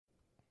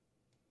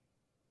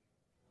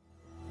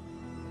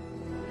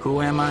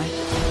Who am I?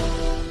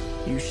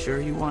 You sure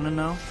you want to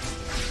know?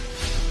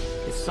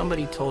 If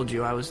somebody told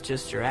you I was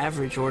just your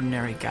average,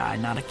 ordinary guy,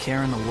 not a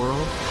care in the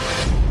world,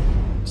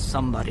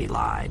 somebody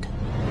lied.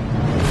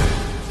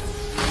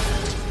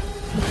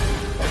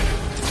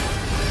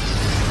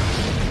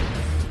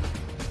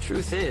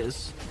 Truth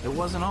is, it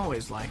wasn't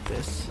always like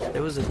this.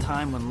 There was a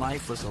time when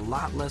life was a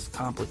lot less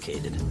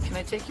complicated. Can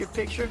I take your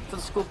picture for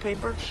the school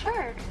paper?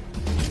 Sure.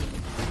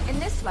 In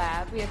this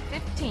lab, we have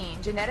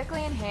 15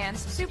 genetically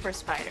enhanced super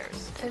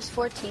spiders. There's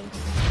 14.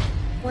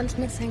 One's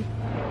missing.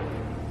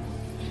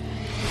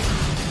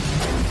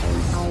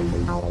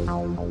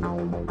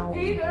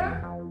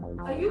 Peter,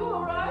 are you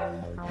all right?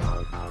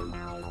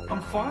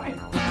 I'm fine.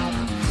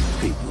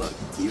 Pete, look,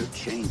 you're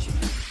changing.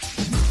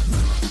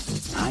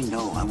 I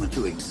know I went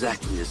through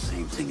exactly the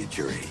same thing at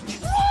your age.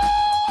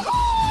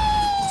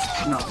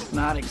 No,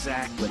 not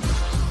exactly.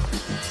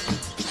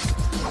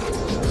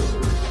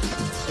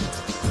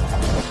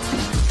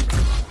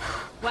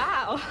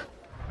 Wow.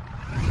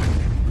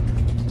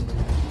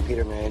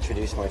 Peter, may I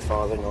introduce my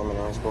father, Norman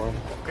Osborn?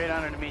 Great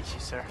honor to meet you,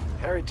 sir.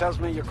 Harry tells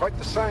me you're quite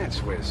the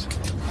science whiz.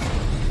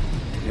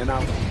 You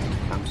know,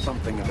 I'm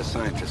something of a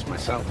scientist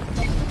myself. What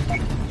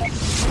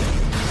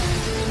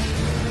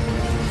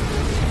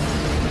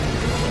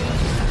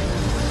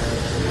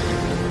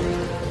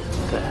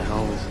the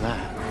hell is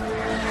that?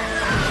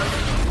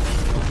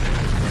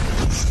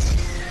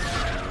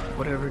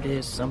 Whatever it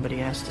is, somebody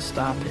has to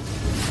stop it.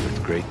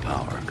 With great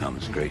power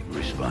comes great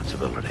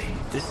responsibility.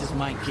 This is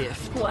my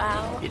gift.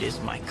 Wow. It is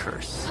my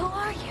curse. Who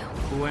are you?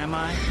 Who am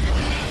I?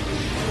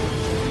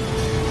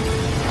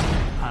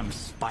 I'm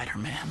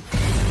Spider-Man.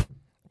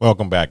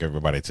 Welcome back,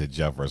 everybody, to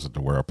Jeff vs.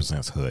 the World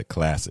presents Hood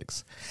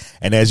Classics.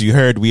 And as you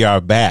heard, we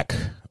are back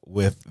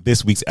with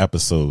this week's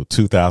episode,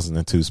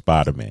 2002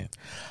 Spider-Man.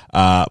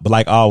 But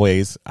like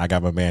always, I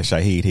got my man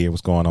Shahid here.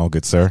 What's going on,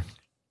 good sir?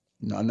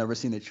 No, I've never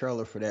seen the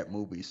trailer for that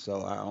movie,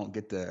 so I don't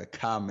get to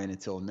comment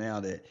until now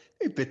that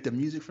they bit the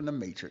music from The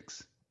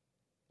Matrix.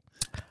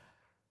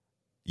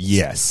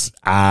 Yes,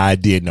 I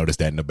did notice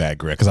that in the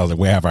background because I was like,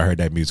 where have I heard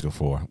that music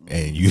before?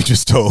 And you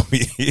just told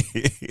me.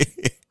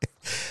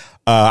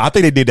 I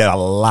think they did that a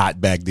lot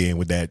back then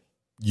with that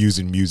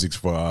using music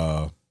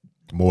for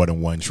more than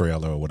one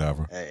trailer or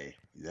whatever. Hey,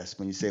 that's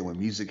when you say when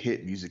music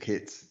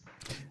hits.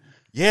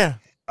 Yeah.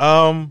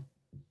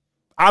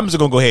 I'm just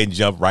gonna go ahead and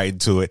jump right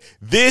into it.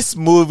 This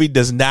movie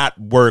does not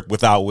work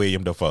without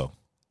William Dafoe.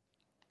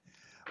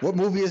 What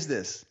movie is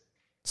this?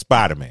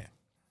 Spider-Man.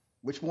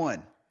 Which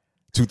one?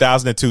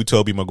 2002,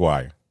 Tobey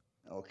Maguire.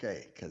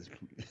 Okay, because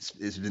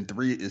it's been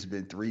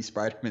three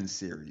Spider-Man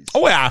series.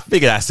 Oh, well, I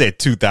figured I said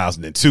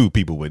 2002,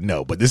 people would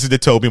know, but this is the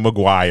Tobey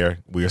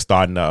Maguire. We are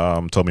starting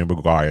the Tobey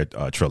Maguire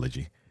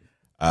trilogy.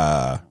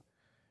 Yeah,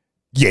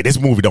 this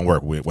movie don't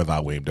work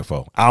without William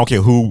Dafoe. I don't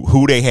care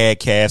who they had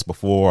cast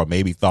before or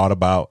maybe thought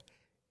about.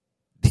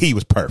 He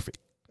was perfect.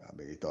 I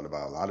mean, he thought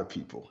about a lot of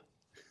people.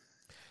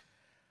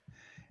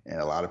 And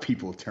a lot of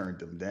people turned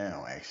them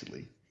down,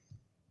 actually.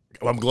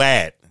 Well, I'm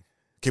glad.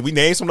 Can we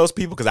name some of those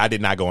people? Because I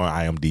did not go on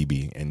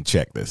IMDb and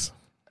check this.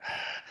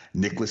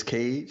 Nicolas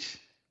Cage,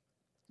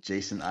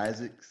 Jason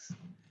Isaacs,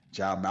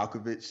 John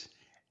Malkovich,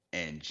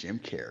 and Jim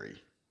Carrey.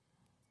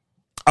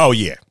 Oh,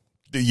 yeah.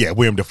 Yeah,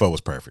 William Dafoe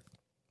was perfect.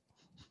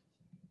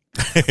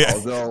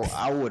 Although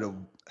I would have...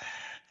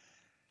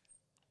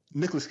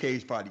 Nicolas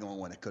Cage probably the only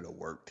one that could have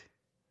worked.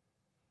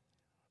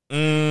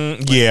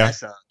 Yeah,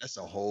 that's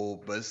a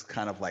whole, but it's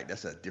kind of like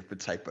that's a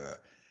different type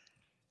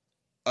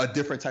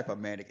of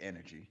manic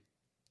energy,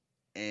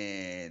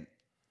 and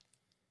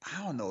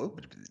I don't know,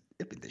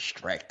 it'd be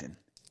distracting.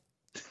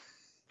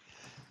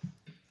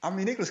 I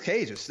mean, Nicolas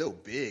Cage is still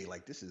big.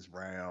 Like this is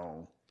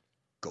around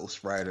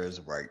Ghost Riders,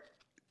 right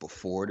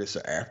before this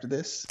or after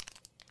this.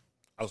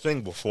 I was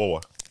thinking before.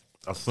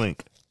 I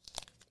think.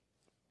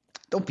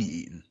 Don't be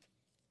eating.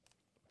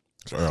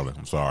 It's early.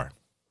 I'm sorry.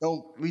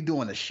 No, we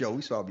doing a show.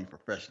 We supposed to be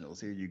professionals.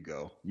 Here you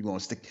go. You gonna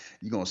stick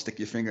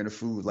your finger in the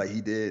food like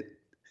he did.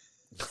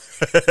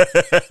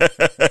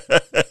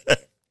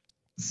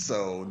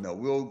 So no,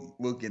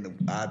 we'll get into.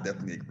 I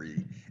definitely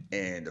agree.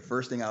 And the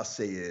first thing I'll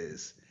say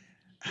is,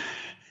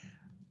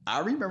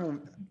 I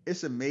remember.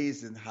 It's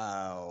amazing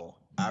how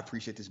I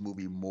appreciate this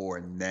movie more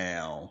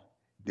now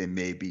than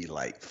maybe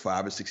like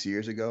 5 or 6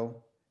 years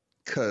ago,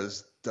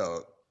 because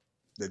the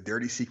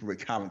dirty secret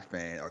with comic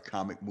fan or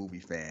comic movie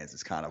fans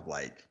is kind of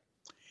like.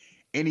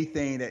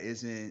 Anything that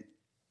isn't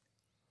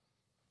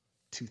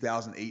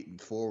 2008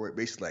 and forward,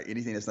 basically like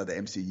anything that's not the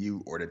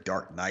MCU or the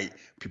Dark Knight,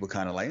 people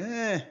kind of like,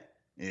 it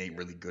ain't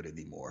really good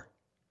anymore.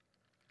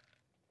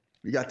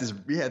 We had this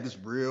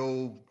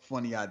real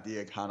funny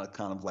idea, kind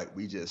of like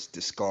we just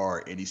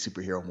discard any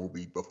superhero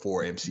movie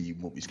before MCU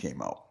movies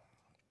came out.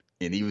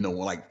 And even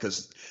though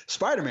because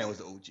Spider-Man was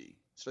the OG,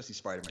 especially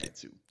Spider-Man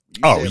 2.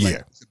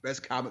 It's the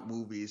best comic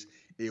movies.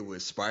 It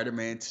was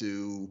Spider-Man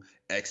 2,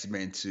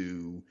 X-Men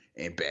 2,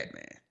 and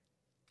Batman.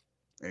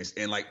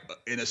 And like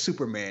in a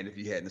Superman, if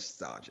you had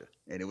nostalgia,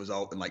 and it was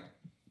all and like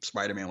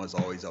Spider-Man was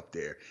always up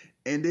there,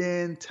 and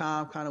then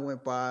time kind of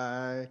went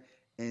by,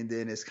 and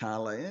then it's kind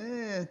of like,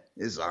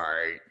 it's all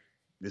right.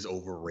 is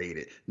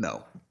overrated.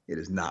 No, it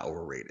is not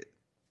overrated.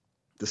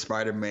 The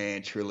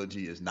Spider-Man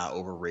trilogy is not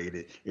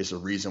overrated. It's a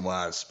reason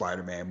why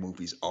Spider-Man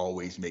movies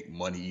always make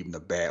money, even the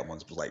bad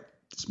ones. But like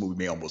this movie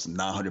made almost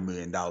 $900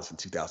 million in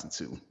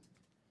 2002.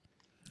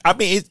 I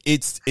mean,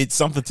 it's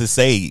something to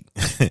say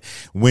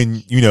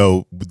when,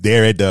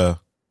 they're at the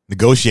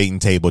negotiating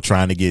table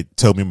trying to get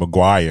Tobey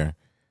Maguire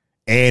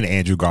and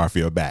Andrew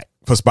Garfield back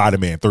for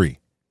Spider-Man 3.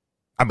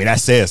 I mean,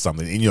 that says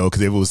something,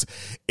 because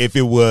if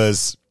it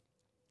was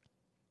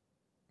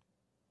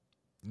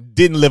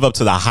didn't live up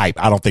to the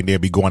hype, I don't think they'd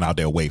be going out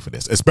their way for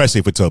this,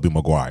 especially for Tobey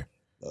Maguire.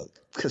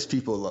 Because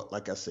people,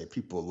 like I said,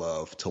 people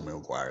love Tobey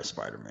Maguire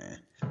Spider-Man.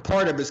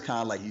 Part of it's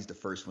kind of like he's the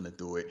first one to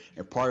do it,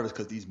 and part of it's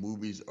because these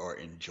movies are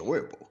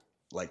enjoyable.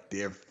 Like,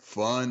 they're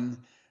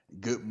fun,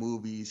 good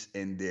movies,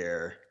 and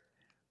they're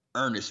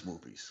earnest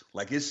movies.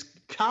 Like, it's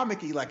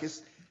comic-y, like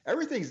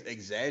everything's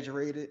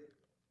exaggerated,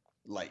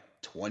 like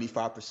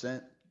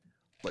 25%,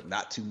 but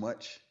not too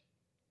much.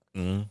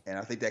 Mm-hmm. And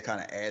I think that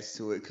kind of adds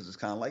to it because it's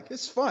kind of like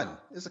it's fun.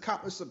 It's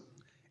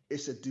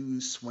a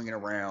dude swinging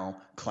around,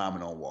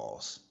 climbing on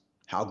walls.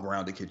 How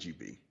grounded could you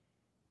be?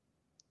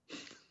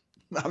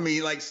 I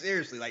mean, like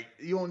seriously, like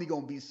you only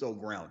gonna be so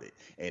grounded,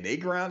 and they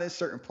ground in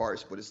certain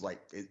parts, but it's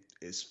like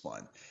it's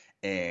fun.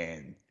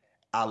 And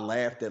I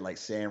laughed that like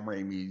Sam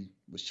Raimi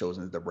was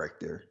chosen as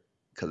director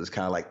because it's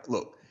kind of like,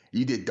 look,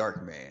 you did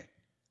Darkman,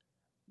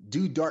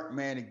 do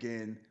Darkman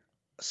again,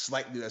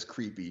 slightly less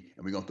creepy,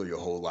 and we're gonna throw you a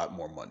whole lot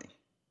more money.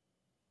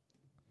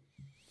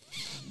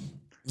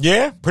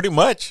 Yeah, pretty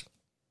much.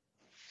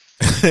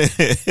 You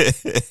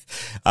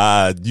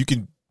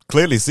can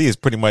clearly see it's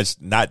pretty much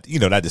not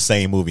the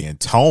same movie in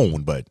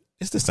tone, but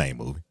it's the same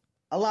movie.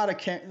 A lot of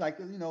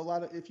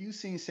if you've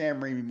seen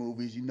Sam Raimi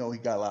movies, he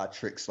got a lot of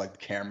tricks like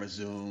camera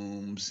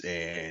zooms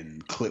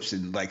and clips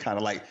and like kind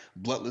of like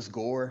bloodless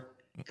gore.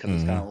 Because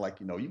it's kind of like,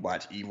 you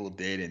watch Evil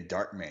Dead and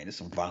Darkman, there's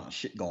some violent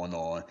shit going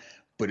on,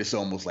 but it's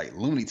almost like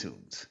Looney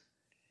Tunes.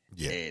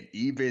 Yeah. And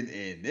even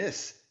in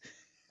this,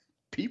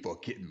 people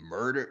getting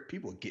murdered,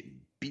 people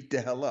getting beat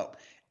the hell up,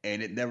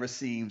 and it never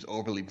seems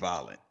overly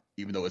violent,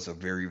 even though it's a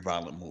very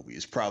violent movie.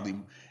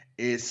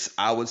 It's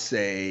I would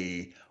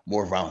say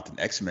more violent than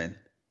X-Men.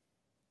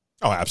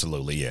 Oh,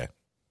 absolutely, yeah.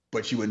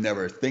 But you would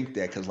never think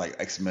that because like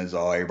X-Men is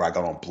all everybody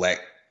got on black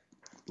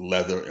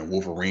leather and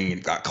Wolverine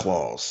got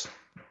claws.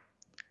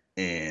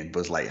 But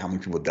it's like how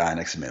many people die in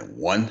X-Men?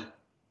 1?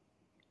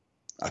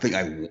 I think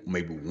like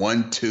maybe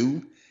 1,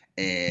 2.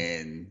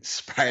 And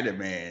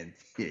Spider-Man,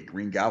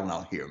 Green Goblin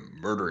out here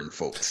murdering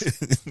folks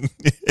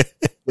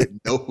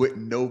with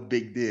no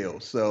big deal.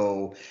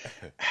 So,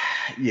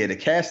 yeah, the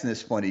casting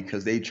is funny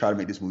because they tried to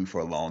make this movie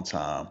for a long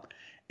time,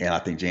 and I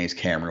think James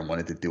Cameron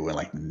wanted to do it in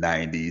like the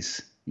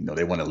 90s.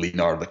 They wanted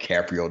Leonardo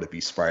DiCaprio to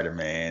be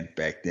Spider-Man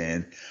back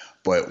then,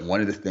 but one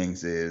of the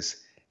things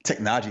is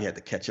technology had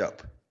to catch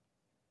up.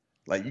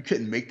 Like you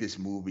couldn't make this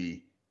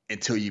movie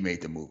until you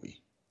made the movie.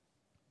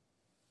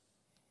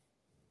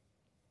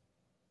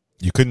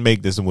 You couldn't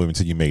make this movie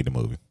until you made the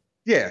movie.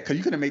 Yeah, because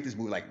you couldn't make this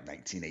movie like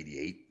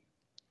 1988.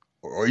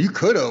 Or you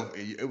could have.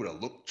 It would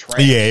have looked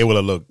trash. Yeah, it would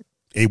have looked.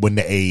 It wouldn't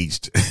have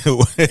aged.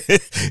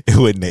 It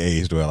wouldn't have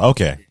aged well.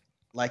 Okay.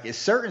 Like in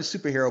certain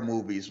superhero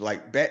movies,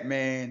 like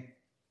Batman,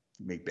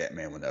 you make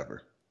Batman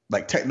whenever.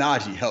 Like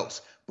technology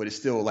helps, but it's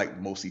still like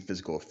mostly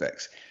physical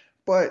effects.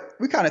 But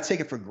we kind of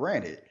take it for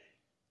granted.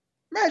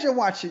 Imagine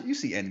watching, you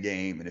see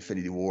Endgame and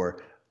Infinity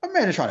War.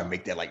 Imagine trying to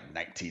make that like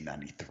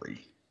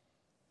 1993.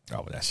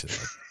 Oh, that shit like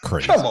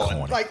crazy. Come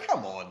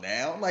on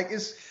now. Like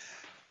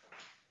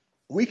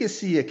we can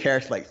see a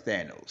character like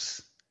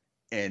Thanos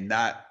and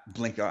not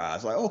blink our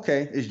eyes. Like,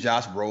 okay, it's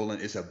Josh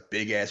Brolin. It's a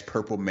big ass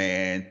purple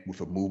man with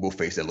a movable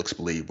face that looks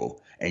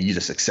believable, and you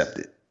just accept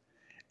it.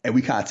 And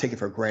we kind of take it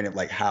for granted,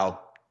 like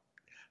how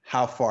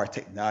far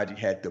technology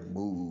had to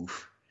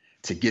move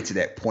to get to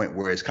that point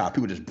where it's kind of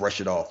people just brush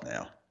it off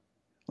now.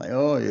 Like,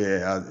 oh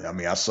yeah, I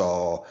mean, I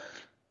saw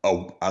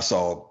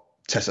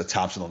Tessa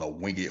Thompson on a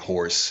winged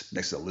horse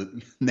next to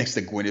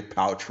Gwyneth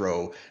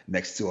Paltrow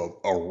next to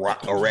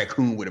a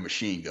raccoon with a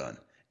machine gun,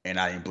 and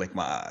I didn't blink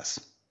my eyes.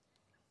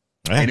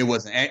 And it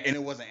wasn't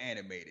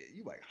animated.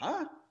 You like,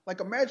 huh?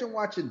 Like imagine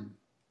watching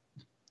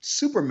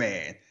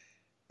Superman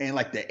in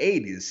like the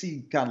 80s.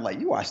 See, kind of like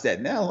you watch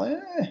that now, like,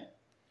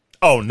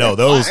 oh no,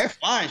 those that's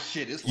fine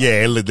shit. It's like,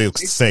 yeah, they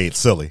say it's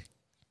silly.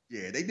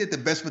 Yeah, they did the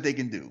best what they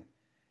can do,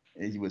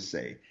 as you would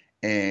say.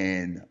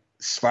 And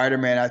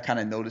Spider-Man, I kind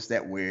of noticed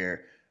that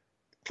where,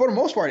 for the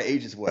most part, it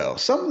ages well.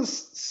 Some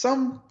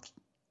of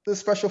the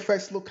special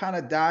effects look kind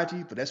of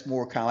dodgy, but that's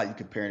more kind of like you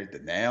comparing it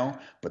to now.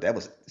 But that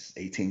was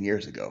 18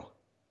 years ago.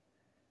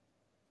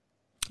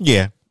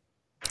 Yeah,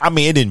 I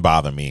mean, it didn't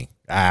bother me.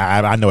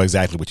 I know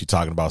exactly what you're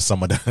talking about.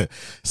 Some of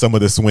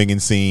the swinging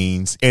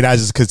scenes, and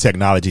that's just because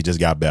technology just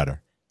got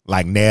better.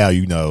 Like now,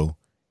 you're not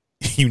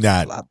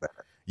a lot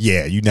better.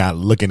 Yeah, you're not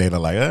looking at it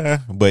like,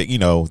 but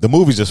the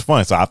movie's just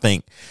fun. So I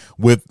think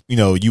with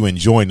you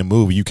enjoying the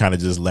movie, you kind of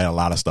just let a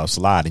lot of stuff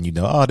slide, and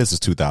oh, this is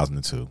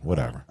 2002,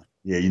 whatever.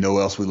 Yeah, you know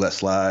what else we let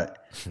slide?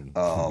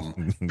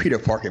 Peter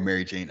Parker and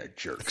Mary Jane are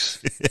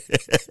jerks.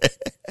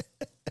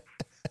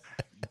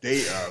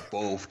 They are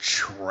both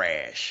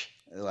trash.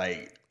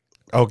 Like,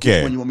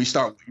 okay. When you want me to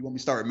start? You want me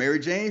to start with Mary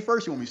Jane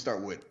first? You want me to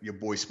start with your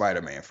boy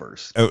Spider-Man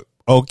first?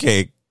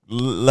 Okay.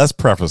 Let's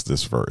preface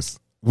this first.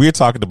 We're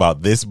talking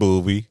about this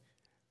movie.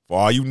 For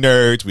all you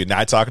nerds, we're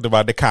not talking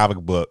about the comic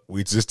book.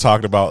 We're just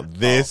talking about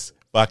this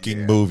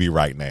fucking movie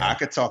right now. I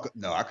could talk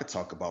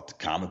about the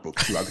comic book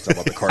too. I could talk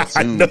about the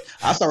cartoon.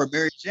 I'll start with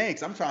Mary Jane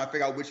because I'm trying to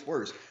figure out which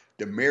worse.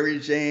 The Mary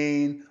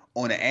Jane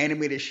on the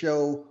animated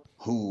show,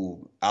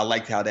 who I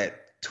liked how that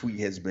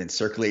tweet has been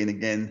circulating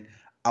again.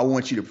 I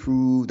want you to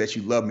prove that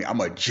you love me. I'm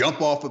going to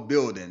jump off a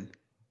building.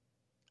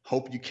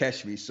 Hope you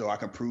catch me so I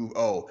can prove,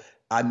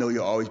 I know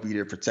you'll always be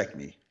there to protect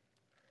me.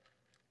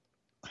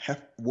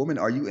 Woman,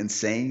 are you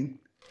insane?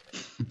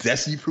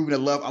 That's you proving the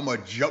love. I'm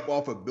going to jump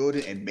off a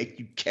building and make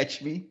you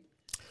catch me.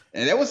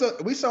 And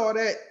we saw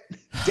that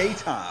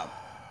daytime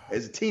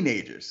as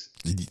teenagers.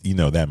 You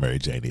know that Mary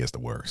Jane is the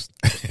worst.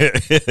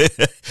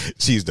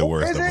 She's the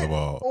worst of them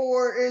all.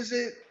 Or is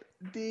it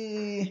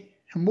the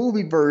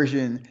movie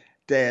version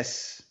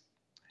that's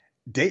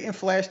dating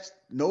Flash?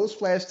 Knows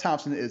Flash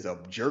Thompson is a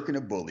jerk and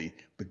a bully,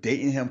 but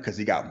dating him because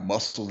he got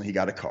muscle and he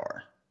got a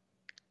car.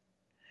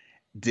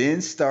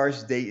 Then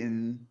starts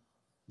dating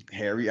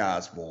Harry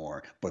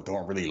Osborn, but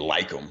don't really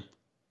like him.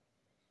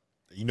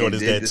 You know,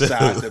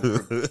 decides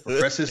to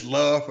profess his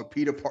love for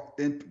Peter Parker.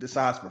 Then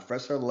decides to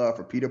profess her love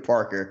for Peter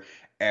Parker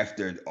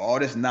after all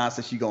this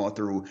nonsense she's going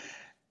through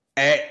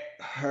at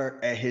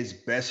his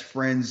best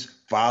friend's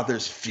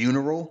father's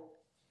funeral.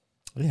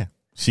 Yeah,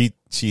 she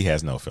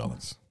has no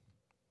feelings.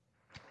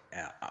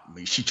 I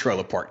mean, she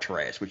trailer park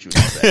trash. What you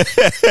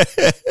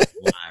say?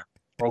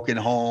 Broken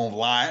home,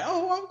 lying.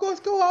 Oh, I'm going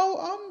to go out.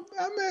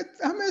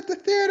 I'm at the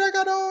theater. I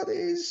got all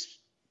these,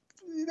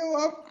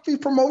 these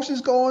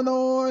promotions going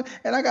on,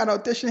 and I got an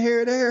audition here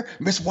and there.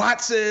 Miss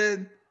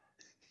Watson.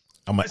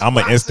 I'm an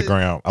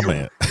Instagram.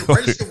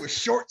 Register with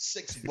short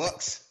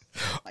 $6.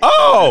 Like,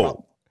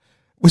 well,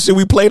 should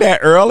we play that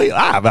early?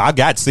 I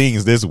got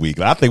scenes this week.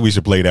 I think we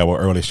should play that one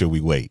early. Should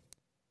we wait?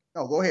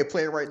 No, go ahead,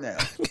 play it right now.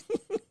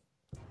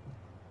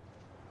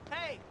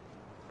 Hey,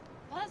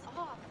 buzz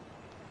off.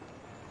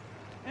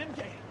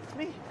 MJ, it's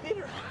me,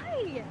 Peter.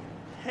 Hi.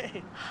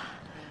 Hey.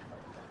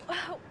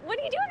 What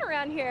are you doing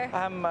around here?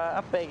 I'm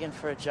begging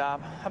for a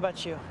job. How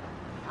about you?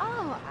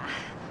 Oh,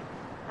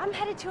 I'm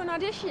headed to an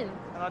audition.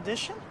 An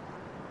audition?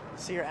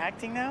 So you're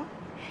acting now?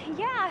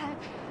 Yeah,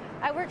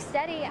 I work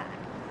steady.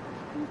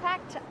 In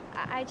fact,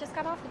 I just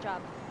got off the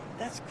job.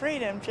 That's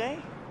great,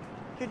 MJ.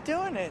 You're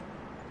doing it.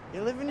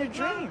 You're living your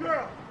dream.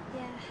 Girl,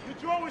 Yeah.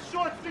 you're always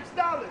short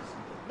 $6.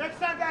 Next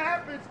time that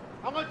happens,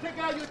 I'm gonna take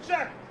out your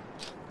check.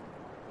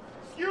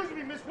 Excuse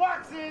me, Miss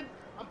Watson.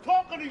 I'm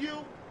talking to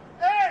you.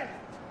 Hey!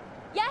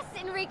 Yes,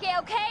 Enrique,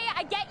 okay?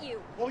 I get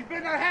you. Well, you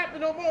better not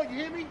happen no more, you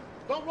hear me?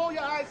 Don't roll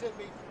your eyes at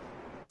me.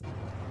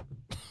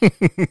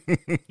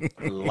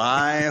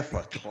 Lying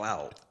for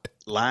clout.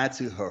 Lying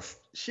to her.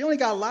 She only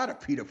got a lot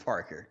of Peter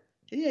Parker.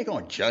 He ain't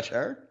gonna judge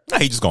her. Nah,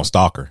 he just gonna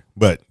stalk her.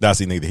 But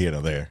that's neither here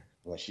nor there.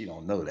 Well, she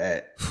don't know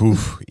that. Whew,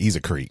 he's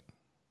a creep.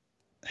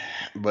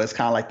 But it's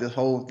kind of like this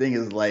whole thing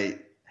is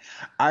like,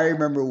 I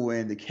remember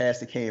when the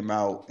casting came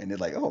out and they're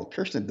like, oh,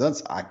 Kirsten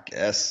Dunst, I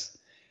guess.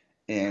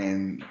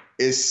 And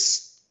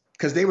it's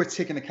because they were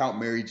taking account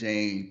Mary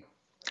Jane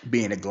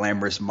being a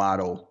glamorous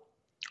model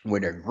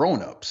when they're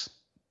grown-ups.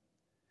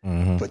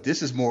 Mm-hmm. But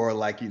this is more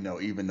like,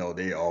 even though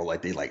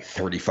they like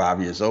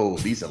 35 years old,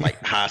 these are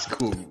like high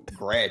school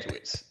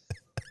graduates.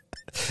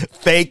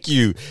 Thank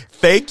you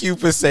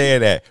for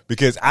saying that,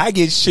 because I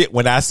get shit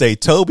when I say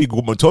Tobey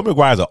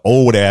Maguire's an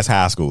old ass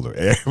high schooler.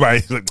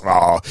 Everybody's like,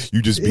 oh,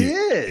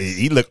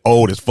 he look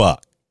old as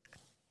fuck.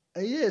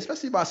 Yeah,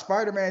 especially by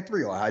Spider-Man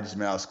 3. Oh, I just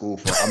been out of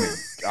school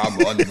I'm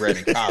an undergrad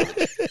in college.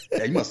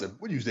 Yeah, you must have,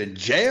 you was in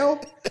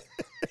jail?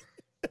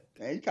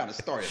 Man, you kind of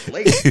started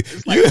late.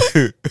 It's like,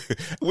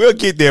 we'll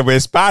get there, but in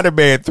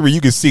Spider-Man 3,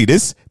 you can see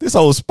this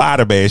whole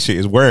Spider-Man shit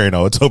is wearing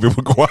on Tobey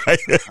Maguire.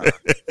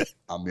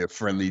 I'm your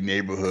friendly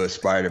neighborhood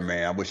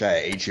Spider-Man. I wish I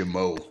had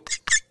HMO.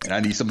 And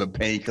I need some of the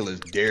painkillers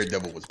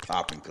Daredevil was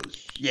popping, because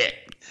shit.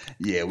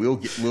 Yeah, we'll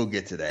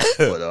get to that.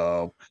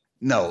 But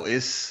no,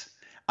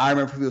 I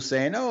remember people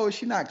saying, oh,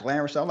 she's not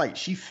glamorous. I'm like,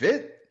 she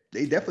fit.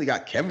 They definitely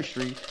got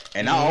chemistry.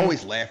 And I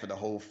always laugh at the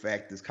whole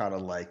fact it's kind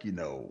of like,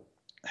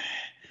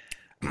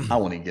 I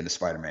won't even get into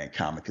Spider-Man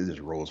comic because it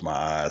just rolls my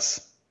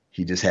eyes.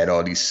 He just had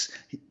all these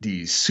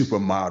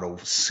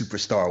supermodel,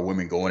 superstar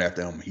women going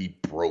after him. He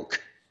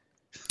broke.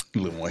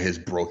 Living with his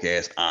broke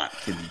ass aunt.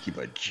 Couldn't keep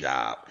a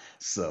job.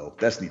 So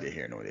that's neither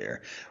here nor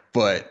there.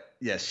 But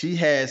yeah, she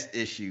has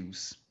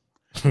issues.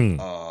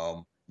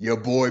 Your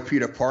boy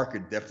Peter Parker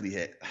definitely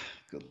had.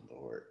 Good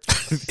Lord.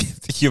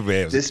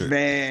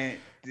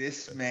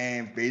 This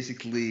man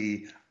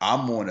basically,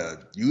 I'm gonna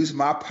use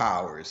my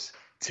powers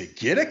to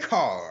get a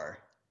car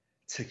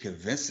to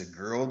convince a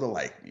girl to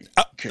like me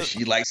because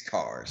she likes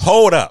cars.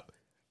 Hold up.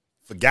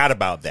 Forgot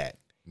about that.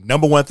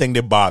 Number one thing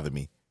that bothered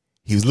me.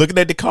 He was looking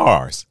at the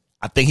cars.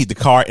 I think the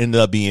car ended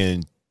up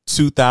being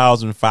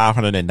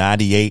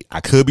 2,598. I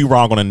could be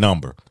wrong on the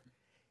number.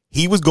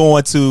 He was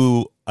going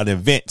to an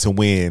event to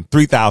win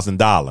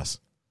 $3,000,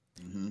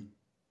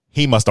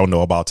 he must don't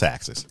know about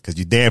taxes because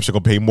you damn sure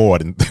gonna pay more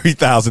than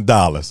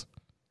 $3,000.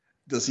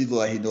 Does he look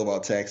like he know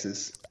about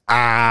taxes?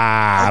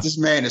 This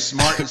man is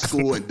smart in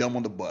school and dumb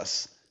on the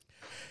bus.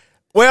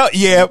 Well,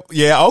 yeah,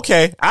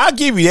 okay. I'll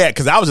give you that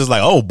because I was just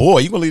like, oh boy,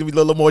 you gonna leave me a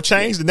little more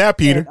change than that,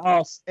 Peter.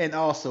 And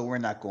also, we're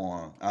not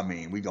going. I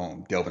mean, we're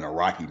gonna delve into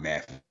Rocky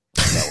math.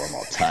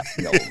 About tax,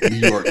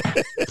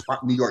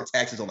 New York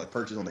taxes on the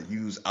purchase on the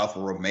used Alfa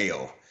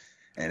Romeo,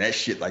 and that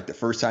shit. Like the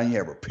first time you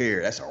have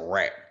repair, that's a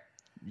wrap.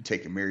 You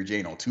taking Mary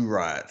Jane on 2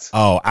 rides.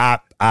 Oh, I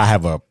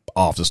have a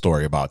off the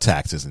story about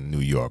taxes in New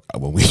York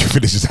when we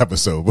finish this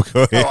episode.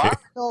 Go ahead. I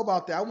know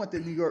about that. I went to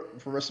New York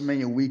for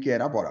WrestleMania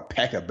weekend. I bought a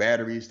pack of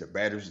batteries. The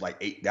batteries was like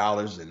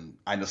 $8, and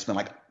I just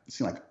spent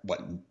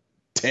what,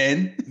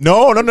 10?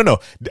 No.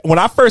 When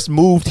I first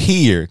moved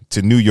here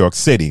to New York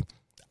City,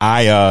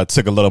 I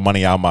took a little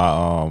money out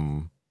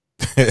my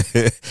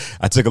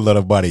I took a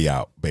little money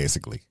out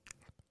basically.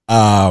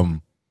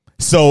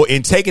 So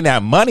in taking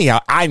that money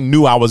out, I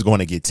knew I was going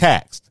to get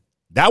taxed.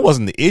 That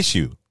wasn't the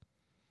issue.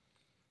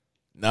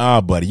 Nah,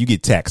 buddy, you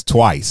get taxed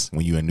twice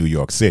when you're in New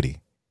York City.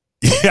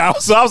 Yeah,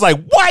 so I was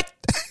like, what?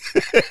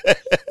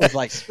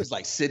 It's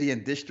like city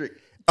and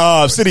district.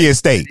 City and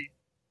state.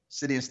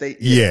 City and state.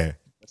 Yeah.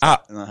 I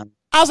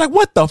was like,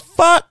 what the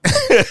fuck?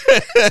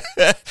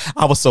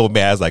 I was so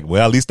mad. I was like,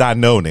 well, at least I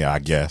know now, I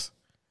guess.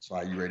 That's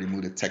why you ready to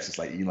move to Texas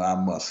like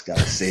Elon Musk. Got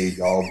to save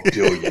y'all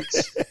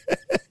billions.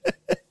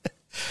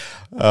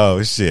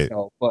 Oh, shit.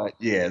 But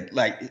yeah,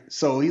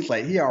 so he's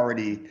like,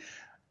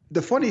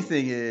 the funny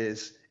thing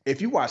is, if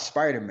you watch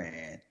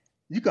Spider-Man,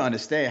 you can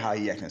understand how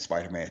he acted in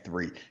Spider-Man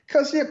 3.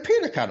 Because,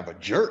 Peter kind of a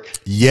jerk.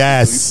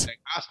 Yes. So he put that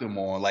costume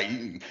on. Like,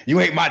 you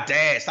ain't my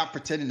dad. Stop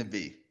pretending to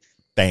be.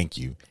 Thank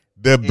you.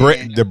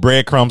 The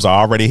breadcrumbs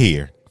are already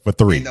here for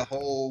 3. And the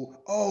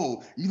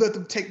whole, you let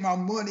them take my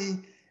money.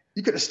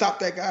 You could have stopped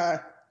that guy.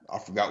 I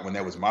forgot when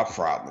that was my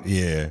problem.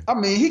 Yeah. I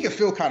mean, he could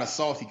feel kind of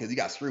salty because he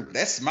got screwed. But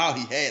that smile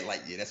he had,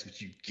 that's what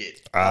you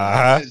get.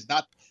 Uh-huh.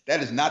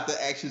 That is not the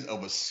actions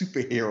of a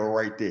superhero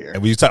right there.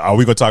 And are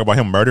we going to talk about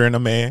him murdering a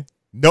man?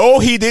 No,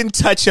 he didn't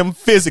touch him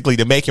physically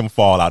to make him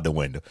fall out the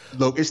window.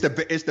 Look, it's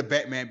the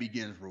Batman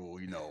Begins rule.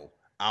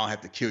 I don't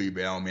have to kill you,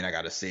 but I don't mean I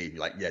got to save you.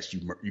 Like, yes,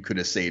 you could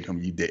have saved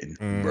him. You didn't,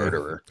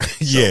 murderer.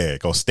 Yeah,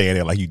 go stand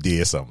there like you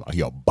did something. Like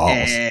you're a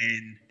boss.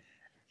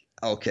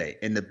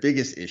 And the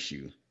biggest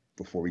issue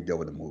before we deal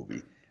with the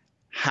movie,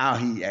 how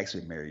he acts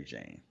with Mary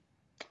Jane.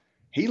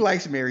 He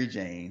likes Mary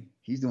Jane.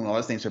 He's doing all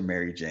these things for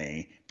Mary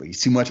Jane, but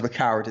he's too much of a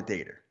coward to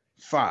date her.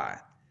 Fine.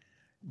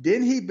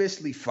 Then he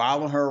basically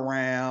follow her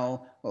around.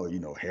 Oh,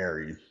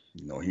 Harry,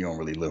 he don't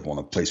really live on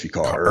a place we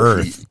call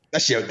Earth.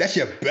 That's your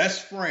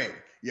best friend.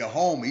 Your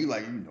homie,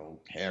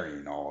 Harry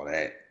and all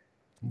that.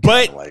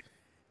 But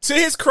to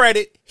his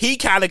credit, he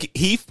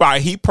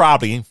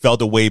probably felt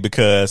the way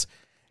because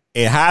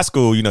in high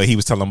school, he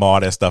was telling him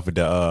all that stuff at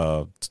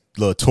the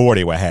little tour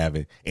they were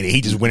having, and he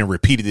just went and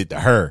repeated it to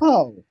her.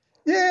 Oh,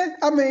 yeah.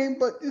 I mean,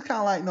 but it's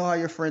kind of know how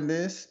your friend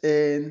is,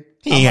 and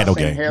he ain't had no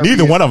game.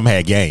 Neither one of them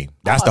had game.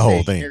 That's the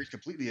whole thing. Harry's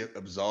completely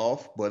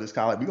absolved, but it's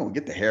kind of we're gonna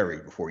get to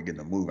Harry before we get in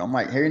the movie. I'm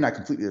like, Harry not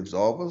completely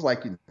absolved, but it's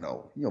like you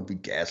don't be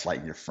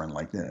gaslighting your friend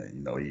like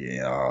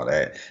that, all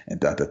that and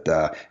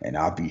da, and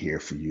I'll be here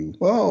for you.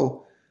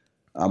 Whoa,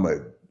 I'm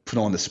gonna put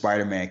on the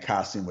Spider-Man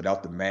costume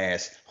without the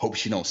mask. Hope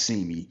she don't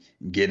see me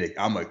and get it.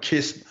 I'm gonna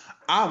kiss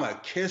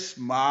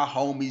my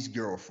homie's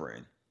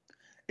girlfriend.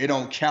 It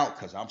don't count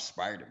because I'm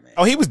Spider-Man.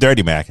 Oh, he was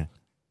dirty macking.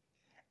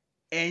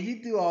 And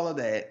you do all of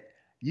that.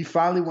 You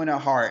finally went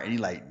out hard, and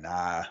you're like,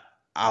 nah,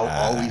 I'll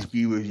always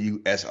be with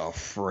you as a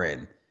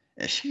friend.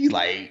 And she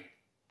like,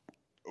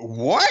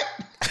 what?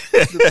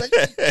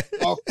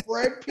 A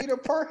friend, Peter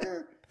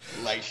Parker?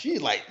 Like, she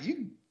like,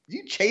 you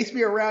chased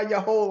me around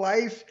your whole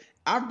life.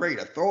 I'm ready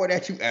to throw it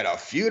at you at a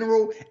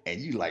funeral.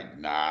 And you like,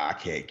 nah, I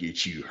can't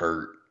get you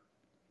hurt.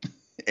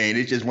 And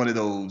it's just one of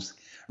those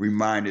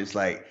reminders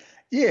like,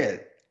 yeah,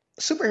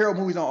 superhero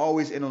movies don't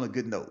always end on a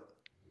good note.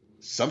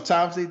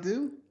 Sometimes they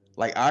do,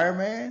 like Iron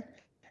Man,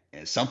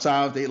 and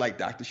sometimes they like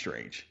Doctor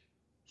Strange.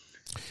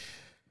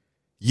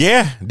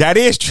 Yeah, that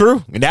is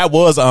true. And that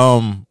was,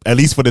 at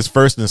least for this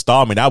first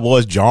installment, that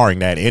was jarring,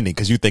 that ending,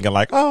 because you're thinking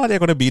like, oh, they're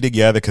going to be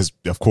together. Because,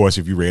 of course,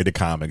 if you read the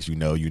comics, you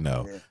know.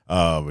 Yeah.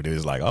 But it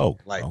was like, oh,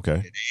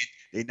 okay.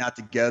 They're not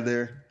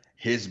together.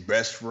 His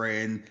best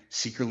friend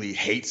secretly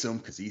hates him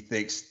because he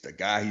thinks the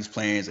guy he's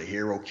playing as a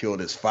hero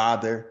killed his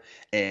father.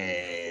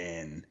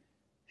 And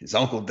his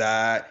uncle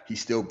died.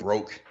 He's still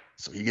broke.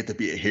 So he get to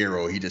be a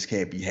hero. He just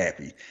can't be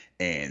happy.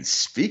 And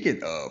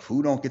speaking of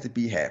who don't get to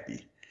be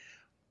happy,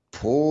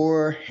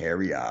 poor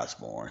Harry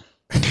Osborn.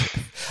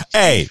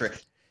 Hey,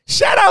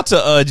 shout out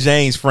to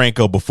James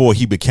Franco before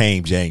he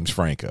became James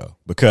Franco,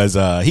 because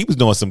he was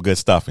doing some good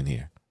stuff in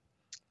here.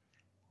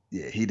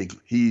 Yeah,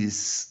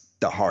 he's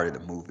the heart of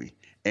the movie.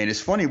 And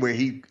it's funny where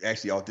he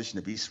actually auditioned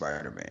to be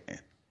Spider-Man.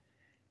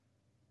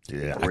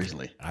 Yeah,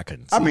 originally. I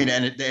couldn't see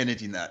it. The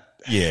energy not.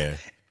 Yeah.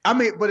 I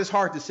mean, but it's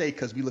hard to say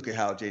because we look at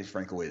how James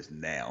Franco is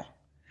now.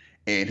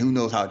 And who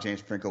knows how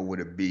James Franco would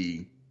have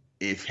been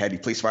if had he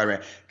played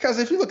Spider-Man. Because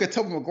if you look at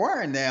Tobey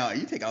Maguire now, and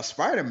you take out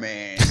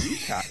Spider-Man, you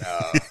kind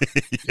of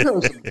you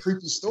heard some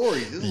creepy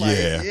stories. It's like,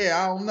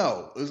 I don't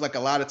know. It was like a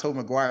lot of Tobey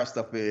Maguire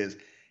stuff is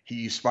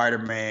he's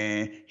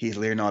Spider-Man, he's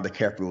Leonardo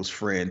DiCaprio's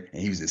friend,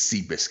 and he was a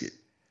Seabiscuit.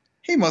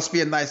 He must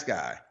be a nice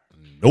guy.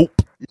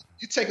 Nope.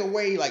 You take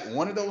away like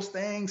one of those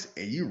things,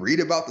 and you read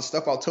about the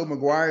stuff about Tobey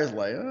Maguire, it's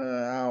like,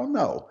 I don't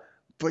know.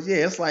 But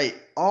yeah, it's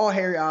like all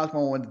Harry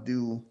Osborn wanted to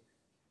do.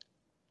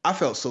 I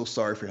felt so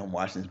sorry for him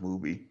watching this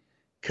movie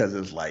because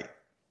it's like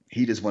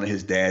he just wanted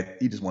his dad.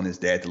 He just wanted his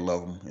dad to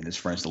love him and his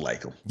friends to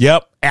like him.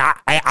 Yep,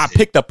 I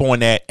picked up on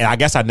that, and I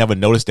guess I never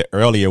noticed it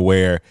earlier.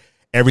 Where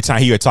every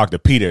time he would talk to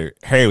Peter,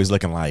 Harry was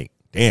looking like,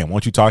 "Damn,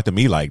 won't you talk to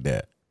me like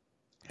that?"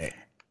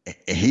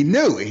 And he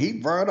knew, and he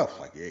brought it up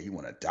like, yeah, he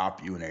want to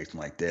adopt you and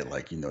everything like that.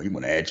 Like, he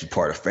want to add you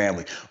part of the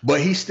family. But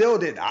he still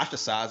didn't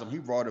ostracize him. He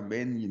brought him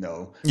in,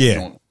 found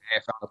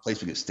a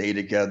place we could stay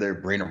together,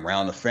 bring him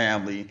around the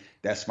family.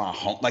 That's my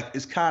home. Like,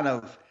 it's kind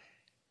of,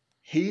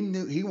 he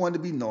knew he wanted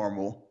to be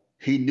normal.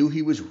 He knew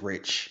he was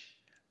rich.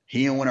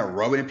 He didn't want to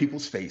rub it in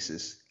people's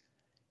faces.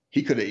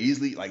 He could have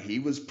easily, like, he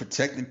was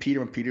protecting Peter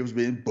when Peter was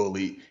being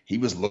bullied. He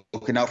was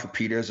looking out for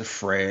Peter as a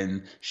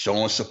friend,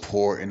 showing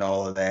support and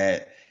all of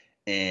that.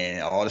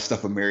 And all the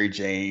stuff with Mary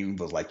Jane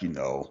was like,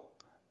 I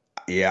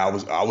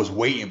was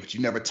waiting, but you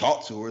never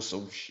talked to her,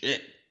 so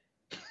shit.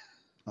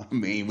 I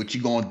mean, what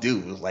you gonna do?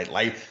 It was like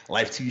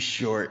life too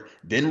short.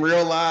 Didn't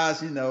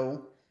realize,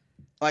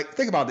 like,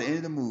 think about the end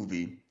of the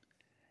movie.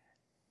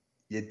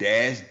 Your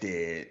dad's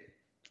dead.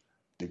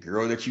 The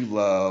girl that you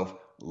love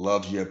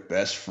loves your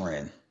best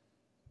friend.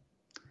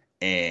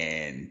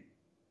 And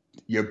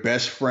your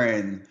best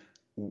friend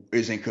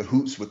is in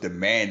cahoots with the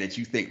man that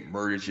you think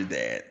murdered your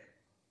dad.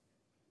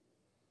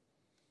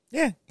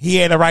 Yeah, he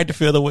had a right to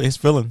feel his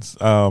feelings.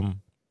 He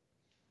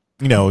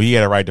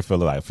had a right to feel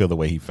the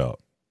way he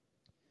felt.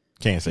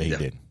 Can't say he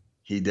didn't.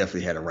 He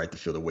definitely had a right to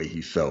feel the way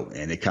he felt,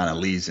 and it kind of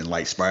leads in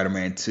like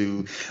Spider-Man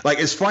 2. Like,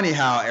 it's funny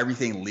how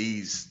everything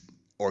leads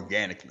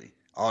organically.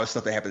 All the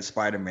stuff that happened to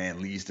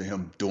Spider-Man leads to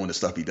him doing the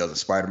stuff he does in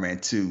Spider-Man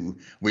 2,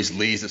 which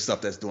leads to stuff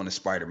that's doing in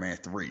Spider-Man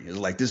 3. It's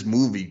like this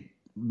movie,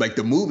 like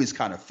the movies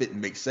kind of fit and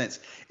make sense.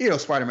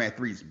 Spider-Man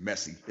 3 is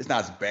messy. It's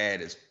not as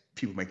bad as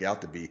people make it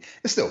out to be.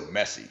 It's still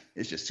messy.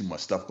 It's just too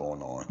much stuff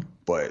going on.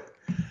 But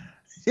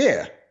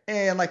yeah,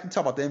 and like we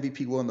talk about the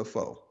MVP Willem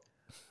Dafoe.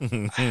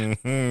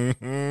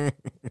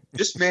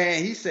 This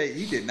man, he said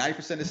he did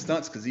 90% of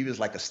stunts because he was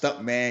like a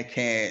stunt man,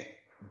 can't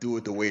do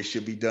it the way it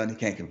should be done. He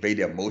can't convey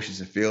the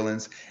emotions and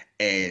feelings.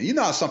 And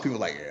how some people are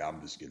like, yeah,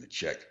 I'm just getting a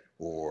check,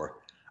 or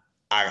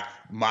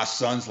my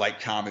son's like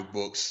comic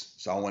books,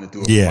 so I want to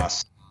do it for my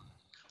son.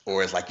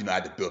 Or it's like, I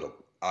had to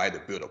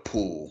build a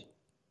pool.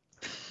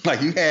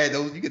 Like, you had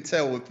those, you could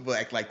tell when people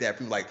act like that.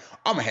 People like,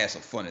 I'm gonna have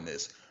some fun in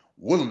this.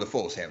 Willem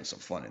Dafoe's having some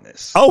fun in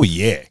this. Oh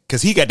yeah,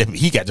 because he got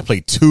to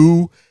play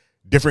two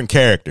different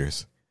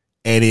characters,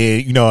 and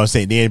then what I'm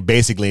saying. Then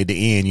basically at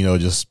the end,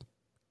 just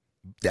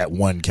that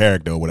one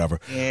character or whatever.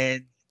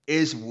 And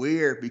it's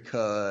weird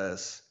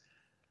because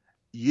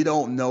you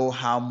don't know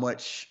how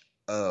much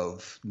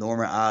of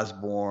Norman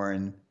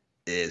Osborn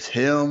is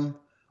him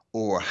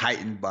or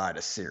heightened by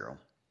the serum.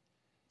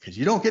 Because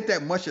you don't get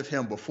that much of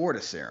him before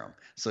the serum.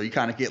 So you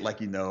kind of get like,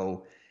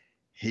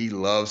 he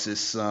loves his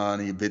son.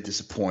 He's a bit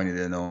disappointed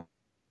in him.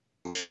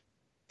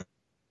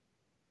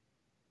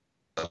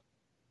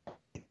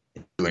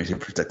 Do anything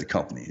to protect the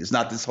company. It's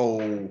not this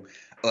whole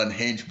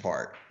unhinged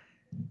part.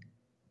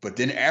 But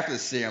then after the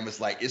serum, it's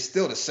like, it's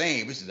still the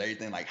same. It's just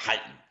everything like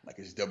heightened. Like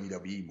it's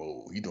WWE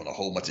mode. He's doing a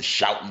whole bunch of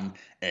shouting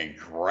and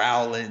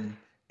growling.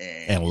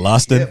 And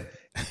lusting.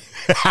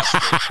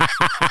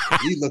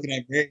 He's looking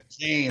at Mary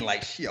Jane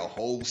like she a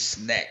whole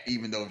snack,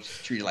 even though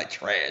she's treated like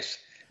trash.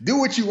 Do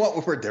what you want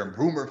with her, then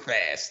rumor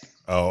fast.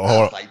 Oh,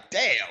 I was like,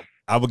 damn.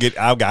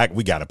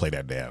 We gotta play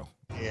that down.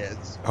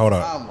 Yes. Hold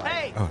on.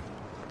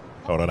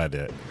 Hold on, I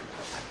did.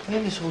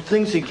 Man, this whole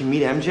thing so you can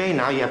meet MJ.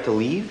 Now you have to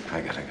leave.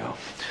 I gotta go.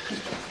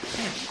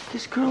 Man,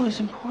 this girl is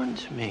important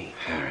to me.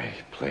 Harry,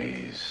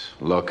 please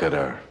look at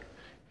her.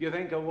 You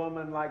think a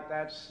woman like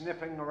that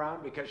sniffing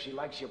around because she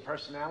likes your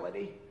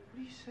personality?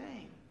 What are you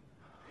saying?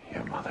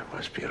 Your mother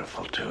was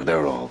beautiful, too.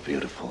 They're all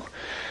beautiful.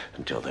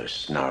 Until they're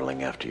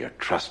snarling after your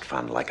trust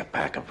fund like a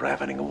pack of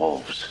ravening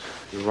wolves.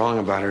 You're wrong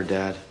about her,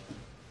 Dad.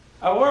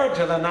 A word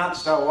to the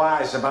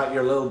not-so-wise about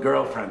your little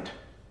girlfriend.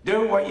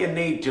 Do what you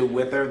need to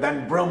with her,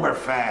 then broom her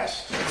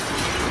fast. A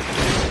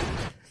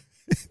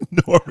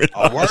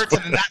word to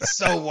the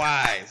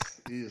not-so-wise.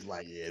 He was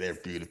like, yeah, they're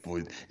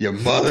beautiful. Your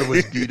mother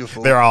was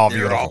beautiful. They're all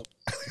beautiful.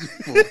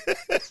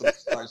 So it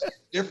starts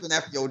different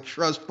after your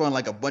trust fund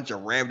like a bunch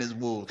of ravenous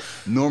wolves.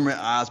 Norman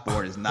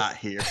Osborn is not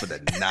here for the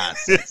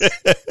nonsense.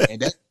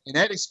 and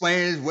that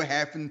explains what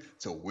happened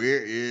to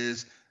where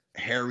is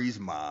Harry's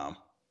mom.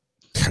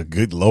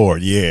 Good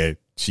Lord, yeah.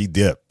 She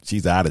dipped.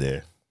 She's out of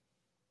there.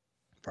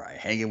 Probably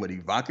hanging with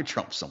Ivanka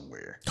Trump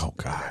somewhere. Oh,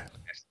 God.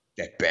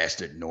 That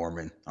bastard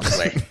Norman. I'm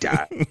glad he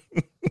died.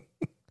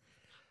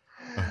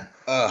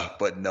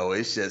 But no,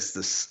 it's just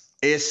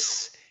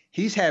this.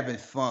 He's having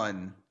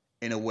fun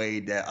in a way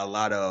that a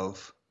lot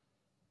of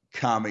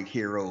comic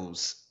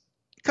heroes,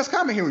 because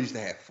comic heroes used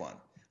to have fun.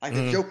 Like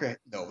the Joker,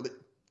 no,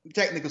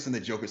 Jack Nicholson, the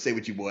Joker, say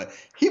what you want.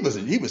 He was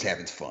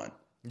having fun.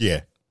 Yeah.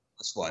 It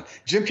was fun.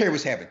 Jim Carrey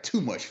was having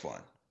too much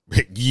fun.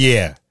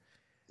 Yeah.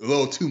 A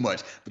little too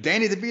much. But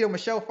Danny DeVito,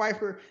 Michelle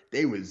Pfeiffer,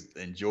 they was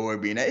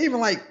enjoying being that. Even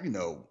like,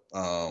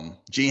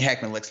 Gene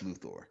Hackman, Lex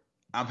Luthor.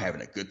 I'm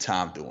having a good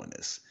time doing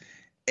this.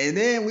 And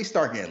then we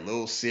start getting a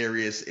little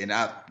serious, and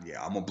I'm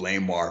gonna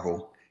blame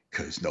Marvel.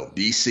 Because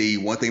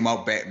DC, one thing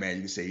about Batman,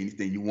 you can say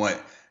anything you want.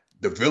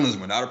 The villains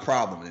were not a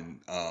problem in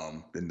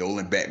the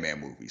Nolan Batman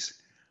movies.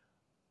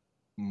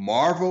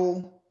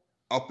 Marvel,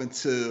 up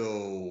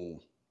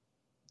until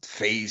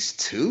phase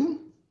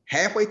 2,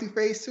 halfway through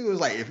phase 2, it was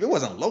like, if it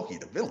wasn't Loki,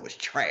 the villain was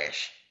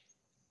trash.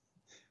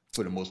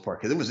 For the most part.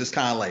 Because it was just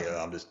kind of like,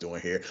 I'm just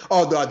doing here.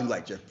 Although I do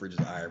like Jeff Bridges'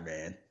 Iron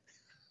Man.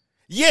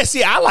 Yeah,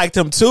 see, I liked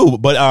him too,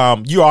 but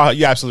you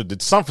absolutely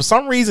did. For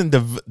some reason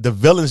the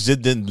villains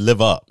just didn't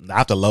live up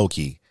after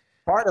Loki.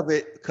 Part of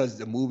it because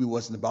the movie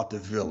wasn't about the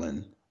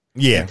villain.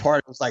 Yeah. And part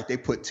of it was like they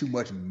put too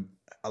much.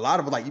 A lot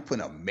of it, like you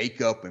putting up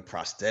makeup and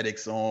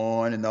prosthetics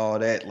on and all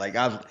that. Like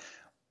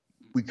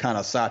we kind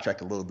of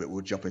sidetracked a little bit.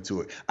 We'll jump into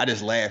it. I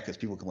just laugh because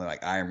people complain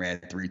like Iron Man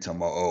 3 talking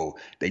about,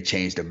 they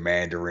changed the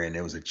Mandarin.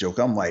 It was a joke.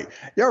 I'm like,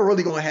 y'all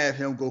really gonna have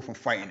him go from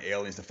fighting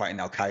aliens to fighting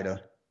Al Qaeda?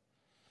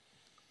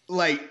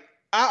 Like,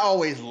 I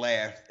always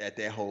laughed at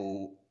that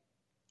whole,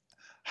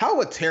 how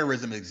would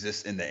terrorism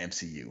exist in the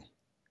MCU?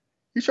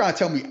 You trying to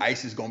tell me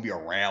ISIS is going to be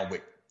around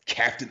with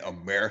Captain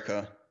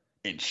America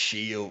and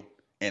S.H.I.E.L.D.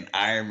 and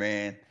Iron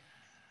Man?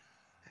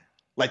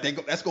 Like,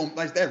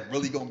 that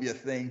really going to be a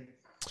thing?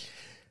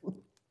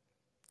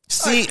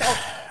 See,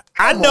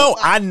 I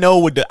know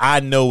with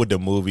the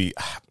movie.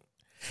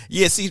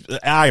 Yeah, see,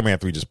 Iron Man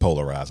 3 just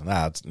polarizing.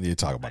 You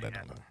talk about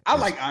that. I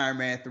like Iron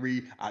Man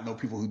 3. I know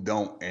people who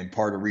don't, and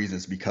part of the reason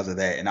is because of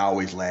that. And I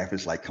always laugh.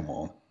 It's like, come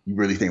on, you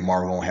really think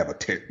Marvel won't have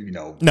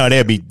No,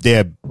 they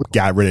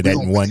got rid of that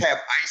one. Have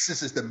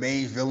ISIS as the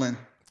main villain.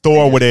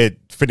 Thor would have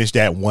finished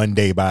that one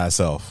day by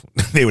itself.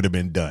 They would have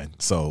been done.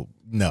 So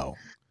no.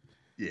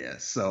 Yeah.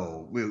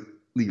 So we're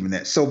leaving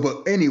that. So,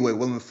 but anyway,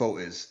 Willem Dafoe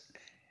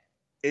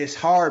it's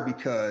hard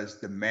because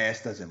the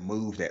mask doesn't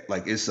move. That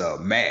like it's a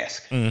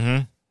mask.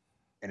 Mm-hmm.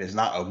 And it's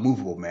not a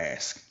movable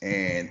mask.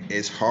 And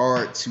it's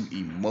hard to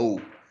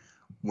emote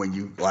when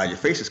while your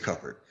face is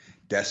covered.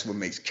 That's what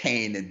makes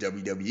Kane in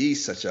WWE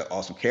such an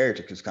awesome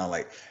character. Because it's kind of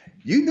like,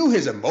 you knew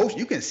his emotion.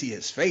 You can see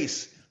his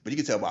face, but you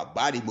can tell by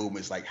body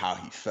movements, like how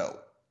he felt.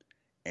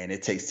 And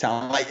it takes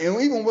time. Like,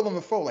 and even Willem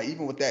Dafoe, like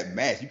even with that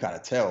mask, you kind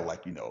of tell,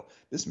 like,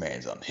 this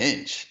man's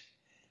unhinged.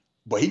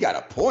 But he got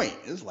a point.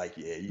 It's like,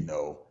 yeah, you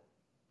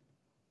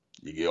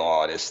get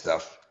all this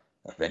stuff.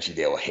 Eventually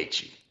they will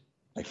hate you.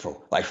 Like for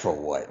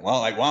what?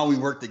 Well, like, why don't we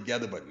work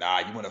together? But nah,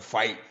 you want to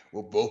fight?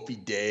 We'll both be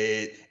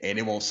dead, and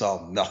it won't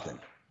solve nothing.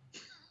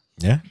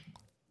 Yeah.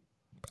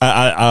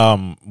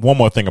 One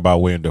more thing about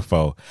William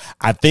Dafoe.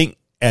 I think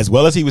as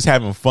well as he was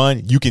having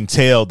fun, you can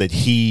tell that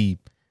he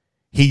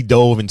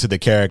dove into the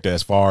character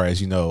as far as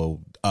who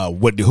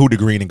the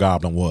Green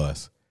Goblin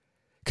was,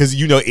 because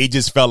it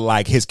just felt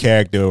like his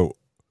character.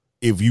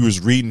 If you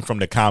was reading from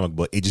the comic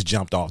book, it just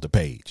jumped off the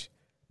page.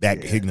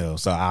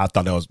 So I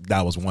thought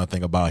that was one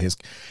thing about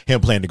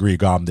him playing the Green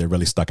Goblin that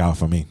really stuck out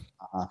for me.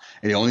 And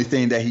the only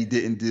thing that he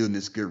didn't do, and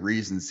it's good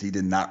reasons, he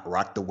did not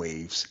rock the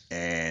waves.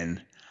 And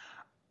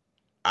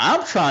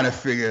I'm trying to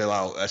figure it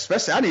out.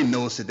 Especially, I didn't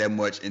notice it that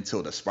much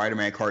until the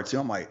Spider-Man cartoon.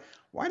 I'm like,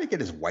 why did he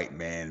get his white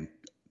man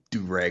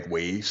do-rag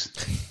waves?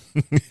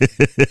 Whose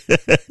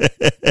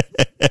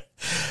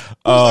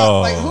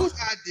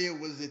idea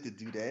was it to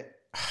do that?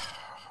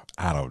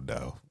 I don't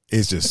know.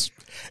 It's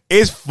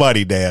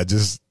funny now.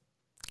 Just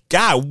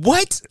God,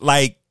 what?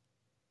 Like,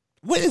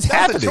 what is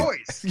happening? A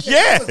choice.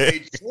 Yeah, it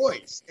was a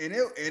choice, and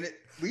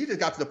we just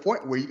got to the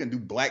point where you can do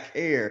black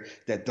hair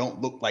that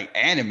don't look like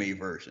anime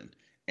version.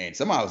 And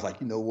somebody was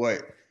like, you know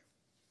what?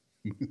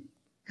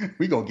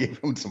 We gonna give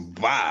him some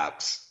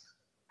vibes,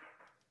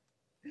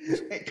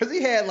 because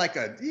he had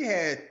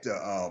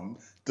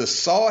the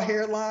Saw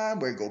hairline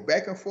where it go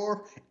back and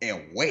forth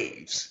and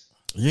waves.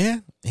 Yeah,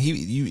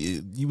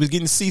 he was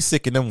getting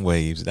seasick in them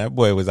waves. That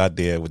boy was out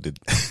there with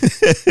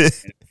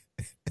the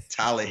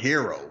Tyler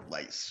Hero,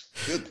 like,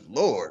 good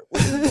Lord,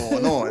 what is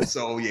going on?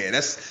 So yeah,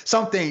 that's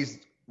some things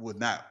would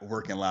not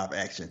work in live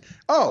action.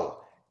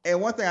 Oh,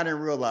 and one thing I didn't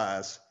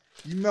realize,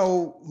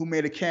 who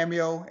made a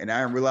cameo, and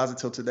I didn't realize it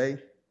till today?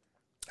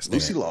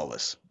 Lucy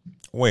Lawless.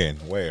 When?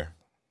 Where?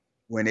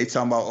 When they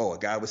talking about, a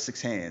guy with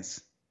 6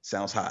 hands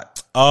sounds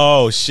hot.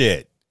 Oh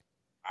shit.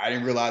 I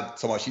didn't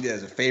realize she did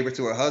as a favor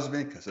to her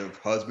husband, because her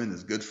husband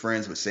is good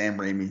friends with Sam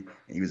Raimi,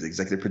 and he was the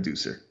executive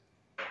producer.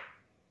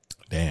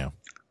 Damn.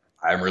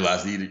 I didn't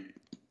realize either,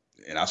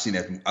 and I've seen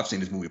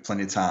this movie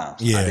plenty of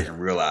times. Yeah. I didn't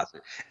realize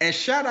it. And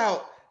shout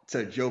out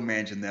to Joe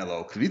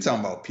Manganiello, because we talking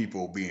about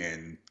people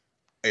being,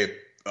 if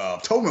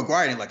Tobey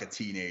Maguire ain't like a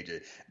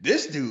teenager,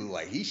 this dude,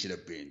 like, he should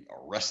have been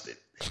arrested.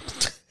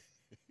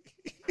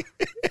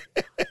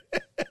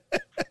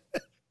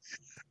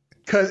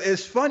 Because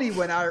it's funny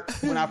when I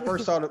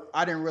first saw it,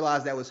 I didn't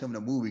realize that was him in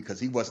the movie because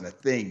he wasn't a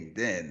thing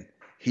then.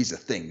 He's a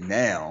thing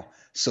now.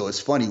 So it's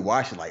funny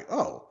watching like,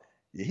 oh,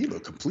 yeah, he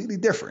looked completely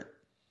different.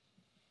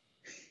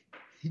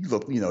 He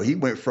looked, he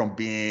went from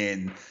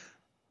being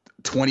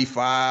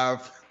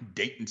 25,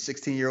 dating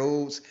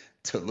 16-year-olds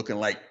to looking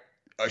like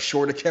a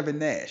shorter Kevin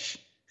Nash.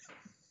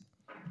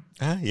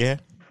 Yeah.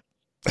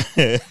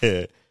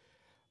 But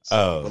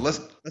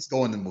let's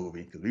go in the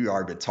movie because we've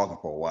already been talking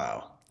for a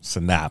while.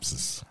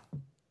 Synopsis.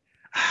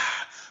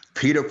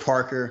 Peter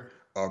Parker,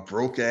 a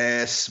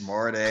broke-ass,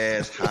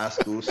 smart-ass high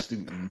school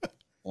student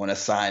on a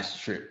science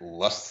trip,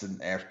 lusting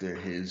after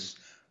his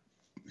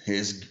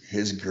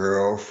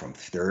girl from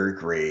 3rd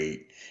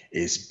grade,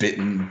 is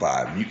bitten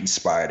by a mutant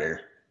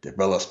spider,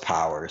 develops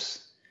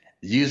powers,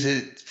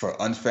 uses it for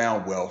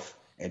unfound wealth,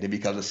 and then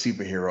becomes a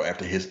superhero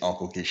after his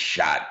uncle gets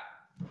shot.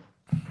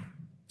 Yeah.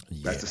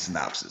 That's the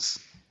synopsis.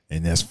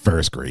 And that's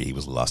 1st grade. He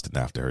was lusting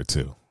after her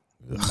too.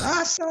 Ugh.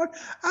 I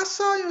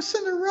saw you in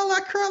Cinderella. I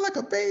cried like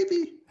a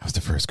baby. That was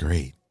the 1st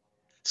grade.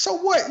 So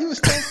what? You was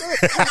still good.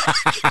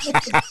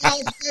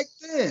 Back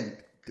then.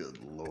 Good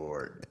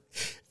Lord.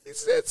 He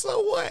said,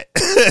 so what?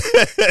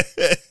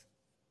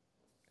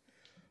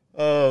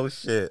 Oh,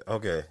 shit.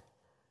 Okay.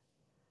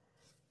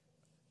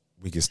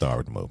 We can start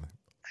with the movie.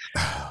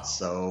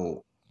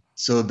 So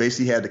it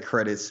basically had the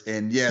credits.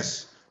 And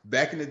yes,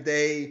 back in the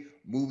day,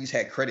 movies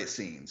had credit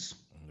scenes.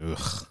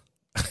 Ugh.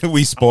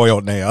 We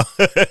spoiled now.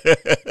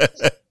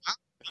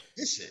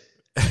 This shit.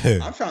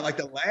 I'm trying like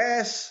the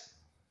last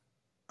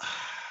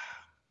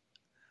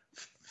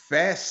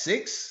Fast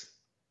 6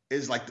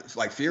 is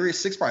like Furious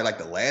 6, probably like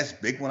the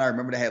last big one I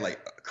remember that had like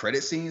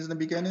credit scenes in the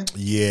beginning.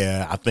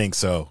 Yeah, I think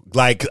so.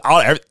 Like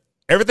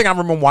everything I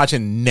remember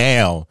watching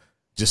now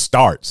just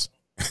starts.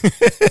 We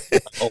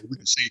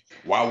can say,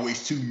 why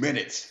waste 2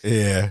 minutes?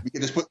 Yeah. We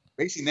can just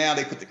basically now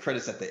they put the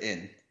credits at the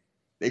end.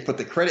 They put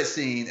the credit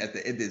scene at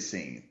the ended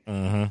scene.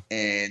 Mm-hmm.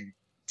 And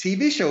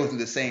TV shows do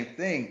the same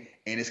thing.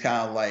 And it's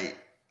kind of like,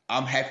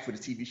 I'm happy for the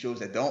TV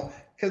shows that don't.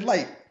 Because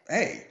like,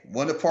 hey,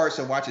 one of the parts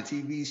of watching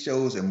TV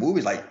shows and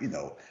movies, like,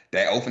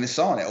 that opening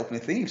song, that opening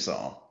theme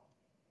song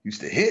used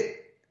to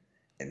hit.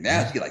 And now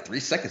you get like 3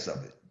 seconds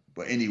of it.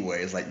 But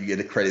anyway, it's like you get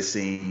a credit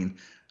scene,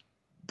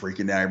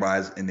 breaking down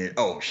everybody's in there.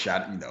 Oh,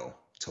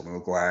 Tobey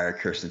Maguire,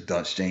 Kirsten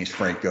Dunst, James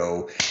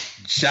Franco.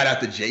 Shout out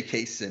to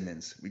J.K.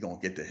 Simmons. We're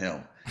going to get to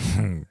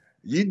him.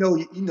 You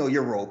know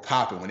your role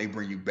popping when they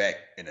bring you back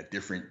in a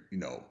different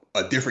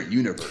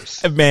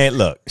universe. Man,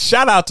 look,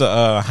 shout out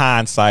to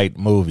Hindsight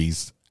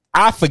Movies.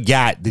 I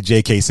forgot that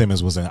J.K.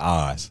 Simmons was in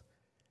Oz.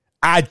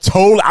 I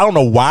don't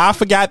know why I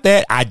forgot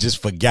that. I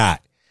just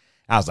forgot.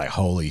 I was like,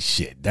 holy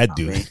shit, that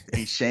dude.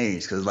 He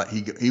changed because like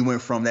he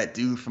went from that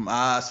dude from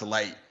Oz to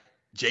like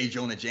J.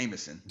 Jonah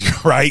Jameson.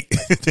 Right.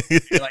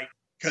 Like,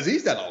 because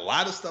he's done a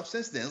lot of stuff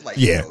since then. It's like,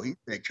 yeah. He's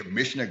been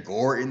Commissioner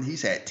Gordon.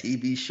 He's had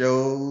TV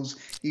shows.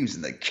 He was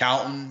an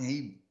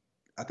accountant.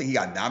 I think he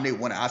got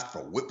nominated, won an Oscar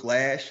for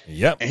Whiplash.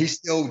 Yep. And he's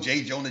still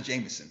J. Jonah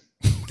Jameson.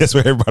 That's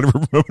what everybody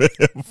remember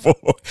him for.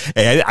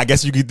 And I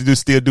guess you get to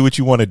still do what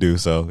you want to do.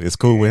 So it's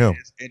cool with him.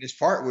 And this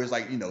part where it's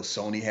like,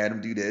 Sony had him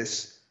do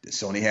this. Then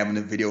Sony had him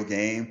in the video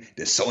game.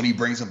 Then Sony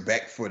brings him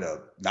back for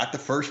not the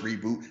first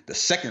reboot, the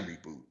second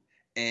reboot.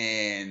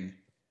 And,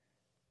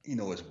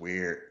 it's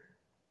weird.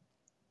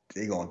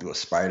 They're going to do a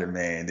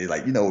Spider-Man. They're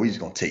like, we're just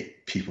going to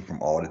take people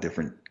from all the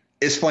different.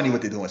 It's funny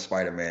what they're doing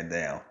Spider-Man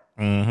now.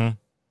 Mm-hmm.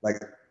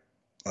 Like,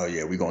 oh,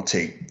 yeah, we're going to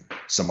take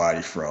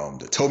somebody from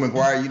the Tobey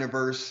Maguire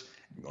universe.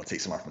 We're going to take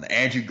somebody from the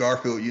Andrew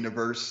Garfield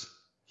universe.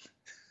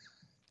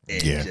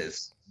 And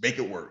just make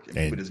it work. And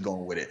people just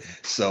going with it.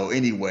 So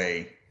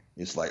anyway,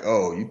 it's like,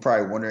 oh, you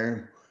probably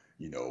wondering,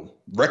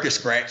 record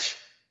scratch.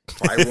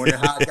 Probably wondering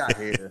how I got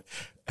here.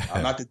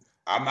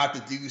 I'm not the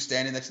dude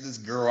standing next to this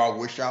girl I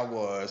wish I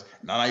was.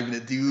 Not even the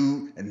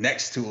dude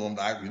next to him.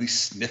 I really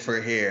sniff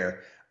her hair.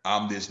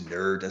 I'm this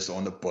nerd that's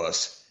on the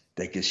bus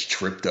that gets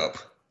tripped up.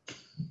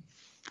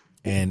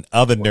 And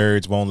other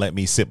nerds won't let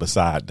me sit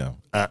beside them.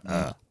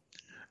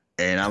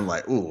 And I'm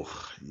like, oh,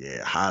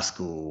 yeah, high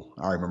school.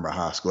 I remember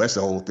high school. That's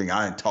the whole thing.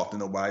 I didn't talk to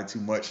nobody too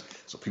much.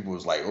 So people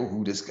was like, oh,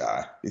 who this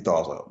guy? They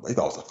thought I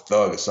was a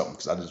thug or something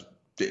because I just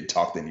didn't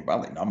talk to anybody.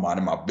 I'm like, no, I'm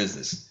minding my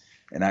business.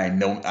 And I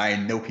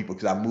ain't know people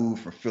because I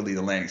moved from Philly to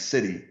Atlantic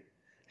City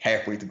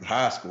halfway through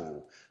high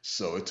school.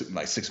 So it took me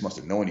like 6 months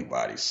to know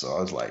anybody. So I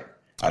was like,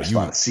 I just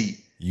find a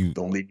seat.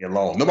 Don't leave me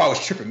alone. Nobody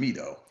was tripping me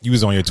though. You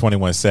was on your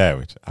 21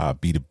 Savage. I'll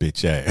beat a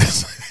bitch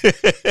ass.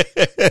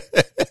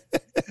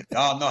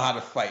 Y'all know how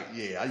to fight.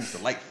 Yeah, I used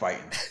to like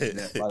fighting.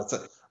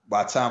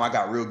 By the time I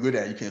got real good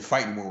at it, you couldn't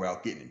fight anymore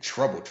without getting in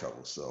trouble.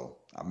 So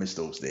I miss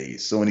those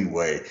days. So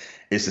anyway,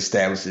 it's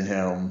establishing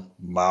him,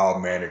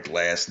 mild-mannered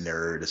glass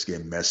nerd that's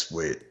getting messed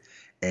with.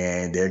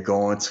 And they're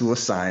going to a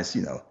science,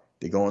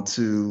 they're going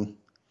to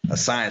a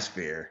science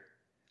fair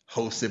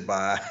hosted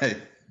by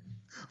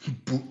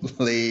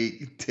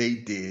Bootleg Tay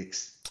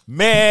Diggs.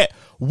 Man,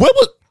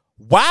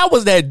 why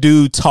was that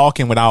dude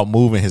talking without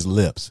moving his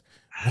lips?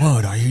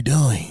 What are you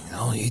doing?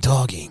 How are you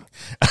talking?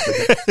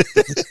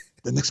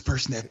 The next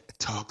person that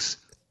talks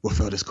will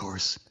fail this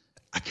course.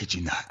 I kid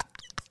you not.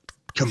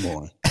 Come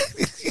on.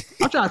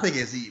 I'm trying to think,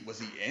 was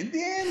he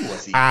Indian?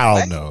 Was he I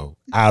black? don't know.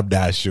 I'm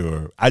not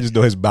sure. I just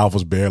know his mouth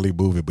was barely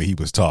moving, but he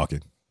was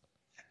talking.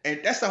 And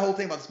that's the whole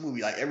thing about this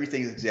movie. Like,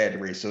 everything is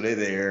exaggerated. So they're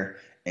there,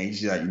 and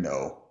he's like,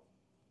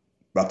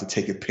 about to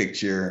take a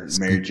picture.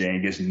 Mary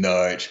Jane gets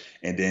nudged,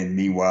 and then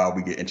meanwhile,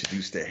 we get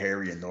introduced to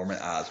Harry and Norman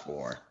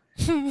Osborn.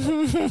 Out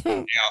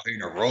here in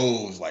the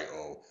roads, like,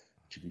 oh,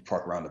 can we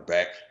park around the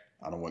back?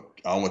 I don't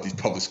want these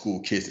public school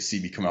kids to see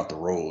me come out the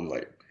road.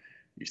 Like,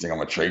 you think I'm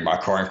gonna trade my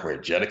car in for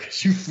a Jetta?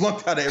 Because you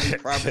flunked out of every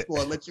private school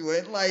I let you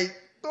in. Like,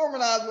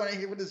 Norman Osborn ain't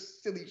here with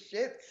this silly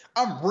shit.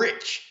 I'm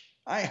rich.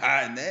 I ain't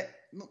hiding that.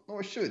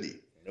 Nor should he.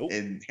 Nope.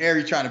 And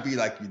Harry trying to be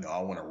like,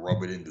 I want to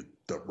rub it in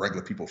the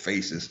regular people's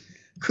faces.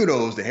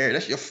 Kudos to Harry.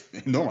 That's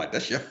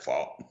your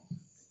fault.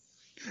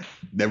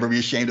 Never be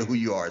ashamed of who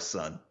you are,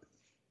 son.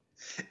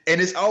 And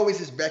it's always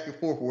this back and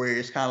forth where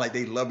it's kind of like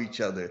they love each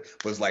other,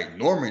 but it's like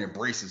Norman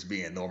embraces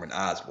being Norman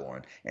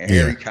Osborn, and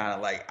Harry kind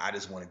of like, I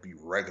just want to be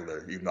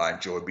regular, even though I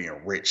enjoy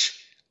being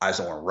rich. I just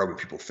don't want to rub in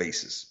people's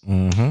faces.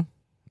 Mm-hmm.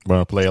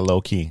 Want to play a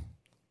low key.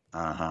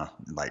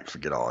 Like,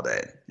 forget all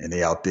that. And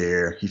they out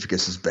there. He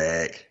forgets his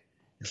bag.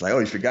 It's like, oh,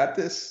 you forgot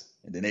this?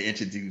 And then they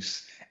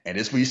introduce, and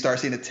this is when you start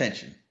seeing the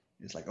tension.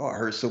 It's like, oh, I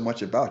heard so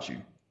much about you.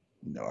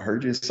 I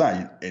heard you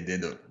sign. And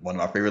then one of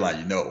my favorite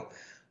lines,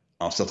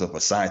 I'm something of a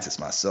scientist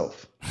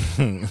myself.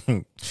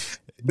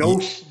 No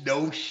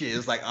shit.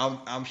 It's like,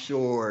 I'm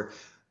sure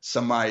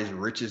somebody as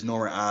rich as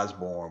Norman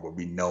Osborn would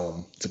be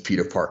known to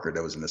Peter Parker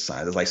that was in the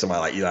science. It's like somebody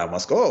like Elon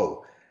Musk.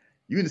 Oh,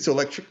 you into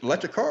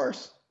electric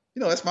cars?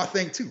 That's my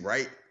thing too,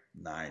 right?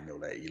 Nah, I ain't know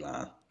that,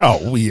 Elon.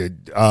 Oh,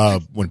 weird.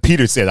 When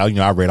Peter said,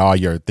 I read all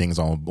your things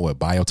on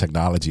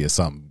biotechnology or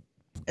something.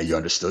 And you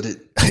understood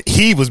it?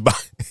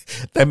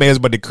 That man's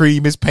about to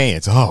cream his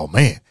pants. Oh,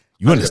 man.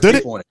 You understood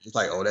it? It's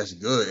like, oh, that's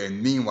good.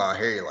 And meanwhile,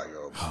 Harry like,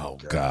 oh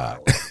God.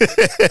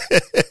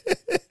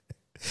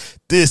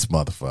 This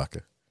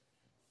motherfucker.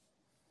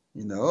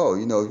 If you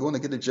want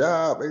to get a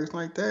job, everything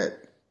like that,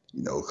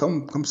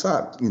 come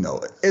stop.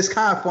 It's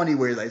kind of funny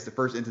where it's the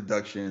first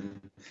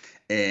introduction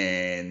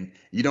and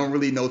you don't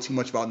really know too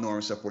much about Norman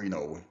except for,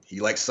 he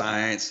likes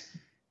science.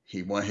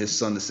 He want his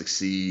son to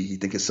succeed. He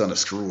think his son to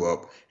screw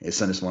up. His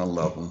son just want to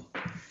love him.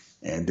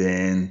 And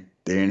then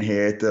they're in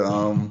here at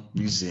the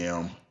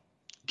museum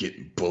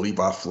getting bullied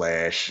by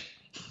Flash.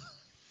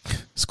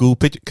 School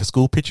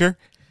picture.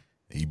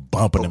 He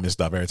bumping him and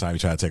stuff every time he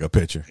try to take a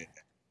picture.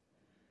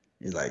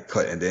 He's like,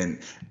 cut. And then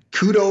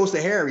kudos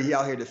to Harry. He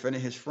out here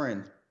defending his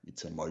friend. You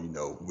talking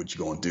about, what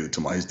you gonna do?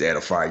 Talking about his dad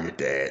will fire your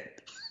dad.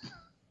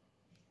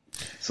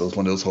 So it's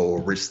one of those whole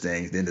rich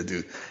things. Then the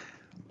dude,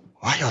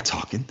 why y'all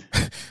talking?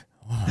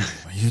 Why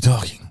are you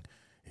talking?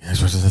 You're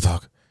supposed to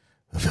talk.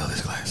 Fill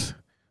this glass.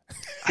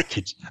 I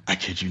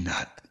kid you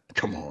not.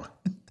 Come on.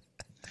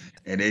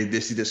 And they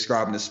see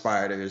describing the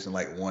spiders, and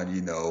like one,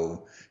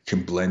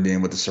 can blend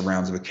in with the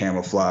surroundings with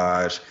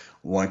camouflage.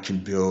 One can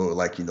build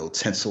like,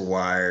 tensile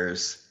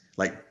wires,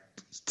 like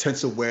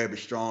tensile web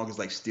is strong as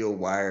like steel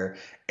wire.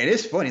 And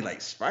it's funny, like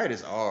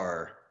spiders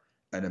are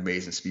an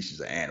amazing species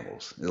of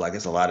animals.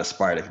 It's a lot of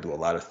spiders that can do a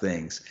lot of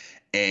things.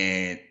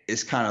 And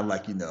it's kind of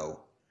like,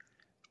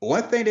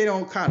 one thing they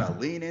don't kind of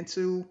lean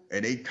into,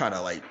 and they kind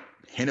of like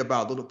hint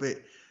about a little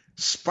bit,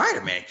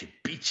 Spider-Man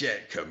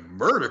could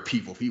murder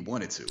people if he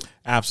wanted to.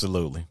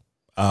 Absolutely.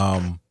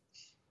 And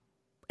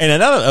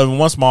another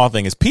one small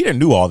thing is Peter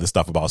knew all this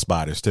stuff about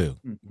spiders too,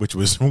 which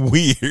was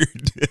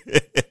weird.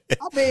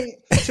 I mean,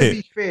 to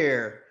be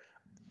fair,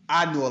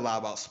 I knew a lot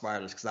about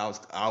spiders because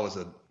I was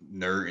a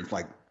nerd, and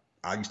like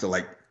I used to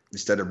like,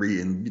 instead of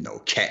reading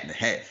Cat in the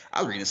Hat, I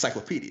was reading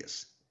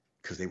encyclopedias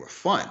because they were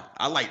fun.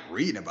 I like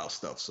reading about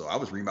stuff, so I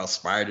was reading about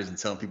spiders and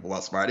telling people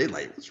about spiders. They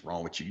like, what's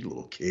wrong with you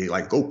little kid?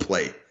 Like, go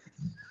play.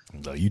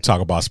 No, you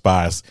talk about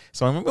spies,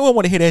 so I don't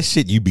want to hear that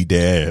shit. You be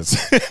dead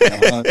ass. I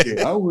don't want to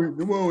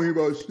hear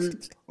about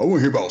shit. I want to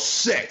hear about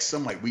sex.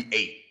 I'm like, we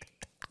ate.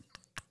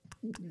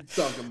 What are you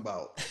talking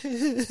about?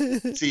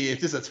 See, if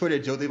this is a Twitter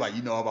joke, they like,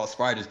 about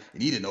spiders. You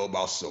need to know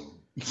about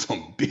some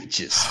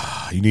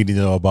bitches. You need to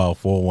know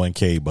about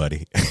 401k,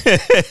 buddy.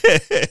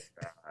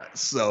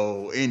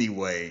 So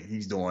anyway,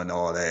 he's doing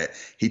all that.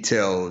 He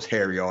tells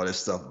Harry all this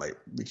stuff. Like,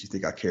 makes you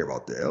think I care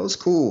about that? That was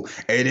cool.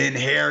 And then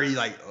Harry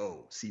like,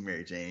 oh, see,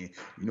 Mary Jane,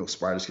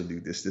 spiders can do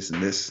this, this,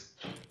 and this.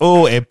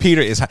 Oh, and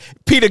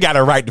Peter got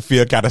a right to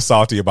feel kind of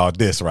salty about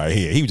this right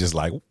here. He was just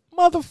like,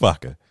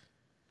 motherfucker.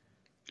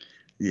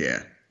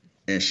 Yeah.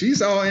 And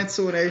she's all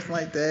into it and everything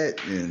like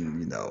that.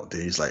 And,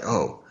 then he's like,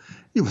 oh,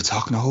 you were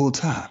talking the whole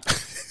time.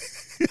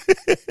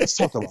 Let's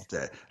talk about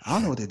that. I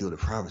don't know what they do at a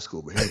private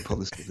school, but here in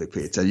public schools, they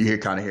pay attention. You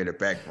hear the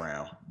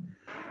background.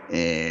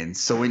 And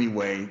so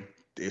anyway,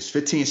 there's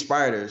 15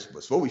 spiders, but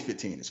it's supposed to be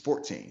 15. It's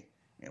 14.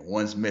 And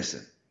one's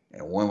missing.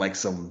 And one like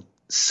some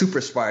super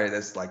spider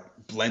that's like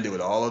blended with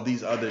all of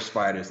these other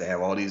spiders that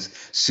have all these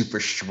super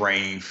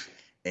strength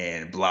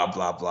and blah,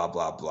 blah, blah,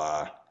 blah,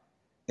 blah.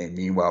 And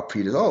meanwhile,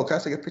 Peter's, oh, can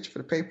I take a picture for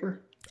the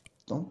paper?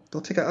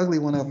 Don't take an ugly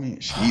one of me.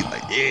 And she's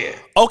like, yeah.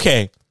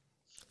 Okay.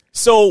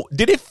 So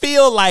did it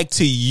feel like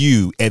to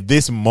you at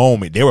this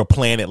moment they were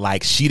playing it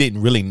like she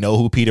didn't really know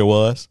who Peter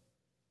was?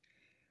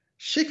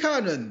 She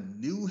kind of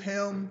knew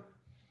him,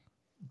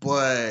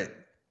 but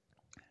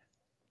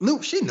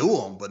she knew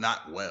him, but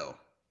not well.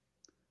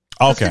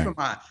 Okay. Keep in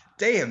mind,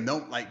 they have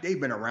known, like, they've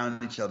been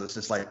around each other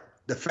since, like,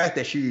 the fact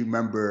that she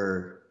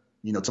remember,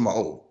 talking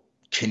about,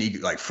 Kenny,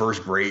 like,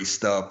 first grade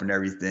stuff and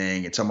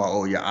everything, and talking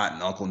about, your aunt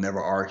and uncle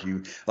never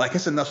argue. Like,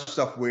 it's enough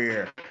stuff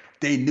where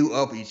they knew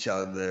of each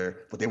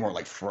other, but they weren't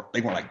like,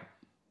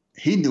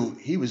 he knew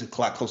he was a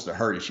lot closer to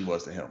her than she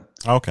was to him.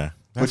 Okay.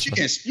 But you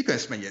can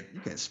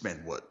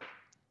spend what,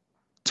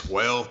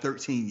 12,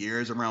 13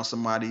 years around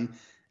somebody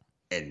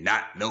and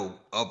not know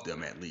of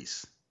them at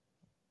least.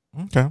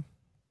 Okay.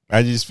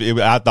 I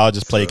thought it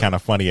just played kind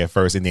of funny at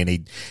first, and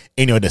then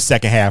the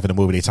second half of the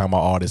movie they talking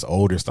about all this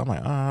older stuff.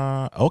 I'm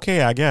like,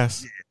 okay, I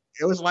guess.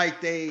 It was like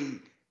they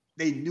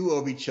knew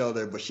of each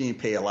other, but she didn't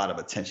pay a lot of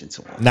attention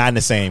to him. Not in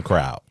the same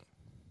crowd.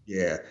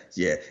 Yeah.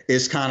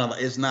 It's kind of,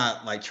 it's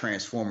not like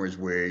Transformers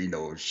where,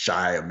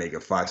 Shia or Megan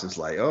Fox is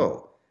like,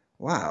 oh,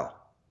 wow,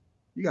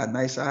 you got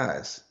nice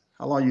eyes.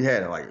 How long you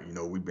had it? Like,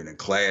 we've been in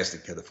class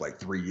together for like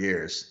 3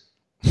 years.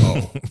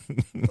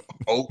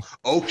 Oh,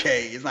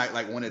 okay. It's not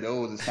like one of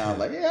those. It's kind of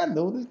like, yeah, I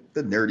know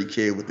the nerdy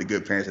kid with the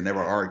good parents that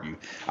never argue.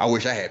 I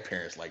wish I had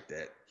parents like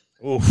that.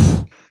 Oof.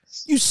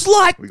 You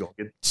slut. We gonna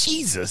get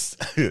Jesus.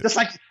 just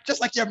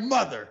like your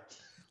mother.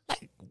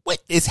 Like, what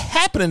is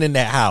happening in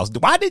that house?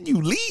 Why didn't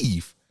you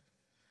leave?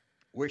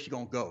 Where's she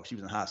gonna go? She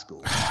was in high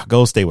school.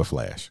 Go stay with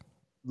Flash.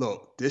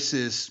 Look, this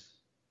is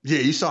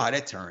you saw how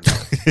that turned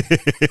out.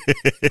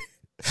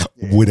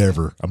 Yeah.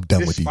 Whatever. I'm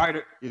done with you.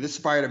 This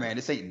Spider-Man,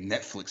 this ain't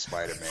Netflix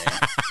Spider-Man.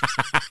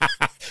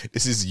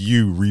 This is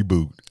you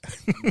reboot.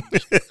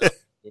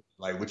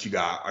 Like, what you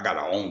got? I got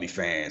an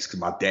OnlyFans because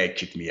my dad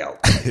kicked me out.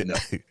 Like, no.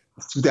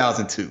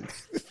 2002.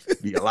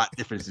 Be a lot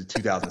different than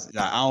 2000.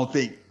 I don't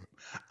think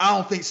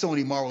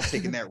Sony Marvel's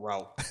taking that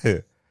route.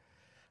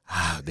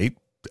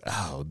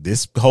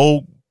 This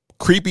whole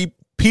creepy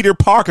Peter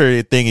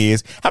Parker thing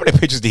is, how many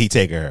pictures did he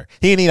take of her?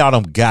 He didn't need all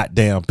them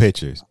goddamn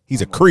pictures.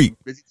 He's a creep.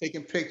 Busy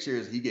taking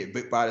pictures. He get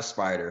bit by the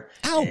spider.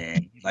 Ow.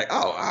 And he's like,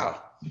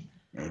 oh.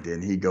 And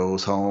then he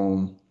goes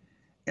home,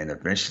 and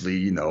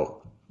eventually,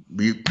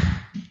 we're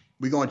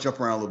going to jump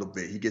around a little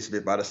bit. He gets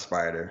bit by the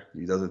spider.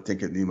 He doesn't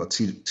think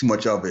too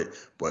much of it,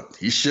 but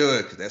he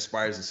should, because that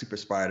spider's a super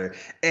spider.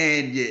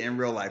 And yeah, in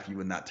real life, you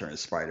would not turn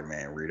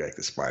Spider-Man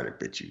radioactive spider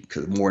bit you,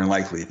 because more than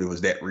likely, if it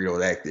was that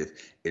radioactive,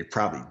 it'd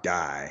probably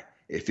die.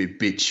 If it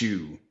bit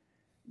you,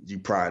 you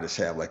probably just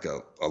have like a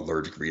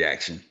allergic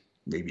reaction,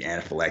 maybe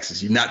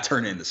anaphylaxis. You're not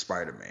turning into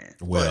Spider-Man.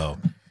 Well,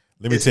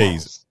 let me tell you,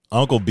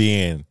 Uncle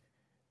Ben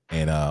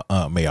and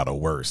Aunt May are the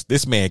worst.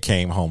 This man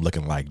came home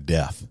looking like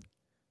death.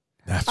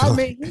 I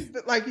mean,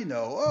 like,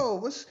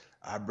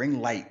 I bring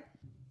light.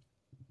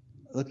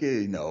 Look at,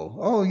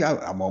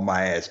 I'm on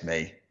my ass,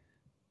 May.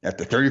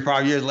 After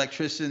 35 years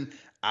electrician,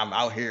 I'm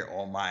out here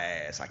on my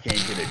ass. I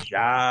can't get a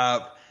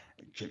job.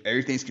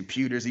 Everything's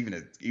computers. Even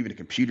the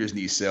computers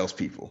need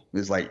salespeople.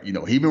 It's like,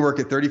 he been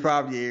working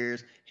 35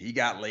 years. He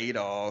got laid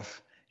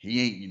off.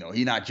 He ain't,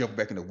 he not jumping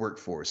back in the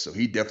workforce. So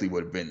he definitely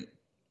would have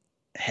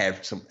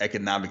have some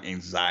economic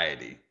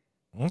anxiety.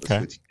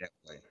 Okay.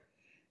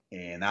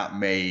 And Aunt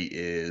May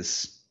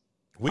is.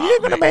 We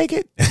ain't gonna make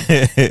it.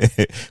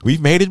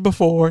 We've made it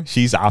before.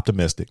 She's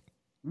optimistic.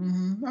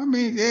 Mm-hmm. I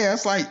mean, yeah,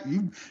 it's like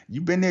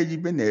you've been there.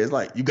 It's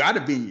like you got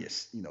to be in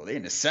your, they're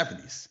in the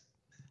 70s.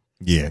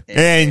 Yeah,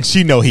 and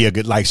she know he a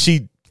good, like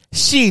she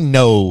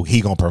know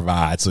he gonna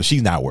provide, so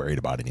she's not worried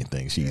about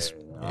anything. She's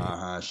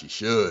she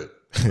should.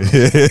 I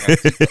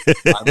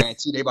mean,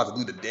 they about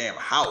to do the damn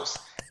house,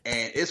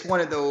 and it's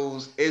one of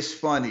those. It's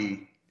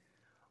funny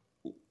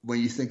when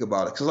you think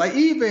about it, because like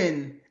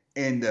even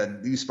in the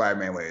new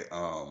Spider-Man with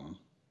Tom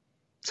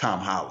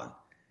Holland,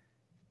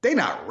 they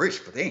not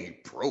rich, but they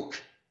ain't broke.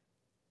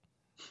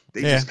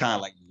 They just kind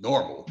of like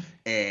normal,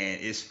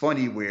 and it's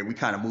funny where we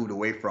kind of moved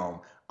away from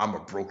I'm a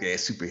broke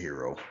ass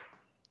superhero.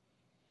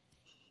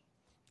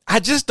 I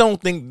just don't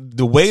think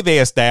the way they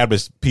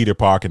established Peter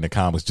Parker in the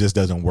comics just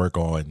doesn't work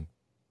in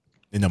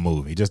the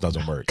movie. It just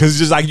doesn't work, because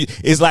it's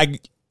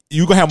like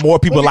you gonna have more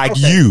people like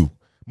you.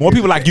 More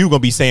people like you gonna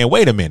be saying,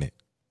 "Wait a minute."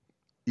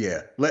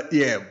 Yeah,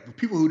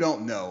 people who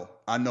don't know,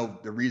 I know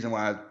the reason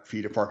why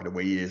Peter Parker the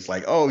way he is,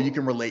 like, oh, you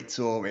can relate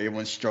to him.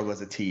 Everyone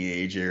struggles as a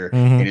teenager,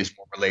 and it's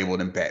more relatable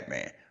than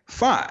Batman.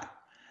 Fine.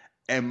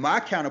 And my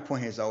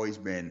counterpoint has always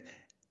been,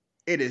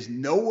 it is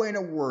nowhere in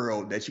the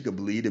world that you could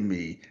believe to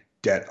me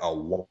that a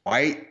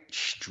white,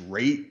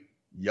 straight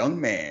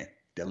young man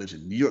that lives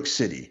in New York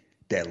City,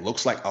 that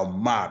looks like a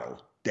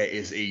model, that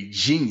is a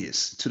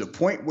genius to the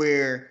point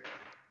where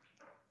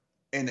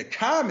in the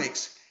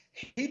comics,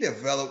 he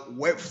developed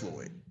web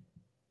fluid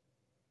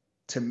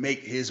to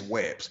make his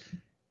webs.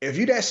 If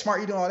you're that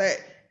smart, you do all that,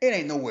 it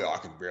ain't no way I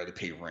can barely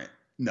pay rent.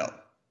 No,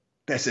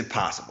 that's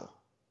impossible.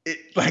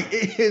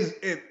 It is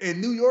in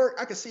New York.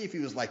 I could see if he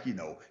was like,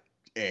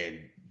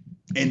 in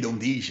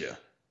Indonesia,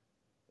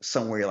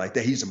 somewhere like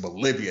that. He's in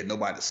Bolivia,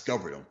 nobody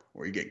discovered him,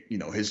 or he get,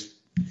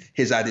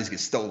 his ideas get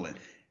stolen.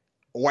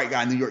 a white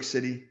guy in New York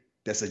City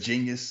that's a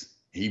genius.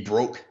 He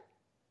broke.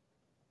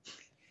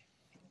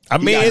 I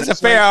mean, it's a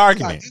fair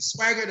argument. He got this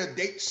swagger to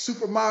date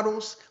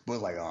supermodels,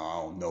 but like, oh,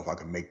 I don't know if I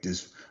can make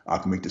this. I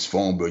can make this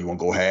phone bill. You want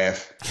to go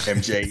half,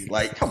 MJ?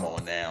 Like, come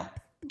on now.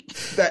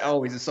 That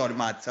always insulted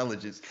my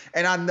intelligence,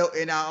 and I know,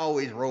 and I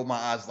always roll my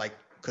eyes like,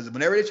 because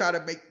whenever they try to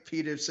make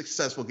Peter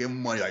successful, give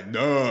him money, like,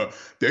 nah,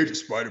 they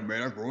just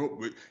Spider-Man I grew up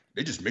with.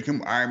 They just make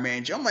him Iron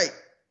Man. I'm like,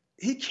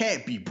 he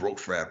can't be broke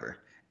forever,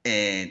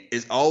 and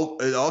it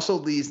also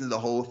leads to the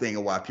whole thing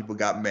of why people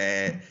got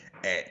mad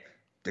at.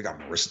 They got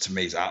Marissa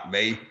Tomei's Aunt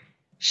May.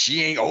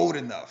 She ain't old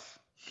enough.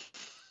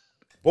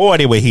 Boy,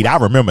 they were heat. I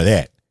remember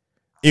that.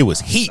 It was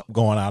heat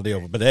going out there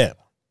over there.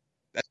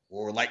 That's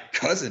more like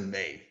Cousin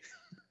May.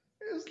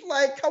 It's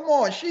like, come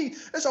on,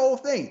 that's the whole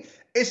thing.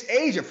 It's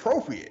age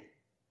appropriate.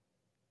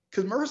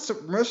 Because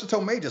Marissa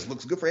Tomei just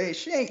looks good for age.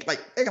 She ain't like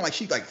acting like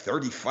she's like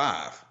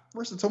 35.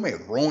 Marissa Tomei,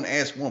 a grown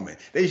ass woman.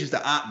 They just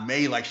the Aunt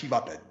May like she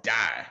about to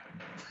die.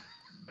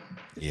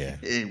 Yeah.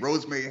 And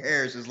Rosemary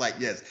Harris is like,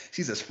 yes,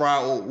 she's a spry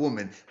old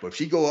woman, but if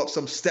she go up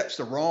some steps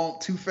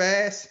too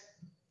fast,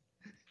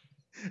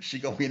 she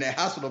gonna be in that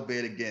hospital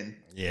bed again.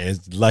 Yeah,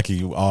 it's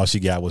lucky all she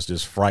got was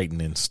just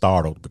frightened and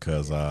startled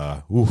because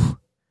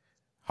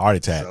heart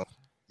attack.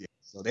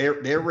 So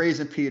they're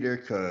raising Peter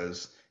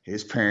because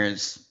his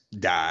parents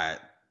died.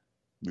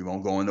 We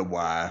won't go into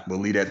why. We'll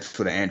leave that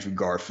for the Andrew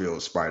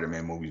Garfield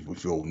Spider-Man movies,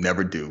 which we'll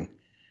never do.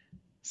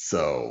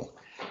 So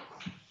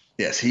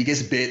yes, he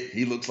gets bit.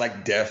 He looks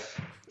like death.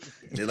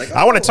 They're like,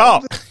 I want to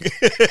talk. I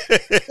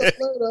had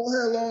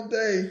a long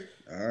day.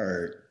 All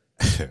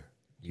right.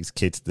 These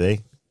kids today.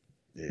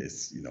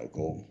 Yes,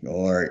 go.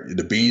 All right.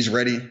 The beans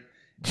ready.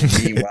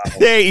 Meanwhile,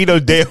 they ain't eat no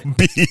damn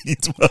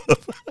beans,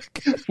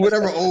 motherfucker.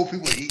 Whatever old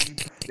people eating,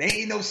 they ain't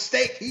eat no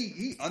steak.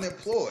 He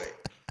unemployed.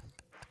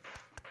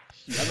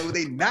 I know what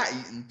they not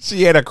eating.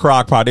 She had a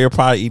crock pot. They were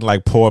probably eating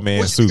like poor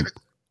man soup.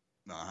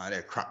 Nah,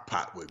 that crock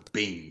pot with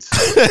beans.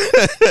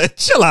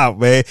 Chill out,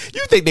 man.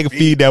 You think they can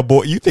feed that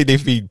boy? You think they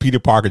feed Peter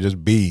Parker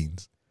just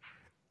beans?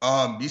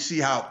 You see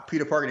how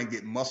Peter Parker didn't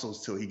get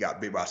muscles till he got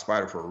bit by a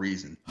spider for a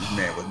reason. This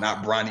man was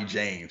not Bronny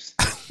James.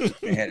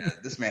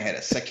 This man had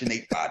a Section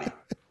 8 body.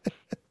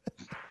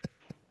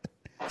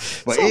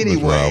 But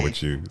Something's wrong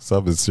with you.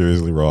 Something's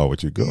seriously wrong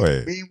with you. Go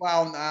ahead.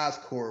 Meanwhile, in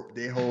Oscorp,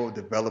 they whole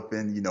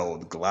developing,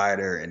 the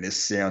glider and this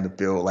sound to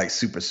build like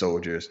super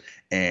soldiers.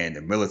 And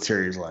the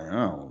military is like,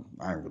 oh,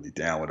 I ain't really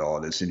down with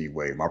all this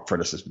anyway. My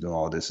predecessor doing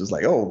all this. It's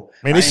like, oh.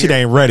 Man, this shit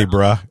ain't ready,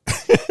 bro.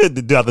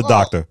 The other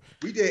doctor.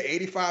 We did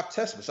 85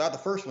 tests. Besides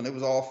the first one, it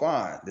was all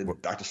fine. Then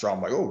Dr.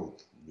 Strom like, oh,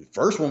 the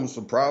first one was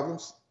some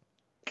problems.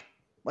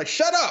 Like,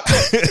 shut up.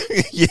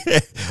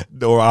 Yeah.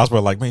 Or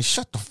Osborn like, man,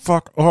 shut the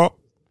fuck up.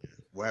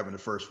 What happened the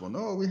first one?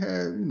 Oh, we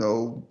had,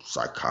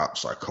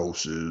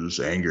 psychosis,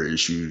 anger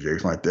issues,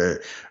 everything like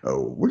that.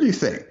 Oh, what do you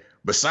think?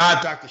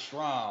 Besides Dr.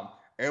 Strom,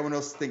 everyone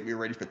else think we're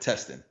ready for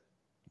testing.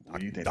 What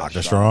do you think,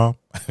 Dr. Strom?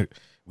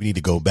 We need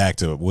to go back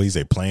to, what do you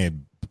say,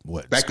 playing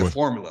what? Back to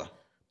formula.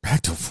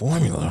 Back to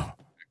formula.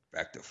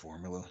 Back to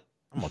formula.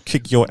 I'm going to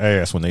kick your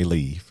ass when they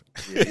leave.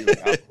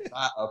 Yeah,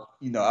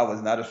 I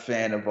was not a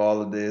fan of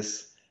all of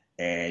this.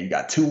 And you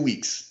got 2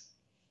 weeks.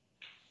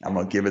 I'm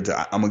gonna give it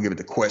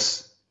to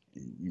Quest.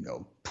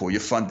 Pull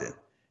your funding.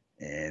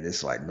 And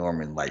it's like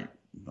Norman, like,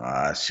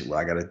 shit, what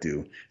I gotta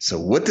do. So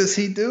what does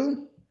he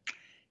do?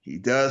 He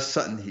does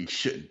something he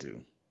shouldn't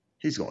do.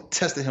 He's gonna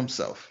test it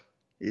himself.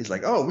 He's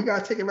like, oh, we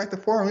gotta take it back to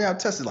forum. We gotta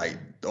test it.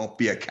 Like, don't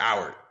be a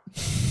coward.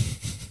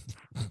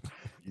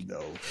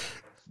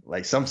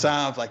 Like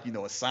sometimes, like,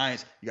 in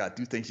science, you gotta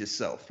do things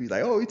yourself. He's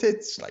like, oh, he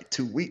takes like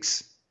 2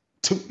 weeks.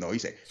 He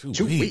said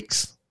 2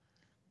 weeks.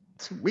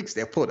 2 weeks,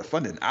 they'll pull the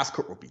funding.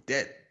 Oscorp will be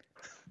dead.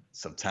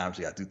 Sometimes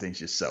you got to do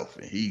things yourself.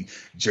 And he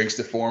drinks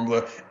the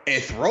formula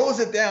and throws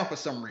it down for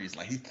some reason.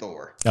 Like he's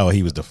Thor. Oh,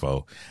 he was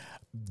Defoe.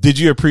 Did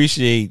you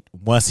appreciate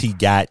once he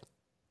got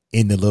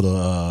in the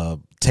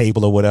little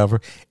table or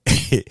whatever?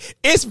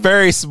 It's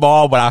very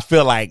small, but I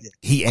feel like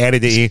he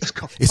added it in. It's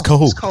cold. It's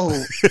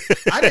cold.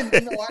 I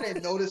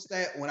didn't notice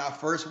that when I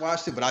first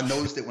watched it, but I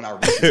noticed it when I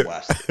recently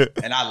watched it.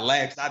 And I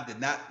laughed. I did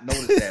not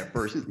notice that at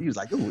first. He was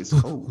like, oh, it's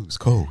cold. It's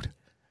cold.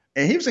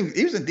 And he was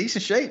in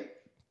decent shape.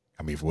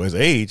 I mean, for his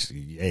age,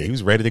 he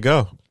was ready to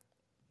go.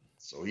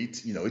 So he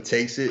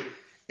takes it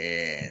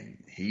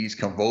and he's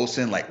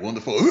convulsing like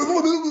wonderful.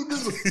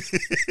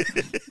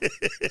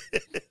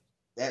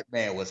 That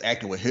man was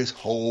acting with his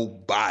whole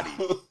body.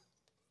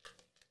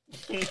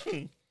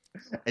 And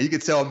you can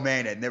tell a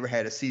man that never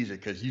had a seizure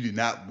because you do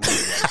not move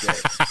like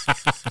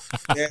that.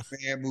 That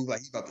man moved like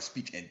he's about to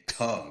speak in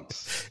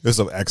tongues. There's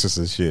some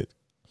exorcist shit.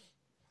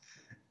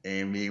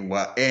 And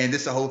meanwhile, and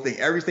this is the whole thing.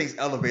 Everything's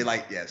elevated.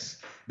 Like, yes,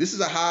 this is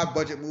a high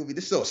budget movie.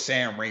 This is still a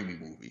Sam Raimi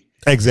movie.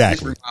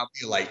 Exactly. This reminds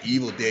me of like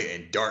Evil Dead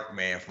and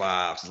Darkman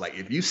vibes. Like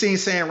if you've seen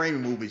Sam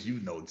Raimi movies, you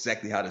know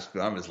exactly how this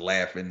feels. I'm just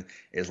laughing.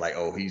 It's like,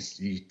 oh, he's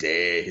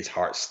dead. His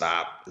heart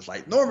stopped. It's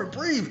like, Norman,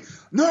 breathe,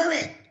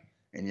 Norman.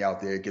 And you're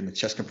out there getting the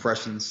chest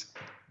compressions,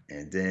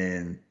 and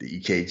then the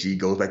EKG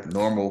goes back to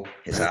normal.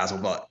 His eyes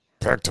open up.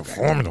 Back to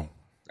formula.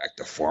 Back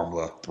to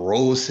formula.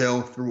 Throws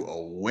him through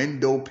a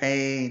window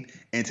pane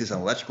into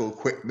some electrical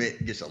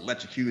equipment, gets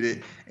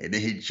electrocuted, and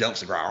then he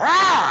jumps around.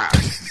 Rah!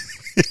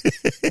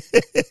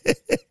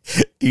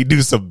 He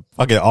do some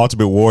fucking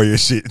Ultimate Warrior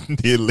shit and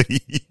then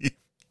leave.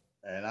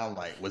 And I'm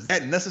like, was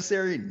that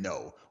necessary?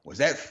 No. Was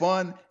that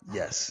fun?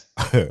 Yes.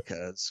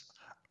 Because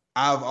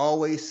I've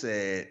always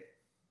said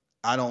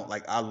I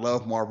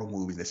love Marvel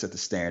movies. They set the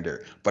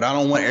standard, but I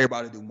don't want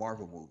everybody to do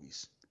Marvel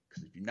movies.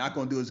 Because if you're not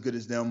going to do as good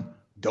as them,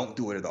 don't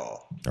do it at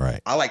all. Right.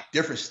 I like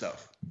different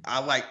stuff.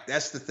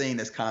 That's the thing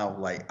that's kind of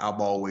like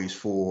I'm always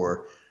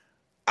for.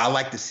 I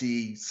like to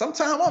see,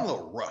 sometimes I'm a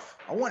little rough.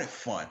 I want it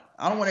fun.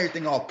 I don't want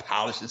everything all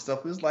polished and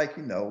stuff. It's like,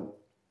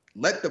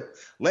 let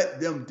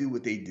them do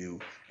what they do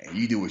and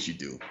you do what you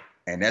do.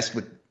 And that's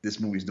what this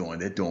movie's doing.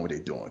 They're doing what they're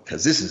doing.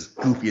 Because this is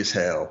goofy as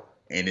hell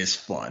and it's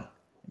fun.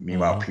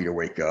 Meanwhile, Peter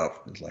wake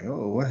up. It's like,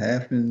 oh, what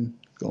happened?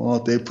 Go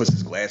out there, puts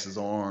his glasses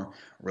on,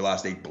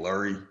 realize they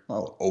blurry.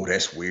 Oh,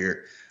 that's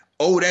weird.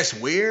 Oh, that's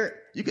weird.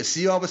 You can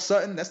see all of a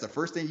sudden. That's the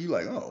first thing you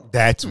like, oh.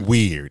 That's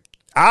weird.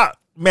 I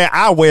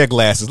wear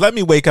glasses. Let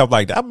me wake up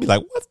like that. I'll be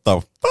like, what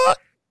the fuck?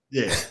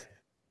 Yeah.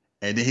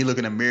 And then he look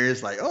in the mirror.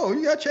 It's like, oh,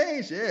 you got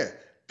change. Yeah.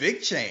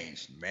 Big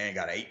change. Man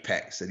got an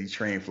 8-pack. Said he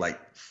trained for like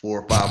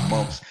 4 or 5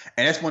 months.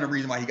 And that's one of the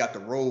reasons why he got the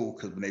role.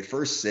 Because when they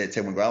first said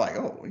Tobey Maguire, like,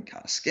 oh, he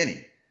kind of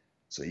skinny.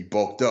 So he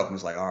bulked up and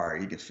was like, all right,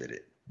 he can fit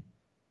it.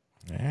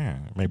 Yeah.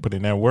 May put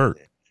in that work.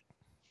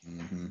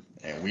 Mm-hmm.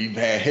 And we've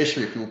had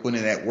history of people putting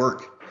in that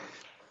work.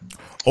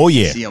 Oh,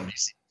 yeah. You see him.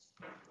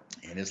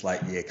 And it's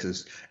like, yeah,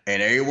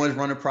 and everyone's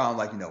running problem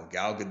like,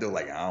 Gal Gadot,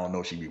 like, I don't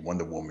know, she be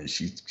Wonder Woman.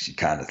 She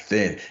kind of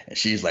thin. And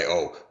she's like,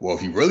 oh, well,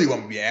 if you really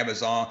want me to be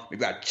Amazon,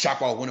 maybe I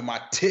chop off one of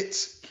my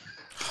tits.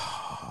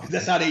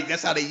 That's how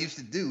they used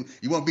to do.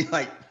 You want to be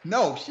like,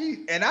 no,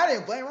 and I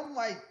didn't blame her. I'm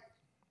like,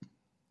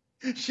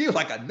 she was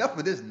like, enough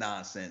of this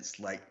nonsense.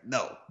 Like,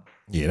 no.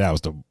 Yeah, that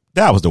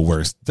was the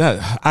worst.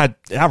 I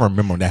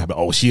remember that. But,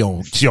 oh, she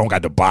don't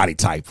got the body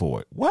type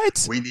for it.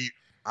 What?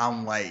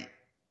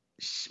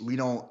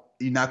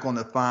 You're not going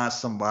to find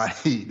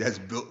somebody that's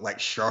built like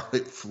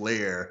Charlotte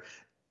Flair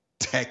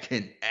that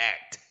can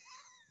act.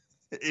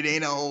 It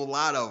ain't a whole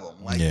lot of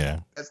them. Like, yeah,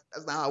 that's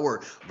not how it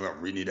works.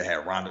 But we need to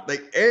have Ronda.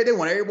 Like, they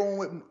want everyone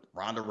with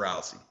Ronda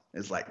Rousey.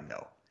 It's like,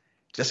 no.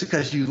 Just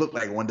because you look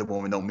like Wonder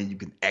Woman don't mean you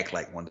can act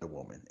like Wonder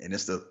Woman. And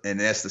that's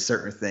the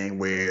certain thing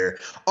where,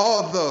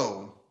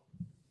 although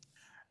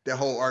the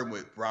whole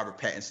argument with Robert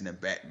Pattinson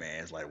and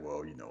Batman is like,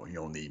 well, he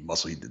don't need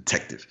muscle, he's a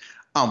detective.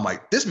 I'm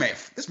like, this man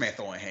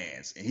throwing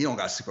hands and he don't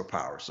got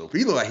superpowers. So if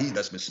he look like he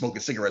just been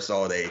smoking cigarettes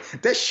all day,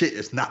 that shit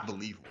is not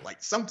believable.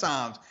 Like,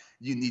 sometimes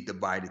you need the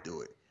body to do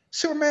it.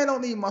 Superman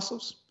don't need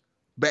muscles.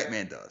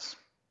 Batman does.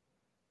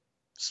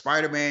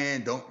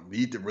 Spider-Man don't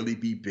need to really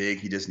be big.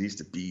 He just needs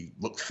to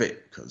look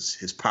fit because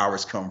his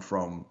powers come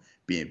from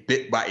being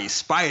bit by a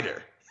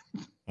spider.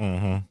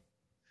 Mm-hmm.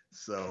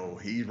 So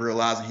he's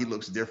realizing he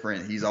looks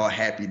different. He's all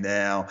happy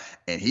now,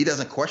 and he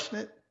doesn't question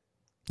it.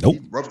 Nope.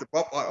 He rubs the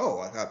butt like, oh,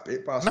 I got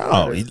bit by a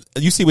spider. No,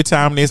 you see what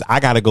time it is? I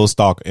gotta go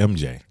stalk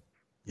MJ.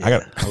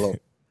 Yeah, hello.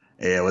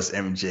 Yeah, what's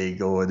MJ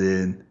going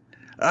in?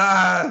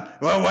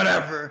 Well,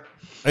 whatever.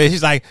 And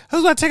she's like,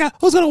 who's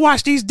gonna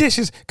wash these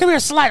dishes? Come here,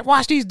 Slight,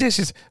 wash these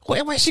dishes.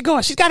 Where's she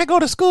going? She's got to go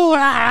to school.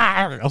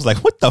 I was like,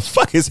 what the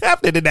fuck is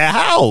happening in that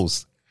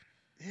house?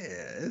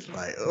 Yeah, it's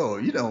like, oh,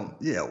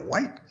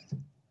 white.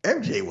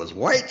 MJ was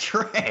white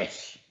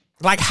trash.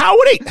 Like, how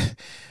would they?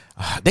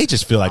 They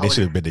just feel like they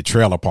should have been the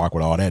trailer park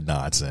with all that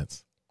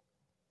nonsense.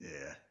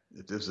 Yeah,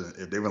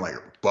 if they were like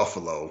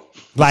Buffalo,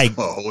 like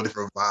a whole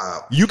different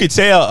vibe. You could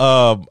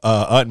tell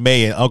Aunt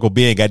May and Uncle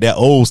Ben got that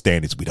old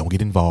standards. We don't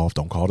get involved.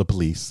 Don't call the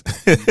police.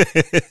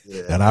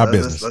 Yeah, not our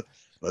business.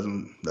 Let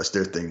them, that's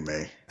their thing,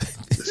 May.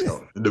 Let's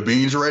go. The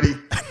beans ready?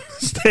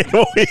 Stay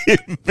away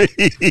from me.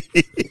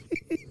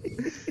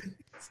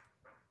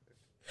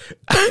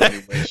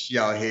 Anyway, she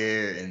out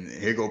here, and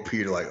here go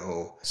Peter like,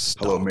 oh,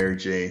 hello, Mary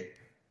Jane,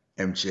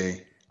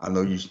 MJ. I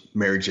know you,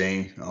 Mary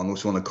Jane. I don't know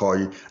what you want to call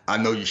you. I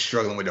know you're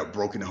struggling with a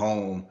broken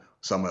home,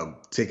 so I'm going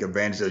to take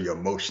advantage of your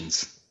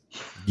emotions.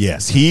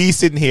 Yes, he's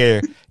sitting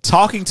here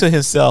talking to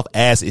himself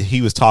as if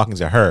he was talking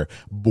to her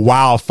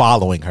while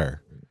following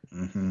her.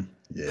 Mm-hmm.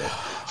 Yeah.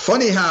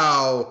 Funny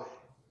how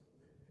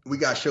we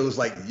got shows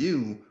like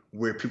You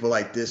where people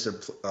like this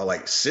are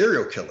like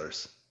serial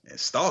killers and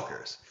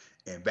stalkers.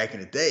 And back in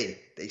the day,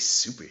 they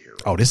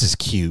superheroes. Oh, this is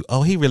cute.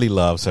 Oh, he really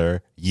loves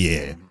her.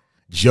 Yeah.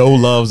 Joe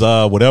loves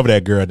whatever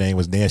that girl name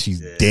was. Now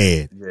she's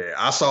dead. Yeah,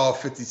 I saw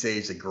 50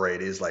 Shades of Grey.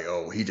 It's like,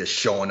 oh, he just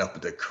showing up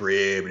at the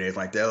crib and everything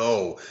like that.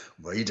 Oh,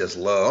 well, he just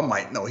love. I'm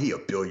like, no, he a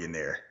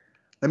billionaire.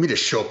 Let me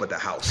just show up at the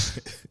house.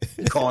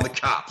 Calling the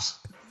cops.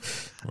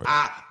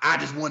 Right. I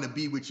just want to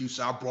be with you,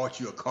 so I brought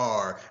you a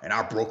car and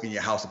I broke in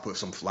your house and put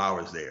some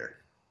flowers there.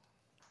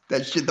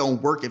 That shit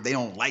don't work if they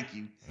don't like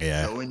you.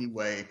 Yeah. So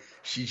anyway,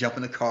 she jumped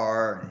in the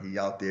car and he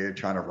out there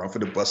trying to run for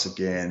the bus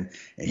again.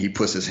 And he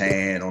puts his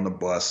hand on the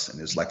bus and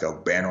there's like a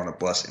banner on the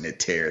bus and it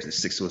tears and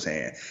sticks to his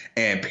hand.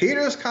 And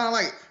Peter's kind of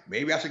like,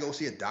 maybe I should go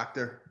see a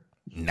doctor.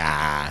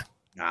 Nah.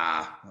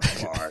 Nah,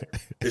 I'm all right.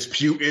 It's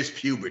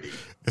puberty.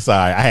 It's all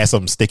right. I had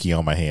something sticky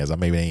on my hands. I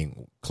maybe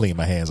ain't clean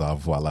my hands off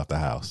before I left the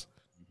house.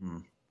 Mm-hmm.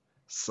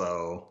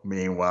 So,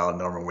 meanwhile,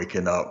 Norman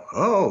waking up.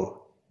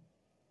 Oh,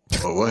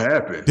 what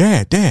happened?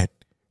 Dad,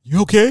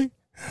 you okay?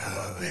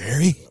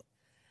 Harry?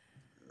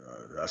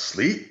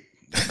 Sleep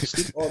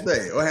all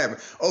day. What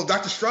happened? Oh,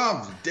 Dr.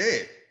 Strom's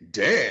dead.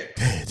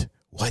 Dead?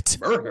 What?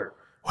 Murdered.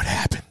 What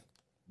happened?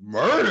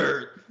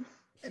 Murdered?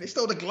 And they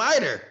stole the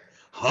glider.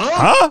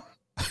 Huh?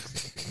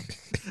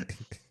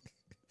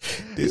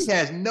 He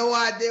has no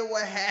idea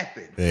what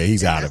happened. Yeah,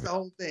 he's out of it. That's the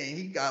whole thing.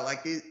 He got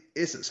like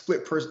it's a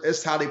split person.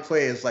 It's how they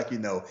play. It's like,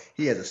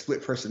 he has a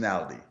split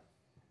personality.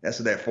 That's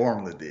what that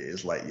formula did.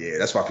 It's like, yeah,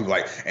 that's why people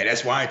like, and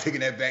that's why I ain't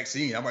taking that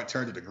vaccine. I'm gonna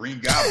turn to the Green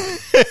Goblin.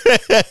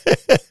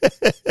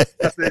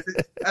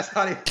 That's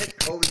how they think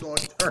COVID's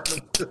gonna turn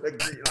them to the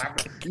green.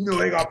 Like,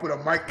 they gonna put a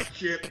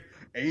microchip,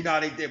 and how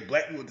they did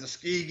black people with the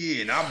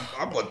Tuskegee, and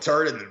I'm gonna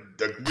turn into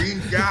the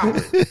Green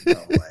Goblin.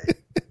 I'm like,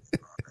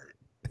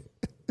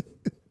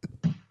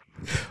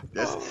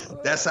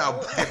 that's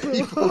how black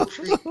people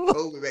treat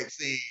COVID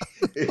vaccine.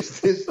 It's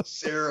this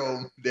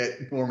serum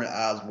that Norman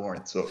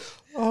Osborn took.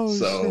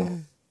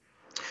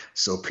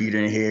 So Peter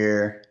in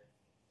here,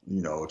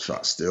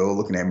 still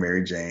looking at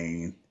Mary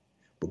Jane.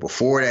 But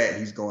before that,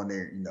 he's going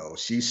there,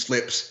 she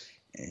slips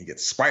and he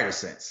gets spider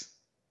sense.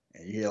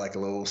 And you hear like a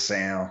little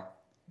sound.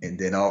 And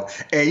then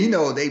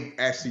they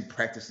actually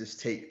practiced this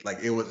tape.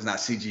 Like, it was not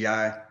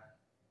CGI.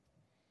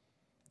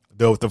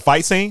 The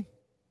fight scene?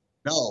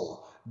 No.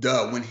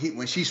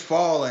 When she's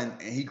falling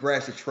and he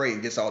grabs the tray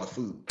and gets all the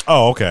food.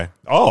 Oh, okay.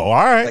 Oh, all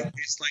right. Like,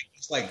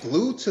 it's like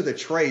glued to the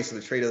tray, so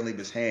the tray doesn't leave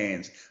his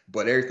hands,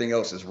 but everything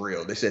else is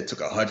real. They said it took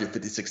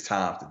 156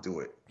 times to do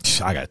it.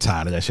 I got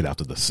tired of that shit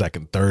after the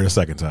second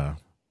time.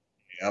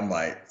 Yeah, I'm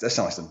like, that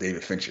sounds like some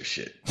David Fincher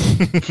shit.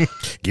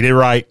 Get it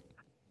right.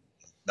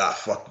 Nah,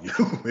 fuck you.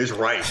 It's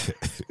right.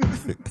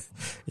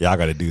 Y'all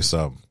got to do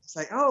something. It's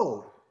like,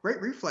 oh, great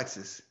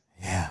reflexes.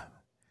 Yeah.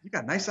 You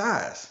got nice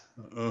eyes.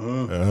 I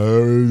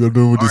don't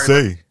know what to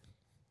say.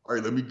 All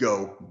right, let me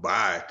go.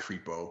 Bye,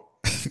 creepo.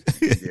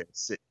 Yeah,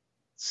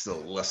 still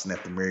lusting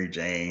after Mary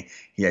Jane.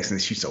 He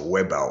accidentally shoots a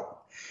web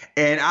out.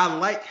 And I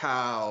like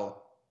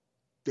how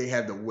they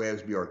have the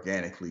webs be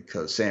organically,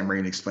 because Sam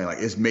Raimi explained, like,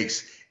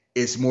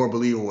 it's more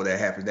believable that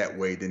happens that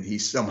way than he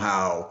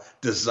somehow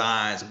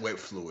designs web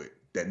fluid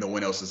that no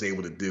one else is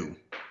able to do.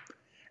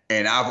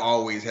 And I've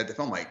always had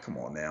I'm like, come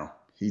on now.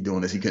 He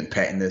doing this. He couldn't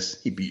patent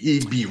this. He'd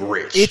be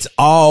rich. It's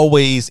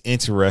always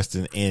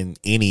interesting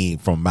in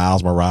from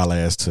Miles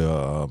Morales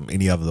to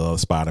any of the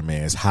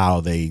Spider-Mans,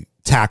 how they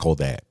tackle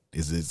that.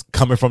 Is it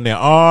coming from their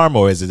arm,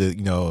 or is it,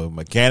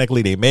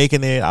 mechanically they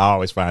making it? I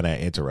always find that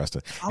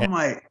interesting. I'm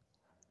like,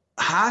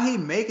 how he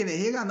making it?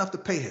 He got enough to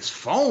pay his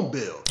phone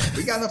bill.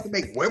 He got enough to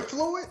make web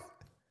fluid?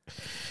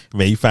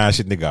 Man, he finds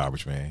shit in the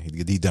garbage, man. He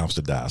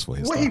dumpster dives for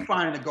his What stuff. he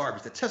find in the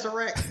garbage? The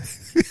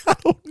Tesseract?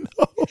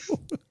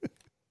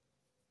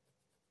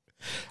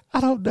 I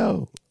don't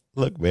know.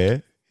 Look,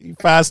 man, you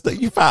find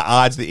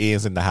odds and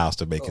ends in the house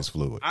to make his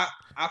fluid. I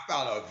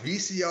found a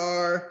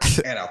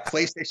VCR and a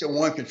PlayStation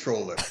 1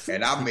 controller,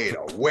 and I made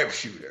a web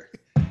shooter.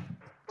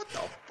 What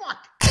the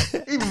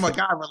fuck? Even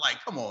MacGyver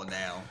like, come on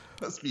now.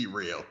 Let's be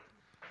real.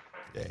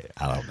 Yeah,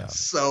 I don't know.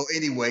 So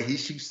anyway, he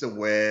shoots the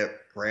web,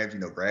 grabs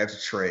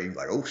the tray,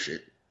 like, oh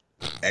shit.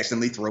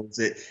 Accidentally throws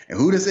it. And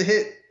who does it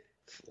hit?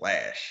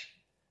 Flash.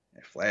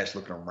 And Flash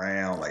looking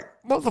around like,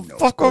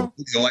 motherfucker.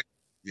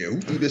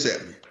 Who threw this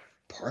at me?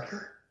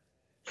 Parker?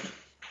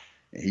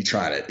 And he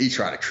trying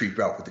to creep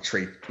out with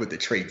the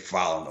tray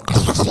following him.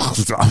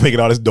 I'm making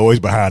all this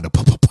noise behind him.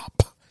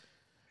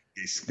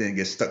 He then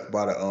gets stuck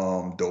by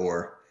the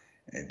door,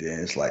 and then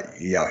it's like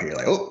he out here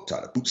like, oh,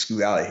 trying to boot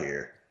scoot out of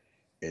here.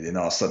 And then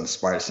all of a sudden the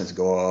spider sense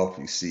go off.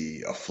 You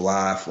see a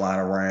fly flying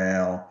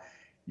around.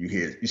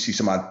 You see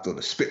somebody throw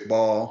the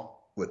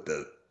spitball with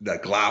the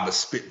glob of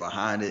spit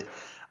behind it.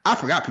 I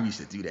forgot people used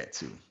to do that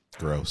too.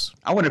 Gross.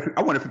 I wonder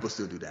if people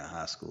still do that in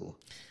high school.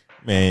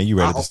 Man, you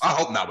ready? I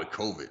hope not with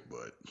COVID,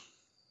 but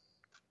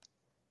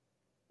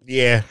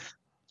yeah.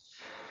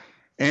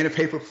 And the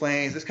paper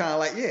planes, it's kind of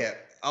like, yeah,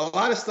 a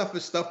lot of stuff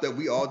is stuff that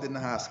we all did in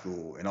high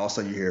school, and all of a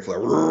sudden you hear it like,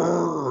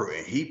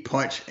 and he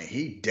punched and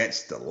he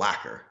dents the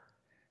locker.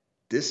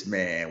 This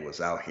man was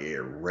out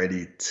here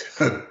ready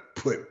to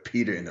put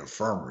Peter in the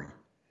infirmary.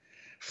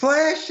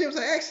 Flash, it was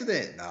an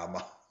accident. Nah,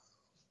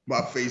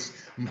 my fist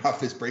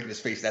breaking his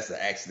face. That's an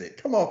accident.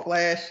 Come on,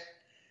 Flash.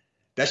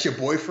 That's your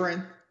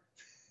boyfriend?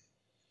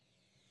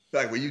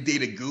 Like when you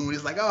date a goon,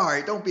 it's like, all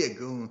right, don't be a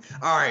goon.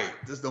 All right,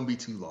 just don't be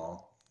too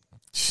long.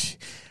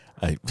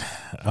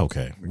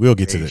 Okay, we'll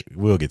get to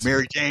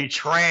Mary Jane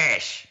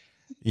trash.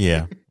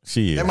 Yeah,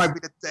 she is. That might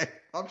be the thing.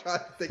 I'm trying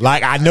to think.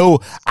 Like I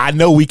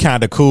know we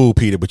kind of cool,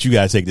 Peter, but you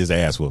gotta take this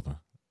ass whooping.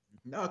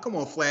 No, come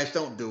on, Flash,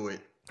 don't do it.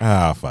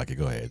 Ah, fuck it,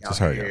 go ahead. Just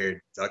hurry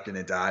up. Ducking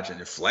and dodging.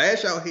 And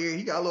Flash out here,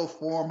 he got a little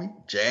form. He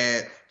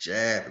jab,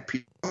 and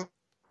Peter.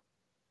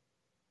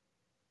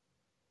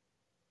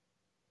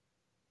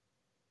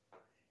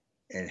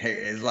 And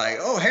it's like,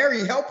 oh,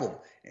 Harry, help him.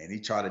 And he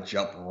tried to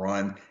jump and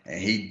run, and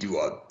he do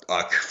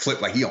a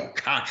flip like he on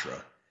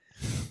Contra.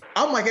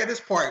 I'm like, at this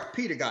part,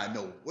 Peter gotta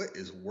know what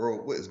is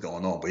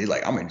going on. But he's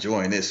like, I'm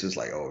enjoying this. It's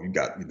like, oh, you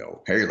got,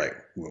 Harry like,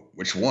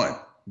 which one?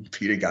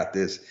 Peter got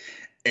this.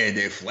 And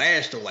then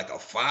Flash threw like a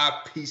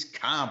 5-piece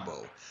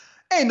combo.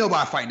 Ain't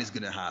nobody fighting this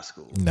good in high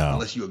school. No.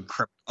 Unless you're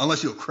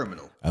a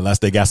criminal. Unless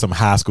they got some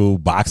high school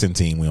boxing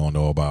team we don't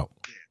know about.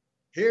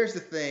 Here's the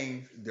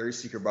thing, dirty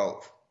secret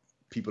about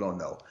people don't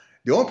know.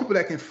 The only people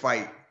that can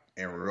fight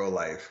in real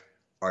life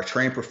are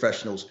trained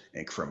professionals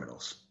and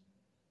criminals.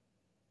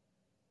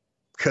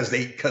 Because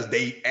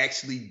they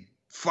actually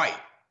fight.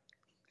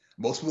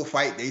 Most people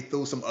fight, they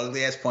throw some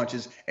ugly ass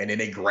punches and then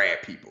they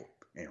grab people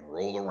and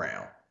roll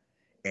around.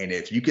 And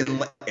if you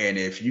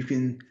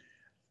can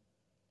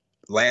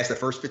last the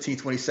first 15,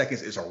 20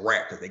 seconds, it's a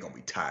wrap because they're gonna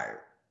be tired.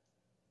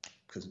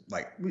 Because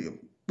like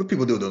what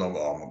people do, they don't go,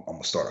 oh, I'm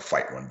gonna start a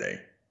fight one day.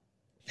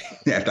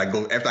 After I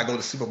go to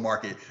the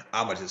supermarket,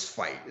 I'm gonna just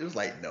fight. It was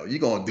like, no, you're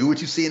gonna do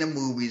what you see in the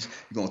movies.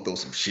 You're gonna throw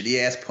some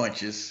shitty ass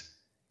punches.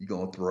 You're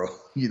gonna throw,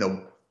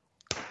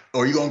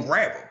 or you're gonna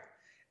grab them.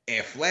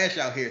 And Flash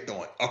out here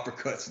throwing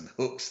uppercuts and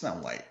hooks. And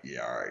I'm like,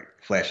 yeah, all right,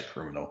 Flash a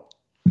criminal.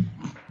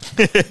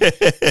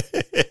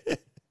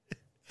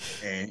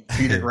 And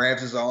Peter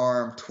grabs his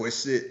arm,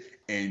 twists it,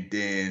 and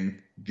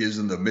then gives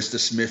him the Mr.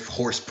 Smith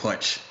horse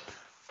punch.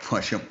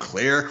 Punch him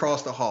clear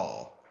across the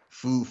hall.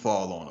 Food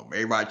fall on him.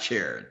 Everybody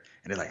cheering.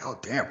 And they're like, oh,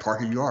 damn,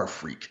 Parker, you are a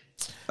freak.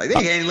 Like, they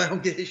can't let him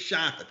get his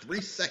shot for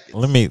 3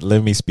 seconds.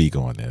 Let me speak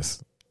on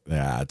this.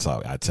 Yeah, I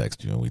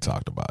texted you and we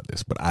talked about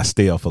this, but I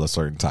still feel a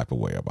certain type of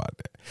way about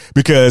that.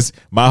 Because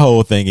my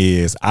whole thing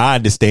is, I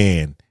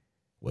understand,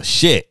 well,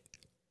 shit,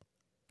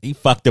 he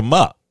fucked him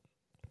up.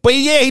 But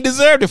yeah, he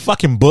deserved it,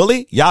 fucking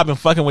bully. Y'all been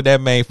fucking with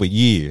that man for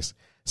years.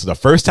 So the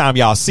first time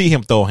y'all see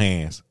him throw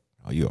hands,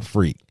 oh, you a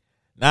freak.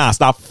 Nah,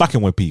 stop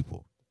fucking with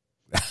people.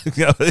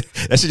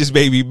 That shit just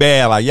made me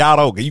mad. Like, y'all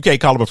don't, you can't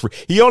call him a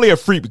freak. He only a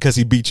freak because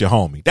he beat your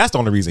homie. That's the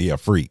only reason he a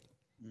freak.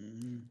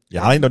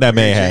 Y'all ain't know that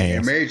man had hands.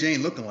 And Mary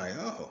Jane looking like,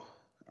 oh,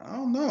 I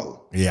don't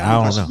know. Yeah,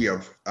 I don't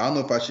know. I don't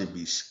know if I should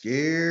be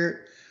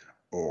scared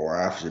or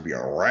I should be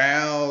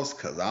aroused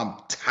because I'm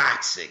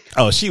toxic.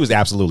 Oh, she was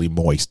absolutely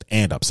moist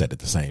and upset at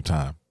the same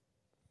time.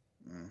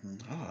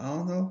 I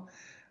don't know.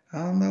 I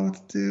don't know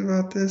what to do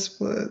about this,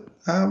 but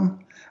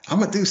I'm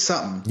gonna do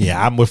something.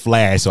 Yeah, I'm with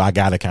Flash, so I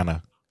gotta kind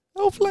of.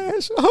 Oh,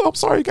 Flash! Oh, I'm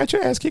sorry you got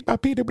your ass kicked by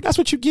Peter, but that's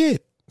what you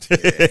get.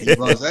 Yeah, he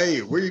runs, hey,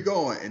 where you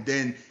going? And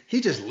then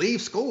he just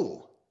leaves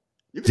school.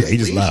 You can he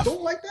just left.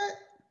 School like that?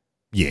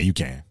 Yeah, you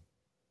can.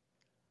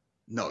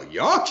 No,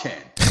 y'all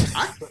can.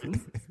 I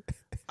couldn't.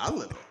 I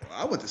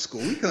went to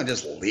school. You couldn't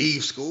just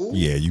leave school.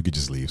 Yeah, you could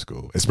just leave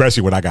school,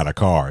 especially when I got a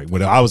car.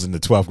 When I was in the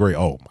 12th grade,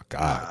 oh my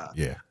god,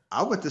 yeah.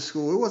 I went to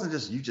school. It wasn't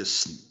just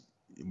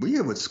we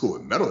went to school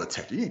with metal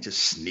detector. You ain't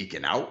just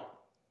sneaking out.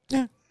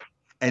 Yeah.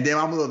 And then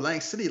I moved to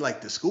Atlantic City.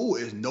 Like the school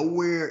is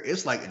nowhere.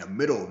 It's like in the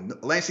middle.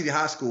 Atlantic City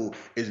High School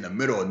is in the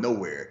middle of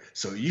nowhere.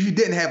 So you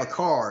didn't have a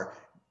car.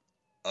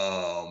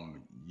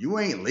 You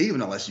ain't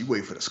leaving unless you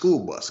wait for the school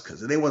bus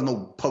because there was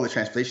no public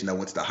transportation that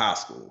went to the high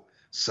school.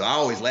 So I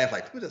always laugh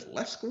like people just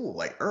left school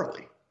like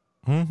early.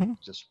 Mm-hmm.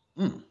 Just.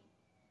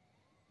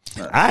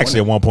 I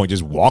actually at one point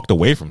just walked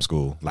away from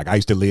school. Like I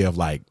used to live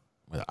like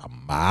a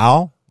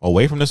mile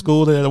away from the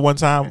school at one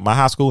time, my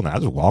high school, and I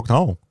just walked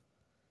home.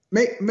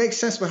 Makes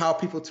sense for how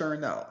people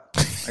turned out.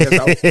 I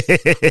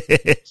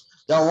guess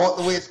y'all walked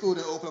away at school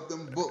to open up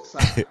them books.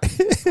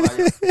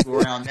 Go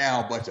around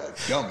now, a bunch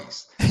of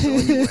dummies. So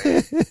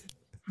anyway,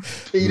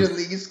 Peter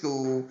leaves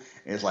school,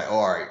 and it's like,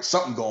 all right,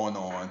 something going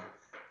on.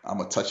 I'm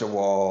gonna touch a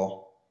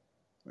wall,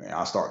 and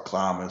I start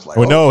climbing. It's like,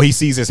 well, no, he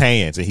sees his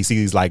hands, and he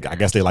sees like I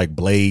guess they're like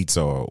blades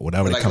or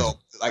whatever.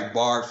 Like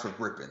bars for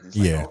gripping. It's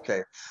like, yeah.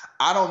 Okay.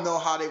 I don't know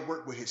how they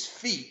work with his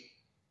feet.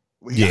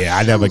 Yeah,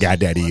 I never got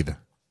that either.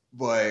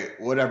 But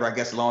whatever, I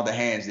guess along the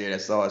hands there,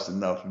 that's all it's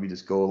enough for me to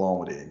just go along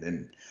with it.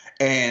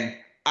 And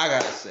I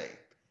gotta say,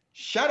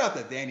 shout out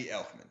to Danny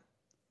Elfman.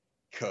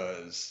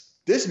 Cause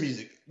this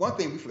music, one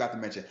thing we forgot to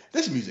mention,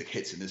 this music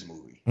hits in this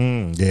movie.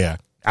 Yeah.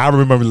 I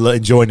remember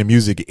enjoying the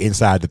music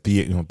inside the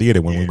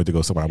theater when we went to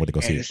go somewhere. I went to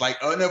go see it. It's like,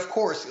 and of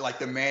course, like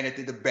the man that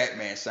did the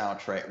Batman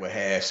soundtrack would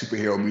have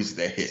superhero music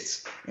that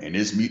hits. And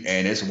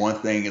this one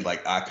thing is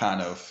like,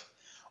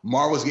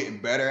 Marvel's getting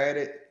better at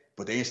it,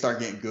 but they didn't start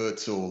getting good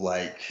till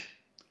like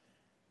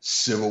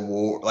Civil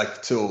War,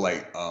 like till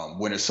like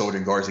Winter Soldier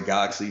and Guardians of the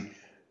Galaxy.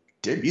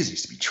 Their music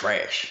used to be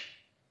trash.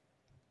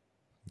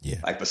 Yeah.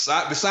 Like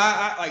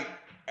beside like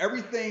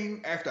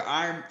everything after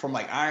from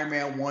Iron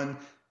Man 1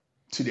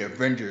 to the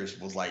Avengers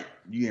was like,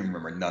 you didn't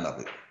remember none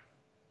of it.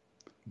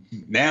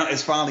 Now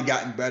it's finally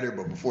gotten better,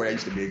 but before that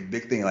used to be a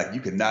big thing. Like you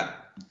didn't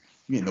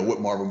know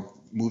what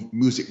Marvel movie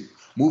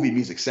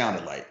music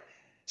sounded like.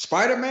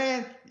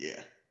 Spider-Man, yeah,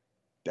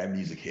 that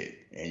music hit.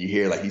 And you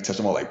hear like he touched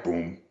them all like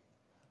boom,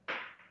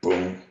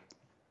 boom,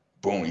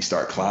 boom. He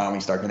start climbing,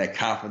 he start getting that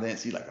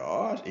confidence. He like,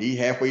 oh, he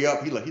halfway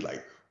up. He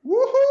like,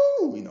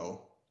 woohoo,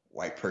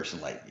 white person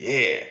like,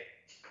 yeah.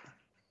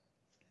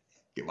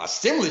 get my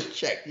stimulus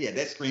check. Yeah,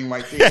 that screen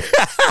right there.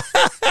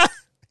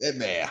 That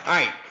man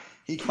hype.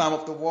 He climbed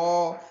up the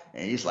wall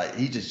and he's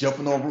just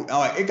jumping on roof. I'm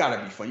like, it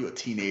gotta be fun. You're a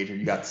teenager,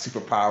 you got the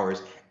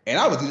superpowers. And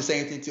I would do the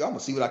same thing too. I'm gonna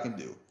see what I can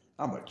do.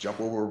 I'm gonna jump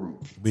over a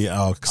roof.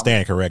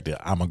 Stand corrected.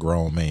 I'm a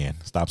grown man.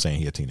 Stop saying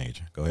he's a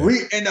teenager. Go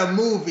ahead. In the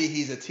movie,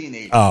 he's a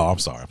teenager. Oh, I'm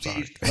sorry.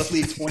 Let's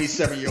leave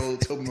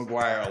 27-year-old Tobey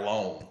Maguire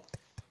alone.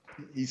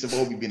 He's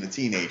supposed to be being a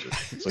teenager.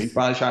 So he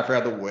finally trying to figure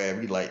out the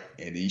web.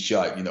 And he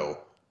shot,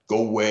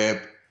 go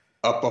web,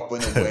 up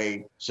and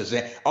away.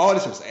 Shazam. All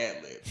this was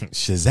ad-lib.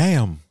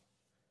 Shazam.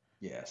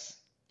 Yes.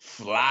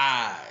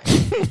 Fly.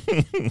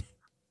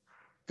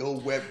 Go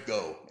web,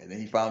 go. And then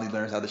he finally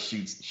learns how to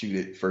shoot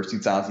it. First 2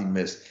 times he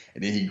missed.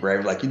 And then he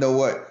grabbed you know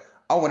what?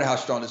 I wonder how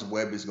strong this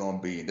web is going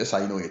to be. And that's how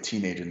you know you're a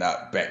teenager,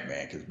 not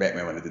Batman. Because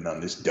Batman wouldn't have done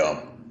nothing this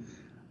dumb.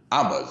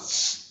 I'm going to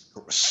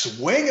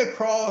swing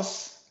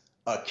across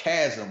a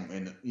chasm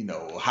in,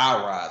 a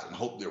high rise and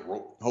hope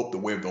the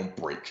web don't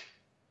break.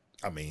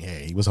 I mean,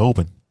 hey, he was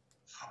hoping.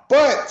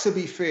 But to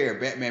be fair,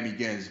 Batman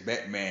Begins,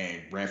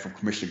 Batman ran from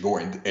Commissioner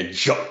Gordon and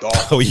jumped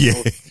off. Oh,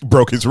 yeah.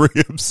 Broke his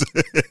ribs.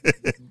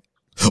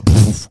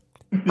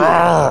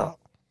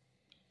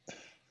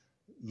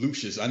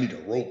 Lucius, I need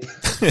a rope.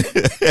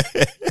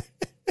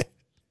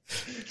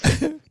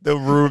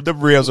 The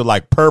ribs are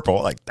like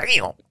purple. Like,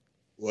 damn.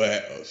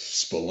 What?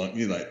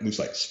 Spelunking. Looks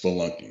like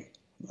spelunking.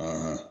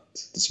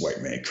 This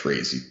white man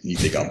crazy. You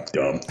think I'm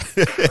dumb?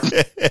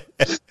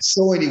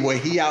 So anyway,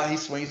 he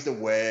swings the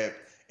web,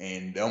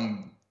 and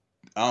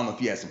I don't know if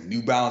he has some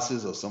New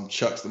Balances or some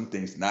Chucks. Them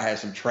things now have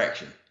some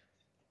traction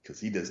because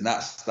he does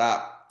not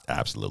stop.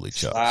 Absolutely,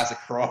 Chucks.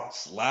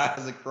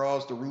 Slides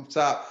across the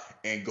rooftop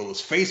and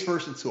goes face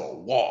first into a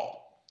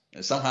wall,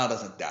 and somehow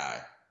doesn't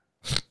die.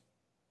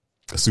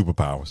 The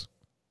superpowers.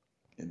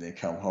 And then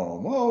come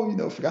home.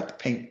 Oh, forgot to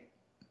paint.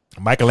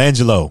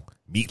 Michelangelo,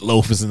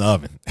 meatloaf is in the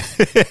oven.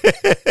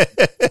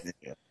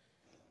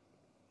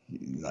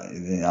 Yeah.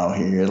 And then out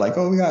here,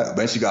 we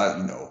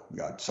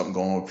got something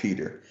going on with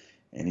Peter.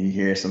 And he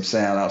hears some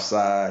sound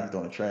outside. He's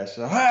throwing the trash.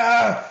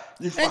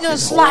 You fucking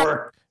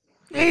whore.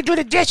 You do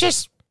the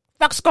dishes.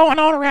 What's going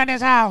on around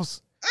this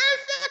house?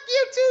 Fuck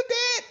you too,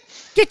 Dad.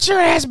 Get your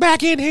ass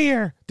back in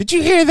here. Did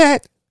you hear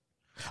that?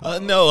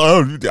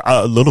 No,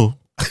 a little.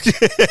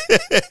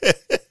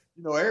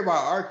 Everybody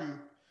argue.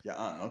 Your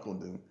aunt and uncle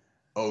do.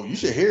 Oh, you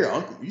should hear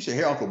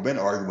Uncle Ben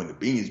argue when the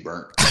beans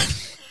burnt.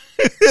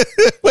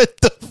 What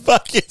the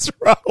fuck is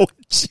wrong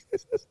with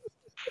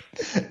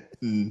you?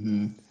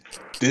 Mm-hmm.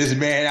 This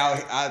man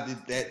out did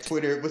that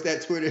Twitter. What's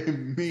that Twitter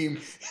meme?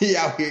 He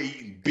out here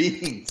eating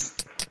beans.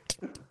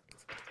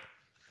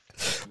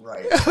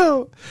 Right.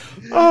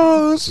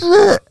 Oh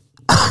shit.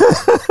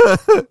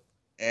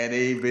 And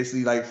they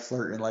basically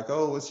flirting,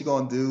 oh, what's he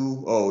gonna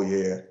do? Oh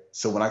yeah.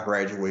 So when I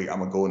graduate, I'm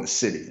gonna go in the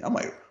city. I'm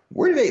like,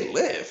 where do they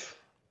live?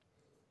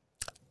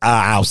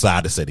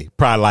 Outside the city,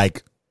 probably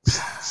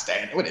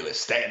where they live?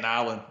 Staten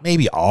Island,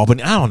 maybe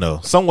Albany. I don't know.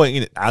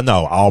 Somewhere. I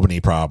know Albany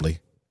probably.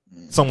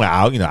 Somewhere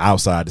out,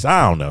 outside this.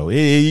 I don't know.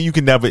 You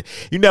never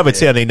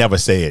tell. They never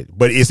say it,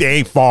 but it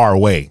ain't far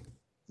away.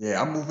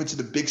 Yeah, I'm moving to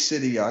the big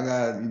city. I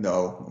got, I'm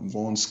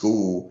going to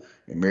school.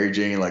 And Mary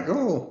Jane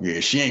oh, yeah,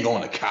 she ain't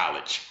going to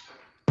college.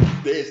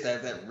 They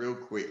established that real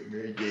quick.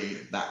 Mary Jane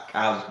is not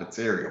college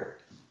material.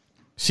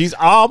 She's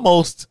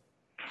almost,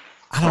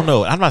 I don't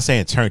know. I'm not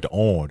saying turned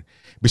on,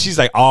 but she's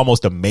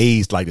almost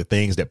amazed the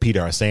things that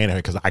Peter are saying to her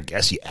because I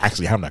guess she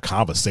actually having a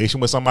conversation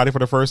with somebody for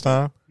the first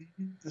time.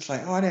 It's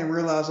oh, I didn't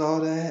realize all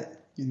that.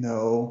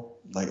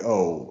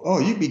 Oh,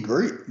 you'd be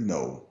great. I'm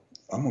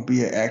going to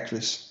be an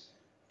actress.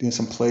 Doing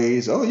some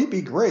plays. Oh, you'd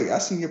be great. I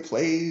seen your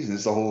plays. And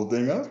it's the whole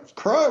thing. I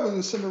cried when it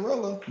was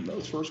Cinderella. That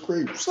was first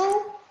grade.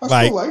 So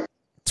I feel like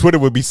Twitter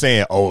would be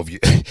saying, "Oh, if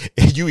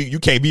you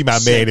can't be my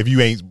man if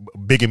you ain't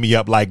bigging me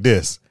up like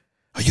this.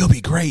 Oh, you'll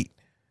be great.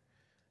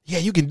 Yeah,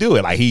 you can do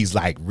it." He's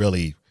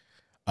really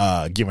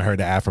giving her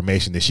the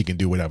affirmation that she can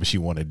do whatever she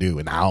want to do,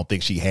 and I don't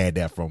think she had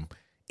that from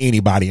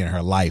anybody in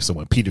her life. So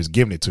when Peter's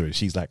giving it to her,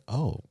 she's like,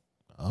 "Oh,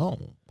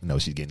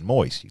 she's getting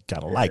moist. She's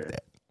kind of like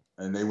that."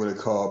 And they would have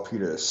called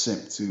Peter a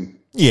simp too.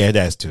 Yeah,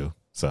 that's too.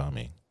 So I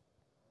mean.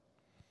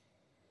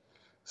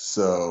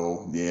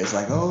 So yeah, it's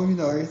everything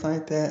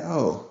like that.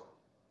 Oh,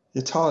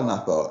 you're tall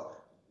enough, but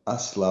I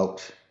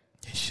slouch.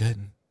 You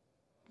shouldn't.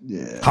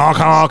 Yeah. Honk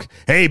honk.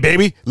 Hey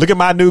baby, look at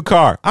my new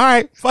car. All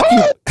right, fuck you.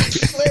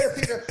 Later,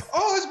 Peter.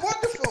 Oh, it's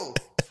wonderful.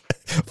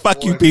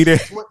 Fuck you, Peter.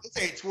 This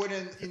ain't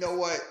Twitter. You know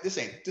what? This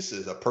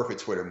is a perfect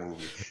Twitter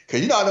movie.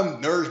 Cause how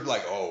them nerds be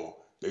oh.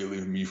 They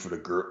leave me for the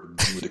girl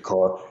with the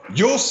car.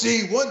 You'll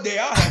see one day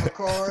I'll have a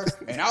car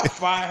and I'll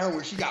find her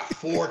where she got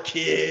 4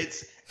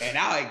 kids and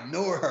I'll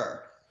ignore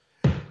her.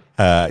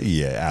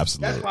 Yeah,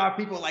 absolutely. That's why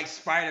people like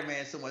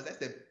Spider-Man so much.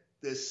 That's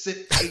the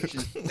sick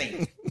Asian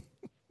thing.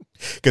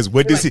 Because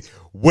what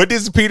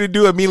does Peter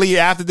do immediately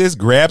after this?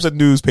 Grabs a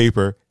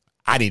newspaper.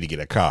 I need to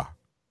get a car.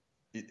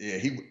 Yeah,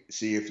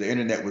 if the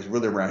internet was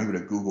really around, he would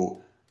have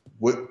Googled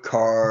what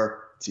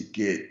car to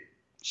get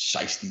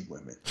shiesty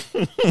women.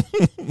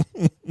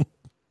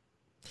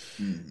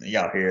 You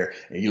out here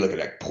and you look at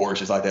that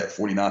Porsche, it's like that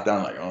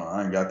 49,000. Like, oh,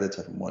 I ain't got that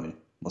type of money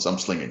unless I'm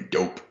slinging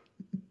dope.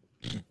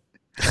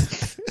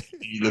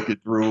 You look it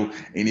through,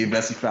 and he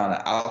eventually found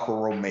an Alfa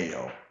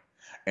Romeo.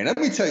 And let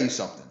me tell you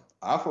something: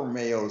 Alfa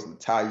Romeo is an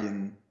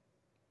Italian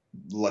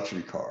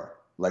luxury car,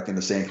 like in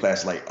the same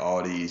class like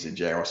Audis and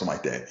Jaguar or something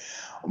like that.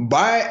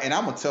 And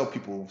I'm gonna tell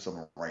people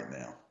something right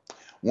now.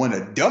 One of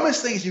the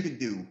dumbest things you can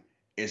do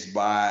is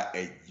buy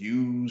a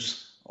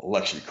used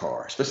luxury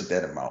car, especially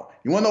that amount.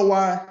 You wanna know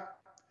why?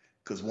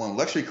 Because one,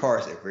 luxury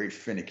cars are very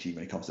finicky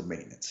when it comes to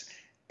maintenance.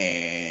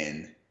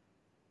 And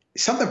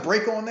something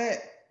break on that,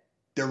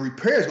 the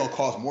repair is gonna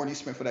cost more than you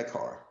spend for that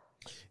car.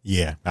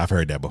 Yeah, I've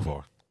heard that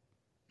before.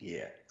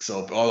 Yeah.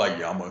 So all like,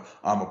 yeah, I'm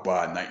gonna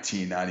buy a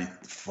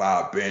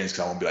 1995 Benz because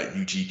I want to be like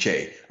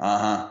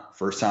UGK.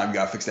 First time you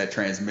gotta fix that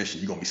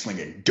transmission, you're gonna be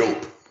slinging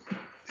dope.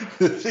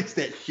 Fix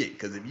that shit.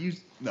 Because if you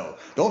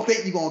don't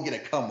think you're gonna get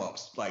a come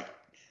ups. Like,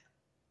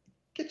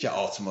 get your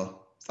Altima.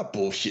 Stop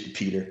bullshitting,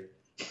 Peter.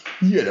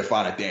 You had to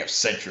find a damn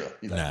Sentra.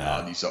 You're like, nah,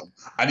 I need something.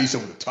 I need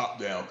something with the top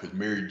down because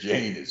Mary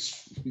Jane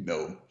is,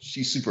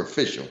 she's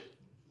superficial.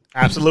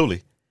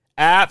 Absolutely.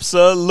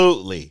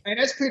 Absolutely. And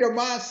that's Peter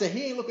mindset.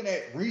 He ain't looking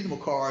at reasonable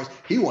cars.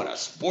 He want a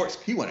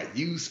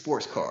used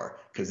sports car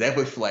because that's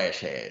what Flash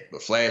had.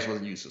 But Flash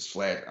wasn't used. So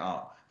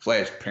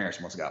Flash parents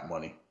must have got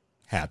money.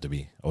 Have to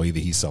be. Or either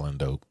he's selling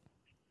dope.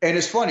 And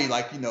it's funny,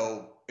 like, in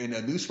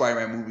the new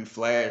Spider-Man movie,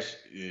 Flash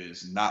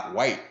is not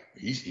white.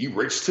 He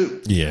rich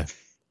too. Yeah.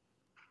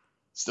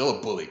 Still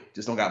a bully.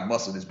 Just don't got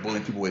muscle. Just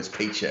bullying people with his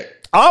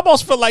paycheck. I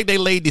almost feel like they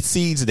laid the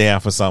seeds down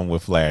for something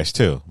with Flash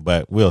too,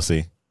 but we'll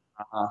see.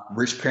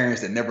 Rich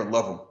parents that never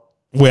love him.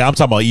 Well, I'm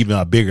talking about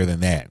even bigger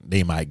than that.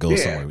 They might go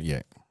somewhere.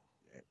 Yeah.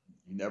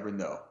 You never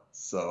know.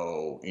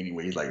 So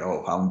anyway, he's like,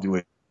 oh, I'm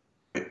doing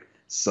it.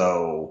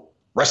 So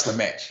wrestling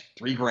match,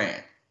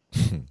 $3,000.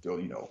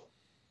 So,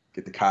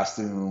 get the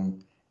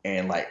costume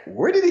and like,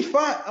 where did he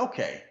find?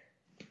 Okay.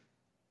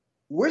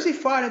 Where's he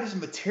finding this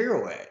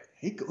material at?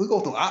 We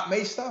go through Aunt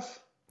May stuff.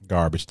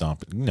 Garbage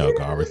dumping.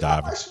 Garbage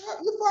diving.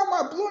 You find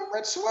my blue and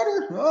red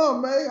sweater? Oh,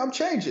 man, I'm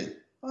changing.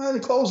 I had the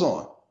clothes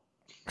on.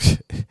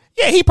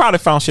 Yeah, he probably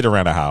found shit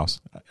around the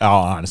house.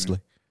 All honestly.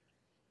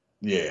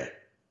 Yeah.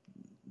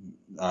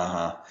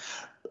 Let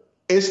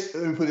me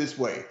put it this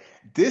way.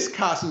 This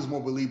costume is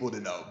more believable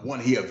than the one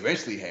he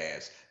eventually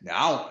has.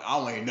 Now, I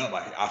don't ain't nothing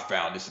like I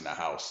found this in the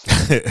house.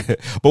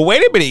 But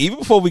wait a minute. Even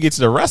before we get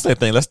to the wrestling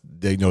thing,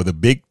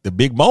 the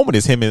big moment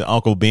is him and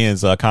Uncle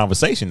Ben's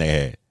conversation they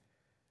had.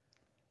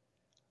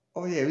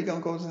 Oh, yeah, we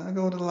going to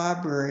go to the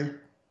library.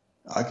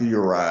 I'll give you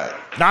a ride.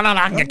 No,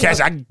 I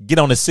can get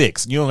on the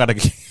 6. You don't got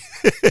to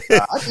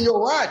I'll give you a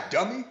ride,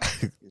 dummy.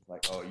 It's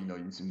like, oh, you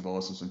going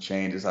through some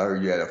changes. I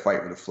heard you had a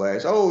fight with the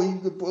Flash. Oh, he's a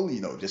good bully.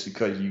 Just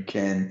because you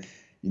can,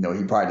 he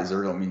probably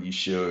deserves it. I mean, you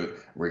should.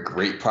 With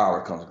great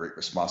power comes great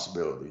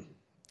responsibility.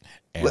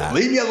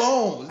 Leave me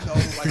alone. Get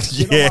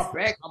on my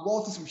back. I'm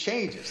going through some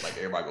changes. Like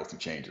everybody goes through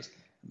changes.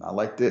 Not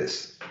like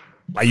this.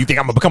 Like, you think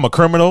I'm gonna become a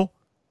criminal?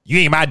 You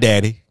ain't my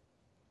daddy.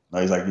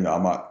 No, he's like, I know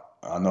I'm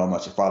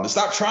not your father.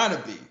 Stop trying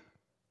to be.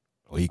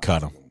 Well, he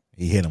cut him.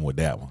 He hit him with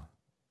that one.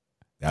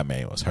 That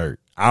man was hurt.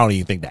 I don't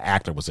even think the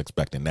actor was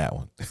expecting that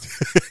one.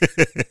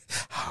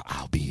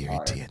 I'll be here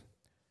at 10.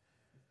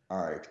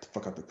 All right, get the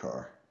fuck out the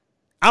car.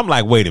 I'm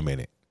like, wait a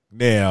minute.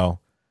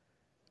 Now,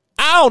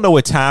 I don't know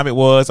what time it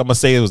was. I'm going to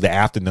say it was the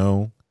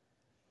afternoon.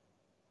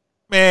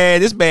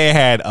 Man, this man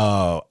had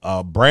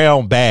a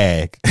brown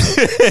bag.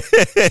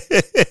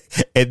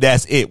 And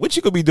that's it. What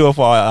you could be doing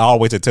for all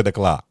the way to 10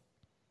 o'clock?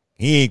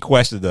 He ain't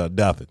questioned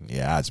nothing.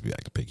 Yeah, I'd just be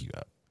like to pick you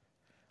up.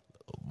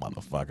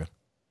 Little motherfucker.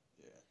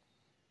 Yeah.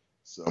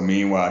 So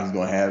meanwhile, he's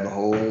going to have the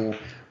whole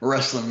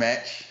wrestling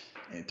match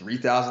and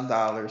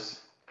 $3,000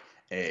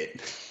 at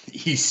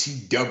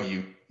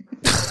ECW.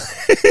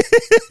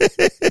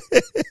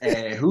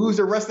 And who's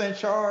the wrestler in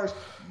charge?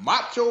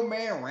 Macho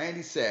Man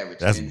Randy Savage.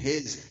 That's and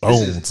this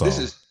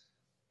is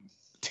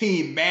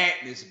Team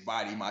Madness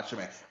body Macho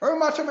Man.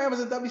 Remember Macho Man was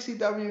in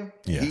WCW?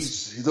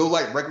 Yes. He's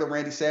like regular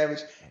Randy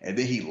Savage, and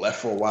then he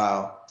left for a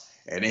while,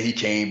 and then he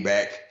came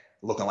back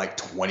looking like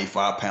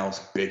 25 pounds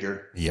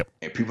bigger. Yep.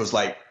 And people's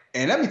like,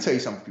 and let me tell you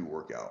something, people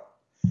work out.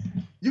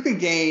 You can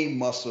gain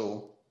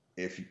muscle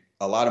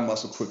a lot of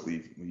muscle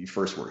quickly when you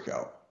first work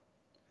out.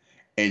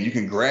 And you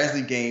can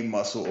gradually gain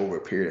muscle over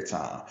a period of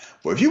time.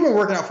 But if you've been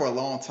working out for a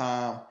long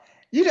time,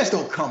 you just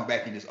don't come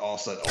back and just all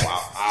of a sudden,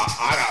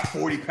 I got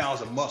 40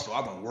 pounds of muscle.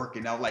 I've been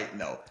working out. Like,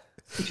 no.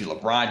 You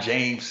LeBron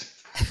James.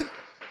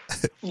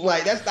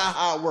 Like, that's not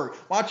how it works.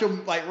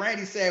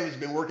 Randy Savage has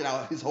been working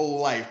out his whole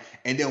life.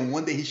 And then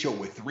one day he showed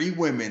with 3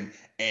 women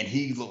and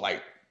he looked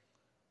like,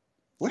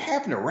 what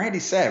happened to Randy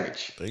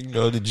Savage?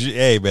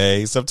 Hey,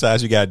 man,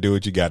 sometimes you got to do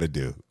what you got to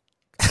do.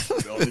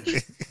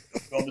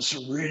 On the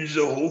syringe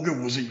that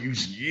Hogan wasn't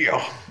using.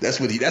 Yeah, that's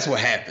what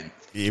happened.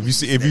 If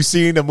you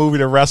seen the movie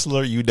The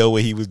Wrestler, you know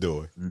what he was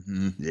doing.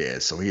 Mm-hmm. Yeah,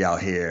 so he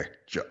out here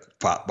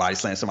body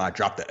slam somebody,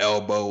 drop the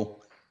elbow.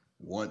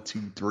 1,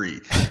 2, 3,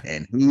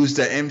 and who's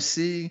the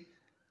MC?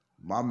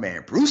 My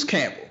man Bruce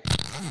Campbell.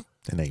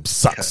 The name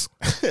sucks.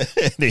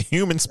 The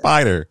Human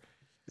Spider.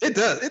 It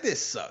does. It did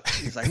suck.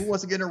 He's like, who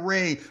wants to get in the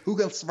ring? Who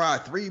can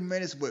survive 3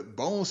 minutes with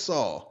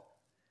Bonesaw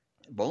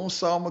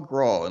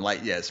McGraw? And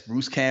like, yes,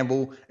 Bruce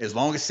Campbell. As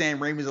long as Sam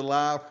Raimi's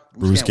alive,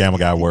 Bruce Campbell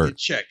got work.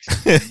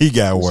 He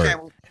got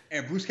work.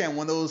 And Bruce Campbell,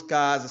 one of those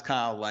guys, is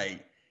kind of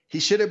like he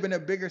should have been a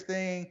bigger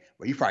thing,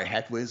 but he probably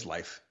hacked with his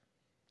life.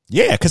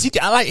 Yeah, because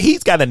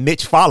he's got a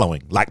niche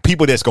following, like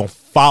people that's gonna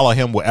follow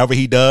him whatever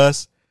he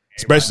does,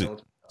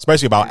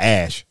 especially about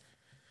Ash.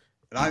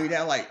 And I mean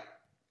that, like,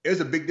 it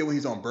was a big deal when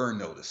he's on Burn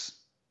Notice.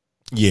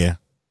 Yeah,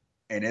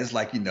 and it's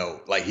like,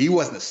 like he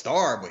wasn't a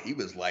star, but he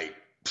was like,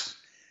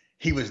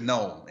 he was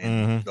known,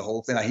 and the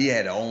whole thing. Like, he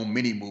had his own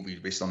mini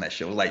movies based on that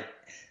show. Like,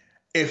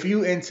 if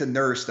you into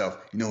nerd stuff,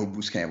 you know who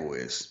Bruce Campbell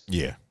is.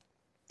 Yeah.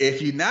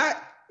 If you're not,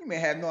 you may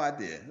have no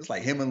idea. It's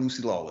like him and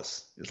Lucy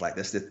Lawless. It's like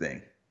that's the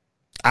thing.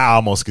 I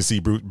almost could see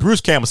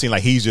Bruce Campbell seem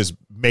like he's just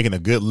making a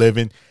good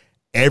living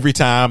every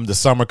time the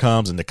summer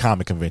comes and the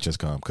comic conventions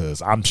come,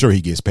 because I'm sure he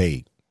gets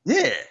paid.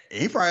 Yeah,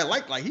 he probably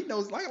like he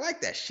knows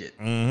like that shit.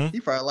 He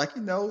probably like,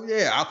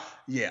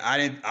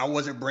 I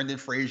wasn't Brendan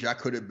Fraser. I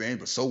could have been,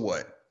 but so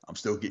what? I'm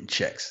still getting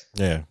checks.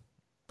 Yeah,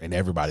 and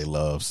everybody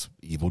loves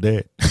Evil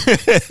Dead.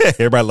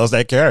 Everybody loves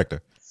that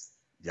character.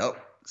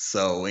 Yep.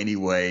 So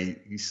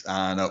anyway, you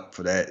sign up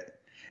for that,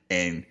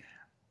 and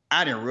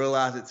I didn't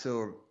realize it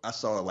till I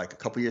saw it like a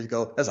couple years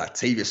ago. That's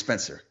Octavia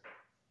Spencer.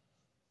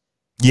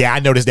 Yeah, I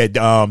noticed that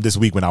this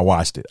week when I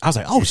watched it. I was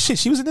like, oh shit,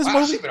 she was in this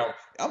movie?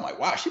 I'm like,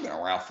 wow, she's been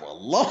around for a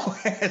long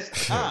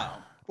ass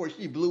time before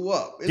she blew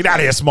up. Get out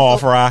of here, small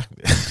fry.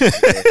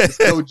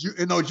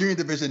 No junior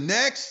division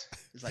next.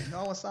 It's like,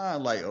 no, it's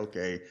not. Like,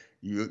 okay,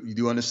 you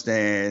do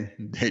understand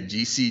that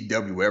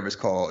GCW, whatever it's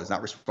called, is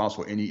not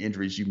responsible for any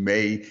injuries you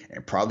may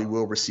and probably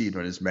will receive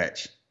during this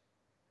match.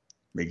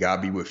 May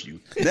God be with you.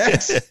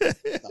 Next,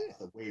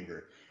 the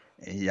waiver,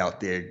 and he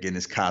out there getting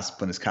his costume,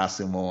 putting his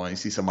costume on. You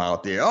see somebody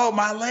out there. Oh,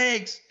 my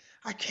legs!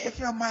 I can't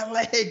feel my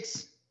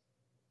legs.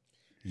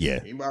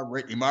 Yeah, he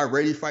might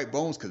ready to fight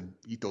Bones because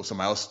he throw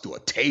somebody else through a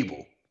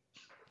table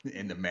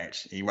in the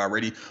match. He might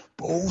ready.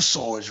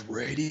 Bonesaw is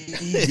ready.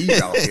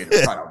 He's out here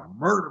to try to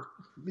murder.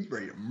 He's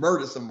ready to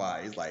murder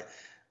somebody. He's like,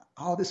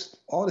 all this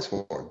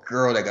for a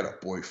girl that got a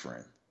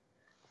boyfriend.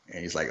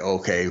 And he's like,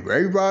 okay,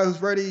 everybody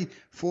who's ready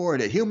for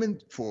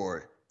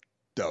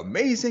the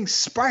Amazing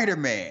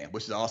Spider-Man,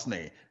 which is the awesome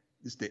name.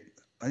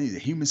 I need the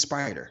Human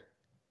Spider.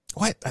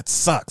 What? That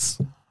sucks.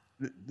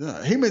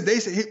 They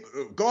say,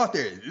 go out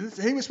there.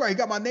 Human Spider, you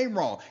got my name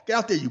wrong. Get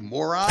out there, you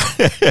moron.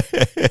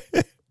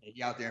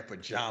 He out there in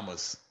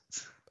pajamas,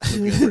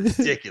 looking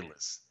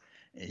ridiculous.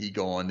 And he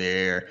going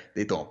there.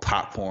 They throwing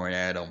popcorn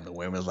at him. The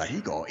women's like, he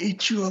gonna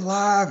eat you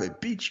alive and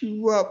beat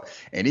you up.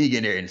 And he get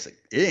in there, and it's like,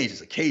 it ain't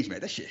just a cage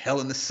match. That shit hell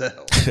in the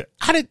cell.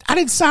 I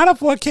didn't sign up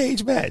for a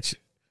cage match.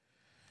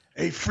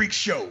 A freak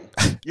show.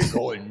 You're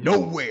going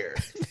nowhere.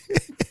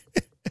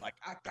 Like,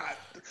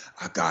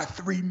 I got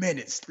 3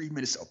 minutes. 3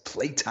 minutes of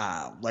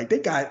playtime. Like,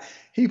 and I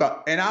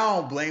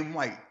don't blame him.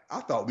 Like, I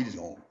thought we just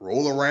gonna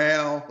roll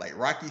around like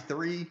Rocky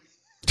 3.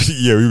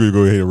 Yeah, we're gonna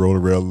go ahead and roll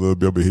around a little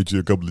bit. I'm gonna hit you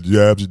a couple of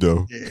jabs,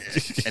 though. Yeah,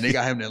 and they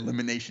got him in the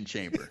elimination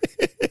chamber.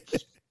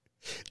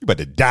 You about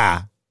to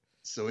die.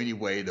 So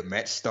anyway, the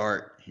match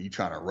start. He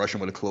trying to rush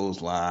him with a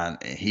clothesline,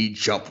 and he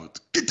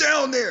jumped. Get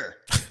down there!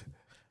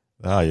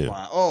 Oh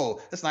yeah. Oh,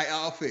 that's a nice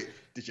outfit.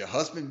 Did your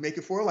husband make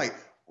it for her? Like,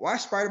 why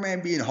is Spider-Man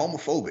being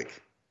homophobic?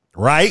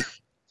 Right?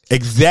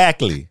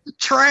 Exactly.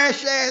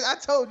 Trash ass. I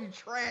told you,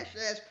 trash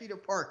ass Peter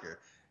Parker.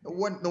 No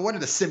wonder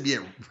the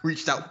symbiote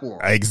reached out for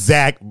him.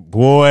 Exact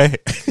boy.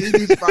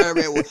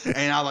 Spider-Man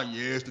and I was like,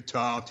 yeah, it's the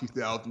time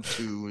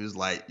 2002. It's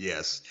like,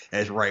 yes,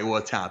 that's right.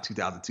 What time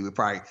 2002?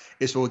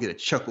 It's supposed to get a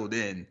chuckled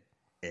in,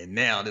 and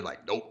now they're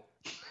like, nope.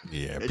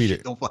 Yeah, Peter.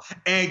 Don't fly.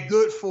 And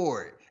good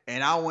for it.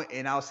 And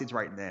I'll say it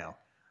right now,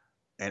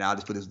 and I'll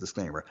just put this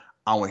disclaimer: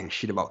 I don't want to hear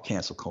shit about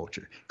cancel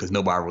culture because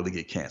nobody really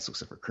get canceled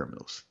except for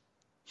criminals.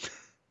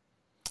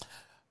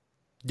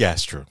 Yeah,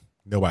 it's true.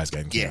 Nobody's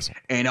getting canceled.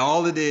 Yeah. And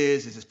all it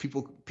is just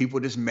people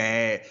just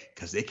mad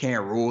because they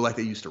can't roll like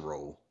they used to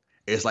roll.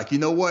 It's like, you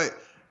know what?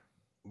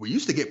 We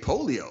used to get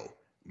polio.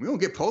 We don't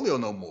get polio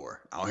no more.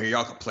 I don't hear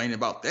y'all complaining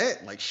about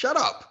that. Like, shut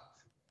up.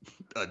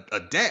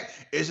 Adapt.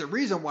 There's a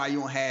reason why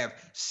you don't have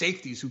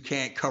safeties who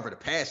can't cover the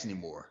pass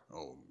anymore.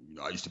 Oh,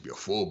 I used to be a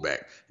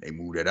fullback. They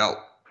moved that out.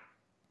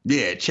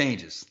 Yeah, it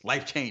changes.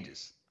 Life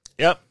changes.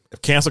 Yep.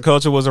 If cancel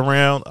culture was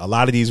around, a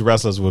lot of these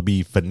wrestlers would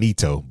be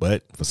finito.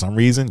 But for some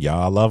reason,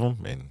 y'all love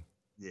them. And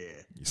yeah.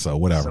 So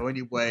whatever. So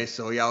anyway,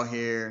 y'all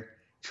here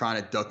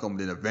trying to duck them.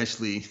 Then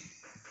eventually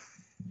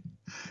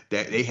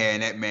that they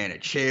had that man a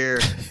chair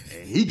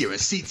and he giving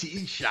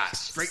CTE shots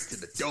straight to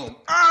the dome.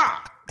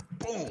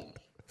 Boom.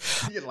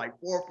 He did like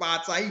 4 or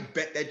 5 times. He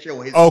bet that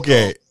show his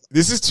okay.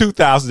 This is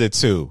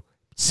 2002.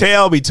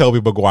 Tell me Tobey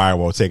Maguire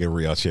won't take a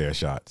real chair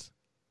shots.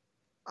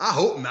 I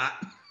hope not.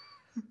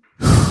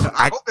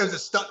 I hope there's a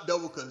stunt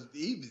double because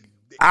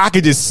I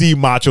could just see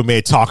Macho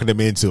Man talking them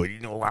into it. You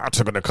know, I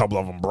took in a couple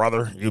of them,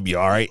 brother. You'll be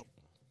all right.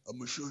 I'm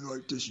gonna show you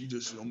like this.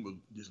 I'm gonna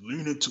just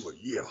lean into it.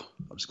 Yeah,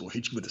 I'm just gonna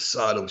hit you with the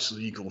side of it so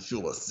you gonna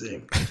feel a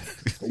thing.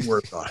 Don't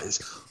worry about it.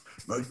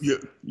 Yeah,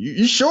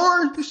 you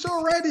sure? You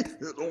sure, Randy?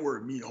 Yeah, don't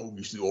worry, me and Hogan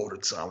used to do all the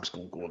time. It's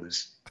gonna go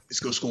this. It's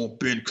just gonna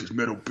bend because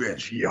metal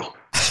bench. Yeah.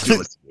 He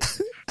was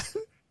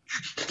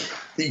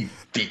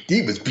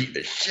beating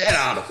the shit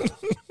out of him.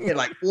 He had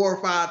like 4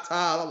 or 5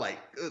 times. I'm like,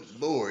 good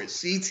Lord,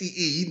 CTE,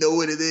 you know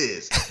what it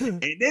is. And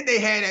then they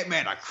had that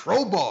man a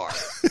crowbar.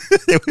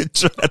 They were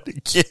trying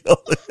to kill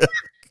him.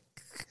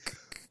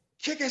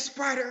 Kicking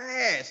Spider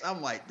ass.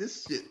 I'm like,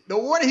 this shit. No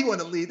wonder he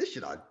wanted to leave this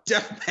shit on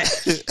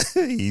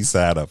deathmatch. He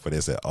signed up for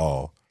this at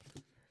all.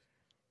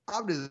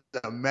 I'm just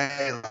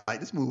mad.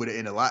 Like, this movie would have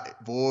ended a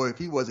lot. Boy, if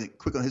he wasn't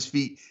quick on his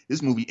feet,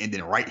 this movie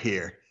ended right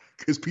here.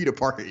 Because Peter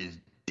Parker is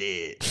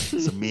dead.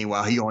 So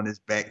meanwhile, he on his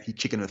back, he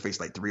kicking him in the face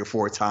like 3 or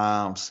 4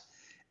 times.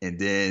 And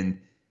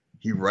then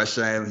he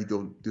rushes him. He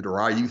go do the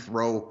Ryu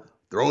throw,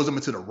 throws him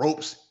into the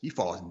ropes. He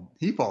falls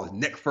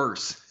neck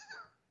first.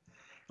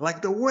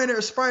 Like the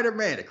winner,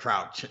 Spider-Man. The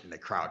crowd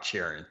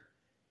cheering.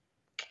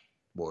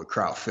 Boy, the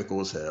crowd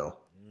fickle as hell.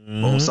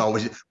 Mm-hmm.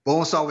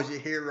 Bonesaw was your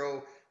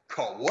hero.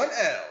 Caught 1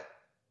 L.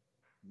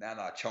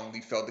 Now, Chong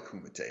Li fell to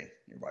Kumite.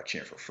 Everybody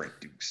cheering for Frank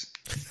Dukes.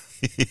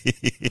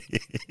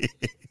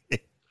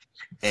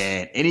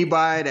 And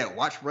anybody that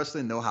watched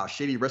wrestling know how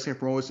shady wrestling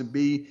promos would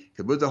be.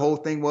 Because what the whole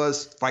thing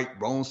was, fight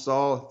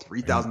Bonesaw,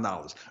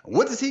 $3,000.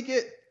 What does he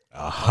get?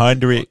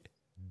 $100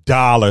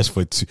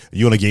 for 2.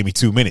 You only gave me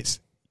 2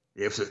 minutes.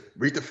 If so,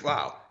 read the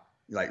file,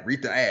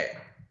 read the ad,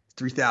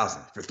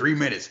 3,000 for 3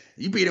 minutes.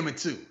 You beat him in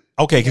 2.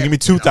 Okay, give me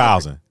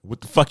 2,000.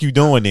 What the fuck you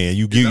doing there?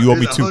 You owe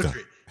me 2,000.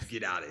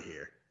 Get out of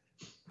here.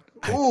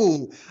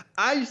 Ooh,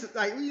 I used to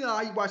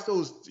I watch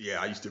those. Yeah,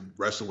 I used to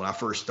wrestle when I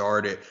first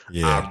started.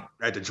 Yeah,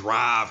 I had to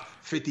drive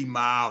 50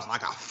 miles. And I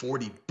got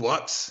 $40.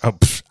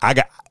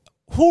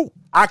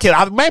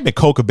 I might have been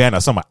Cole Cabana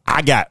or something.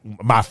 I got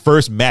my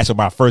first match of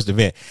my first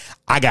event.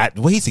 I got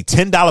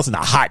 $10 and a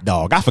hot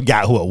dog. I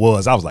forgot who it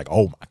was. I was like,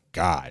 oh my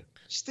God.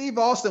 Steve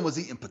Austin was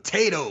eating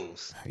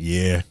potatoes.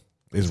 Yeah,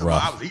 it's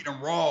rough. I was eating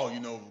them raw. I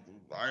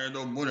ain't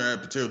no money. I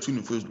had potato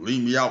tuna fish.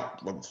 Leave me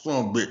out like a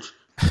son bitch.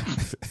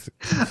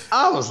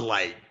 I was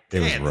like,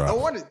 damn, no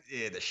wonder.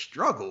 Yeah, the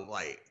struggle.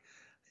 Like,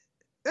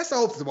 that's the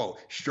whole thing about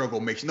struggle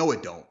makes. No,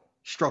 it don't.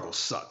 Struggle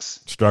sucks.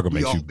 Struggle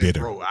makes you bitter.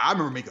 Bro, I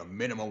remember making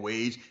minimum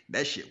wage.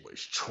 That shit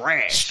was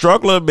trash.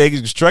 Struggling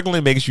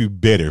makes you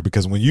bitter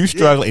because when you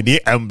struggle, and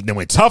then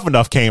when Tough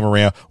Enough came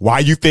around, why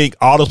you think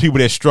all those people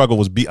that struggle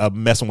was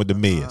messing with the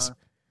Miz?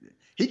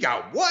 He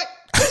got what?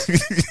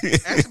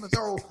 Asked him to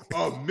throw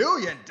 $1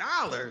 million.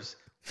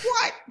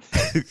 What?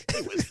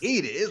 It was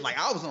heated. It's like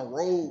I was on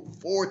road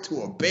forward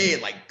to a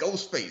bed like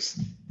Ghostface.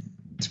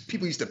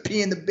 People used to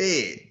pee in the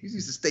bed. We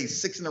used to stay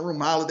 6 in the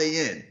room,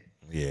 Holiday Inn.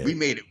 Yeah, we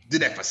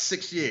did that for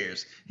 6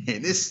 years,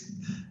 and that's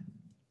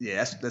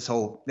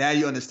whole. Now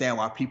you understand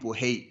why people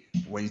hate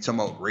when you talk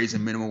about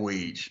raising minimum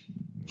wage.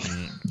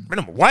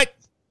 Minimum what?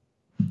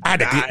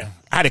 I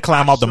had to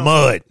climb out the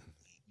mud.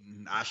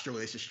 I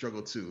struggle. They should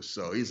struggle too.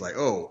 So he's like,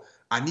 "Oh,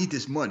 I need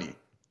this money."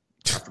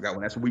 I forgot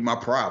when that's what be my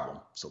problem.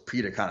 So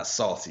Peter kind of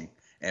salty,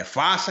 and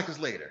 5 seconds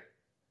later,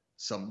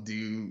 some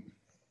dude.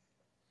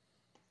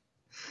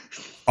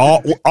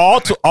 All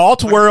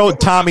world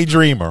Tommy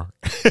Dreamer.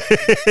 Look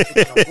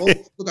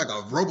like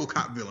a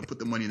RoboCop villain. Put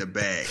the money in the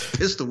bag.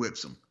 Pistol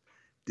whips him.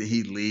 Then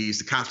he leaves.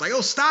 The cop's like,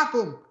 "Oh, stop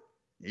him!"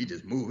 He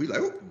just moved. He's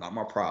like, "Oh, not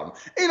my problem."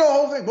 Ain't no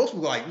whole thing. Most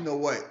people are like, you know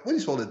what? What are you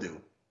supposed to do?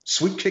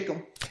 Sweep kick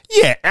him?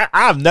 Yeah,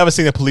 I've never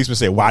seen a policeman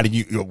say, "Why did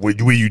you? What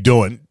are you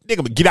doing?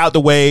 Nigga, get out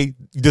the way.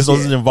 This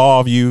doesn't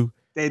involve you."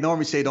 They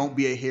normally say, "Don't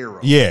be a hero."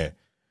 Yeah.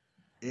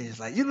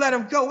 It's like, you let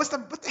him go. What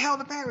the hell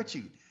the matter with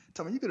you?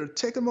 Tell me you could have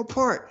taken him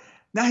apart.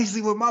 Now he's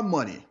leaving with my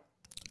money.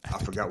 I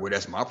forgot where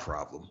that's my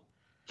problem.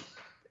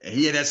 And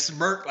he had that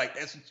smirk like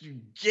that's what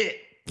you get.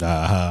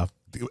 A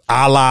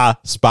la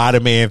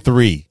Spider-Man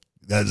 3.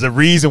 There's a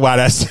reason why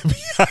that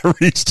I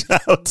reached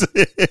out to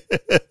him.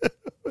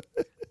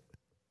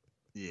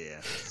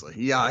 Yeah. So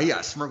he got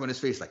a smirk on his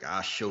face like,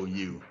 I'll show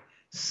you.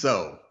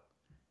 So,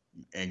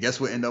 and guess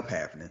what ended up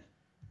happening?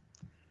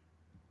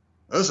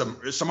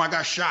 Somebody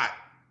got shot.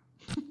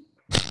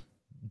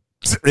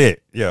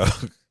 It, yeah.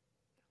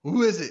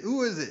 Who is it?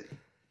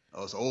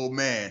 Oh, it's an old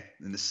man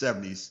in the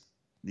 70s.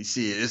 You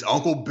see it. It's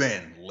Uncle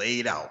Ben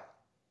laid out.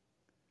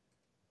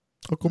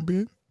 Uncle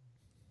Ben?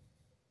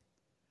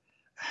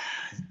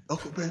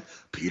 Uncle Ben.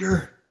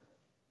 Peter.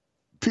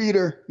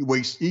 He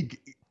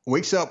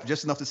wakes up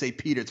just enough to say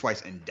Peter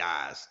twice and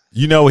dies.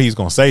 You know what he's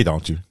going to say,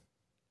 don't you?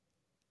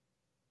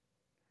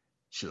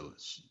 Should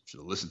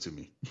have listened to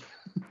me.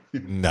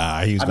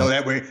 Nah, he was. I know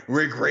that way.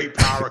 Where great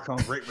power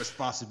comes great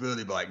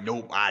responsibility, but like,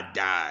 nope, I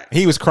died.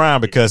 He was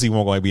crying because he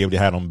wasn't going to be able to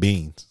have them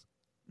beans.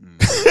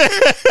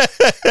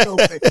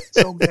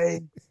 So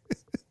bad.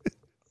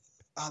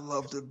 I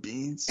love the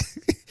beans.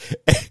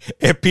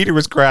 And Peter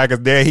was crying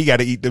because there he got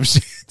to eat them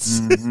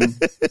shits.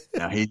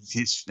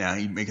 Mm-hmm. Now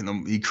he making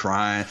them. He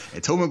crying.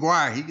 And Tobey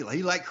Maguire,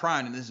 he like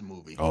crying in this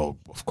movie. Oh,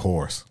 of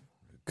course.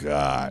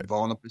 God,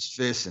 balling up his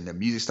fist, and the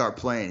music start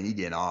playing. And he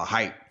getting all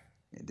hype,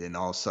 and then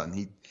all of a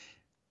sudden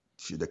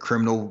the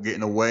criminal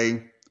getting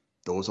away,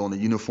 throws on the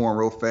uniform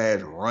real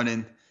fast,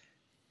 running.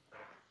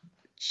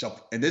 jump.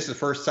 And this is the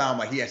first time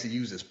like he has to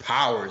use his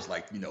powers,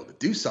 like, you know, to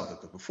do something.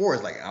 Because before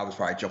it's like I was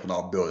probably jumping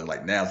off building.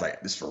 Like now it's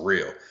like this for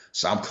real.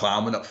 So I'm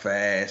climbing up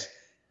fast,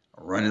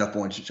 running up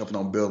on jumping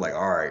on building. Like,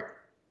 all right,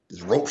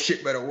 this rope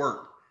shit better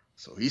work.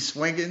 So he's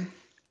swinging,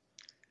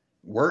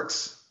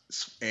 works,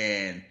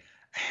 and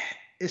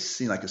it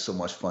seemed like it's so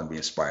much fun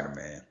being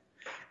Spider-Man.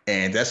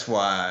 And that's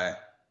why,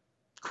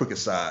 quick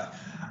aside,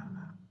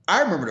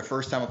 I remember the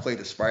first time I played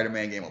the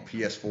Spider-Man game on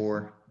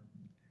PS4.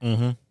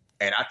 Mm-hmm.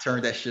 And I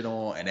turned that shit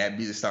on, and that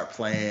music started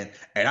playing,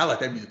 and I let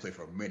that music play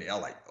for a minute. I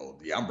was like, "Oh,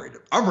 yeah, I'm ready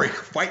to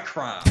fight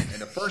crime."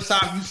 And the first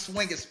time you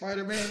swing at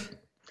Spider-Man,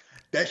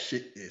 that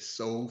shit is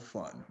so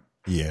fun.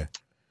 Yeah,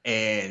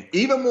 and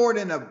even more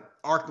than the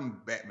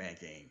Arkham Batman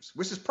games,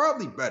 which is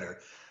probably better.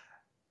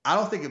 I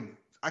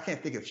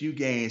can't think of a few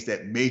games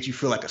that made you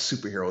feel like a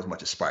superhero as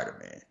much as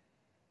Spider-Man.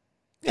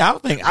 Yeah, I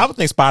would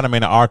think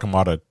Spider-Man and Arkham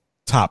are the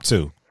top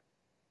two.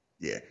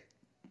 Yeah,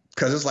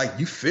 because it's like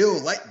you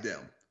feel like them.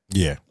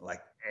 Yeah,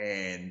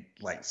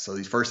 so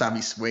the first time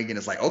he's swinging,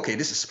 it's like, okay,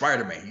 this is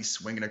Spider-Man. He's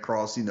swinging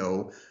across, you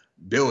know,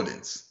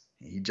 buildings.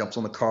 And he jumps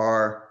on the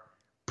car,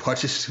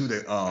 punches through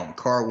the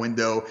car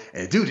window,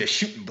 and the dude just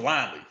shooting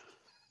blindly.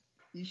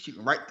 He's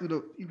shooting right through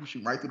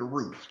the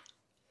roof.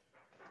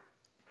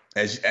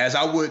 As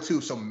I would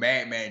too. Some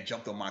madman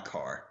jumped on my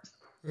car.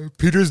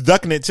 Peter's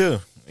ducking it too.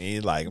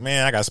 He's like,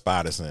 man, I got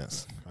spider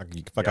sense.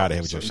 Fuck out of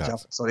here with your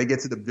shots. So they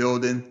get to the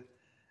building,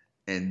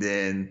 and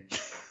then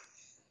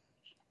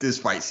this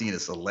fight scene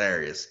is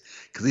hilarious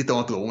because he's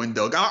throwing through a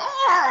window.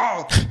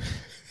 Oh!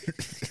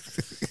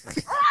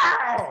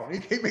 Oh! He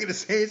keep making the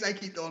same. I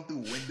keep throwing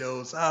through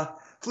windows.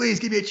 Please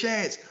give me a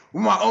chance.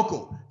 With my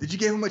uncle, did you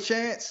give him a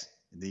chance?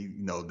 And then, you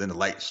know, then the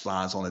light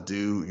shines on the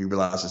dude. He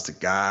realizes it's the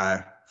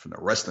guy from the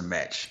wrestling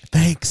match.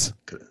 Thanks.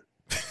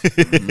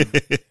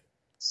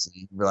 So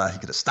he realized he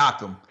could have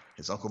stopped him.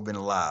 His uncle been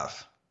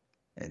alive.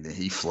 And then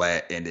he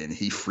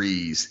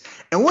freeze.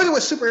 And what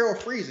was superhero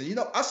freezing? You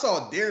know, I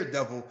saw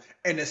Daredevil,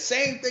 and the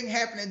same thing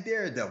happened in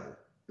Daredevil.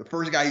 The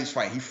first guy he was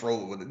fighting, he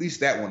froze. Well, at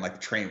least that one, like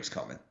the train was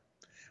coming.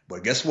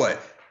 But guess what?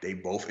 They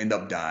both end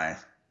up dying.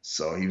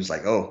 So he was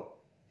like, oh,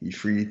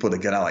 he put the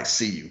gun out like,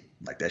 see you.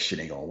 Like, that shit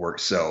ain't gonna work.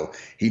 So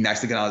he knocks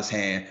the gun out of his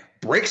hand,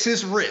 breaks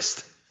his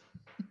wrist.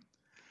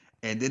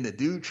 And then the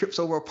dude trips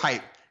over a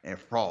pipe and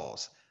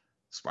falls.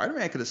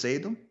 Spider-Man could have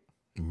saved him.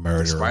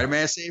 Murder. Did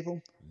Spider-Man save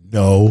him?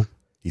 No.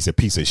 He's a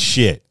piece of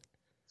shit.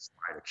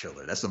 Spider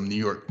Killer. That's them New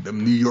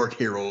York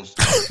heroes.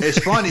 It's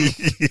funny.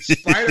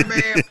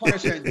 Spider-Man,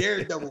 Punisher, and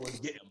Daredevil was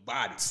getting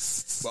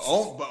bodies. But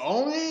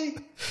only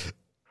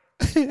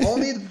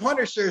the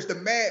Punisher is the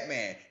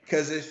madman.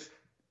 Because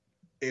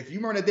if you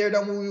remember the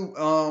Daredevil movie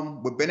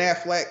with Ben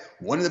Affleck,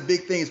 one of the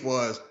big things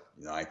was,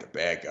 you know, I ain't the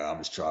bad guy. I'm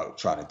just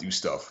trying to do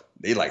stuff.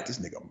 They like this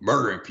nigga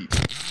murdering people.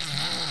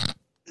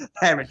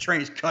 Having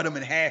trains cut them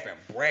in half and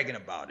bragging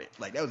about it.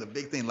 Like, that was a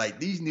big thing. Like,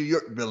 these New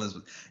York villains,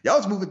 y'all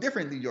was moving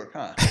different in New York,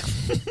 huh?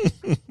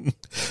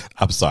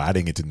 I'm sorry, I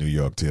didn't get to New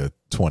York till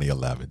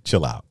 2011.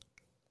 Chill out.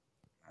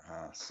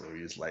 So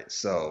he's like,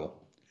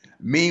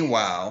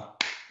 meanwhile,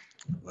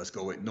 let's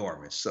go with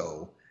Norman.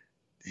 So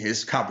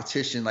his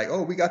competition, like,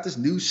 oh, we got this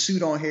new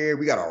suit on here.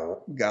 We got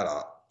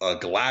a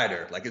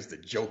glider, like it's the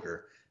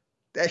Joker.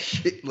 That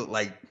shit looked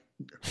like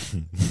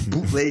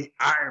bootleg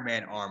Iron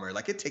Man armor.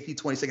 Like, it take you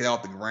 20 seconds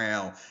off the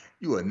ground.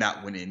 You are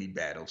not winning any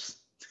battles.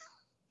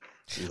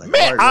 Like,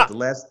 man,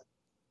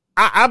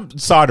 I'm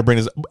sorry to bring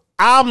this up.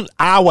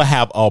 I would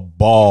have a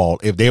ball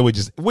if they would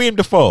just, William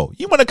Dafoe,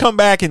 you want to come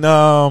back and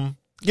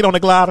get on the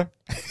glider?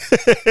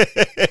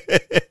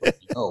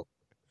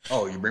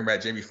 Oh, you bring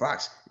back Jamie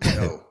Foxx?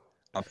 No,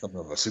 I'm something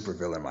of a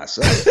supervillain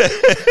myself.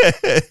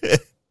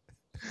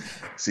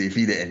 See if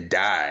he didn't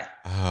die.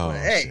 Oh,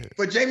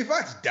 but Jamie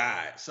Foxx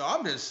died, so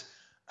I'm just.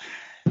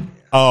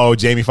 Oh,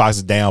 Jamie Foxx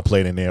is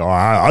downplayed in there. Oh,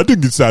 I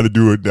didn't decide to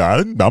do it.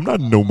 I'm not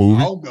in no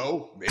movie. Oh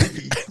no,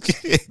 maybe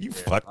you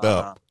fucked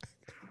up.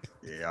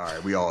 Yeah, all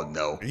right, we all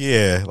know.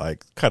 Yeah,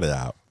 like, cut it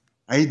out.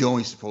 I ain't doing what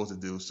he's supposed to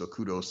do, so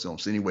kudos to him.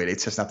 So anyway, they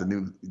test out the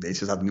new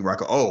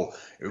rocket. Oh,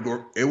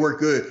 it worked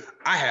good.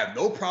 I have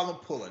no problem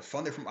pulling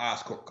funding from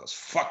Oscorp because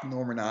fuck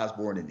Norman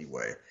Osborn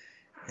anyway.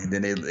 And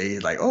then they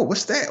like, oh,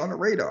 what's that on the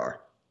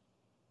radar?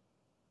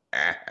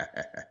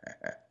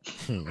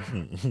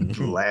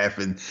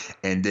 Laughing,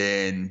 and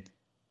then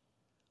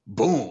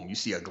boom, you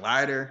see a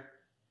glider,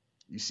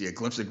 you see a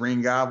glimpse of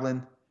Green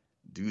Goblin,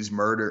 dude's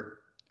murdered,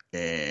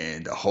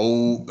 and the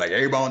whole, like,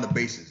 everybody on the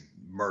base is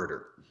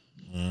murdered.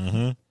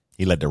 Mm-hmm.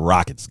 He let the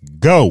rockets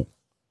go.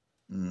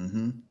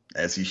 Mm-hmm.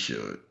 As he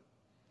should.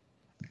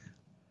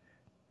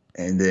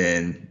 And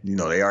then, you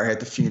know, they already had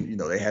the funeral. You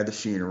know, they had the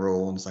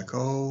funeral, and it's like,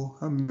 oh,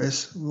 I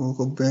miss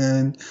Uncle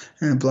Ben,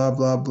 and blah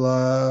blah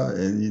blah,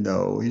 and you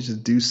know, he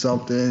should do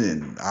something.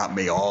 And Aunt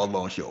May all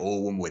alone, she an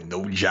old woman with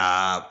no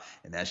job,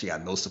 and now she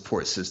got no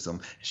support system.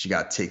 She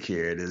got to take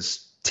care of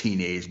this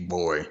teenage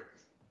boy.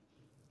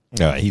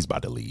 He's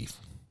about to leave.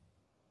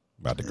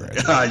 About to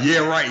graduate. Yeah,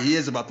 right. He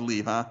is about to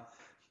leave, huh?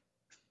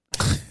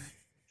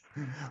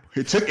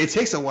 It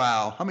takes a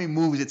while. How many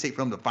movies it take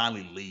for him to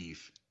finally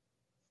leave?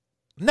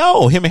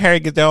 No, him and Harry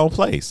get their own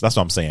place. That's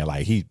what I'm saying.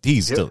 Like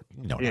he's still,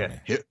 you know. Yeah, What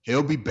I mean.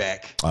 he'll be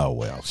back. Oh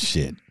well,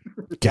 shit.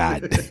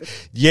 God,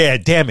 yeah,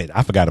 damn it,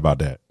 I forgot about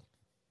that.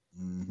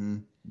 Mm-hmm.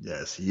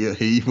 Yes,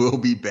 he will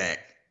be back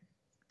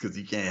because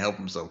he can't help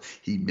himself.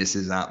 He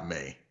misses Aunt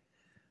May.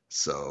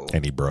 So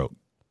And he broke.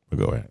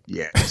 We'll go ahead.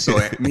 yeah. So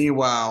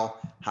meanwhile,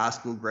 high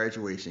school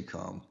graduation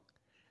come,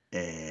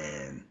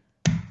 and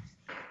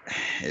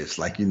it's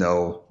like, you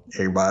know,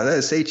 everybody,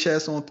 let's say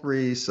chess on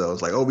 3. So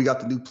it's like, oh, we got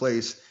the new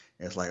place.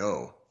 And it's like,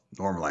 oh,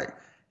 Norm, like,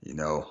 you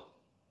know,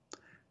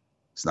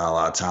 it's not a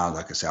lot of times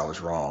I can say I was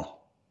wrong.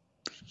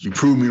 You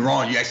proved me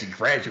wrong. You actually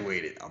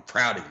graduated. I'm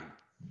proud of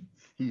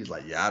you. He's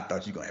like, yeah, I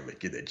thought you were going to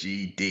get a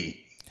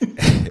GED.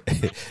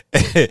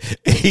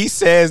 He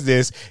says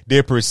this,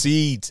 then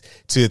proceeds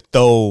to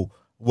throw,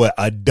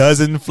 a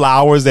dozen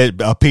flowers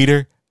at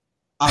Peter?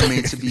 I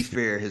mean, to be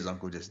fair, his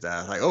uncle just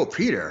died. Like, oh,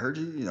 Peter, I heard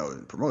you, you know,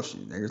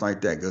 promotion. Niggas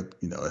like that. Good,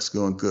 you know, it's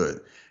going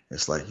good.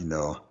 It's like, you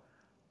know,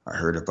 I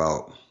heard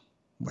about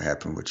what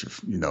happened with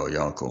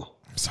your uncle.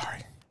 I'm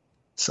sorry.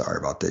 Sorry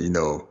about that. You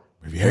know,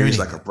 Harry's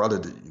like a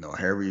brother. You know,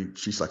 Harry,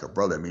 she's like a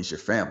brother. That means your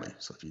family.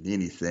 So if you need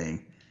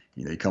anything,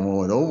 you know, you come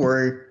on. Don't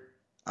worry,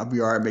 I'll be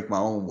all right. Make my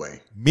own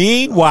way.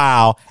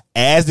 Meanwhile,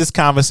 as this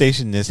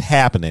conversation is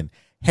happening,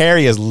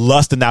 Harry is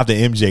lusting after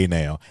MJ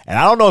now, and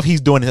I don't know if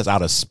he's doing this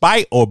out of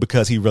spite or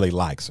because he really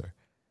likes her.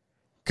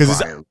 Because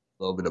it's a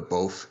little bit of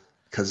both.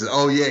 Because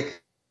I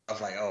was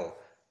like, oh,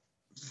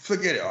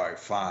 forget it. All right,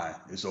 fine,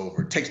 it's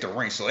over. Takes the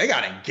ring, so they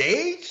got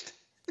engaged.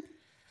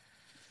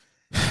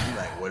 He's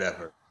like,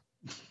 whatever,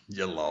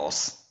 you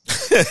lost.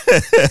 He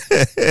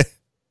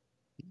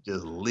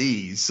just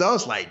leaves. So I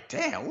was like,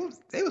 damn,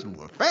 they was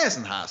moving fast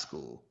in high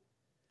school.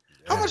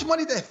 How much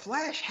money did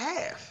Flash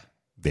have?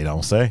 They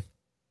don't say.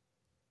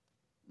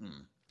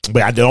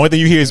 But the only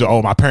thing you hear is,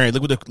 "Oh, my parents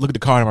look at the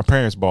car that my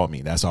parents bought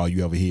me." That's all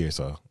you ever hear.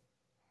 So,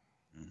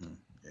 yeah,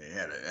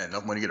 he had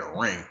enough money to get a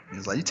ring.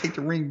 He's like, "You take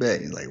the ring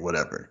back." He's like,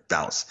 "Whatever,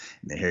 bounce."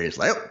 And then Harry's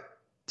like, "Oh,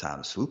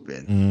 time to swoop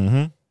in."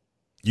 Mm-hmm.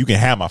 You can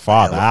have my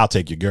father. I'll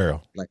take your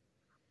girl. Like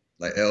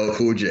LL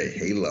Cool J,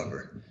 hey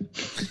lover.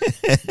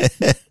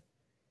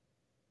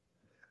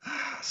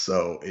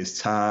 So it's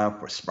time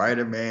for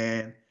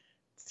Spider-Man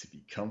to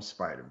become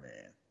Spider-Man.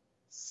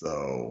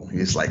 So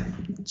he's like,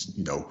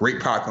 you know, great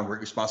power comes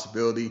great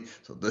responsibility.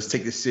 So let's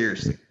take this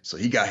seriously. So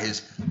he got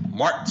his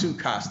Mark II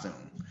costume.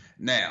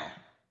 Now,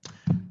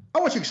 I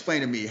want you to explain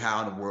to me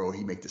how in the world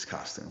he make this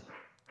costume.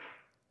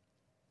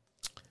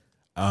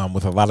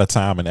 With a lot of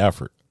time and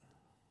effort.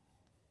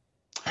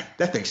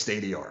 That thing's state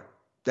of the art.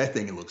 That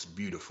thing, it looks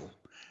beautiful.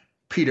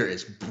 Peter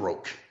is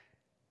broke.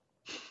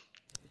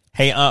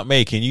 Hey, Aunt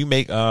May, can you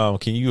That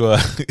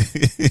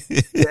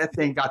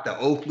thing got the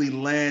Oakley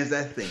lens.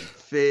 That thing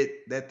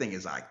fit. That thing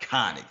is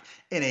iconic.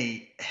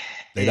 They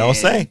don't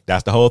say.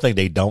 That's the whole thing.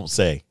 They don't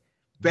say.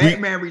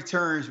 Batman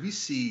Returns, we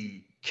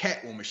see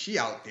Catwoman. She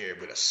out there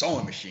with a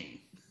sewing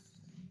machine.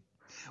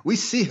 We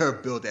see her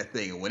build that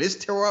thing. And when it's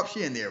tore up,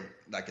 she in there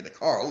like in the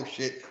car. Oh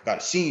shit, got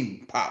a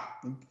seam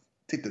pop.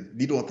 Take the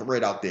needle and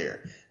thread out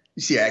there.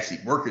 You see her actually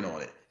working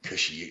on it because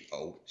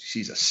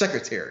she's a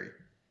secretary.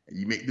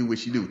 You do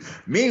what you do.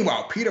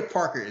 Meanwhile, Peter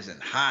Parker is in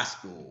high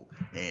school,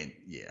 and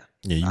you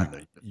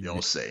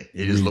don't say.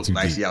 It just looks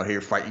nice. He out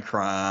here fighting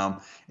crime,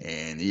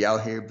 and he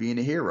out here being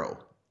a hero.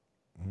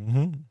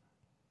 Mm-hmm.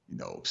 You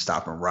know,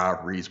 stopping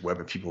robberies,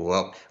 webbing people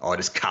up, all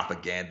this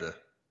propaganda.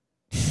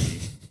 He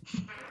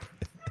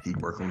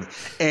working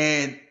with,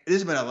 and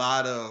there's been a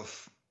lot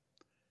of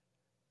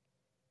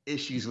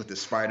issues with the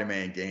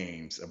Spider-Man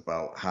games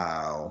about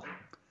how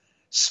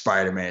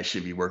Spider-Man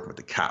should be working with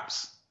the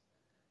cops.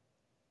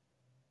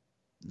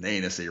 They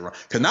ain't necessarily wrong.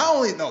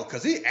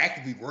 Because he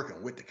actively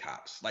working with the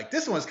cops. Like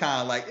this one's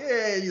kind of like,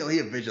 he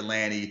a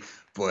vigilante,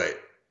 but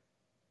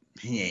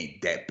he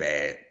ain't that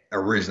bad.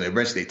 Originally,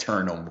 eventually they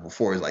turned on him, but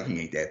before it's like he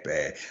ain't that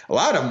bad. A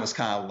lot of them was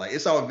kind of like,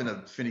 it's always been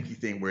a finicky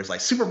thing where it's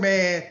like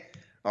Superman,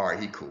 all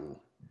right, he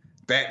cool.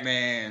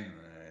 Batman,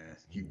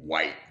 he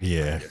white.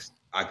 Yeah.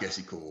 I guess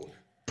he cool.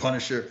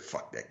 Punisher,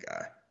 fuck that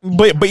guy.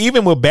 But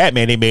even with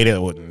Batman, they made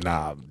it.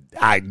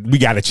 We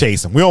gotta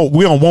chase him. We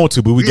don't want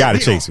to, but we gotta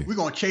chase him. We're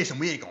gonna chase him.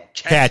 We ain't gonna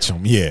catch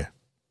him. Yeah.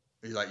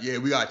 He's like,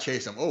 we gotta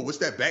chase him. Oh, what's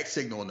that back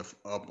signal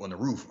up on the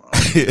roof?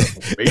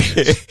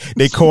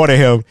 They corner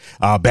him.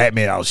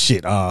 Batman. Oh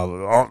shit.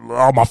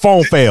 My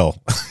phone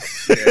fell.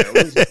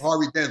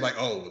 Harvey Dent's like,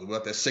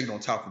 what that signal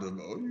on top of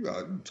the? Oh, you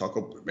gotta talk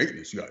about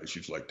maintenance. You got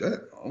issues like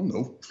that. I don't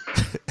know.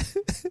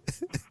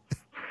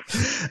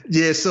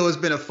 Yeah, so it's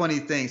been a funny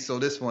thing. So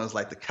this one's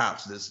like the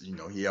cops.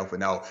 He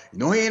helping out.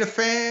 He ain't a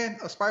fan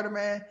of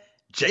Spider-Man.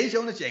 J.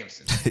 Jonah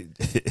Jameson.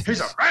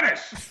 He's a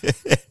menace.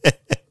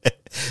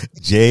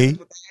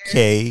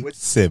 J.K.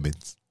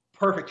 Simmons.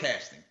 Perfect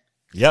casting.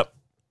 Yep.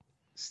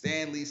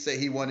 Stan Lee said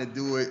he wanted to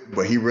do it,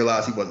 but he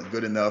realized he wasn't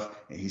good enough,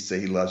 and he said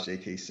he loves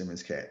J.K.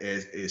 Simmons' cat.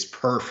 It's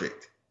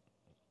perfect.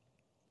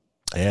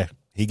 Yeah.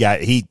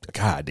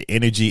 The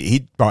energy.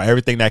 He brought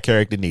everything that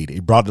character needed. He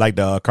brought like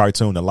the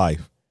cartoon to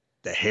life.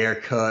 The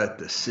haircut,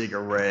 the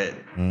cigarette.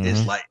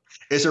 Mm-hmm.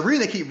 It's a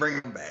reason they keep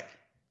bringing him back.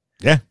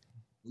 Yeah.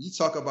 When you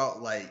talk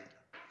about like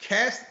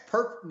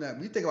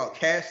when you think about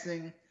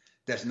casting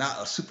that's not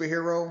a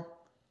superhero,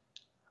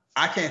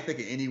 I can't think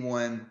of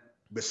anyone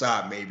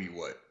beside maybe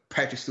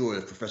Patrick Stewart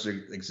as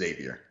Professor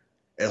Xavier.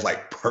 It's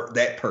like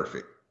that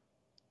perfect.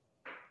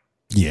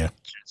 Yeah.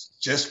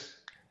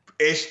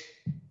 It's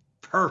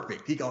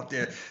perfect. He out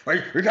there,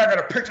 like, we got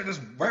a picture of this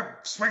web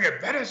swinging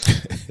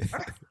Venice.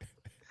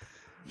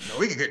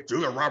 We can get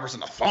Julia Roberts in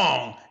the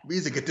thong. We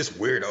need to get this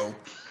weirdo.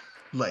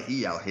 Like,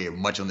 he out here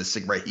munching on this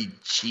cigarette. He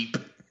cheap.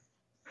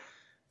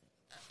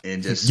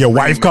 And just your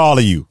wife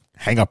calling you.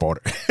 Hang up on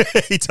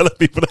her. He telling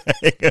people to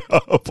hang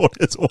up on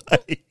his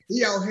wife.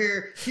 He out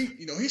here,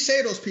 he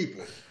saved those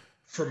people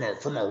from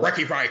a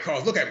wrecking probably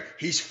cause. Look at him.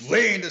 He's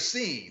fleeing the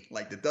scene.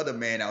 Like the other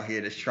man out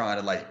here that's trying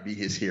to like be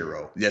his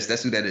hero. Yes,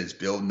 that's who that is.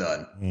 Bill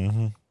Nunn.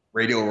 Mm-hmm.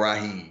 Radio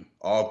Raheem.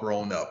 All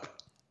grown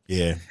up.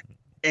 Yeah.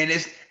 And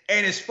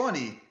it's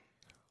funny.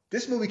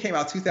 This movie came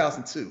out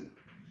 2002.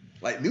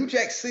 Like New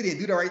Jack City and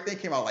Do the Right Thing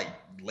came out like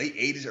late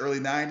 80s, early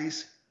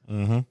 90s.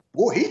 Mm-hmm.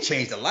 Boy, he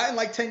changed a lot in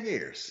like 10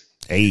 years.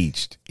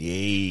 Aged.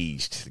 You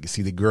can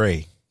see the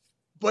gray.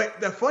 But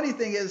the funny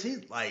thing is,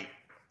 he's like,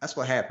 that's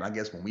what happened. I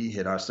guess when we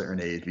hit our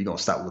certain age, we're going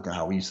to stop looking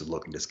how we used to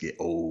look and just get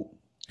old.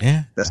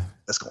 Yeah. That's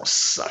going to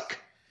suck.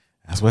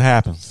 That's what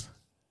happens.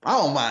 I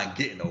don't mind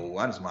getting old.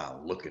 I just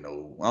mind looking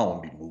old. I don't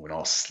want to be moving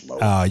all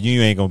slow.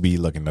 You ain't going to be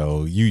looking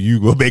old. You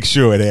will make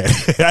sure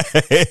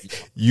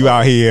that you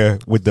out here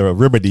with the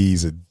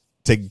remedies and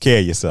taking care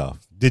of yourself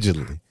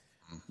digitally.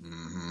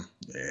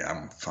 Yeah, I'm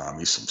gonna find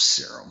me some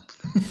serum,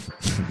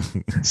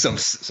 some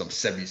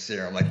Sebi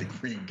serum like the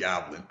Green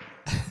Goblin.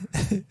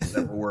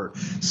 Never work.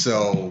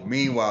 So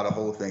meanwhile, the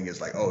whole thing is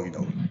like,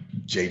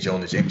 J.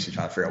 Jonah Jameson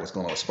trying to figure out what's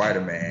going on with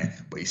Spider-Man,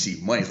 but you see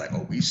money. He's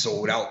like, we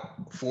sold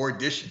out 4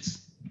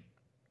 editions.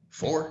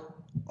 4,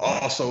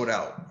 all sold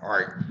out. All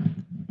right,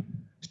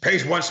 it's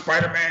page 1,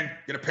 Spider-Man.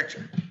 Get a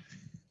picture.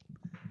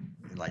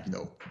 And like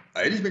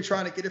Eddie's been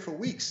trying to get it for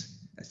weeks.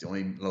 That's the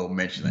only little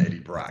mention of Eddie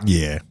Brock.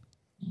 Yeah.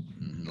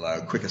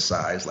 Like quick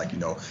asides, like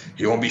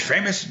he won't be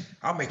famous.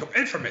 I'll make him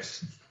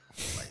infamous.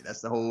 Like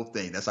that's the whole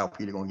thing. That's how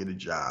Peter gonna get a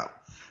job.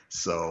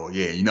 So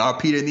yeah, how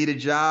Peter need a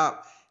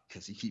job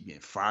because he keep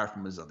getting fired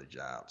from his other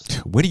jobs.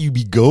 Where do you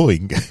be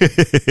going?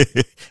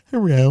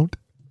 Around.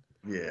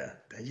 Yeah,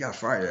 he got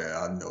fired.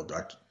 Yeah, I know.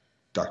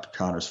 Dr.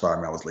 Connors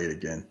fired me. I was late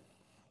again.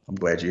 I'm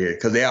glad you're here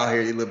because they out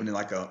here. They living in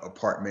like an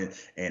apartment,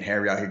 and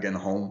Harry out here getting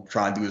home,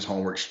 trying to do his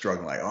homework,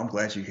 struggling. Like, I'm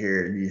glad you're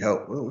here. You need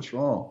help. Well, what's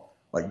wrong?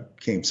 Like, you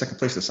came second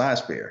place to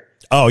science fair.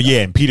 Oh, yeah.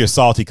 And Peter's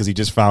salty because he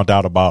just found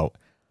out about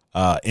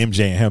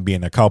MJ and him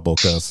being a couple.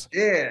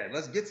 Yeah,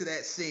 let's get to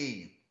that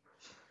scene.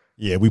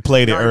 Yeah, we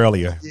played it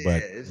earlier. Yeah,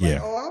 but it's yeah.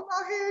 like, I'm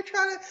out here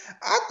trying to,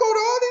 I go to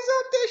all these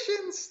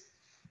auditions.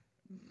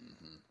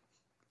 Mm-hmm.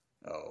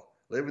 Oh,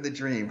 living the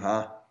dream,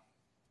 huh?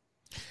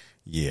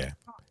 Yeah.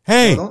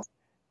 Hey.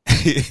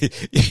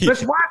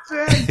 Miss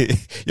Watson.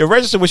 Your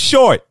register was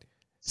short.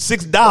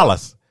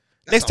 $6.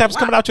 Next time it's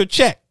coming out your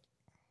check.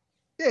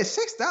 Yeah,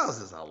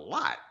 $6 is a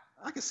lot.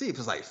 I can see if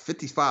it's like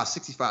 55,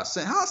 65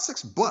 cents. How's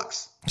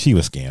 $6? She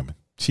was scamming.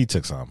 She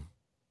took something.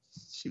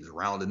 She was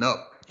rounding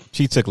up.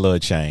 She took a little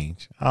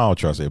change. I don't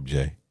trust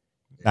MJ.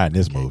 Not in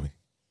this movie.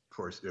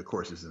 Of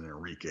course, it's an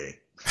Enrique.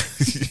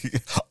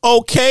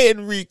 Okay,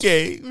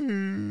 Enrique.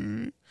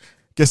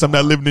 Guess I'm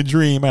not living the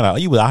dream.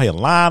 You was out here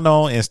lying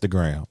on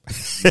Instagram.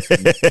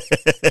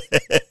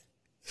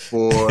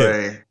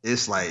 Boy,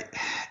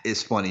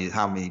 it's funny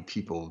how many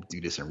people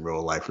do this in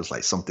real life. It's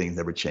like some things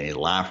never change.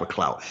 Lying for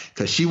clout.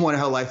 Because she wanted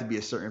her life to be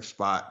a certain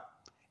spot,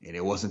 and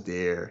it wasn't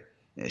there,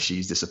 and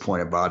she's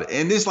disappointed about it.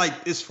 And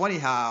it's funny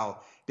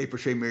how they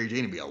portray Mary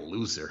Jane to be a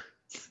loser.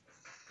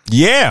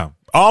 Yeah,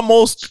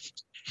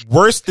 almost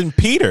worse than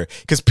Peter,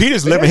 because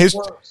Peter's living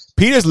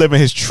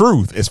his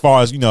truth as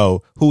far as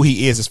who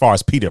he is as far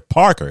as Peter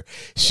Parker.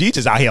 She's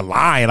just out here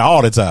lying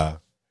all the time.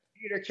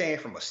 Peter came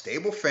from a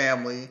stable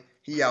family.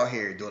 He out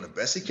here doing the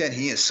best he can.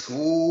 He in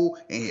school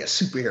and he a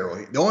superhero.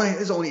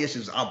 His only issue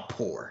is I'm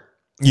poor.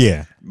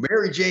 Yeah.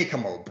 Mary Jane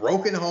come from a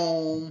broken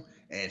home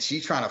and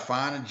she's trying to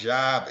find a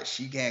job that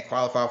she can't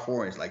qualify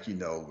for. And it's like,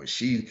 when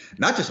she,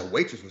 not just a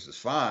waitress, which is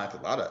fine. A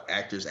lot of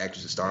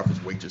actresses start off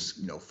as waitress,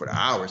 for the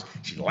hours.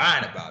 She's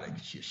lying about it.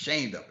 She's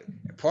ashamed of it.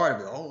 And part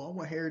of it, I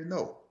want Harry to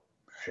know.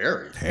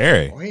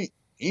 Harry. Oh, he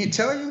didn't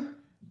tell you?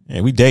 Yeah,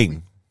 we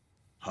dating.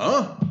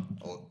 Huh?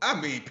 Oh, I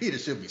mean, Peter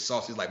should be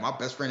saucy. He's like, my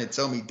best friend didn't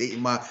tell me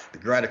dating the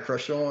girl I had a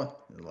crush on.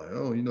 And like,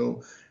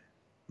 I'm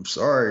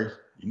sorry.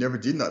 You never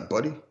did nothing,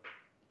 buddy.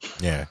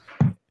 Yeah.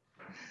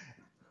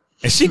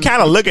 And she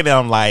kind of looking at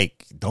him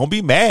like, don't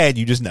be mad.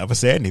 You just never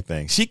said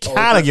anything. She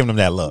kind of giving him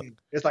that look.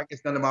 It's like,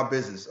 it's none of my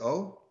business.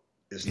 Oh,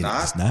 it's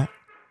not? It's not?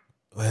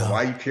 Well,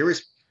 why are you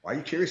curious? Why are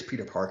you curious,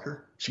 Peter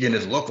Parker? She getting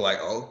this look like,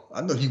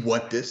 I know you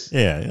want this.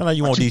 Yeah,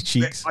 you want these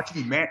cheeks. Why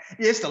you be mad?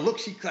 Yeah, it's the look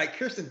she like.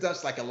 Kirsten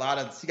Dunst like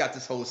she got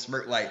this whole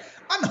smirk like,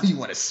 I know you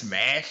want to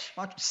smash.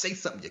 Why don't you say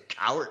something, you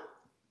coward?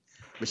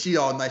 But she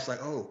all nice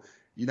like, oh,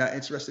 you're not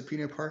interested,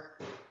 Peter Parker?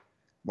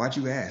 Why'd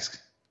you ask?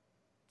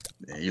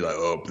 And you're like,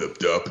 oh,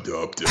 dup.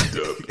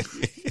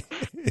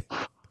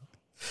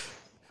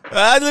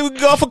 We can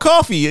go for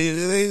coffee.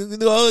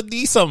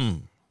 Need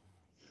something.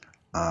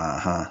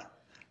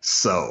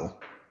 So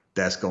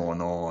that's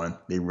going on.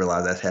 They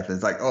realize that's happening.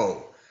 It's like,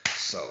 oh,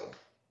 so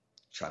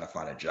trying to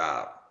find a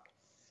job.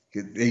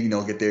 Get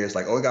there. It's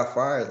like, oh, he got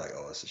fired. It's like,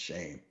 oh, it's a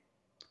shame.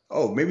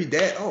 Oh, maybe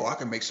that. Oh, I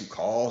can make some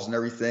calls and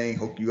everything.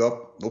 Hook you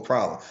up. No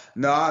problem.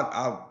 No,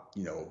 I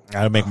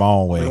gotta make my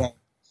own way.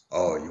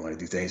 Oh, you want to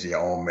do things in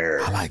your own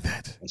merit. I like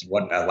that. That's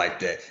what I like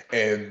that.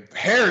 And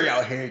Harry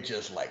out here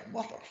just like,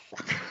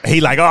 motherfucker. He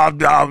like,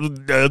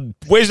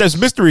 where's this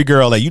mystery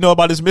girl at? You know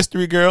about this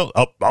mystery girl?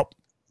 Oh.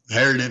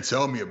 Harry didn't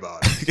tell me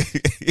about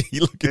it.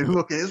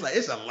 It's like,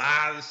 it's a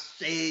lot of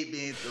shade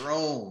being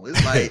thrown.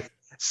 It's like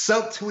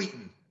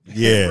subtweeting.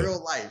 Yeah. In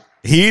real life.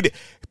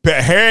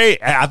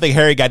 I think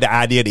Harry got the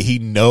idea that he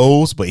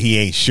knows, but he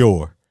ain't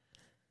sure.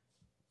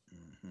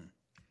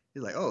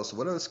 He's like, oh, so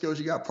what other skills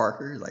you got,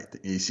 Parker?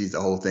 Like, he sees the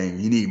whole thing.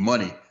 You need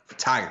money,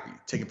 photography,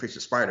 taking pictures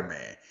of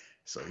Spider-Man.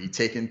 So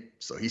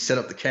he set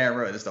up the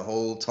camera, and it's the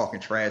whole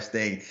talking trash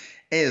thing.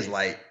 And it's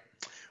like,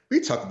 we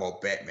talk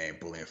about Batman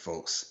bullying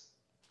folks.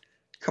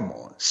 Come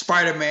on,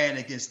 Spider-Man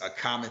against a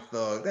common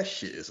thug. That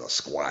shit is a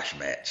squash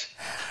match.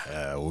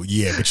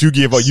 Yeah, but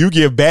you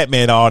give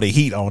Batman all the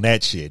heat on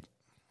that shit.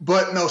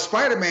 But no,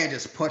 Spider-Man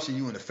just punching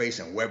you in the face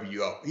and webbing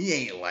you up. He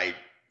ain't like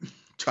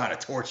trying to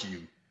torture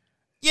you.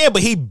 Yeah,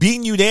 but he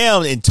beating you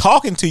down and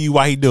talking to you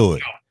while he do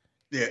it.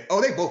 Yeah.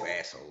 Oh, they both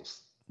assholes.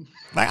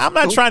 Like, I'm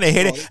not trying to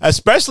hit it,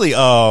 especially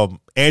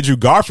Andrew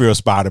Garfield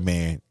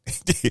Spider-Man.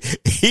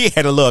 He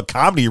had a little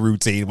comedy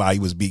routine while he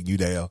was beating you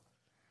down.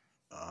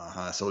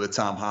 So did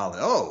Tom Holland.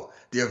 Oh,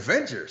 the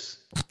Avengers.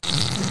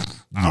 I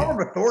don't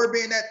remember Thor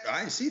being that. I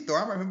didn't see Thor.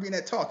 I remember him being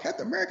that tall.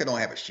 Captain America don't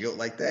have a shield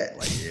like that.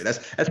 Like, yeah,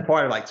 that's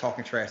part of like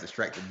talking trash,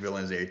 distracted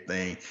villains,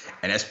 everything,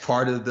 and that's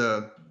part of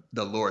the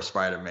lore of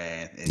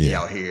Spider-Man. And he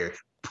out here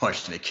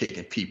punching and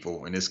kicking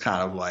people, and it's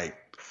kind of like,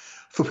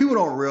 for people who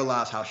don't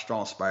realize how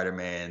strong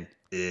Spider-Man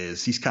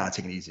is, he's kind of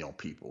taking it easy on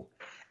people,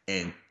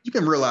 and you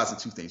can realize the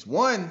two things.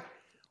 One,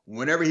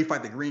 whenever he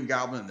fight the Green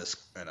Goblin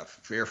in a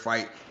fair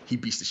fight, he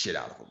beats the shit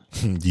out of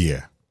him.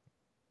 Yeah.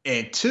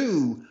 And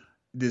two,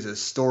 there's a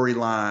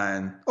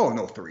storyline. Oh,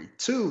 no, three.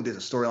 Two, there's a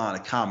storyline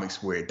in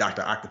comics where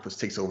Dr. Octopus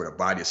takes over the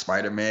body of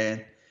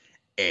Spider-Man,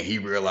 and he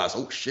realized,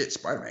 oh shit,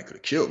 Spider-Man could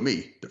have killed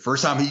me. The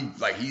first time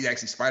he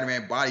actually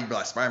Spider-Man body, but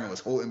like Spider-Man was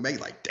holding me,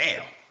 like,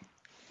 damn.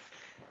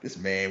 This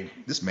man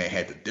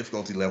had the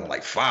difficulty level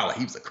like Fowler.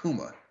 He was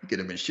Akuma. He could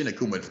have been Shin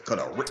Akuma, could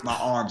have ripped my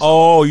arms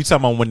off. You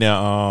talking about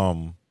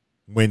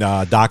when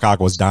Doc Ock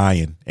was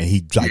dying and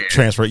he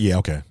transferred? Yeah,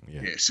 okay.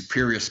 Yeah,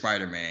 Superior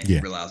Spider-Man. He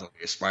realized,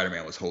 okay,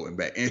 Spider-Man was holding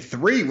back. And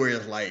three, where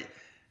it's like,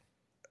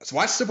 so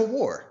watch Civil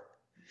War.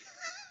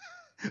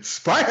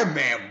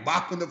 Spider-Man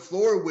mopping the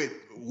floor with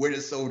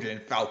Winter Soldier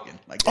and Falcon.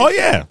 Like, oh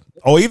yeah.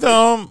 Oh,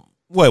 either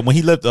when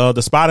he lifted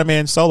the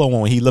Spider-Man solo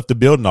one, when he lifted the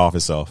building off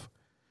himself.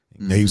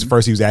 He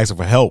was asking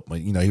for help, but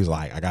he was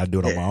like, I got to do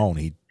it on my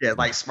own.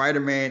 Like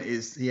Spider-Man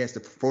he has the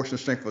proportional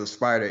strength of a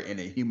spider in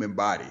a human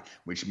body,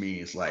 which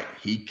means like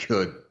he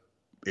could,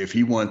 if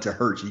he wanted to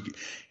hurt,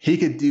 he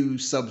could do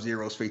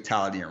Sub-Zero's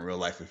fatality in real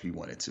life if he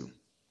wanted to.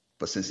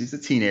 But since he's a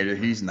teenager,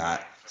 he's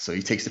not. So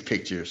he takes the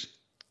pictures.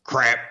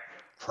 Crap.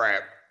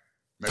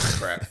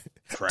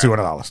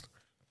 $200.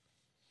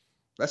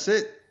 That's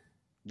it.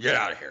 Get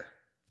out of here.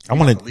 I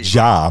want a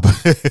job. All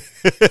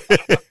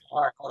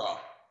right, hold on.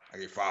 I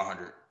get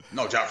 $500.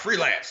 No job,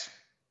 freelance.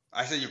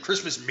 I said your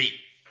Christmas meat.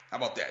 How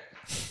about that?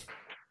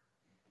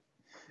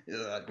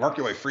 Work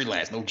your way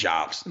freelance. No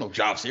jobs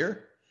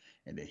here.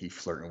 And then he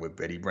flirting with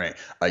Betty Brant,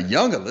 a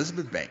young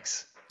Elizabeth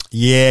Banks.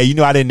 Yeah,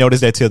 I didn't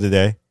notice that till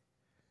today.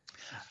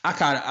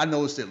 I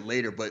noticed it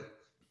later, but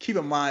keep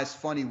in mind it's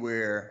funny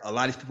where a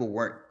lot of these people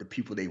weren't the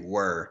people they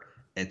were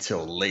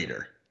until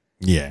later.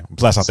 Yeah.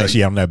 Plus, I think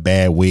she had on that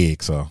bad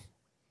wig, so.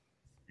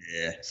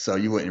 Yeah, so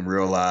you wouldn't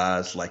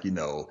realize, like,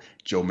 Joe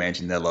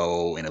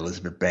Manganiello and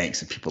Elizabeth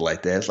Banks and people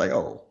like that. It's like,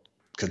 oh,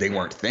 because they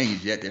weren't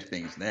things yet. They're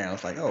things now.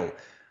 It's like, oh,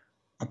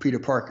 I'm Peter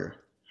Parker.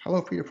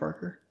 Hello, Peter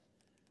Parker.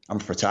 I'm a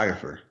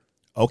photographer.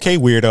 Okay,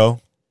 weirdo.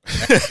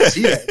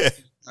 See that?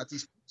 Not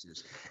these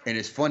pictures. And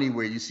it's funny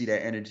where you see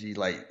that energy,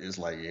 like, it's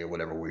like, yeah,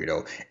 whatever,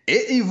 weirdo.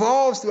 It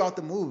evolves throughout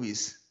the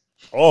movies.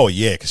 Oh,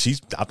 yeah,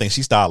 because I think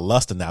she started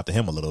lusting after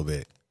him a little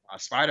bit.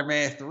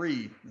 Spider-Man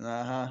 3.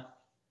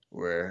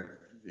 Where...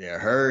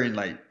 Yeah,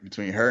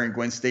 between her and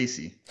Gwen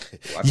Stacy.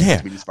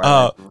 Yeah.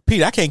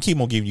 Pete, I can't keep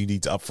on giving you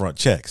these upfront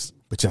checks,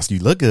 but just you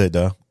look good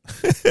though.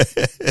 Can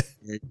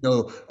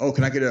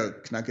I get a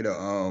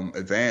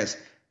advance?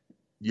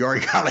 You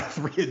already got like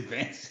 3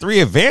 advances.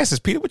 3 advances,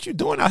 Peter. What you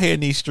doing out here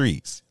in these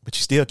streets? But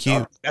you still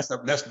cute. That's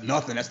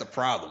nothing. That's the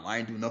problem. I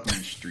ain't doing nothing in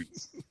the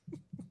streets.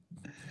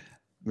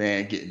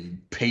 Man,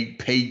 getting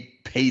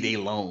payday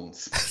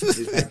loans.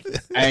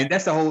 And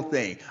that's the whole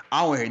thing.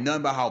 I don't hear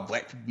nothing about how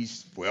black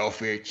people's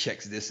welfare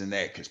checks, this and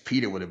that, because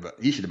Peter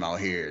he should have been out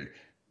here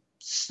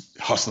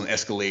hustling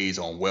Escalades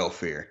on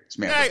welfare.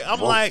 I'm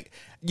like,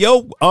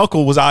 your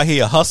uncle was out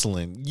here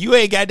hustling. You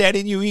ain't got that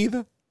in you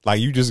either.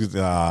 Like, you just,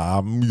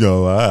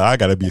 I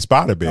got to be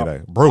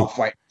Spider-Man. Bro.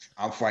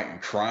 I'm fighting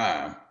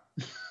crime.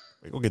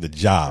 Go get the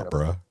job,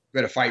 bro.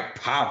 Better fight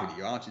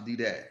poverty. Why don't you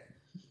do that?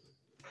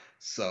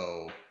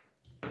 So,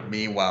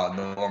 meanwhile,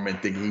 Norman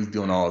thinking he's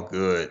doing all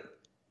good,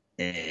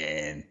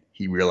 and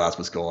he realized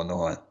what's going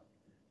on.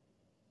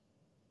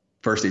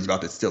 First, he's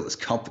about to steal his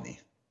company.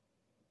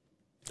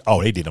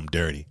 Oh, they did him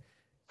dirty.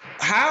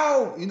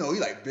 How, he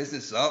like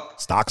business up.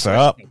 Stocks are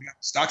up.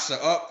 Stocks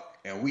are up,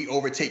 and we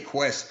overtake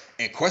Quest.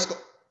 And Quest,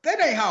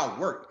 that ain't how it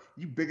worked.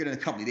 You bigger than the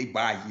company, they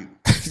buy you.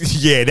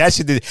 Yeah, that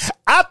shit did.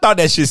 I thought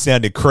that shit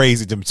sounded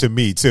crazy to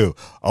me too.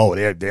 Oh,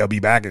 they'll be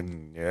back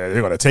and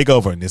they're gonna take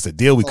over, and it's a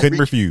deal we couldn't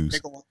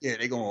refuse.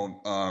 They're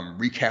gonna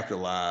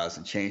recapitalize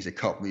and change the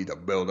company to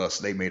build us.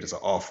 They made us an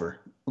offer.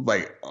 I'm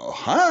like,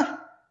 huh?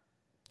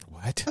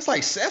 What? That's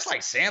like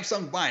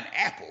Samsung buying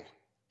Apple.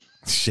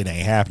 Shit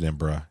ain't happening,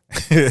 bro.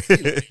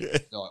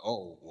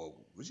 Oh, well,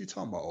 what you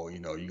talking about? Oh,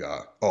 you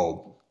got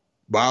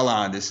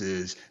byline. This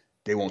is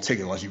they won't take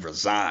it unless you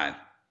resign.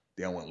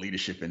 They don't want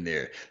leadership in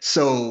there.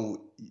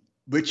 So,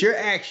 with your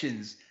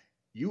actions,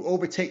 you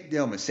overtake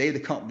them and save the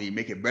company,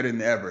 make it better than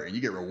ever, and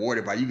you get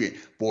rewarded by the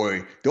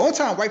only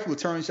time white people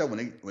turn themselves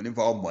when they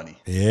involve money.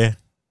 Yeah.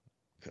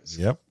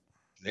 Yep.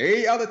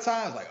 There are other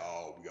times like,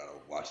 oh, we gotta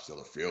watch the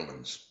other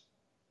feelings.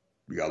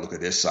 We gotta look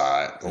at this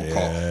side. Don't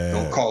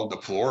call them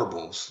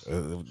deplorables.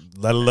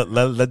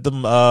 Let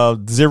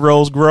them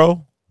zeros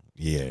grow.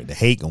 Yeah, the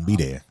hate gonna be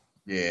there.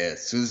 Yeah,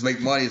 as soon as make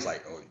money, it's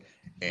like, oh,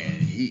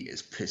 and he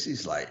is pissed.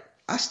 He's like,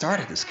 I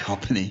started this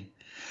company.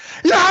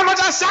 You know how much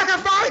I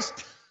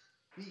sacrificed?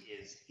 He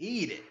is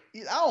heated.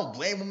 I don't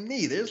blame him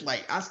neither. It's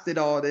like, I did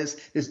all this.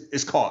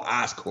 It's called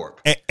Oscorp.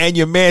 And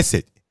your man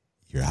said,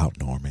 you're out,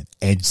 Norman.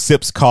 And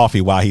sips coffee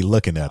while he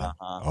looking at him.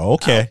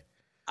 Okay.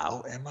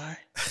 Out, am I?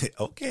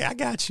 Okay, I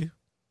got you.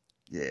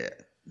 Yeah.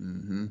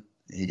 Mm-hmm.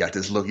 He got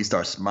this look. He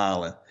starts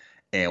smiling.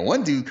 And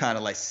one dude kind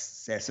of like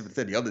sad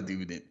sympathetic. The other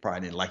dude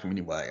probably didn't like him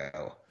anyway.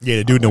 Yeah,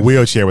 the dude in the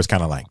wheelchair was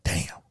kind of like,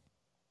 damn.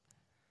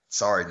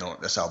 Sorry, no,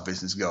 that's how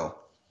business go.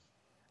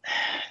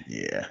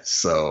 Yeah.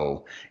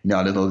 So, I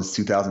didn't know this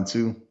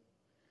 2002.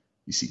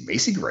 You see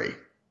Macy Gray.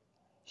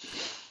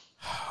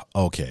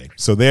 Okay.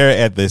 So they're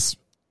at this,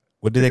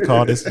 what do they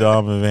call this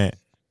event?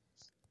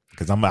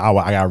 Because I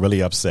got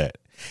really upset.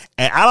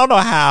 And I don't know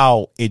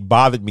how it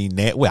bothered me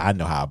now. Well, I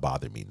know how it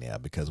bothered me now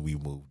because we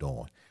moved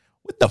on.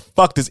 What the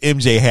fuck does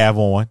MJ have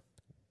on?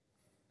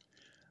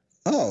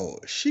 Oh,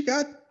 she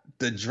got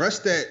the dress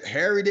that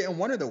Harry didn't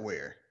want her to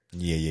wear.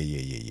 Yeah.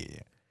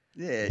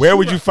 Yeah. Where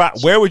would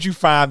you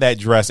find that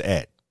dress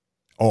at?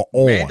 Or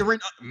on?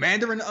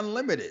 Mandarin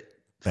Unlimited.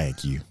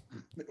 Thank you.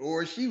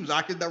 Or she was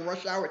rocking the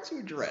Rush Hour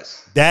 2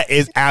 dress. That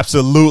is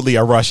absolutely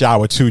a Rush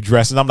Hour 2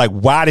 dress. And I'm like,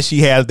 why does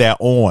she have that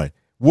on?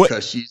 What?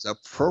 Because she's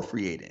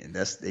appropriating.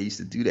 They used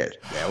to do that.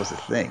 That was the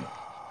thing.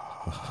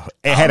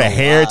 It had a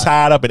hair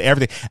tied up and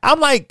everything. I'm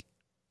like,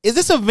 is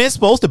this event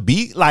supposed to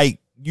be like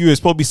you're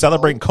supposed to be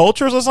celebrating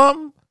cultures or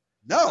something?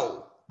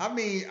 No. I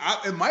mean,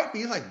 it might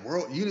be like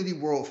Unity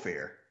World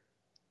Fair.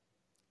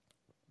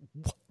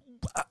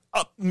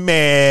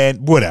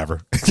 Man,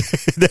 whatever.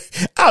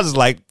 I was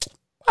like,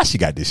 why she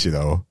got this shit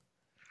on?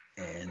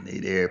 And they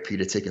there,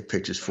 Peter taking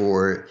pictures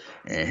for it,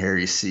 and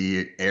Harry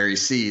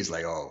sees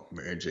like, oh,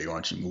 Mary J, why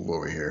don't you move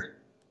over here?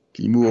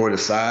 Can you move over to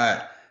the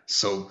side?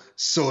 So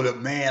the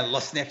man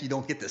lust nephew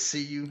don't get to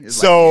see you. It's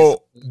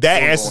so like,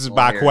 that answers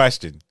my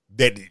question.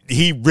 That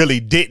he really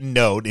didn't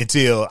know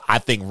until I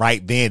think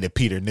right then that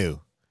Peter knew.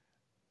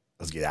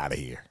 Let's get out of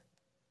here.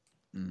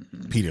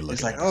 Mm-hmm. Peter looked.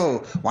 It's like,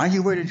 oh, why don't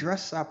you wear the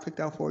dress I picked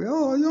out for you?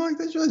 Oh, you like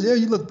that dress? Yeah,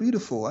 you look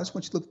beautiful. I just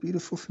want you to look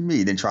beautiful for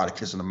me. Then try to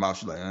kiss in the mouth.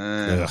 She's like,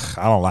 ugh,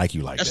 I don't like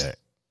you like that.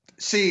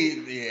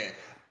 See, yeah,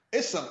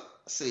 it's some.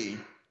 See,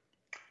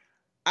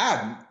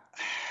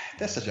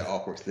 that's such an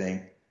awkward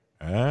thing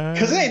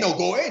because it ain't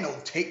no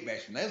tape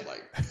measure. That's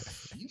like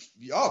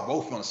y'all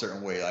both feeling a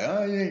certain way. Like,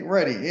 oh, you ain't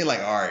ready. You're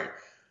like, all right,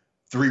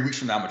 3 weeks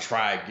from now, I'm gonna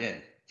try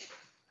again.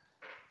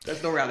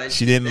 There's no reality.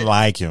 She didn't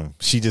like him.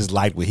 She just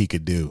liked what he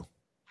could do.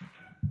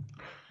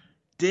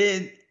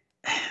 Did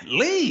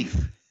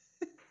leave.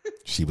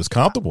 She was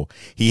comfortable.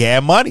 He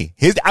had money.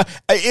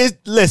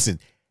 Listen.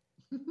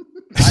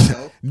 I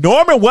know.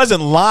 Norman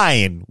wasn't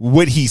lying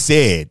what he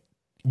said,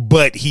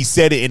 but he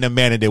said it in a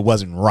manner that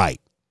wasn't right.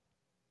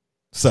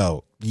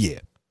 So yeah.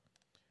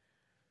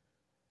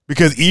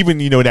 Because even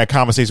that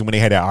conversation when they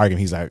had that argument,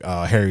 he's like,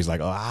 Harry's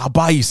like, oh, I'll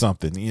buy you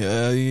something.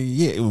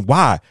 Yeah.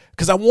 Why?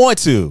 Because I want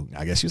to.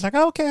 I guess she was like,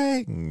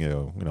 okay,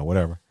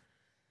 whatever.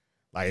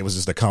 Like it was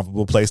just a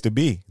comfortable place to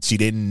be. She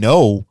didn't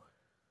know.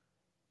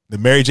 The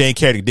Mary Jane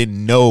character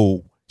didn't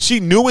know.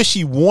 She knew what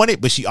she wanted,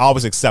 but she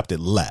always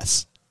accepted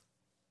less.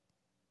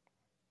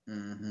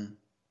 Mm-hmm.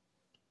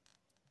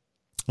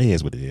 It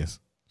is what it is.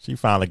 She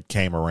finally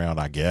came around,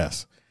 I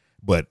guess.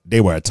 But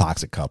they were a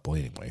toxic couple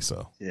anyway,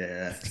 so.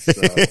 Yeah.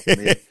 So,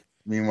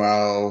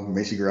 meanwhile,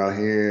 Macy girl out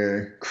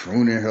here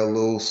crooning her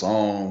little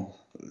song.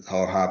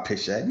 How high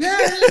pitch that.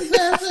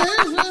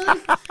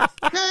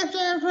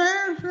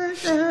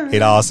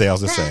 It all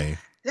sounds the same.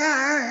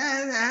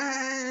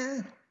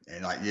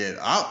 And like,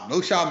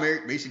 no child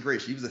Macy Gray.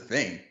 She was a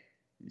thing.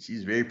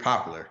 She's very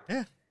popular.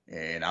 Yeah.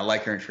 And I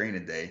like her in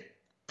Training Day.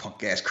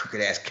 punk ass,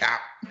 crooked ass cop.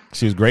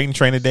 She was great in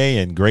Training Day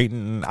and great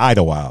in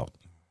Idlewild.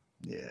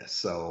 Yeah.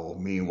 So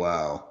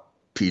meanwhile,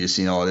 Peter's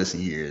seen all this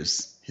and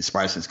hears his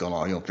spider sense going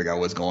on. He don't figure out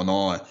what's going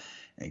on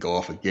and go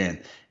off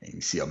again. And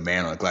you see a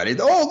man on a glider.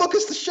 Oh, look,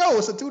 it's the show.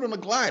 It's a dude on a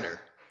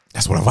glider.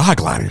 That's one of our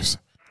gliders.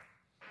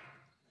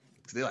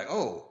 So they're like,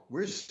 oh,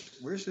 where's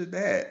his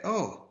dad?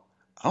 Oh,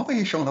 I don't think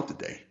he's showing up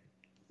today.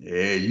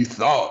 Yeah, you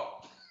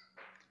thought.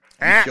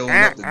 He's showing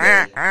up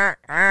today.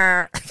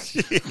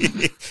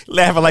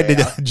 Laughing like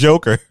the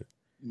Joker.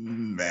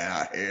 Man,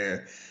 out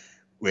here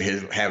with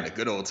his having a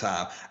good old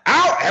time.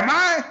 Out, am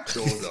I?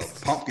 Throws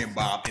a pumpkin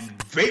bomb and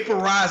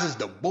vaporizes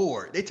the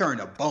board. They turn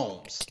to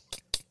bones.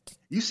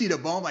 You see the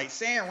bone, like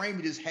Sam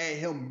Raimi just had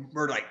him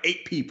murder like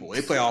 8 people.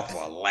 They play off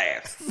for a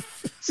laugh.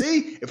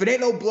 See, if it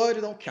ain't no blood,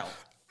 it don't count.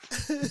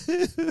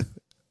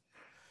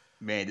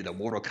 Man, did a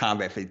Mortal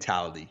Kombat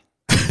fatality.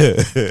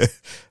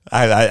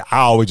 I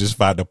always just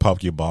find the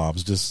pumpkin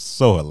bombs just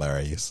so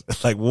hilarious.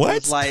 Like what?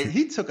 It's like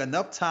he took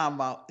enough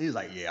time out. He was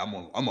like, "Yeah, I'm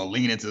gonna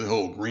lean into the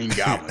whole Green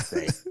Goblin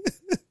thing."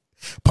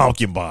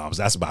 Pumpkin bombs,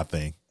 that's my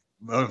thing.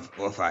 What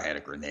if I had a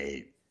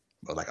grenade,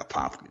 or like a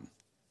pumpkin?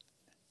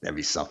 That'd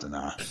be something,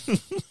 huh?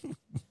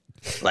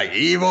 Like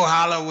evil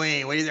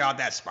Halloween. What do you think about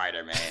that,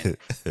 Spider-Man?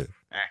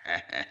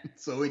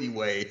 So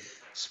anyway,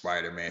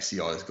 Spider-Man see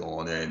all this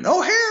going on.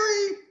 Oh,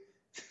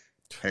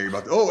 Harry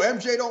about to,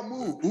 MJ don't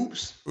move.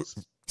 Oops.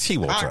 He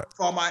won't try.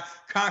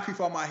 Concrete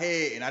on my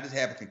head, and I just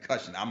have a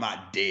concussion. I'm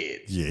not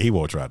dead. Yeah, he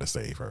won't try to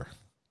save her.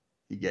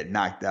 He get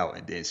knocked out,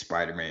 and then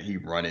Spider-Man, he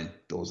running,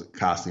 throws a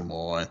costume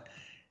on,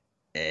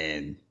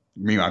 and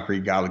meanwhile,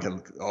 Green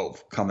Goblin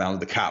come down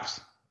with the cops.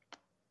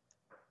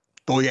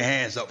 Throw your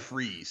hands up,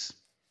 freeze.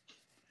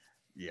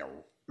 Yeah,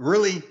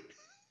 really?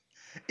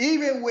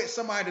 Even with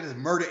somebody that has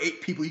murdered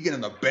 8 people, you get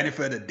them the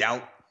benefit of the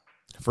doubt.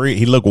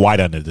 He looked white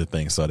under the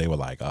thing, so they were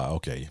like, "Oh,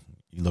 okay,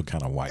 you look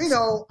kind of white." You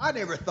know, I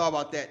never thought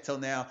about that till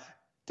now.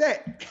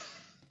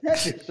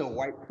 That's just so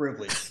white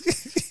privilege.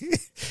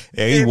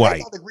 Yeah, he's white.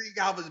 They thought the Green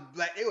Goblin was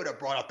black, they would have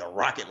brought out the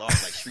rocket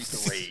launch like Streets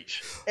of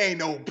Rage. Ain't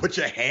no put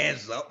your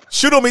hands up.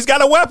 Shoot him, he's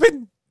got a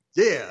weapon.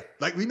 Yeah,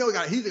 like we know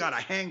he's got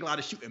a hand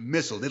glider shooting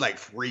missiles. They like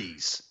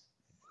freeze.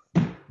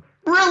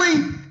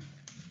 Really?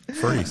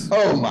 Freeze.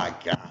 Oh my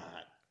God.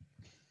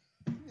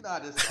 You know,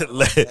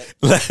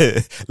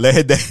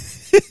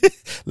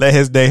 let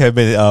his name have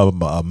been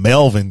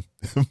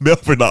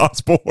Melvin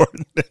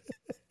Osborne.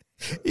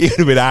 He'd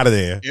have been out of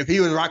there. If he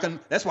was rocking,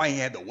 that's why he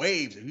had the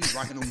waves. If he was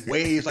rocking them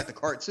waves like the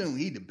cartoon,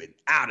 he'd have been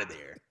out of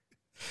there.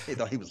 They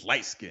thought he was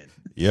light skinned.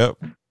 Yep.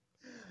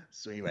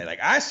 So anyway, like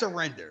I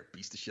surrender,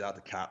 beats the shit out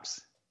the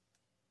cops,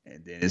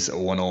 and then it's a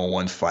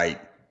 1-on-1 fight.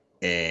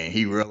 And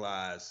he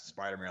realized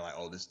Spider-Man like,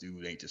 oh, this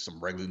dude ain't just some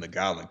regular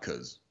Goblin,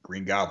 because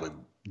Green Goblin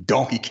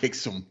donkey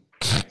kicks him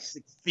like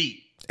 6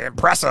 feet.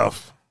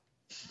 Impressive.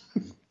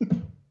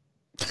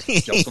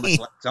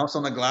 jumps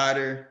on the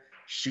glider,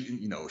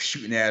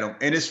 shooting at him.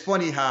 And it's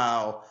funny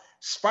how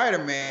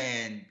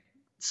Spider-Man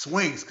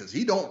swings because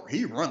he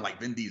run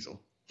like Vin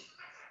Diesel.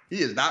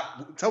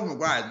 Tobey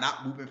Maguire is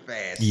not moving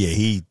fast.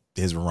 Yeah,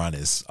 his run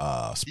is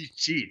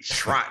he's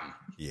trotting.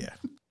 Yeah.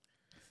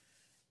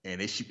 And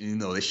they shooting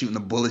the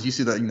bullets. You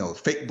see the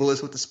fake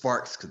bullets with the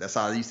sparks, because that's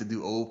how they used to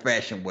do old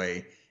fashioned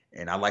way.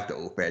 And I like the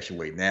old fashioned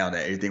way now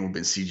that everything would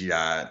been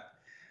CGI'd.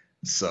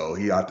 So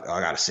I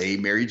gotta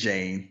save Mary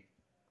Jane.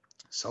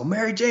 So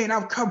Mary Jane,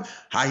 I'm coming.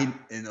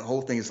 And the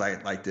whole thing is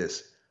like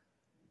this.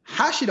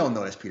 How she don't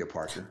know that's Peter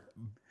Parker?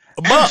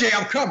 MJ,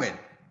 I'm coming.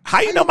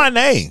 How you know my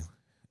name?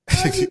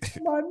 How do you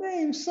know my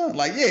name, son?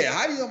 Like, yeah,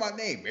 how do you know my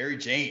name? Mary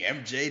Jane,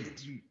 MJ,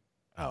 did you?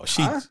 Oh,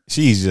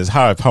 she's just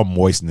her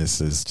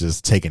moistness is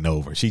just taking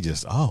over. She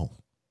just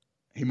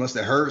he must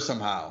have heard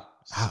somehow.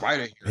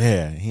 Spider.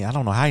 Yeah, I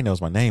don't know how he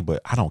knows my name,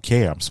 but I don't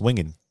care. I'm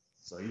swinging.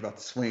 So he's about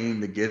to swing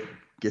to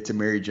get to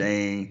Mary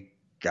Jane.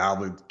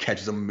 Goblin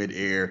catches him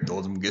midair,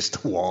 throws him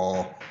against the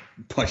wall,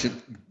 punches,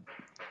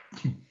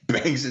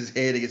 bangs his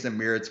head against the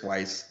mirror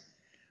twice.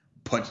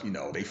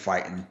 They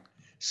fighting.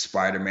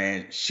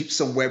 Spider-Man shoots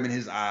some web in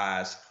his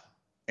eyes,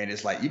 and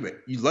it's like you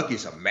lucky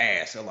it's a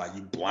mask. So like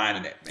you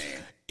blinding that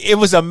man. It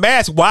was a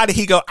mask. Why did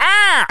he go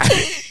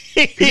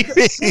He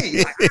couldn't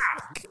see.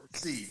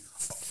 See.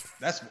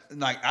 That's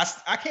like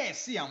I can't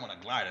see. I'm on a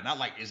glider, not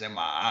like it's in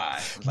my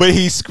eye. But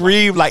he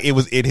screamed like it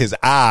was in his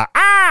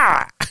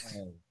eye.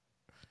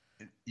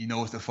 You know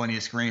what's the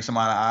funniest scream?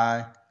 Somebody in the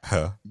eye.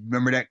 Huh?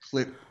 Remember that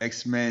clip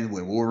X-Men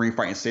when Wolverine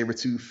fighting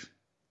Sabretooth,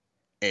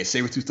 and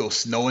Sabretooth throws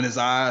snow in his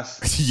eyes?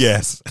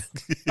 Yes.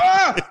 My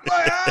eye!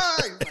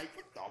 Like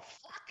what the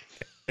fuck?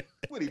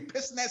 What, he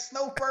pissing that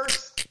snow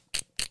first?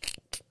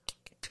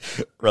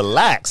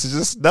 Relax,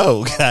 just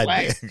snow.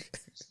 Relax.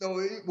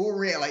 So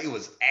Wolverine like it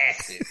was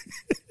acid.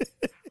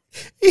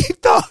 He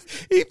thought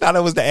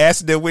it was the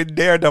acid that went in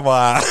Daredevil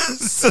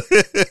eyes.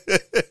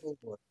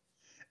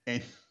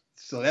 And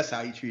so that's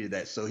how he treated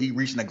that. So he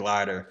reached in the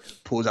glider,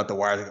 pulls out the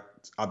wires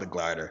out the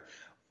glider.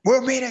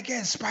 We'll meet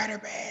again,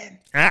 Spider-Man.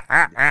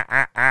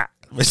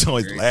 It's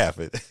always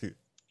laughing. And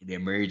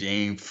then Mary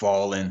Jane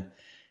falling,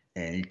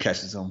 and he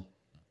catches him,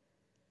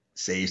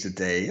 saves the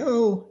day.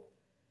 Oh,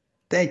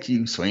 Thank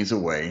you. Swings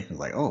away. He's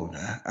like, oh,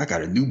 I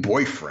got a new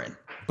boyfriend.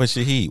 But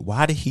Shaheed,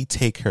 why did he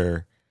take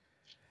her?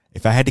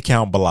 If I had to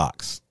count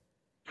blocks,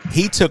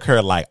 he took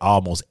her like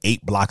almost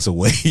 8 blocks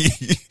away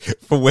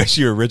from where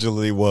she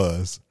originally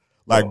was.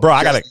 Like, bro,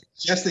 I gotta.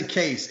 Just in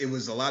case, it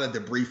was a lot of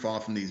debris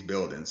falling from these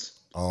buildings.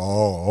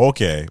 Oh,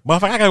 okay.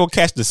 Motherfucker, I gotta go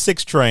catch the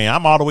 6 train.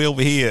 I'm all the way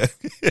over here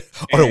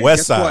on the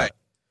west side. What?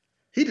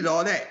 He did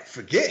all that.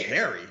 Forget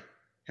Harry.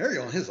 Harry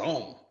on his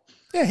own.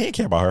 Yeah, he didn't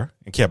care about her.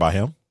 He care about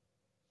him.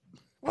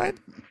 What?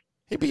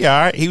 He'd be all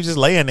right. He was just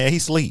laying there. He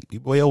sleep.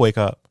 He'll wake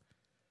up.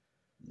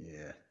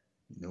 Yeah.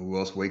 You know who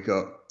else wake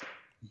up?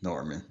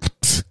 Norman.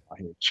 Out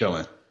here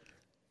chilling.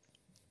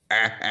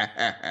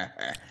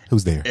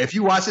 Who's there? If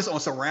you watch this on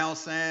surround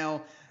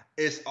sound,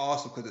 it's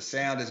awesome because the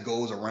sound just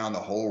goes around the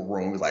whole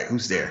room. It's like,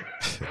 who's there?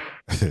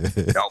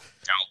 don't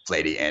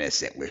play the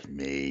innocent with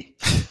me.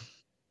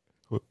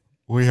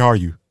 Where are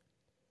you?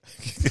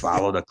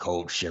 Follow the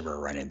cold shiver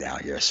running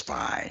down your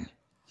spine.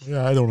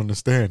 Yeah, I don't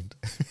understand.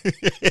 You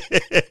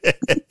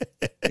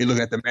look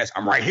at the mess.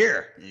 I'm right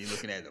here. And you're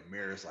looking at the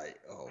mirror. It's like,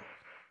 oh,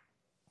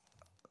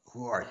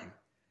 who are you?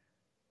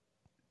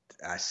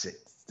 I said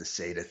to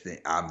say the thing.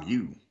 I'm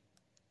you.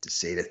 To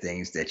say the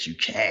things that you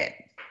can't.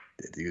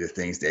 To do the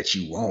things that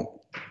you won't.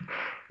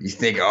 You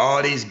think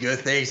all these good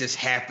things just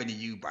happen to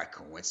you by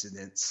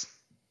coincidence.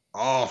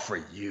 All for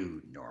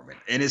you, Norman.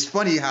 And it's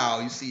funny how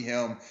you see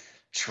him,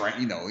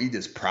 he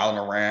just prowling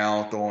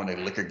around, throwing a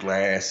liquor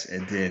glass,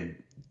 and then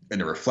in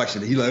the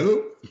reflection, he's like,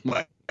 oh,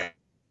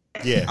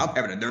 yeah, I'm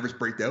having a nervous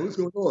breakdown. What's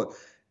going on? You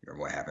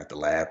remember what happened at the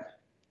lab?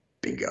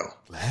 Bingo.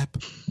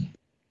 Lab?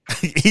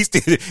 He's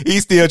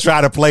still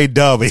trying to play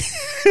dummy.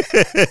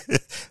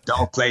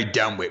 Don't play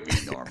dumb with me,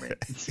 Norman.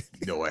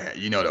 You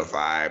know the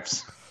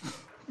vibes.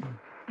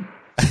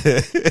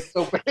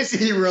 So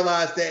basically, he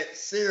realized that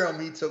serum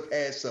he took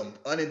had some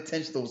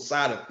unintentional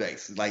side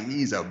effects. Like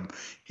he's a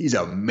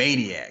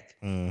maniac.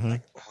 Mm-hmm.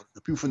 Like,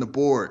 the people from the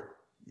board.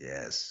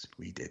 Yes,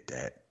 we did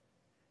that.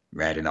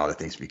 Imagine all the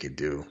things we could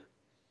do.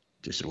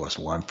 Just was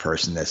one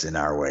person that's in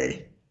our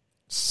way.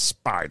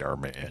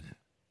 Spider-Man.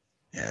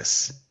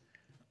 Yes.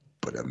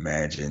 But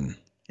imagine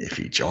if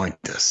he joined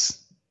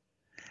us.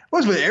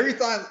 What's with every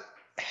time?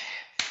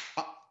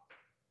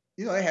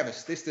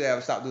 They still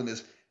haven't stopped doing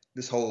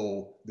this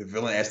whole the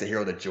villain as the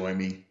hero to join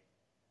me.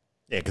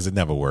 Yeah, because it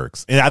never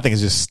works, and I think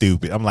it's just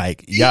stupid. I'm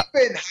like, yeah.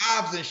 Even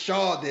Hobbs and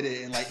Shaw did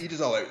it, and like you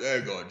just all like, there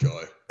you go,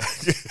 Joy.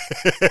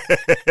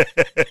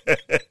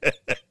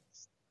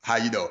 How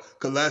you know?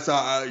 Because last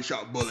time I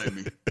shot bullet at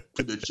me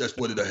to the chest,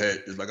 one of the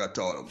head, just like I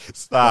taught him.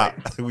 Stop.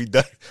 Right.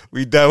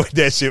 We done with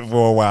that shit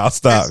for a while.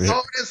 Stop. This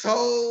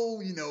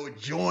whole,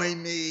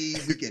 join me.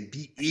 We can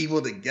beat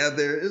evil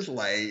together. It's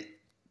like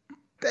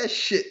that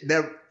shit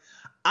never.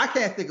 I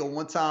can't think of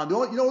one time.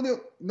 The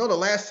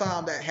last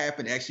time that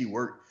happened actually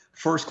worked.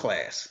 First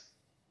Class.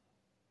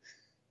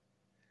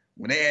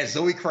 When they asked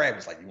Zoe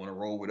Kravitz, like, you want to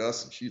roll with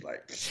us? And she's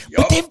like, yup.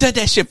 But they've done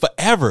that shit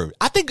forever.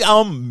 I think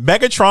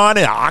Megatron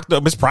and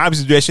Optimus Prime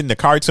used to do that shit in the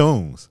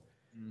cartoons.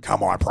 Mm-hmm.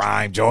 Come on,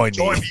 Prime, join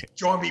me.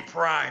 Join me,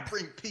 Prime.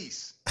 Bring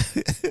peace.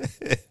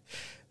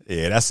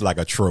 Yeah, that's like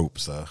a trope,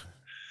 so. Yeah,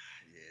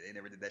 they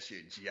never did that shit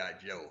in G.I.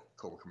 Joe,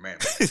 Cobra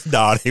Commander.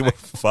 No, they were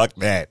fuck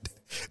that.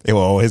 They were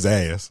on his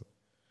ass.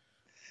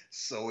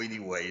 So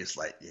anyway, it's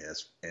like,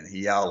 yes. And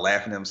he out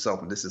laughing at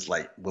himself. And this is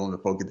like Willem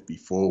Dafoe get to be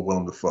full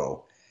Willem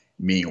Dafoe.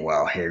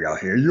 Meanwhile, Harry out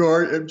here, you all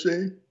right,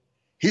 MJ?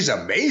 He's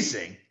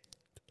amazing.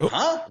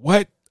 Huh?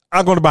 What?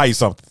 I'm going to buy you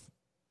something.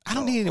 I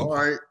don't need anyone. All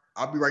right.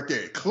 I'll be right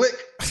there. Click.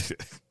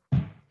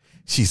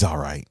 She's all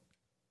right.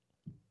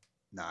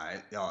 Nah,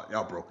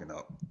 y'all broken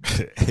up.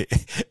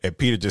 And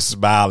Peter just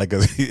smiling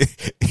because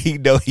he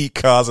know he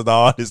causing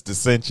all this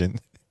dissension.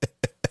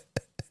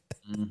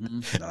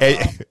 Mm-hmm.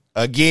 And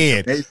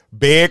again,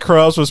 bad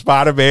crumbs from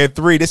Spider-Man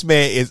 3. This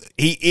man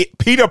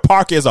Peter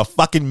Parker is a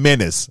fucking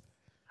menace.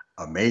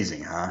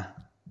 Amazing, huh?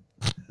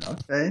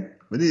 Okay.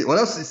 What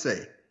else did he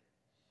say?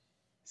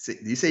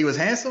 Did he say he was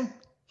handsome?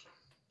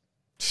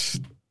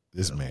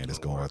 This man is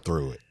going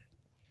through it.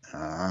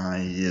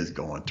 He is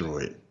going through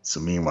it. So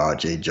meanwhile,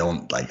 J.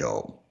 Jonah, like,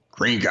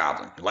 Green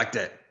Goblin. You like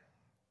that?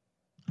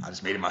 I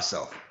just made it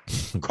myself.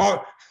 Called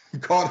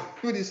what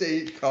did he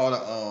say? He called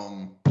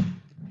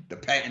the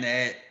patent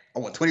ad. I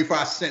want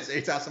 25 cents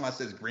every time somebody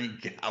says Green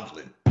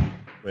Goblin.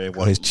 Man,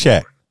 want his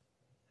check.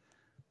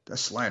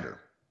 That's slander.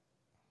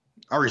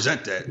 I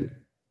resent that.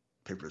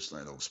 Paper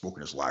slander,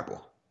 smoking is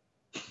libel.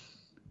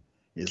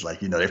 It's like,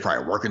 they're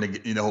probably working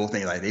together, the whole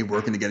thing, like they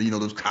working together,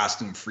 those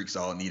costume freaks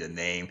all need a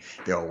name.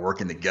 They're all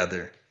working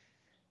together.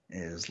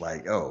 And it's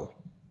like, oh,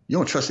 you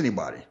don't trust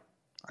anybody.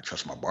 I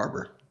trust my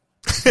barber.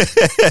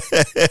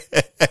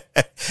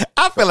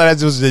 I feel like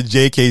that's just a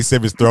J.K.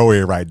 Simmons throw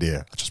in right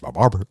there. I trust my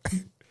barber.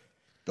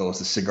 Throws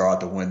the cigar out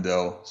the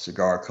window.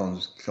 Cigar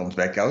comes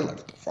back out. He's like,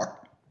 what the fuck?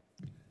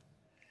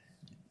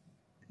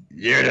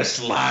 You're the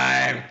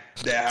slime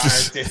that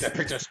artist that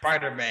picture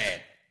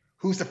Spider-Man.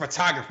 Who's the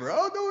photographer?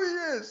 Oh, no, he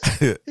is.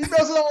 He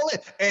does it all in.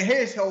 And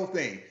here's the whole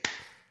thing.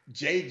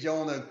 J.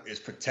 Jonah is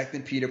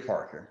protecting Peter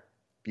Parker.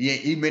 He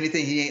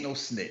ain't no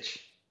snitch.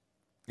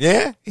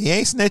 Yeah, he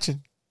ain't snitching.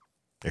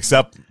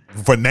 Except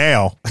for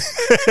now.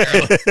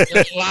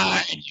 You're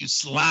lying, you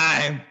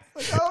slime.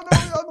 Like, I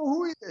don't know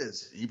who he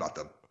is. He about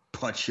to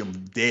punch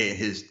him dead in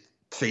his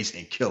face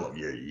and kill him.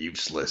 You're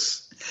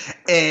useless.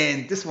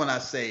 And this one I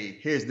say,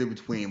 here's the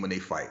between when they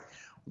fight.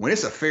 When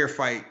it's a fair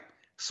fight,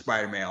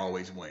 Spider-Man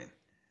always win.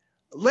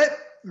 Let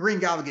Green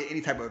Goblin get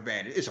any type of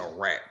advantage. It's a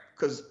wrap.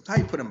 Because how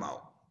you put him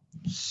out?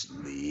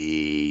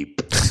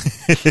 Sleep.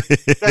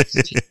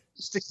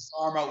 Stick his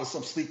arm out with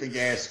some sleeping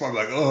gas.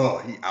 Like, oh,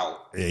 he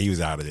out. Yeah, he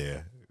was out of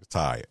there. He was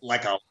tired.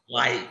 Like a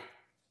light.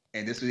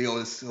 And this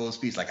was the whole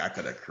speech, like, I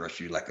could have crushed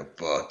you like a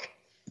bug.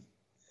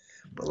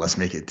 But let's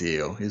make a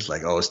deal. He's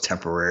like, oh, it's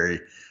temporary.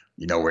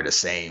 You know, we're the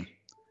same.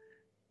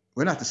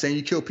 We're not the same.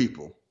 You kill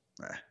people.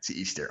 To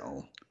each their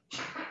own.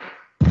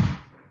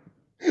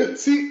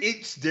 To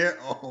each their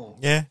own.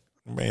 Yeah.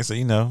 Man, so,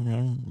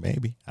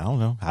 maybe. I don't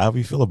know. However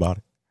you feel about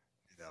it.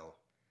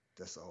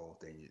 That's the whole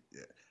thing.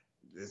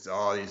 It's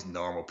all these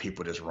normal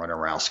people just running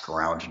around,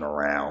 scrounging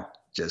around,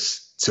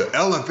 just to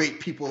elevate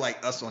people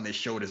like us on their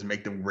shoulders and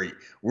make them great.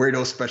 We're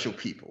those special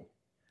people.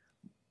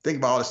 Think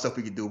about all the stuff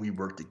we can do if we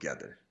work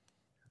together.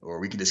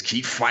 Or we can just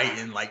keep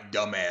fighting like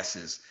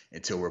dumbasses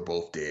until we're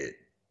both dead.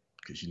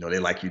 Because they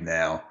like you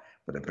now,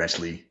 but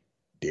eventually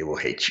they will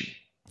hate you.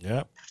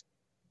 Yep.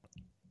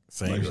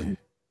 Same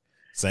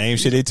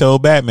shit they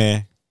told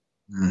Batman.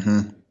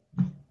 Mm-hmm.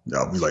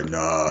 I'll be like,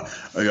 nah,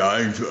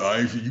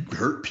 you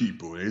hurt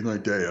people. Ain't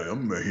like that.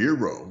 I'm a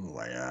hero. I'm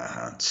like,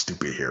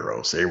 stupid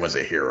hero. So everyone's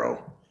a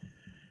hero.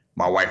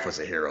 My wife was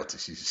a hero too.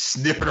 She's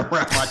sniffing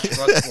around my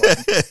truck.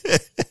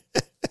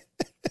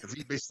 Because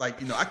he's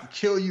basically like, I can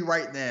kill you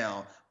right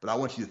now, but I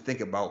want you to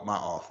think about my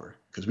offer.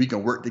 Because we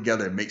can work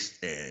together and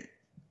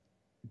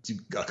to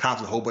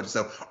accomplish a whole bunch of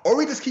stuff. Or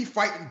we just keep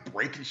fighting,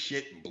 breaking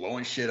shit, and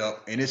blowing shit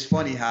up. And it's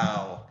funny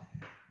how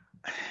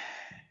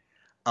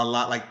a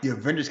lot, like the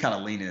Avengers kind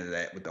of lean into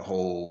that with the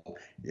whole,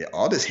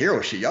 all this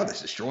hero shit, y'all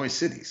just destroying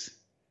cities.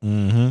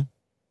 Mm-hmm.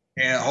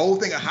 And the whole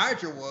thing of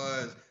Hydra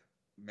was,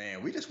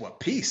 man, we just want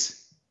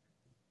peace.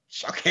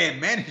 Y'all can't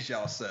manage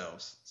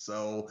yourselves.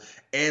 So,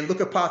 and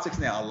look at politics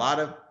now. A lot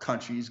of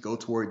countries go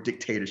toward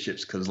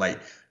dictatorships because, like,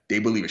 they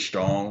believe a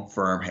strong,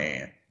 firm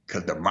hand.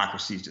 Because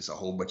democracy is just a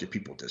whole bunch of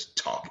people just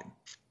talking.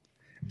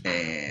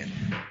 And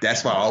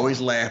that's why I always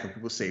laugh when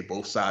people say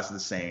both sides are the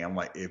same. I'm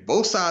like, if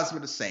both sides were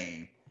the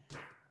same,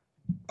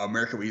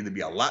 America would either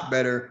be a lot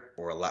better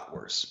or a lot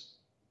worse.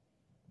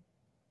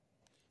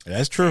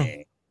 That's true.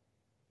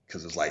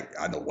 Because it's like,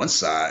 I know one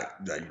side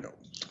that,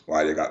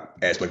 why they got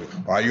asked like,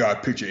 why you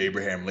got to picture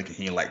Abraham Lincoln?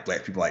 He didn't like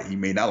black people. Like, he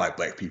may not like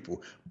black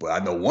people, but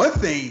I know one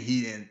thing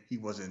he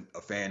wasn't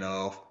a fan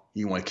of.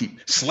 He want to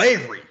keep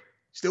slavery.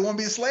 Still want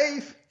to be a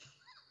slave?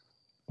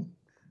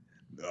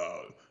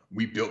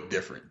 We built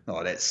different.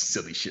 Oh, that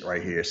silly shit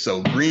right here.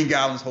 So Green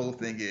Goblin's whole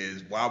thing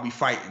is, while we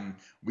fighting,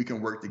 we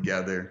can work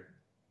together.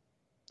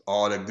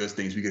 All the good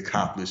things we can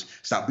accomplish.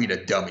 Stop being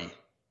a dummy,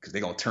 because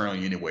they're going to turn on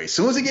you anyway. As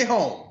soon as they get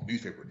home,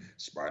 newspaper,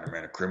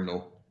 Spider-Man a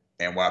criminal,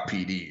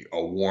 NYPD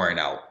are warrant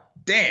out.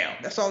 Damn,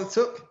 that's all it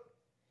took.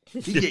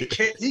 He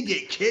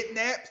get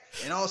kidnapped,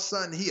 and all of a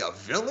sudden he a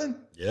villain?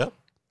 Yep.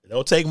 It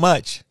don't take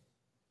much.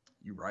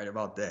 You're right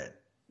about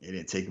that. It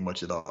didn't take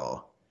much at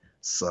all.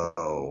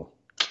 So,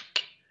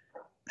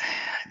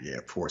 yeah,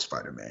 poor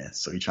Spider-Man.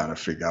 So he's trying to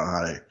figure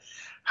out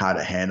how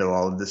to handle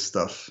all of this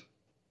stuff.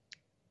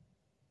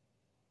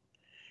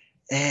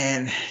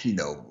 And,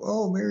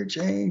 Mary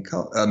Jane.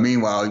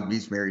 Meanwhile, he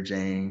meets Mary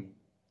Jane.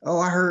 Oh,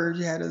 I heard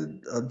you had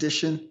an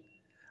audition.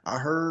 I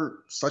heard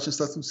such and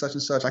such and such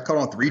and such. I caught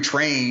on 3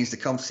 trains to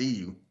come see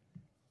you.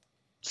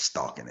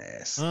 Stalking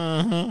ass.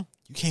 Mm-hmm.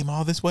 You came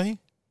all this way?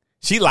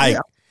 She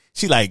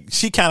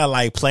kind of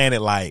like playing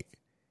it like,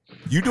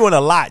 you doing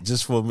a lot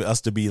just for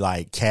us to be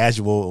like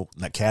casual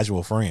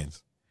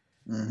friends.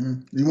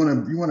 Mm-hmm.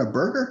 You want a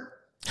burger?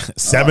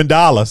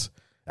 $7.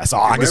 That's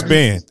all I can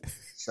spend.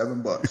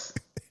 $7.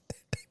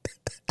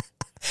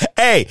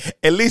 Hey,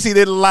 at least he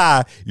didn't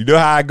lie. You know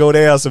how I go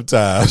down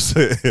sometimes.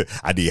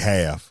 I need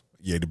half.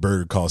 Yeah, the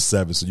burger costs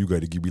 $7, so you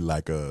got to give me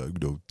like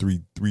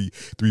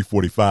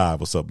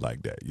 $3.45 or something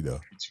like that.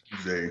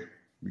 Tuesday,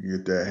 we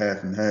get that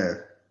half and half.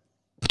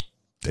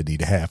 They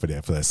need a half of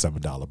that for that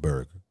 $7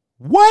 burger.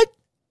 What?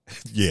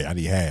 Yeah, I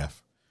need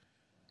half.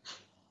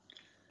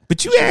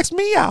 But you asked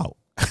me out.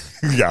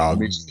 Y'all,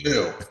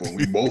 still, but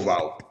we both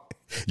out.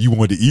 You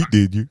wanted to eat,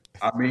 did you?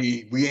 I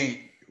mean,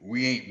 we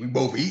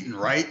both eating,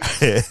 right?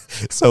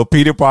 So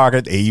Peter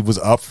Parker, he was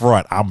up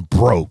front. I'm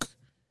broke.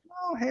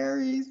 Oh,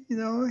 Harry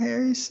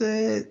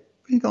said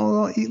we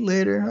gonna eat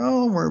later.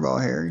 Oh, don't worry about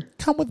Harry.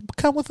 Come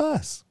with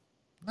us.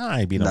 Nah,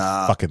 I ain't be no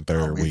fucking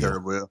third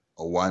wheel.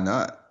 Oh, why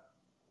not?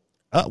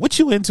 What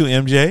you into,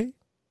 MJ?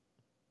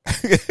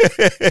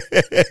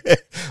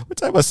 What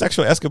type of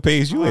sexual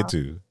escapades you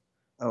into?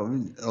 Oh,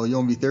 you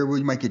want to be third wheel?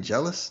 You might get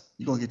jealous.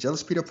 You gonna get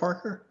jealous, Peter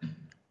Parker?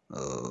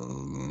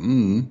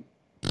 All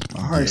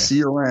right, see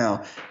you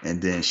around.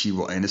 And then she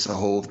will, and this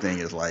whole thing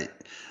is like,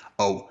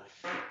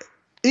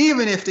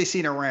 even if they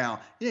seen her around,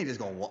 you ain't just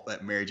gonna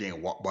let Mary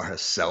Jane walk by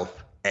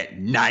herself at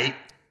night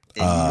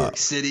in New York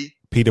City.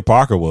 Peter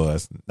Parker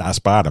was, not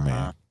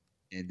Spider-Man.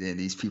 And then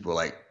these people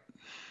like,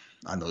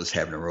 I know this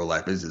happened in real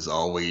life. It's just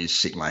always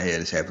shake my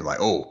head. It's happened like,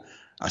 oh,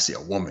 I see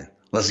a woman.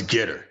 Let's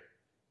get her.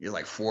 You're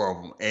like 4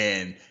 of them,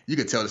 and you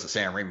can tell this is a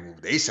Sam Raimi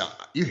movie. They sound,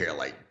 you hear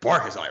like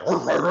barkers like,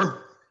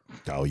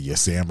 oh yeah,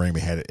 Sam Raimi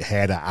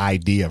had an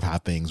idea of how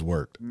things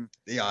worked.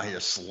 They out here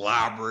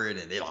slobbering,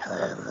 and they like,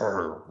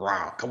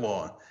 wow, come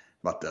on,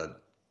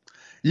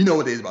 you know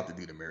what they're about to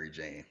do to Mary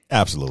Jane.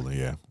 Absolutely,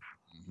 yeah.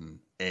 Mm-hmm.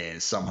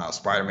 And somehow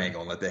Spider-Man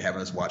gonna let that happen.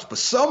 Let's watch, but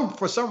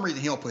for some reason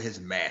he don't put his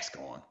mask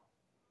on.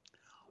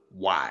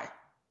 Why?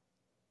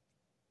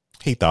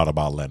 He thought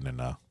about letting her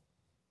know.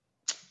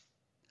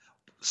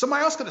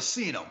 Somebody else could have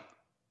seen him.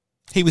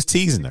 He was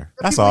teasing her.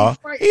 That's all.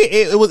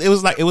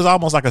 It was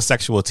almost like a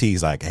sexual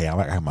tease. Like, hey,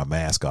 I have my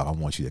mask off. I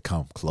want you to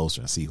come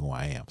closer and see who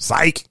I am.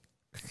 Psych.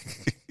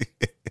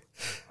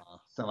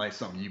 Sound like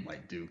something you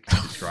might do. You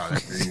describe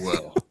that very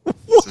well.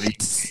 So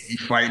he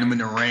fighting him in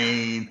the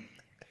rain,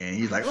 and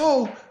he's like,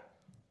 oh,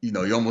 you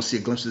know, you almost see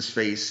a glimpse of his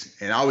face.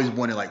 And I always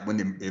wondered, like,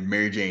 if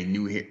Mary Jane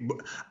knew him.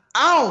 But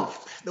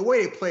the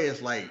way they play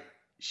is like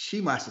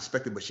she might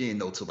suspect it, but she didn't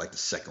know till like the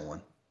second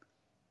one.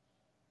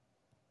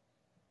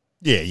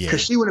 Yeah.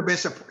 Because she would have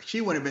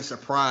been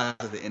surprised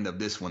at the end of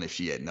this one if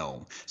she had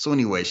known. So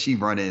anyway, she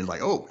run in and is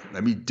like, oh,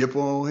 let me dip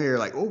on here.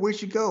 Like, oh,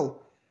 where'd you go?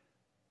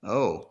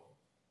 Oh,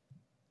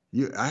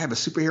 I have a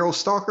superhero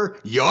stalker?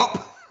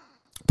 Yup.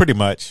 Pretty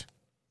much.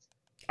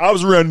 I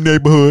was around the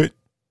neighborhood.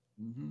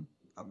 Mm-hmm.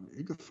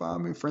 You can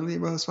find me friendly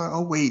neighborhood.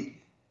 Oh,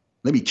 wait.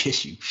 Let me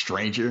kiss you,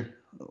 stranger.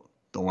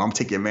 Don't I'm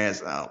take your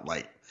mask out.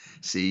 Like,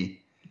 see?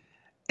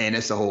 And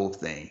that's the whole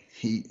thing.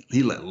 He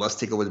let lust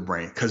take over his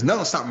brain. Because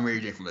nothing stopped Mary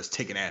Jane from just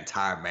taking that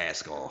entire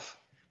mask off.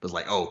 It was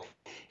like, oh,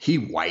 he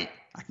white.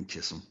 I can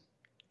kiss him.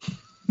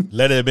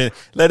 Let it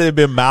have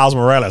been Miles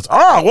Morales.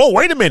 Oh, well,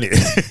 wait a minute.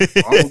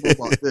 I don't know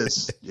about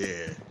this.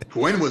 Yeah.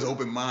 Gwen was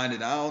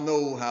open-minded. I don't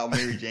know how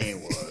Mary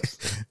Jane was.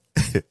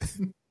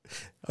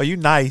 Oh, you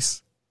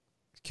nice.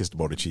 Kissed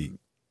him on the cheek.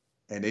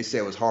 And they said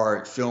it was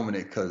hard filming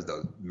it because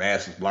the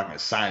mask was blocking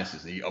his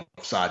sinuses and he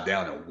upside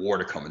down and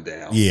water coming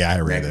down. Yeah,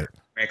 I read it.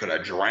 Man could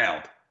have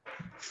drowned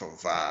for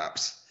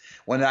vibes.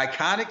 One of the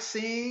iconic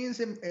scenes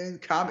in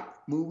comic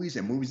movies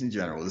and movies in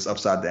general, this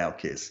upside down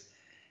kiss.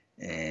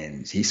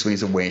 And he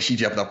swings away and she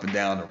jumped up and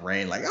down in the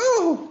rain like,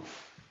 oh.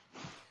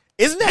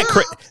 Isn't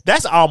that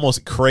that's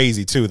almost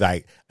crazy too?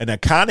 Like an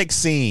iconic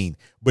scene,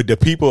 but the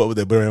people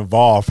that were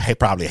involved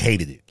probably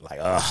hated it. Like,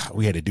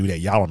 we had to do that.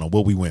 Y'all don't know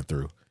what we went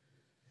through.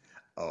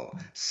 Oh,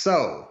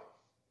 so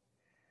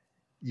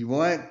you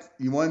want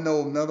to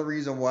know another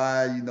reason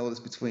why you notice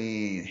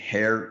between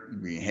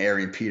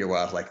Harry and Peter,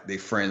 why it's like they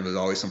friends, was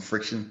always some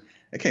friction.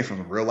 It came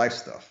from real life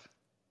stuff.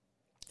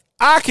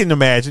 I can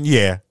imagine,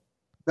 yeah.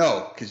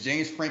 No, because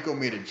James Franco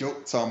made a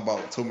joke talking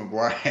about Tobey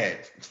Maguire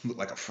looked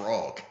like a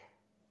frog.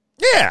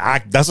 Yeah,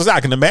 that's what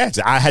I can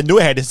imagine. I knew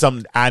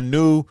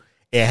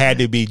it had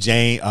to be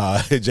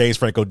James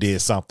Franco did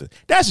something.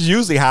 That's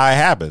usually how it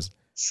happens.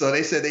 So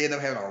they said they end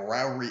up having a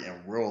rivalry in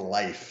real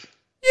life.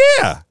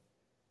 Yeah.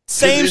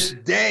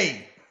 Same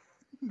day.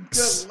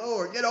 Good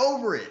Lord, get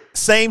over it.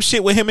 Same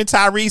shit with him and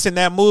Tyrese in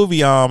that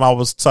movie I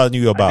was telling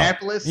you about.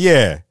 Annapolis?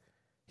 Yeah.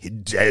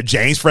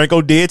 James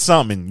Franco did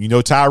something. You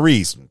know,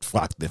 Tyrese.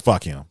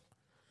 Fuck him.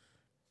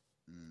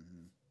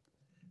 Mm-hmm.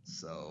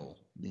 So,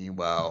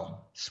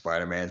 meanwhile,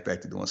 Spider-Man's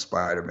back to doing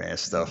Spider-Man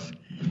stuff.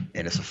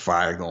 And there's a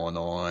fire going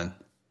on.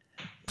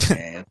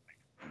 And,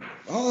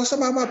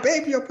 somebody my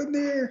baby up in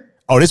there.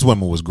 Oh, this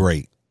woman was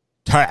great.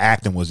 Her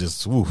acting was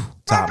just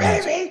top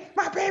notch.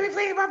 My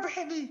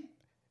baby.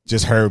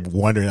 Just her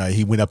wondering.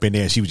 He went up in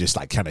there and she was just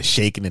like kind of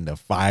shaking, and the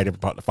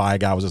fire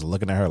guy was just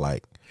looking at her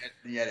like.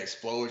 And he had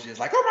explosions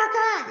like, oh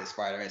my God! The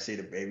Spider-Man say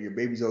to baby, your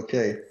baby's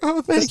okay.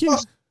 Oh, thank you.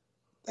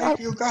 Thank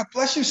you. God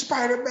bless you,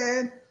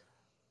 Spider-Man.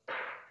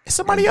 There's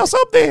somebody else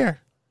up there.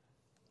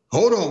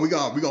 Hold on, we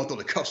gonna throw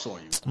the cuffs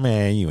on you.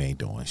 Man, you ain't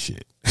doing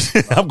shit.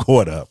 I'm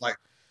caught up. Like,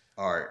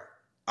 all right.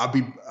 I'll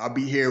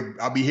be here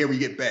when you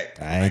get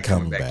back. I ain't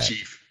coming back,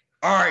 Chief.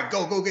 All right,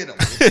 go get him.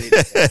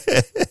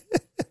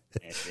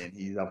 And then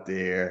he's up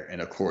there, and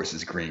of course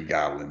it's Green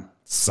Goblin.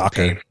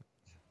 Sucker.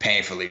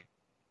 Painfully.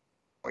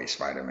 Wait,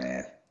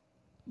 Spider-Man.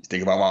 You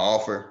think about my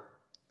offer?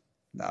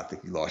 Nah, I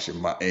think you lost your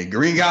mind. And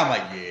Green Goblin,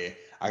 like, yeah,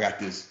 I got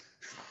this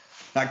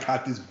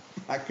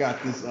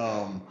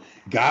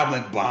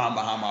goblin bomb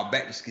behind my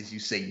back just because you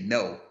say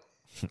no.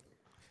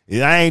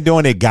 Yeah, I ain't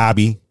doing it,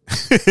 Gobby.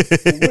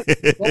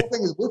 The whole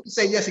thing is, if you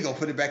say yes, he gonna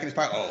put it back in his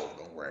pocket. Oh,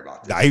 don't worry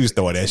about that. Nah, he was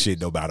throwing that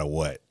shit no matter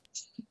what.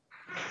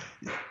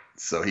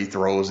 So he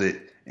throws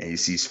it, and you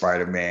see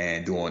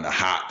Spider-Man doing the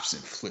hops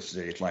and flips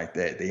and everything like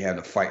that. They have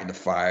the fight in the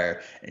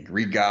fire, and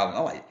Green Goblin.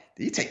 I'm like,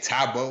 did he take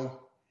Tybo?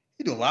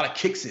 He do a lot of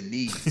kicks and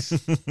knees.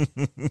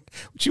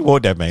 What you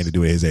want that man to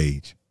do at his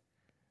age?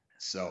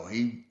 So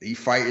he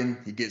fighting.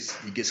 He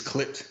gets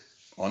clipped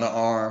on the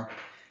arm,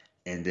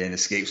 and then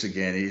escapes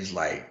again. He's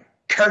like,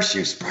 "Curse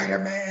you,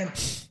 Spider-Man!"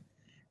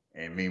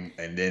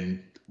 And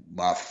then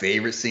my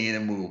favorite scene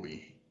in the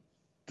movie,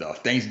 the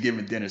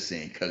Thanksgiving dinner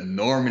scene because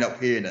Norman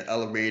up here in the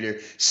elevator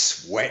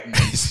sweating.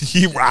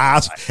 He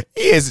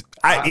is.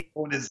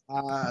 On his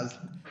eyes.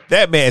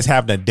 That man's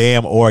having a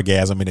damn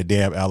orgasm in the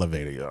damn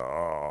elevator.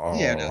 Oh.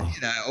 Yeah,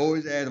 I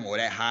always ask him,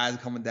 that high's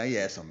coming down. He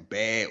had some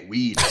bad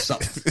weed or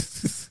something.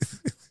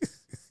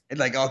 It's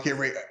like, okay,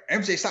 Ray,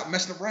 MJ, stop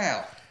messing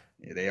around.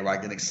 Yeah, everybody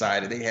getting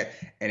excited. They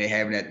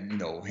having that,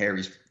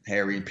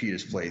 Harry and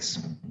Peter's place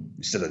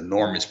instead of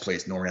Norman's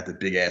place. Norman at the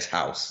big ass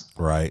house.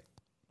 Right.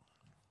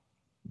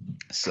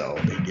 So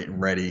they getting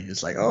ready.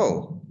 It's like,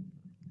 oh,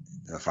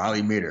 I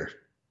finally made her,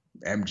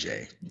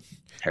 MJ.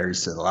 Harry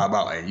said a lot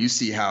about, and you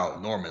see how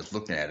Norman's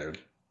looking at her.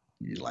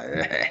 He's like,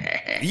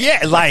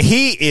 yeah, like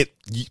if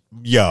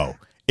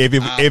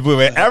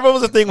it ever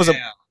was a thing if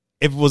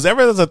it was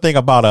ever a thing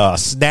about a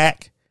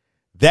snack,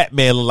 that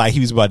man looked like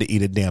he was about to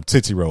eat a damn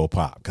Tootsie Roll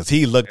Pop because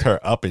he looked her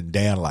up and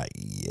down like,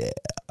 yeah.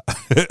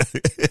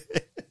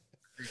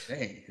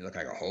 Dang, you look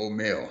like a whole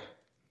meal.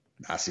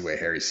 I see where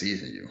Harry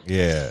sees in you.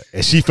 Yeah,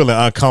 and she feeling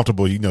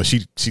uncomfortable.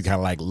 She kind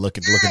of like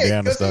looking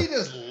down and stuff. He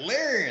just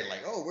leered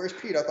like, oh, where's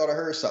Peter? I thought I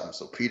heard something.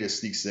 So Peter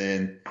sneaks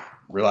in,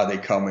 realize they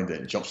coming,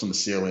 then jumps on the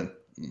ceiling.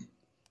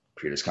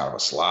 Peter's kind of a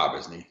slob,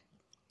 isn't he?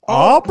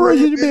 Oh,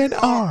 brilliant men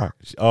are.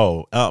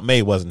 Oh, Aunt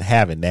May wasn't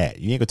having that.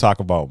 You ain't gonna talk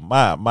about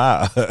my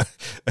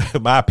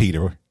my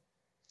Peter.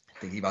 I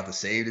think he about to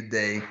save the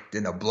day.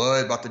 Then the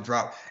blood about to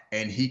drop,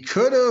 and he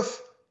could have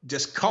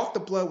just caught the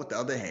blood with the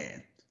other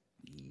hand.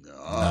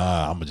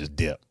 Nah, I'm gonna just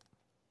dip.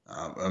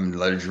 I'm gonna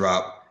let it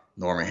drop.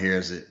 Norman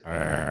hears it.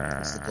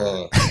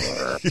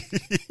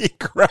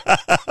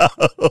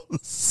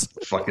 Gross.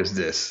 Fuck is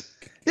this?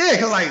 Yeah,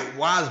 because like,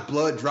 why is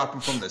blood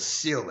dropping from the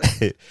ceiling?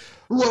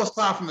 Who else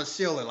saw from the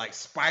ceiling? Like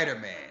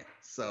Spider-Man.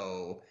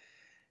 So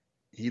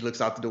he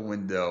looks out the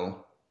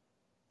window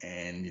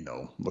and,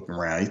 looking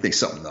around. He thinks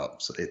something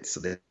up. So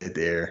they're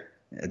there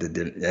at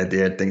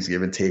their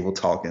Thanksgiving table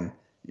talking,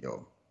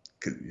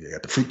 Cause you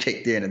got the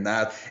fruitcake there and the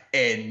knife,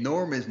 and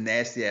Norman's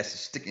nasty ass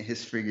is sticking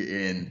his finger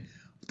in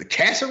the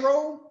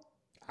casserole.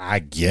 I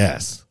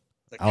guess.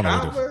 I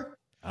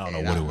don't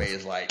know what it was.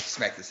 Is like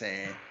smacked his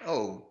hand.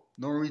 Oh,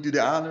 Norman, you do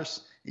the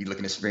honors. He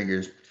looking at his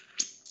fingers,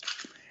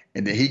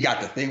 and then he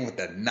got the thing with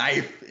the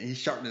knife. And he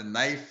sharpened the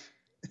knife,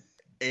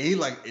 and he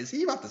like, is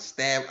he about to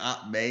stab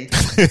Aunt May?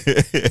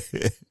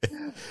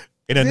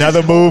 In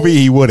another movie,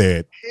 he would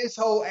have. His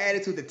whole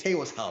attitude at the table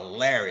was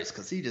hilarious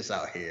because he just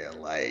out here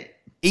like.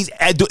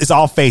 It's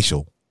all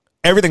facial.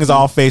 Everything is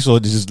all facial.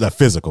 It's just like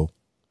physical.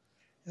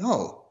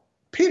 Oh,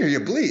 Peter,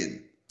 you're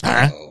bleeding.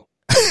 Huh?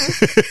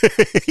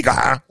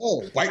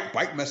 Oh,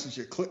 bike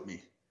messenger clipped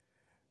me.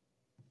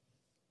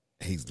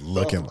 He's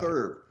looking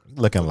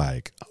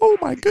like, oh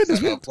my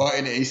goodness. Well,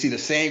 and you see the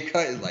same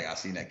cut. It's like, I've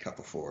seen that cut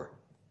before.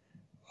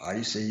 Why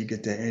you say you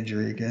get that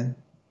injury again?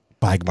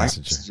 Bike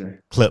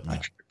messenger clip me.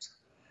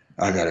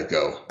 I gotta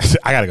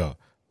go.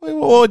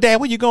 Well,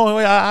 Dad, where you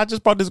going? I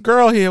just brought this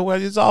girl here.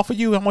 Well, it's all for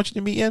you. I want you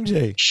to meet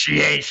MJ.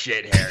 She ain't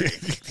shit, Harry.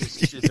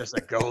 She's just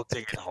a gold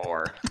digging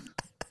whore.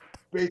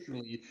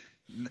 Basically,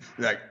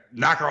 like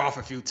knock her off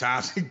a few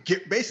times.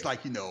 Basically,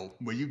 like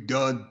when you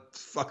done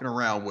fucking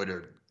around with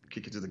her,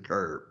 kick it to the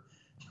curb.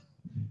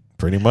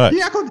 Pretty much.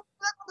 You're not gonna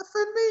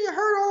defend me. You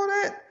heard all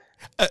that.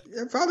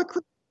 Father,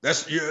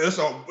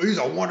 he's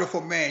a wonderful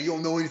man. You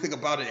don't know anything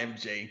about it,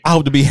 MJ. I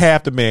hope to be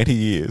half the man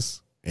he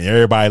is, and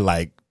everybody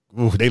like.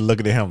 Ooh, they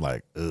looking at him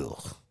like,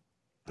 ugh.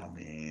 I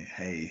mean,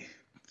 hey,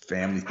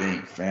 family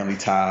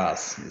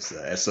ties. It's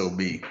a SOB,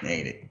 ain't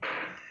it?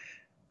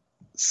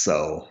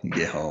 So you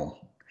get home.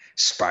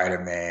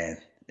 Spider-Man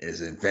is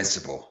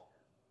invincible,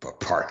 but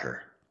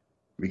Parker,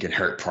 we can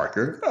hurt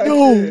Parker.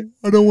 No,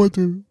 I don't want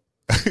to.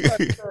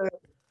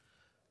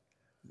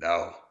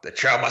 No, the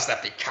trail must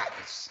not be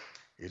kindness.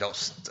 You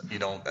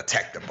don't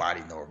attack the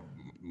body nor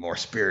more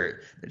spirit.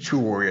 The true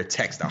warrior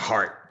attacks the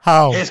heart.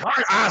 How? His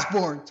heart,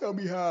 Osborn. Tell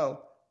me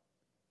how.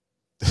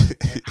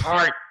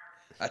 Heart.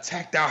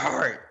 Attack the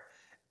heart.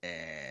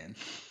 And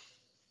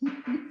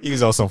he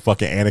was on some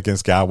fucking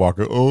Anakin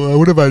Skywalker. Oh,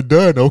 what have I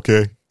done?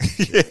 Okay.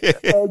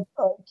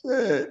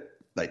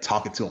 Like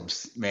talking to him,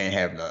 man,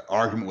 having an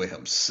argument with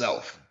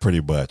himself.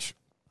 Pretty much.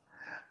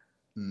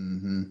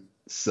 Mm-hmm.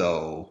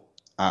 So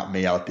Aunt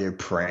May out there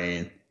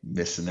praying,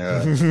 missing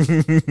her. I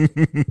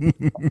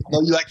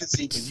know you like to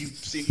see because you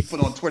see me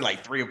put on Twitter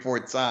like 3 or 4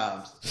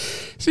 times.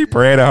 She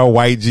praying to her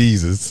white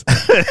Jesus.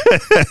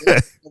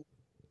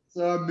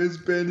 So I miss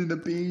bending the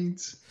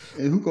beans.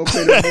 And who gonna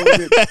pay the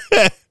moment?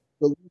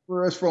 The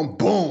for us from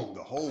boom,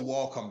 the whole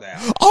wall come down.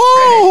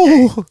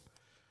 Oh,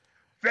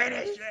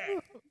 finish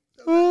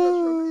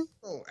it.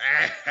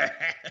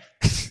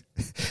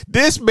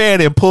 This man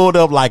had pulled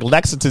up like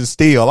Lexington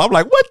Steel. I'm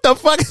like, what the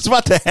fuck is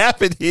about to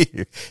happen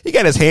here? He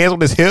got his hands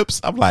on his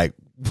hips. I'm like,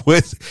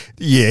 what?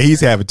 Yeah,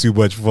 he's having too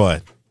much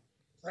fun.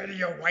 Pray to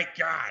your white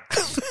God.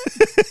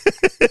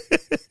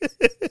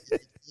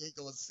 He ain't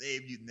gonna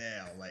save you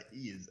now. Like,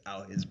 he is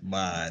out his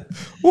mind.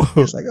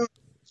 It's like, oh.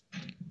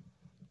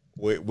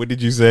 What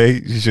did you say?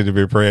 You should have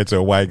been praying to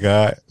a white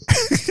God.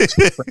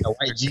 A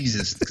white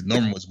Jesus. Because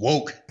Norman was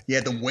woke. He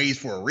had them ways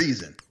for a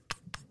reason.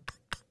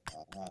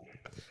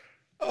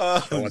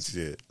 Oh,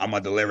 shit. I'm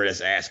gonna deliver this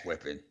ass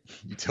whipping.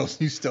 You tell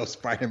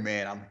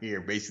Spider-Man I'm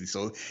here, basically.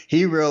 So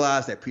he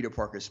realized that Peter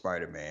Parker is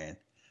Spider-Man,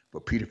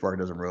 but Peter Parker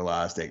doesn't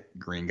realize that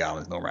Green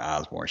Goblin is Norman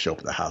Osborn. Show up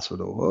at the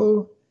hospital.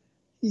 Oh,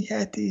 he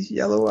had these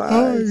yellow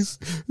eyes.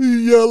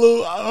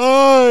 Yellow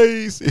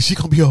eyes. Is she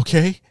gonna be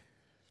okay?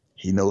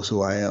 He knows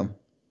who I am.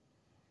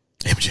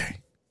 MJ.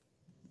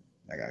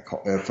 I got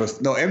called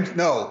first. No,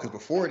 because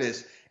before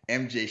this,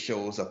 MJ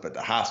shows up at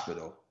the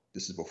hospital.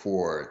 This is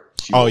before.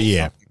 Oh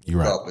yeah, you're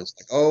right. It's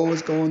like, oh,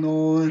 what's going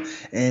on?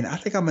 And I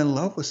think I'm in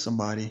love with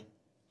somebody.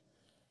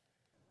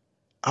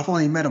 I've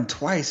only met him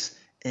twice,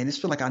 and it's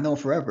feel like I know him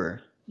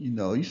forever. You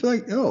know, you feel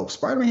like, oh,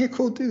 Spider-Man here,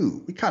 cool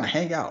dude. We kind of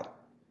hang out.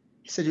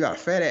 He said you got a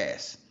fat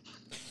ass.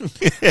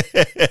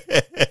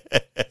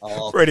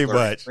 Pretty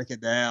much. Break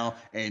it down,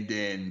 and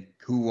then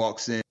who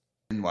walks in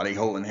while they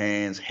holding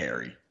hands?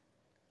 Harry.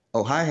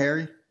 Oh, hi,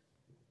 Harry.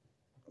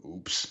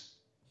 Oops.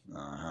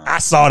 I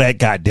saw that,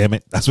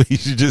 goddammit. That's what you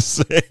should just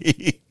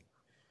say.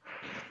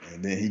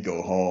 And then he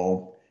go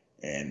home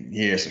and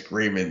here's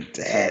screaming,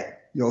 Dad,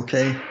 you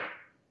okay?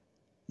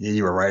 Yeah,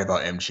 you were right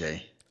about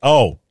MJ.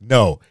 Oh,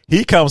 no.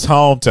 He comes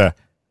home to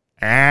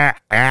Dad.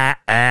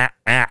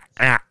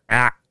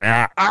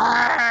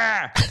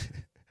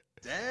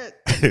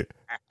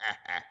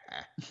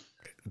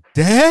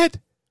 Dad?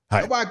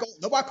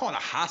 Nobody calling a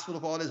hospital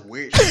for all this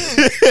weird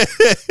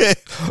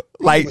shit.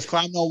 Like, he was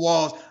climbing on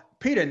walls.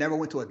 Peter never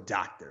went to a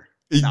doctor.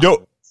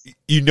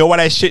 You know why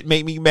that shit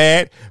make me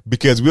mad?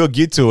 Because we'll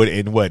get to it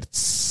in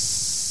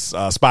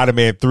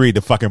Spider-Man 3,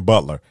 the fucking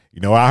butler.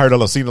 You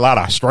know, seen a lot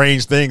of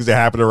strange things that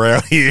happen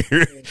around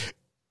here.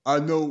 I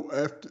know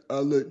after I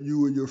let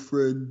you and your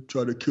friend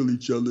try to kill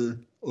each other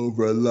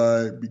over a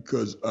lie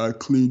because I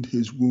cleaned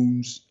his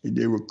wounds and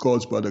they were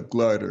caused by the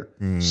glider.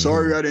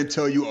 Sorry I didn't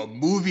tell you a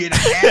movie and a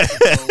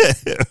half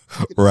ago.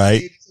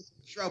 Right.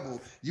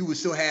 Trouble, you would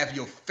still have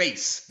your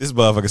face. This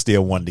motherfucker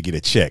still wanted to get a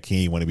check.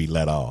 He ain't want to be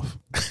let off.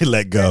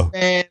 Let go. That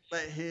man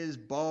let his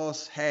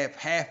boss have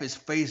half his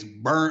face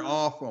burn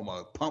off from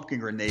a pumpkin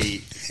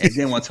grenade and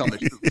then want to tell him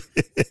the truth.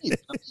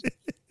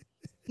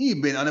 He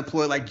been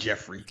unemployed like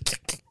Jeffrey.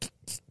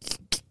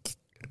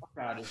 Fuck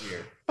out of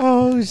here.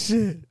 Oh,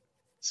 shit.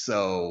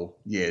 So,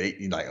 yeah,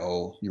 he's like,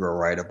 oh, you were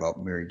right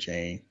about Mary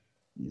Jane.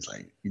 He's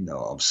like,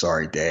 I'm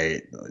sorry,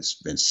 Dad.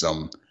 There's been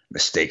some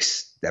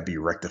mistakes that be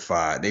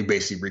rectified. They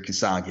basically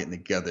reconcile getting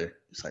together.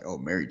 It's like, oh,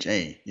 Mary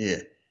Jane, yeah,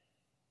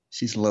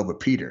 she's in love with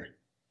Peter.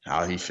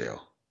 How he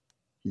feel?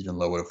 He's been in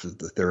love with her for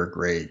the third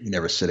grade. He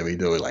never said it. We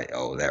do it like,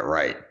 oh, that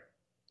right.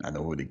 I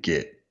know who to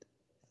get.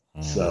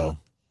 So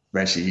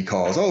eventually he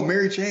calls, oh,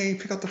 Mary Jane,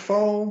 pick up the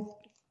phone.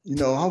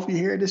 Hope you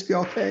hear this be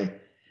okay.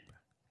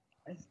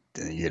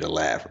 Then you hear the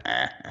laugh.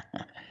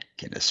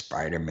 Can the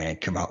Spider-Man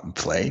come out and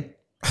play?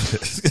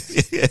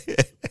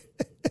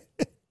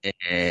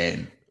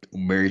 And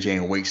Mary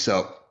Jane wakes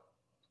up,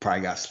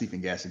 probably got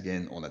sleeping gas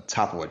again on the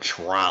top of a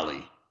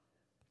trolley.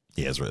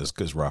 Yeah,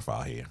 it's rough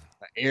out here.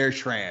 An air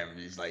tram.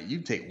 It's like,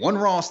 you take one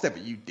wrong step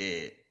and you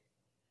dead.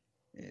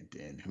 And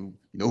then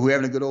who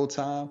having a good old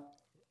time?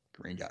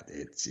 Green got the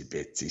itsy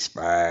bitsy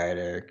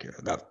spider,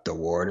 curled up the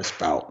water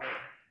spout.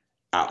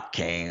 Out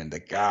came the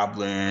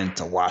goblin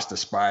to watch the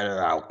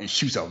spider out and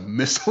shoots a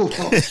missile.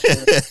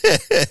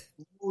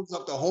 Moves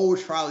up the whole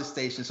trolley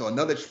station. So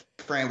another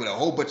train with a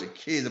whole bunch of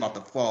kids about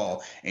to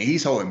fall. And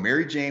he's holding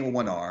Mary Jane with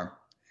one arm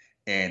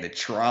and the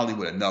trolley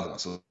with another one.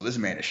 So this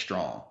man is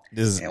strong.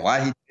 And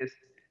why he just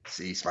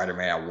see,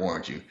 Spider-Man, I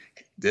warned you.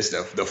 This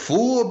the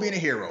fool of being a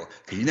hero.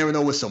 Because you never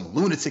know when some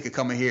lunatic could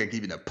come in here and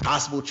give you the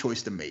possible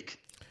choice to make.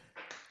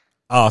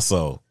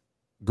 Also,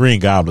 Green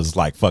Goblin's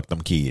like, fuck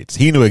them kids.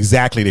 He knew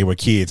exactly they were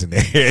kids in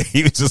there.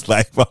 He was just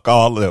like, fuck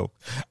all of them.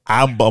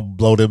 I'm going to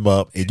blow them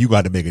up, and you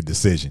got to make a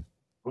decision.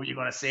 Who you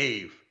going to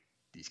save?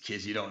 These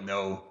kids you don't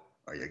know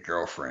or your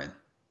girlfriend?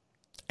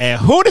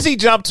 And who does he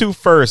jump to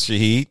first,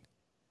 Shahid?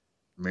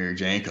 Mary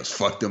Jane, because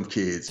fuck them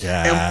kids.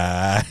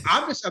 Yeah.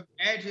 I'm just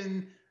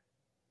imagine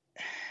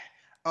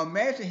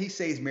he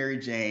says Mary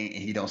Jane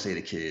and he don't say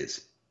the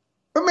kids.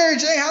 But Mary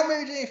Jane, how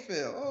Mary Jane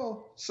feel?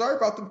 Oh, sorry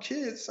about them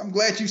kids. I'm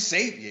glad you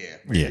saved.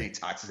 Mary Jane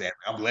toxic.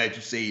 I'm glad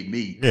you saved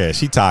me. Yeah,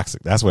 she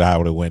toxic. That's what I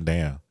would have went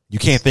down. You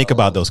can't think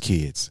about those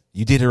kids.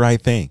 You did the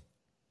right thing.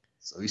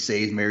 So he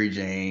saves Mary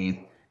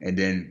Jane and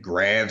then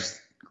grabs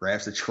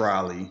the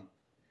trolley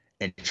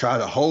and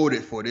tries to hold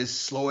it for this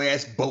slow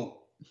ass boat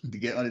to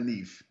get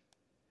underneath.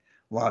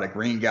 While the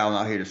Green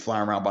Goblin out here just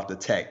flying around about to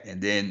attack.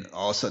 And then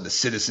all of a sudden the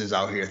citizens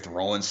out here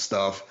throwing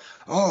stuff.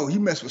 Oh,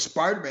 you mess with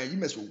Spider-Man. You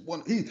mess with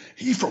one.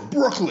 He's from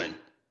Brooklyn.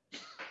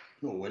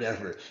 Or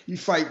whatever. You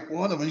fight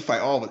one of them. You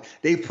fight all of them.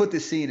 They put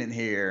this scene in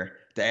here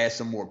to add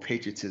some more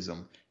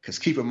patriotism. Because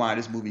keep in mind,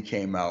 this movie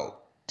came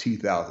out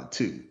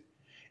 2002.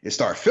 It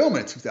started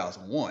filming in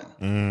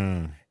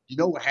 2001. You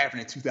know what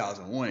happened in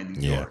 2001 in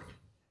New York?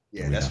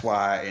 Yeah, that's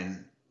why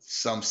in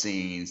some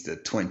scenes, the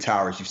Twin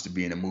Towers used to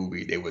be in the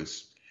movie. They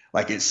was...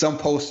 Like in some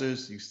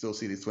posters, you still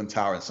see the Twin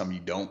Tower and some you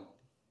don't.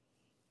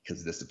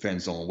 Because it just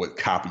depends on what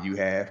copy you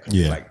have.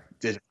 Like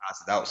Disney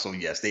passed it out. So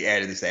yes, they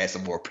added this to add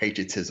some more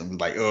patriotism.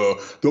 Like,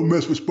 don't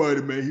mess with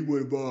Spider-Man. He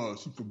one of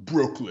us. He's from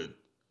Brooklyn.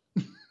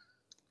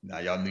 Now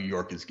y'all New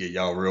Yorkers get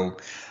y'all real.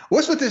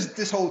 What's with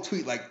this whole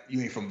tweet? Like,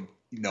 you ain't from,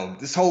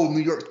 this whole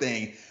New York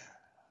thing.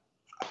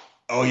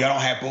 Oh, y'all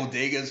don't have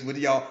bodegas.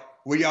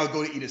 Where y'all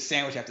go to eat a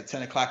sandwich after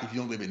 10 o'clock if you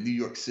don't live in New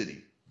York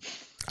City?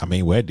 I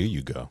mean, where do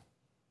you go?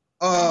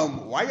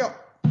 Why y'all?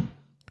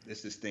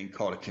 There's this thing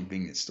called a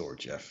convenience store,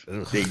 Jeff.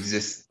 Ugh. They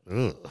exist.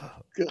 Ugh.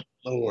 Good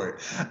Lord.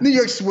 New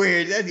York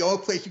swears that's the only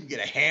place you can get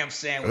a ham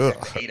sandwich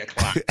after 8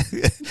 o'clock.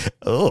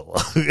 Oh.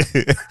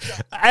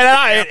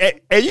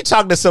 and you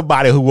talking to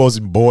somebody who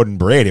wasn't born and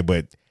bred,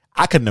 but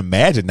I couldn't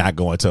imagine not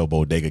going to a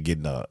bodega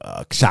getting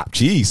a chopped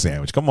cheese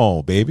sandwich. Come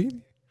on,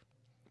 baby.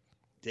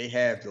 They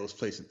have those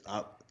places.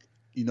 I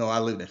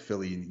lived in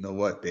Philly, and you know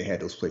what? They had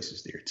those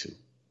places there too.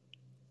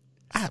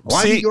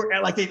 Why New York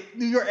act like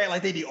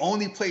they the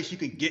only place you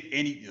can get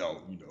any,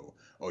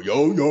 oh,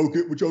 y'all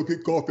get what y'all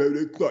get coffee at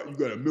 8 o'clock. You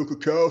gotta milk a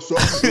cow or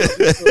something.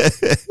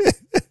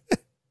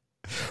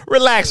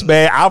 Relax,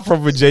 man. I'm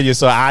from Virginia,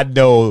 so I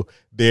know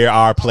there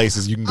are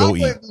places you can go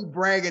eat. I wouldn't be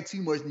bragging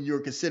too much New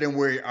York, considering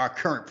where our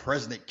current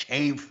president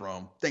came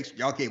from. Thanks,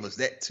 y'all gave us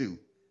that too.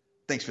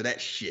 Thanks for that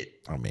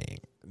shit. I mean,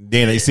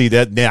 then they see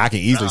that. Then I can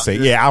easily say,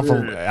 yeah,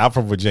 I'm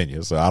from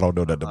Virginia, so I don't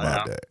know nothing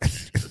about that.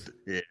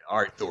 Yeah,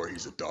 our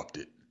authorities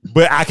adopted.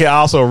 But I can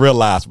also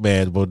realize,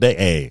 man,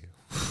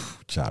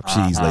 chopped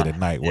cheese late at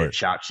night work.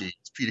 Chopped cheese.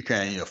 Peter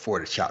can't even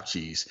afford a chopped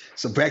cheese.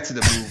 So back to the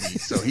movie.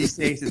 So he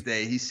saves the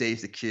day. He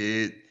saves the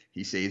kid.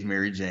 He saves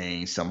Mary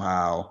Jane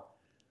somehow.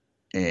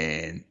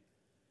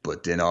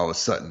 But then all of a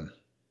sudden,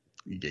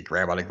 you get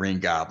grabbed by the Green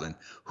Goblin,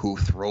 who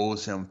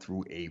throws him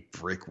through a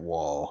brick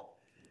wall.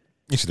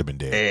 He should have been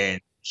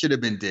dead.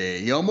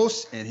 He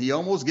almost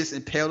gets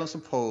impaled on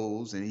some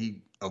poles, and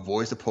he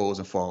avoids the poles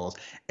and falls.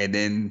 And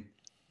then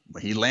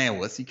when he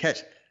lands, he catch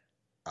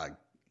a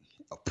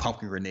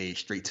pumpkin grenade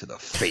straight to the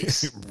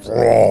face.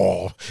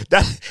 Raw.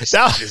 That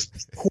was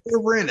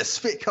quivering, the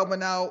spit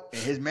coming out,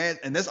 and his man,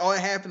 and that's all that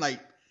happened. Like,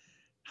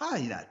 how are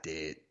you not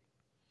dead?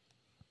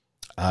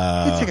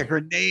 He take a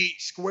grenade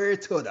square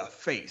to the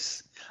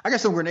face. I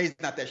guess some grenades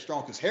not that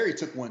strong because Harry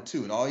took one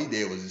too, and all he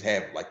did was just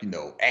have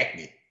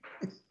acne.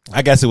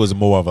 I guess it was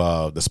more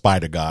of the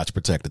spider gods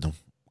protected him.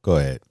 Go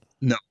ahead.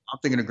 No, I'm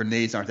thinking the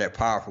grenades aren't that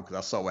powerful because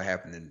I saw what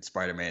happened in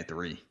Spider-Man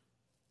 3.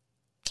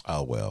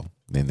 Oh well,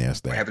 then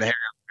there's that. What happened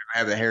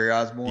to Harry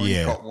Osborn? Yeah.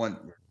 He caught one.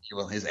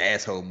 His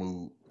asshole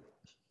moved.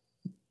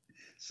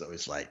 So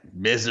it's like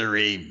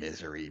misery.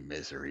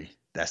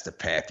 That's the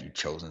path you've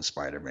chosen,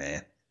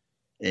 Spider-Man.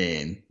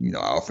 And I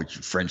offered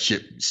you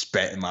friendship, you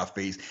spat in my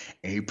face,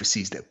 and he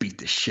proceeds to beat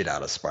the shit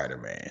out of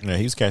Spider-Man. Yeah,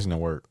 he was catching the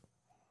work.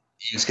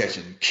 He was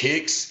catching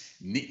kicks,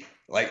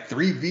 like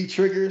 3 V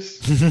triggers.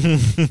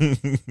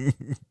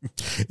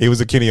 It was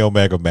a Kenny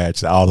Omega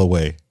match all the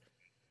way.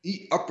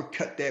 He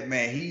uppercut that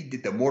man. He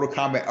did the Mortal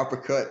Kombat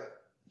uppercut.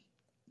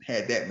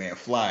 Had that man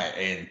flying,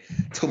 and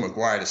Tobey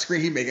Maguire the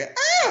screen. He make it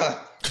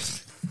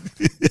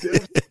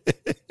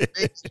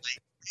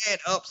Man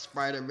up,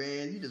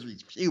 Spider-Man. You just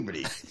reached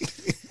puberty.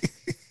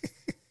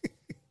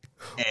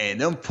 And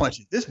them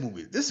punches. This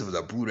was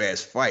a brutal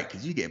ass fight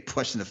because you get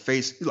punched in the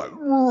face. He's like,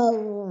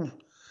 whoa.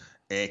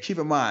 And keep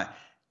in mind,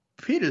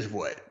 Peter's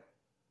what?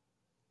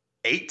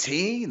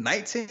 18,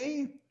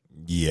 19?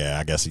 Yeah,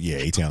 I guess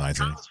 18 or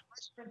 19.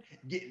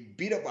 Getting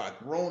beat up by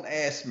a grown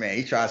ass man.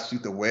 He tries to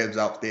shoot the webs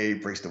out there. He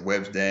breaks the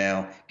webs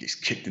down. Gets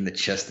kicked in the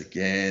chest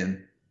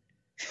again.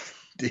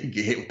 Then he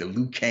get hit with the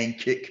Liu Kang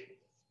kick.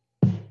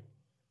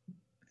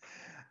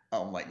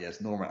 I'm like,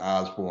 yes, Norman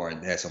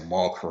Osborn has some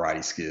mall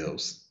karate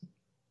skills.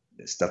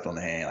 There's stuff on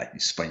the hand like you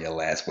spun your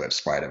last web,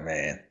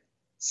 Spider-Man.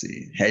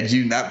 See, had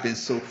you not been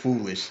so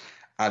foolish,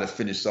 I'd have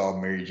finished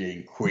off Mary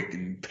Jane quick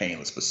and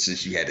painless. But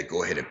since you had to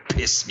go ahead and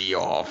piss me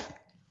off,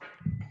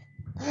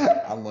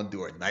 I'm gonna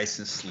do it nice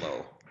and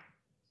slow.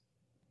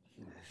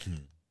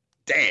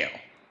 Damn.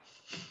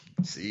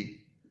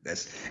 See,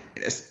 that's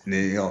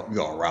you're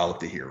gonna rile up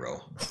the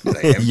hero.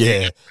 Like,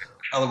 yeah.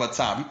 Hell of a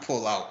time. He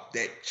pull out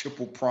that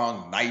triple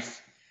prong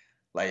knife.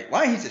 Like,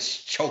 why didn't he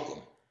just choke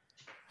him?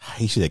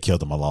 He should have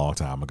killed him a long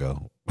time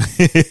ago.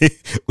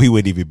 We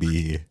wouldn't even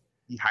be here.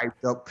 He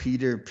hyped up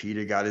Peter.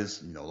 Peter got his,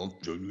 don't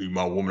leave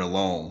my woman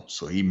alone.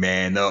 So he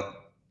manned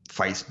up,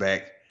 fights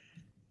back,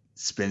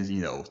 spins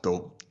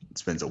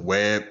a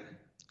web,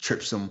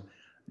 trips him,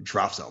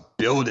 drops a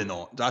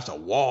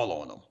wall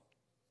on him.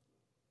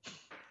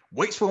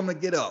 Waits for him to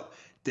get up,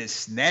 then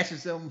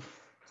snatches him,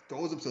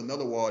 throws him to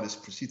another wall, and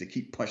just proceeds to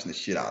keep punching the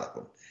shit out of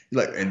him.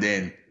 And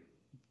then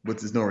what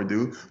does Nora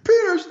do?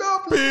 Peter,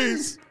 stop,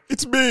 please!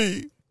 It's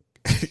me.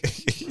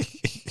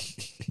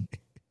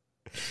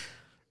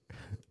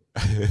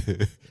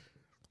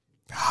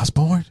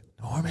 Osborn?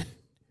 Norman?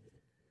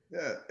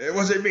 Yeah, it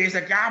wasn't me, it's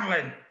a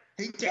goblin.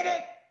 He did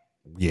it.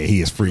 Yeah,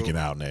 he is freaking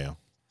out now.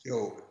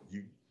 Yo,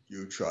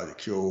 you tried to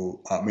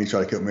kill me,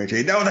 tried to kill Mary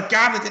Jane. No, the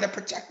goblin didn't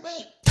protect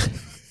me.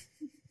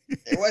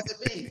 It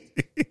wasn't me.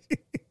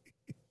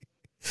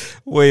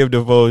 William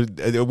Dafoe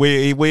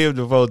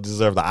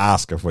deserved the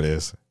Oscar for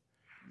this.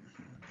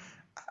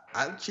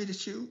 I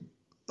treated you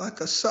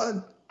like a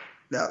son.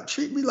 Now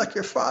treat me like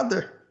your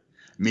father.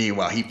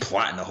 Meanwhile, he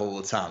plotting the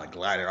whole time, a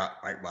glider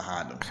right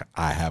behind him.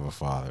 I have a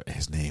father.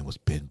 His name was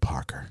Ben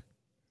Parker.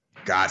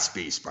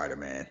 Godspeed,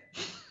 Spider-Man.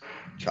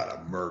 Try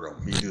to murder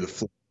him. He do the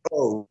flip.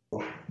 Oh,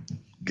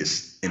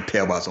 gets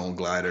impaled by his own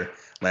glider.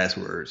 Last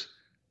words.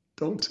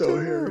 Don't tell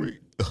Harry.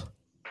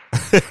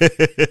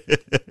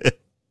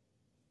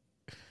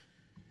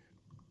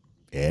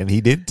 And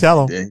he didn't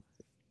tell him.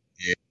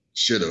 Yeah,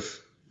 should have.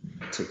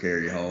 Took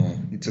Harry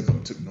home. He took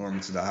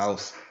Norman to the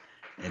house.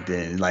 And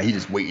then like he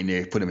just waiting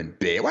there, put him in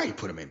bed. Why you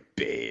put him in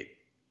bed?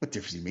 What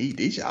difference he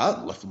made?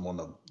 I left him on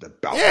the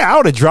balcony. Yeah, I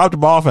would have dropped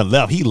him off and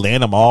left. He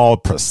landed them all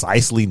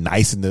precisely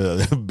nice in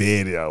the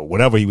bed,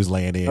 whatever he was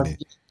laying in.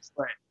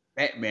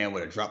 Batman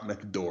would have dropped him at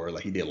the door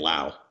like he did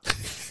Lau.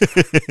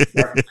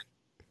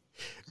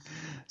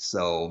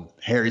 So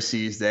Harry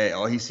sees that.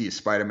 All he sees is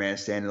Spider-Man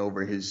standing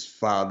over his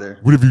father.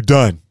 What have you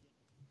done?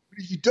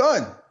 What have you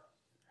done?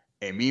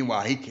 And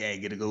meanwhile, he can't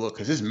get a good look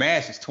because his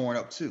mask is torn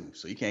up too.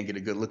 So he can't get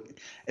a good look.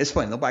 It's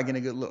funny. Nobody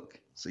getting a good look.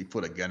 So he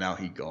put a gun out.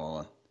 He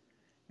gone.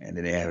 And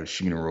then they have a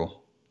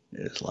funeral.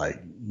 It's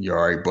like, you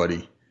all right,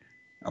 buddy?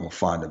 I'm going to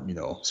find him.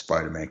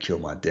 Spider-Man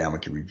killed my dad. I'm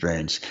going to get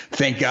revenge.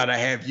 Thank God I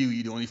have you.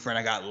 You're the only friend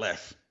I got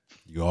left.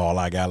 You all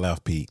I got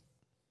left, Pete.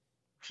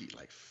 Pete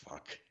like,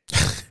 fuck.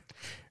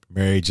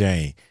 Mary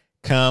Jane,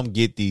 come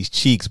get these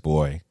cheeks,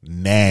 boy,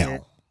 now. Yeah,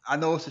 I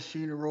know it's a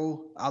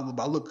funeral. I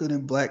look good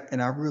in black,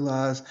 and I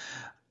realize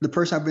the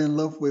person I've been in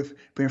love with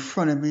been in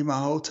front of me my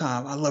whole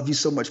time. I love you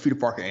so much, Peter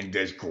Parker, and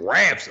just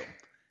grabs him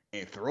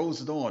and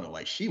throws it on her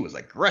like she was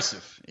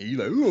aggressive. And you're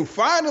like, ooh,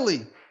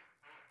 finally.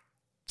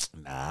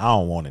 Nah, I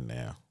don't want it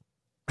now.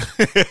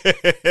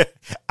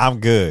 I'm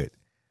good.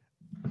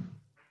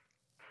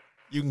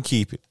 You can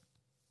keep it.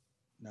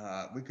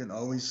 Nah,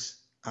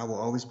 I will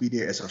always be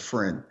there as a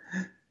friend.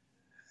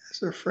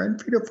 As a friend,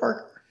 Peter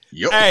Parker.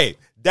 Yep. Hey,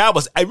 I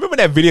remember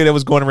that video that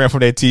was going around from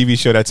that TV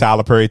show, that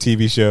Tyler Perry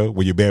TV show,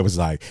 where your bed was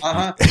like,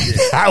 how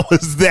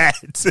was that?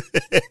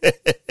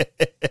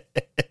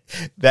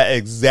 That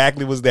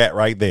exactly was that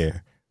right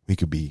there. We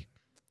could be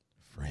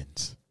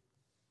friends.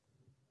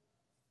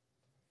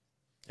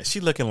 And she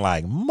looking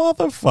like,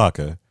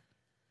 motherfucker.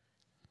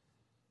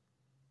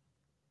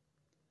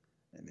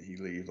 And then he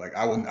leaves like,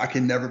 I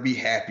can never be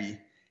happy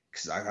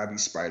because I gotta be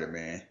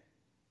Spider-Man.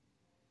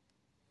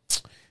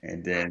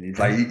 And then he's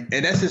like, and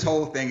that's his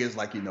whole thing is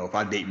like, if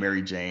I date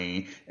Mary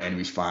Jane and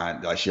we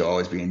find like she'll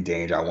always be in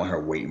danger, I want her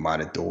waiting by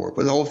the door.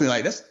 But the whole thing,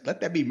 like,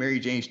 let that be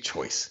Mary Jane's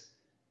choice.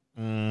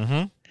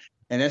 Mm-hmm.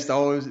 And that's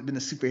always been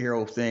the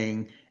superhero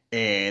thing.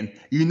 And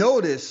you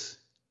notice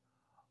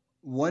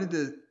one of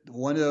the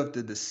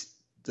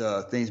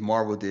things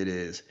Marvel did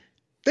is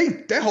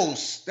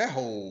that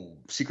whole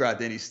secret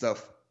identity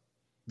stuff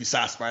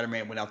besides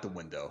Spider-Man went out the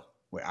window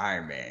with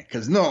Iron Man.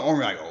 Because I'm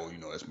like,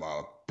 that's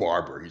my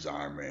barber. He's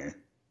Iron Man.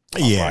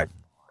 Yeah.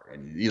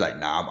 And you're like,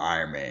 nah, I'm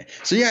Iron Man.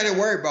 So you had to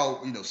worry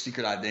about,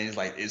 secret identities.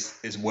 Like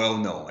it's well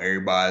known.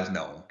 Everybody's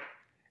known.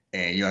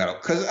 And you know,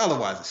 because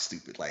otherwise it's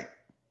stupid. Like,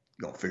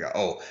 you don't figure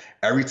out,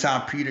 every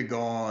time Peter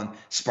gone,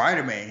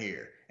 Spider-Man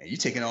here. And you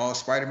taking all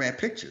Spider-Man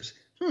pictures.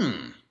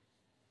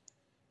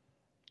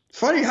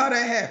 Funny how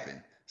that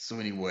happened. So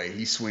anyway,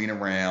 he's swinging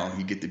around.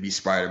 He get to be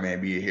Spider-Man,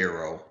 be a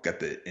hero.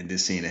 In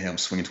this scene of him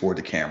swinging toward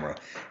the camera,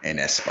 and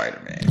that's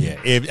Spider-Man. Yeah,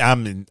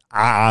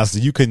 I honestly,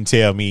 you couldn't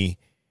tell me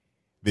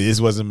that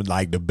this wasn't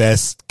like the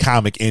best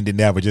comic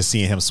ending ever. Just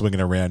seeing him swinging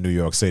around New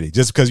York City,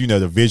 just because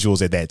the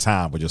visuals at that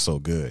time were just so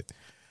good.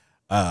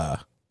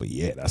 But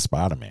yeah, that's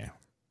Spider-Man.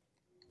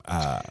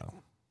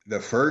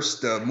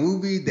 The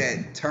movie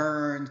that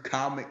turned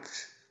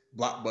comics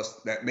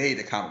blockbuster, that made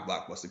the comic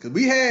blockbuster, because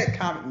we had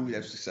comic movies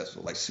that were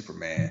successful, like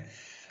Superman.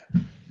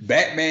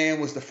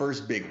 Batman was the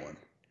first big one,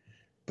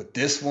 but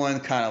this one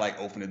kind of like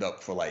opened it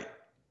up for like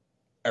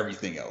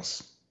everything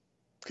else,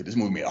 because this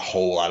movie made a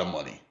whole lot of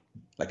money.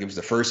 Like, it was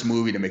the first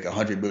movie to make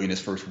 $100 billion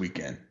its first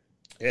weekend,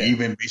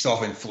 even based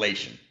off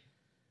inflation.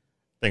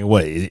 I think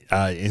what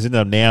is it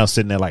up now,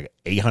 sitting at like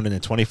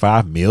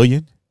 $825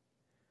 million?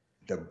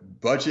 The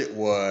budget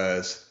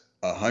was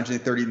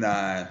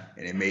 139,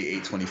 and it made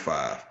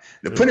 825.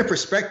 To put in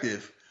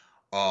perspective,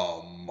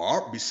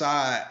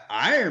 beside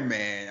Iron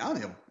Man, I don't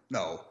even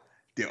know.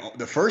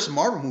 The first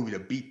Marvel movie to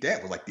beat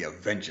that was like the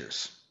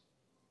Avengers.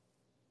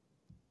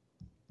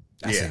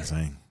 That's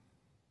insane.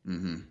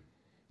 Mm-hmm.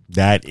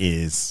 That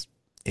is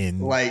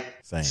insane. Like,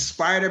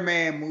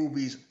 Spider-Man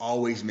movies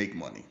always make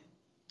money.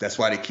 That's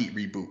why they keep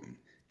rebooting,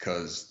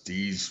 because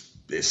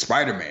it's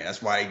Spider-Man.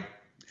 That's why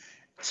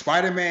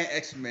Spider-Man,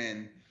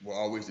 X-Men were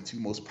always the two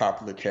most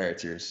popular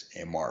characters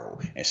in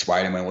Marvel, and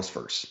Spider-Man was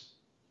first.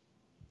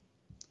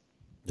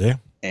 Yeah.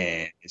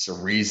 And it's a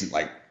reason,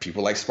 like,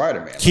 people like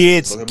Spider-Man.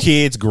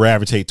 Kids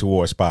gravitate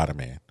towards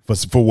Spider-Man.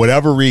 For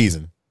whatever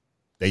reason,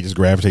 they just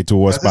gravitate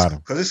towards Spider-Man.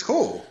 Because it's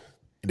cool.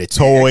 And the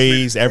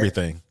toys,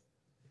 everything.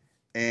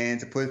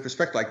 And to put in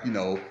perspective, like,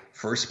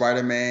 first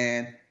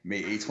Spider-Man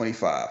made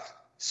 $825.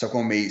 Second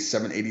one made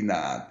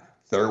 $789.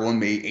 Third one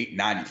made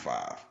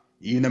 $895.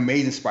 Even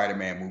Amazing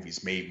Spider-Man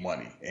movies made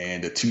money,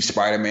 and the two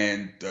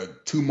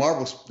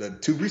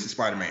recent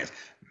Spider-Mans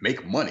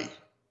make money.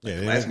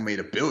 Yeah, the last one made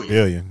 $1 billion.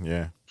 Billion,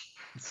 yeah.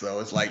 So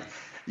it's like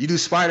you do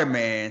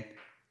Spider-Man,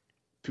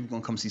 people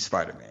gonna come see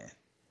Spider-Man,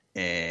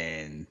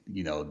 and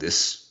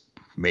this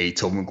made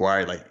Tobey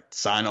Maguire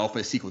sign off for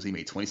the sequels. He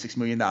made $26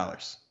 million.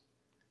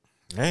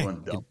 Hey,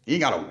 he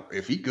ain't gotta.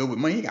 If he good with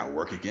money, he ain't gotta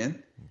work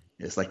again.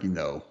 It's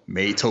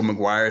made Tobey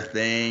Maguire a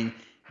thing.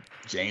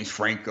 James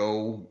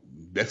Franco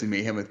definitely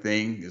made him a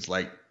thing. It's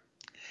and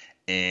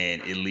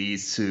it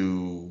leads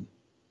to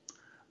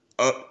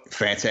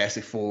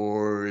Fantastic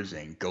Fours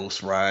and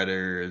Ghost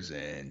Riders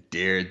and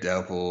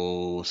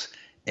Daredevils,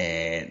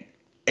 and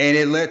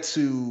it led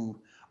to,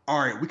 all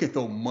right, we can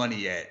throw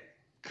money at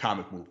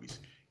comic movies.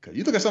 Because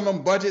you look at some of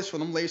them budgets for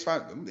them latest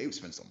five, they would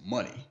spend some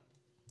money.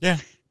 Yeah.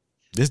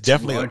 This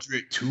definitely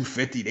 200,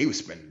 250, they would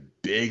spend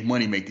big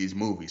money make these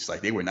movies.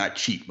 They were not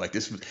cheap.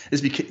 This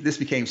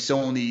became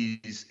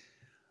Sony's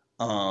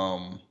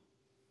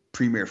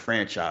premier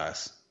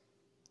franchise.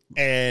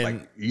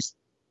 And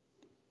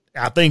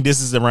I think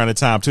this is around the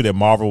time too that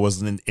Marvel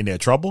was in their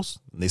troubles.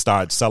 They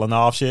started selling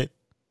off shit.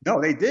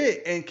 No, they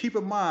did. And keep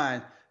in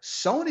mind,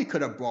 Sony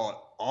could have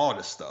bought all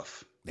the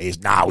stuff. We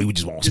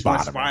just want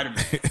Spider-Man.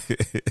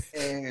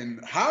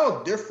 And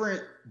how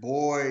different,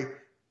 boy.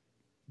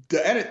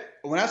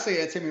 When I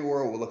say Entertainment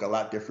World would look a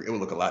lot different, it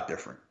would look a lot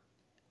different.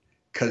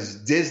 Because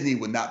Disney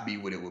would not be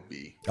what it would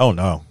be. Oh,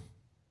 no.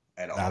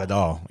 At all. Not at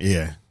all.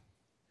 Yeah.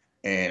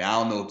 And I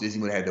don't know if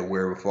Disney would have had the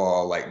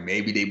wherewithal.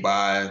 Maybe they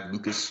buy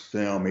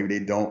Lucasfilm, maybe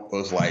they don't. It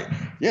was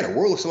the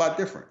world looks a lot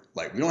different.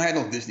 We don't have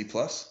no Disney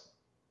Plus.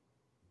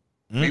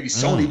 Maybe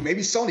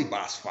Sony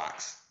buys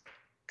Fox.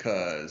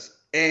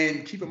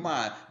 And keep in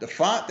mind, the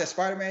font that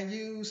Spider-Man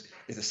used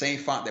is the same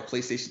font that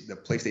the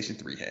PlayStation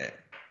 3 had.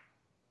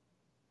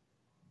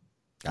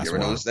 You ever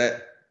notice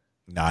that?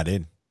 No, I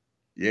didn't.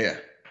 Yeah.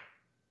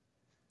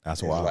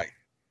 That's wild.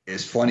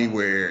 It's funny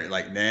where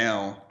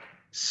now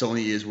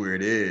Sony is where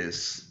it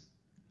is,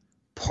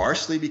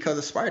 partially because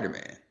of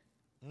Spider-Man.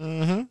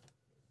 Mm-hmm.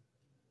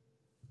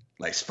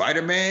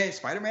 Spider-Man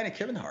and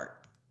Kevin Hart.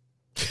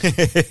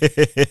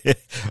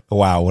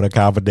 Wow, what a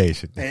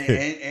combination.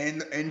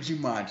 and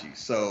Jumanji.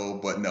 So,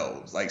 but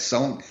no,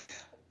 Sony.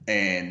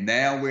 And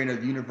now we're in a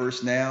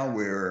universe now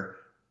where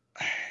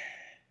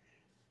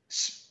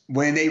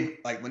when they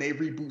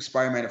reboot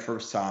Spider-Man the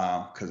first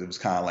time, because it was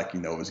kind of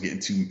it was getting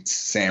too.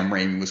 Sam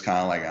Raimi was kind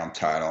of I'm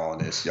tired of all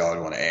this. Y'all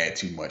don't want to add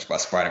too much. By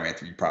Spider-Man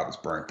 3 probably was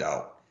burnt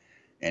out,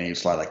 and he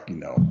was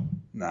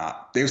nah.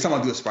 They was talking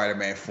about doing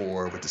Spider-Man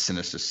 4 with the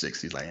Sinister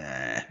Six. He's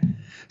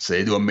so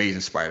they do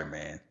Amazing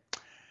Spider-Man.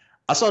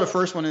 I saw the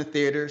first one in the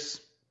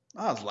theaters.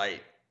 I was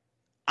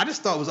I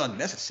just thought it was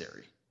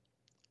unnecessary.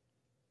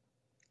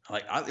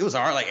 It was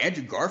all right.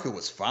 Andrew Garfield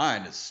was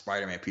fine as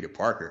Spider-Man Peter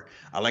Parker.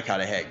 I like how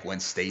they had Gwen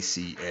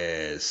Stacy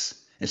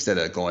instead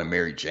of going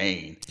Mary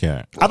Jane.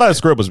 Yeah. I thought the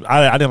script was,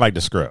 I didn't like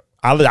the script.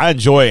 I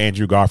enjoy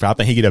Andrew Garfield. I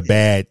think he get a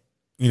bad,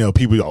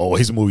 people go,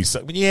 his movie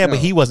sucked. But but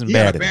he wasn't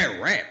bad. He had a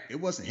bad rap. It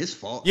wasn't his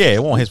fault. Yeah,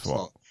 it wasn't his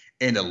fault.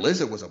 And the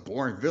Lizard was a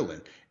boring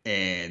villain.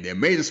 And the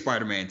Amazing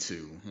Spider-Man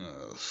 2,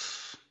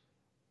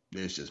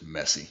 it's just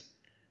messy.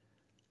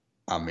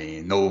 I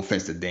mean, no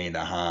offense to Dane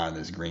DeHaan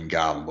as Green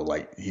Goblin,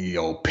 but he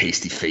old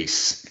pasty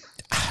face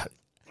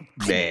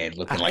man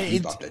looking like he's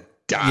about to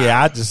die.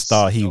 Yeah, I just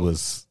thought he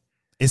was.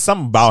 It's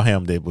something about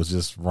him that was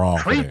just wrong.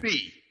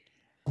 Creepy.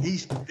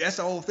 That's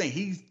the whole thing.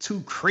 He's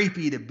too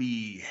creepy to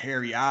be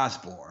Harry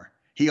Osborn.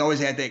 He always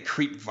had that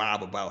creep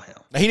vibe about him.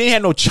 He didn't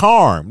have no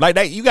charm like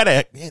that. You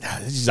gotta.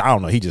 I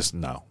don't know. He just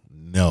no.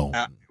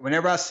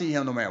 Whenever I see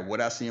him, no matter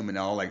what I see him in,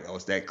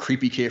 it's that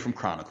creepy kid from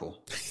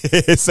Chronicle.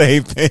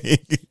 Same thing.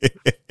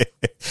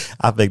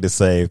 I think the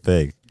same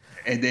thing.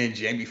 And then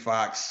Jamie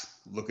Foxx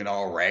looking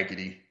all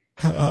raggedy.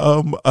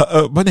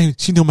 My name.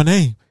 She knew my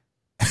name.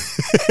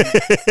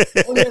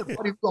 Oh yeah,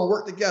 buddy, we're gonna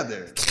work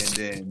together. And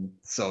then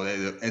so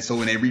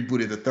when they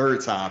rebooted the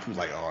third time, people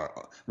was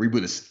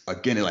reboot this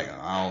again. They're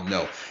I don't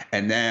know.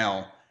 And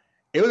now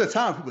it was a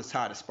time people was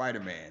tired of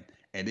Spider-Man.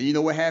 And then you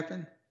know what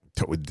happened?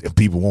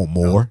 People want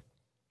more.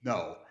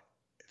 No.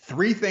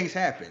 3 things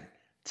happened.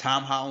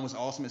 Tom Holland was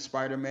awesome as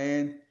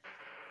Spider-Man,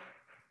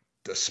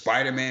 the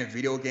Spider-Man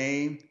video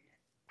game,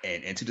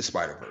 and Into the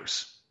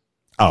Spider-Verse.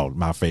 Oh,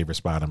 my favorite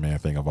Spider-Man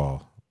thing of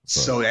all.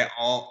 So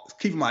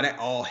keep in mind, that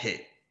all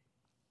hit.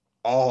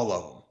 All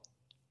of them.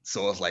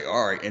 So it's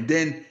all right. And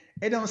then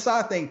on the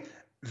side thing,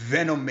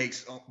 Venom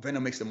makes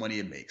the money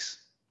it makes.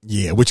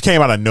 Yeah, which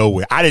came out of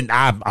nowhere. I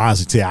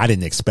honestly tell you, I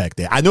didn't expect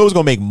that. I knew it was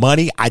going to make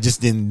money. I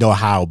just didn't know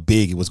how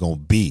big it was going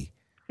to be.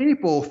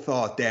 People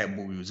thought that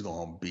movie was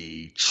going to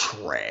be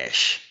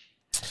trash.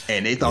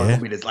 And they thought it was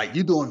going to be this,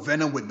 you doing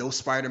Venom with no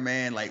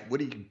Spider-Man?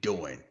 What are you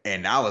doing?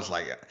 And I was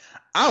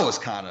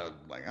kind of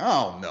I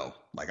don't know.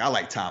 I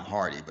like Tom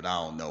Hardy, but I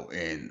don't know.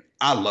 And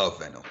I love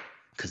Venom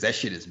because that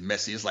shit is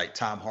messy. It's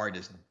Tom Hardy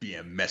just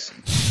being messy.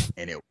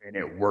 And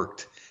it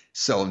worked.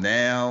 So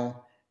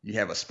now you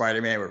have a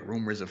Spider-Man with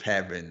rumors of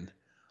having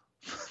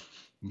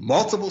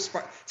multiple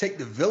take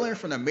the villain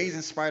from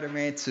Amazing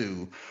Spider-Man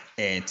 2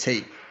 and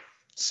take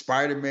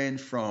Spider-Man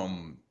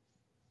from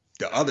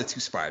the other two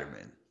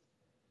Spider-Men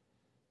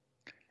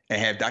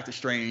and have Doctor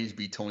Strange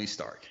be Tony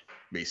Stark,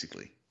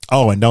 basically.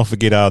 Oh, and don't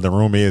forget, the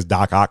rumor is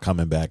Doc Ock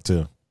coming back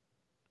too.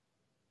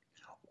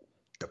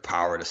 The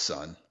power of the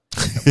sun.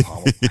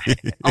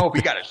 Oh,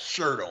 he got a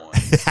shirt on.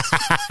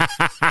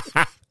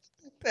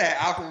 That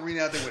Aquamarine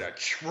out there with a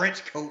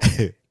trench coat,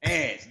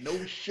 pants,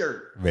 no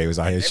shirt. Baby was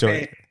out here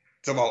short.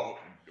 It's about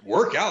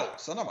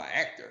workout. Son, I'm an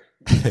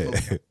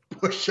actor.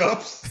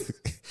 Push-ups.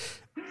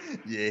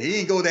 Yeah,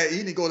 he didn't go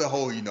that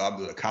whole, I'm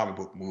doing a comic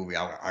book movie.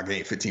 I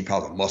gained 15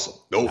 pounds of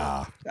muscle. Nope.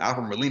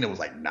 Alfred Molina was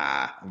like,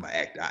 nah, I'm an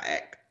actor. I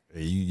act.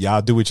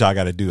 Y'all do what y'all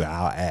got to do.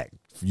 I'll act.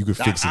 You can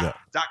fix it up.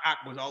 Doc Ock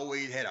was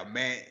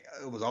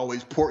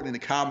always important in the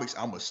comics.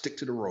 I'm gonna stick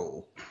to the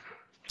role.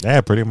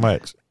 Yeah, pretty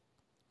much.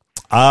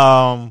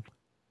 I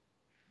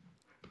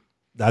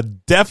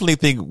definitely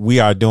think we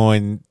are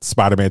doing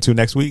Spider-Man 2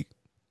 next week.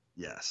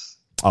 Yes.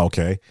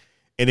 Okay.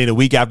 And then a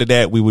week after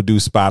that, we would do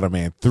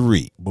Spider-Man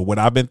 3. But what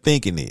I've been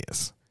thinking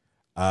is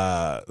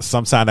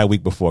sometime that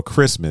week before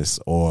Christmas,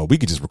 or we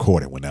could just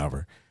record it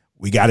whenever,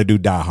 we got to do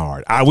Die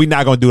Hard. We're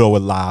not going to do it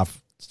with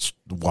live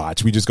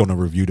watch. We're just going to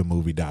review the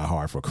movie Die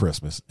Hard for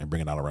Christmas and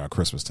bring it out around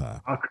Christmas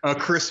time. A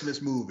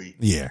Christmas movie.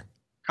 Yeah.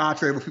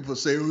 Contrary to what people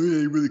say, oh,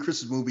 it ain't really a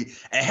Christmas movie.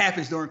 It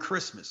happens during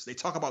Christmas. They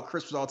talk about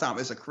Christmas all the time.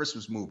 It's a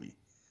Christmas movie.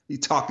 You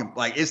talking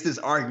like it's this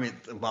argument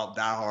about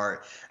Die Hard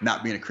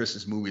not being a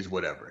Christmas movie is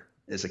whatever.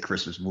 It's a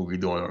Christmas movie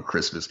doing it on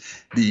Christmas.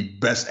 The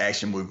best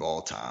action movie of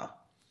all time.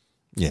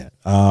 Yeah.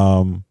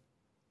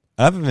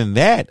 Other than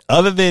that,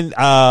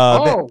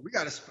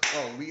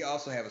 we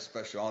also have a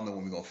special. I don't know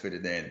when we're gonna fit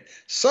it in.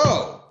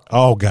 So,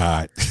 oh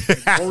God,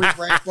 before we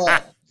wrap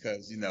up,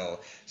 because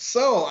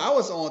so I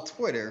was on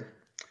Twitter,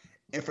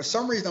 and for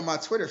some reason on my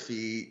Twitter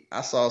feed,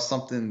 I saw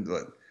something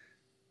that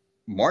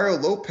Mario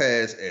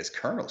Lopez as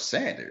Colonel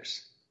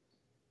Sanders,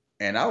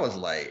 and I was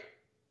like,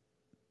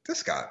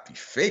 this gotta be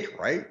fake,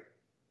 right?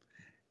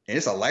 And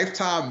it's a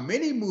Lifetime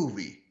mini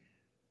movie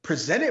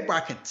presented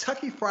by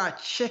Kentucky Fried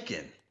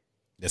Chicken.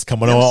 It's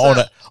coming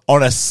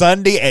on a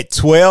Sunday at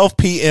 12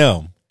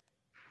 p.m.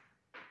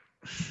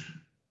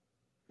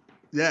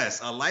 Yes,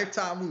 a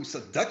Lifetime movie,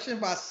 Seduction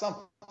by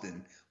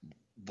Something,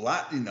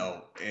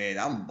 and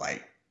I'm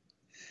like,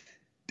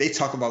 they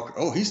talk about,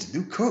 oh, he's the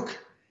new cook.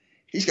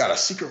 He's got a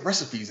secret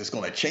recipes that's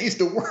going to change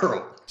the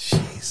world.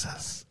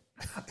 Jesus.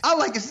 I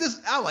like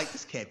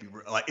this can't be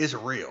real. Like, it's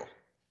real.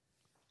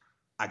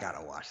 I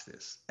gotta watch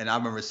this. And I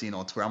remember seeing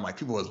on Twitter, I'm like,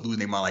 people was losing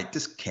their mind, like,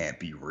 this can't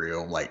be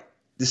real. Like,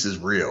 this is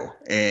real.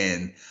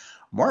 And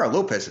Mario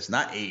Lopez is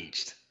not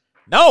aged.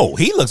 No,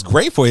 he looks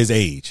great for his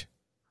age.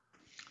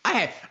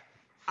 I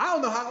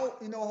don't know how old,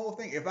 the whole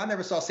thing. If I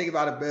never saw Saved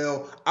by the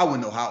Bell, I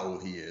wouldn't know how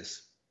old he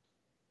is.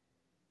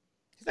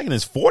 He's like in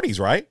his 40s,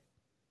 right?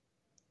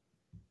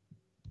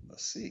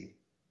 Let's see.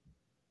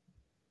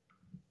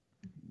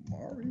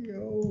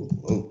 Mario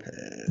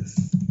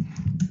Lopez.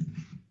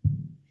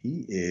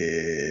 He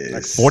is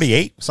like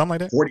 48, something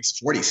like that.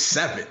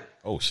 47.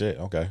 Oh shit!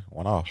 Okay,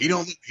 one off. He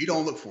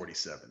don't look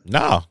 47.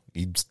 No,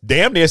 he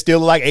damn near still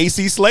like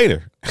AC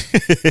Slater.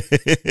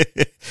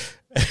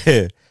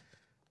 Yeah,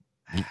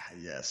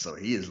 so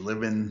he is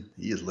living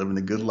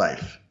a good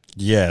life.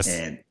 Yes,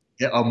 and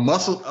a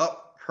muscled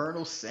up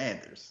Colonel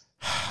Sanders.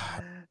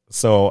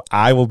 So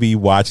I will be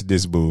watching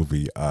this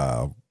movie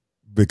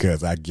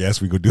because I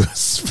guess we could do a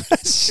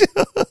special.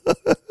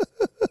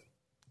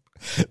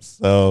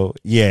 So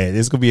yeah,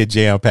 it's gonna be a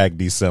jam-packed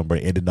December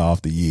ending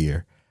off the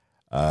year.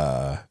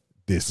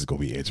 This is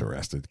gonna be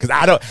interesting because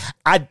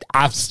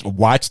I've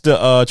watched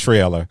the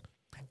trailer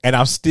and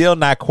I'm still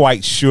not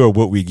quite sure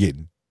what we're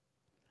getting.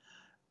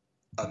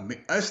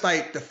 It's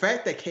like the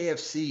fact that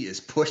KFC is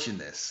pushing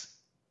this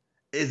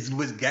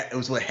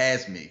was what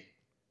has me.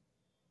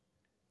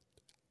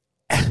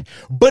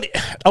 But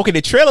okay,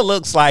 the trailer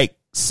looks like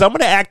some of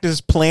the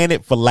actors playing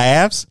it for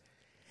laughs.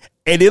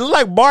 And it looked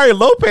like Mario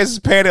Lopez is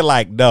playing it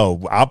like,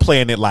 no, I'm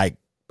playing it like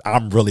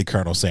I'm really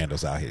Colonel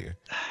Sanders out here.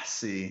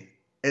 See,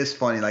 it's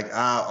funny. Like,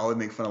 I always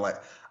make fun of,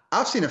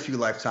 I've seen a few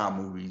Lifetime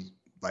movies.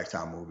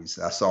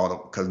 I saw them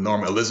because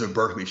normally Elizabeth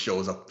Berkley has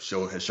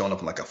shown up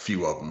in like a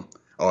few of them.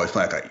 Oh, it's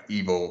like an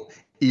evil,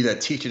 either a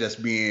teacher that's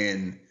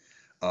being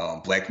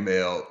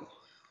blackmailed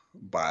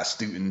by a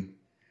student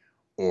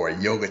or a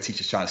yoga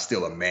teacher trying to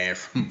steal a man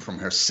from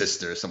her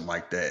sister or something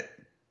like that.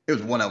 It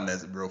was one of them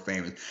that's real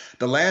famous.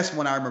 The last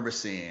one I remember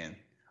seeing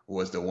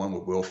was the one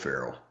with Will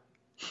Ferrell.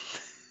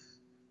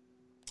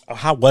 Oh,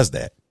 how was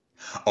that?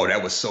 Oh,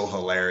 that was so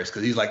hilarious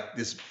because he's like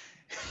this.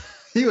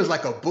 He was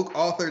like a book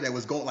author that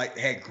was going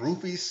had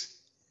groupies,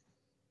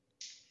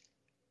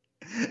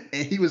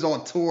 and he was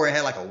on tour and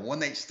had like a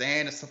one-night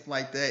stand or something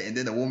like that. And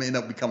then the woman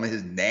ended up becoming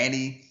his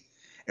nanny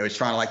and was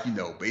trying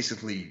to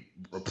basically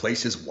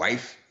replace his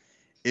wife.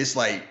 It's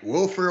like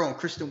Will Ferrell and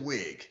Kristen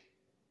Wiig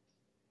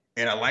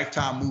in a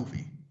Lifetime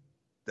movie.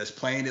 That's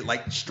playing it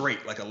like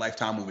straight, like a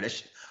Lifetime movie.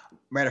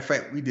 Matter of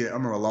fact, I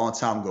remember a long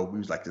time ago, we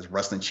was like this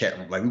wrestling chat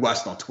room. Like we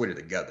watched it on Twitter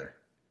together.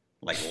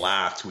 like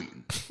live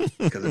tweeting,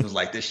 because it was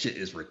like, this shit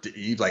is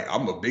ridiculous. He's like,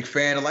 I'm a big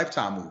fan of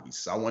Lifetime movies,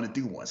 so I want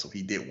to do one. So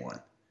he did one.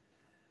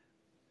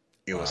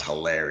 It was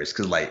hilarious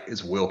because like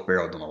it's Will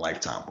Ferrell doing a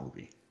Lifetime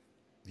movie.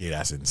 Yeah,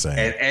 that's insane.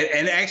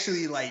 And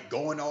actually like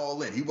going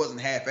all in. He wasn't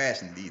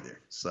half-assing it either.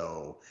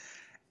 So,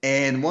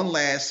 and one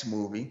last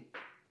movie.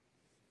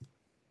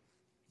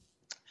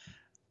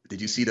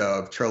 Did you see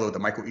the trailer with the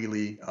Michael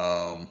Ealy?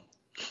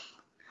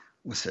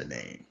 What's her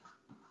name?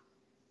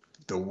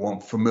 The one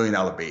for $1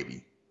 Million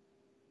Baby.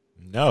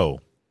 No.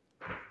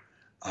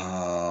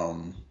 I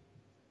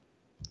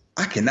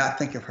cannot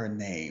think of her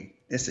name.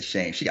 It's a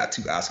shame. She got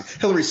 2 Oscars.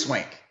 Hilary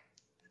Swank.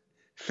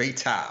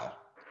 Fatale.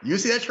 You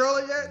see that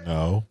trailer yet?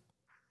 No.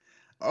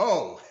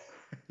 Oh,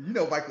 you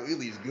know Michael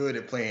Ealy is good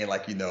at playing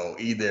like, you know,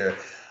 either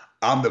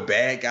I'm the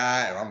bad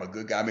guy or I'm a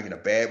good guy making a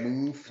bad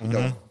move. You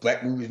know,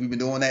 black movies, we've been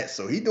doing that.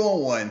 So he's doing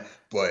one,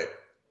 but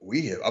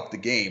we have upped the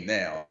game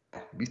now.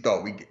 We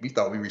thought we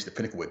reached the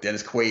pinnacle with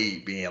Dennis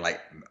Quaid being like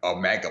a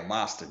MAGA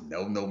monster.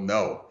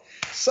 No.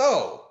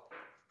 So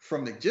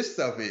from the gist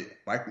of it,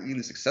 Michael Ealy,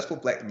 a successful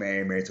black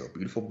man married to a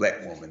beautiful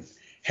black woman,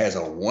 has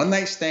a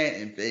one-night stand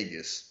in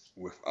Vegas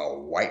with a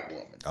white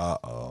woman.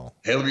 Uh-oh.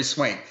 Hilary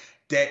Swank.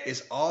 That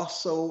is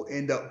also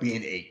end up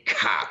being a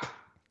cop.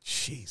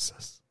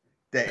 Jesus.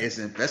 That is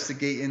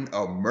investigating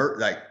a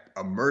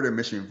murder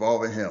mission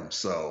involving him.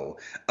 So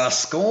a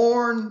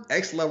scorned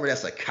ex-lover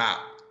that's a cop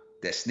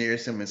that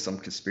snares him in some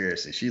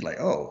conspiracy. She's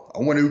like, oh, I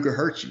wonder who could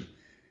hurt you.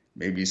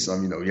 Maybe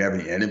some, you know, you have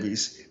any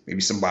enemies.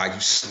 Maybe somebody you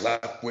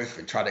slept with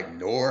and try to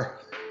ignore.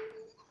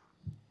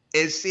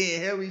 And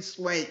seeing Hilary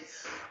Swank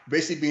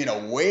basically being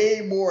a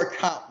way more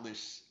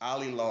accomplished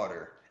Ali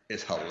Lauder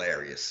is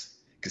hilarious.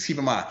 Because keep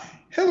in mind,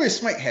 Hilary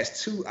Swank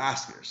has 2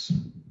 Oscars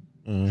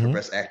for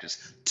Best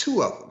Actress.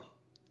 2 of them.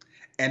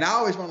 And I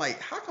always wonder,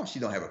 like, how come she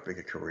don't have a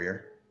bigger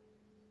career?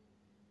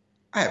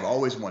 I have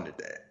always wondered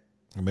that.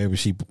 Maybe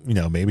she, you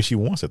know, maybe she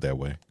wants it that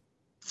way.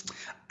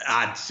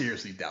 I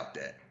seriously doubt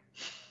that.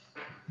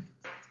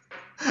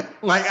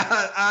 Like,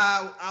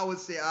 I would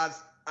say,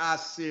 I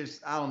seriously,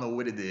 I don't know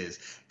what it is.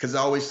 Because I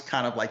always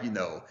kind of like, you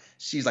know,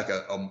 she's like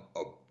a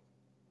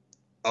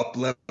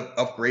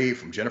upgrade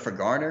from Jennifer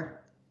Garner.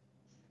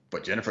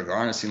 But Jennifer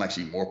Garner seemed like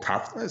she's more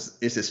popular.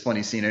 It's this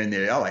funny scene in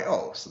there. I'm like,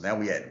 oh, so now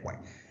we had white.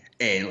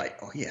 And like,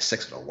 oh, he had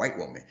sex with a white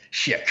woman.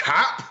 She a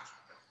cop?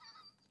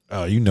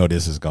 Oh, you know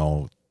this is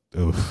going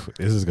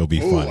to be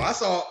funny. I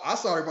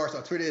saw remarks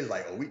on Twitter. It's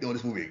like, oh, we doing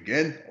this movie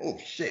again? Oh,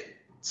 shit.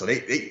 So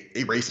they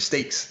raised the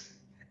stakes.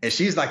 And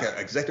she's like an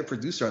executive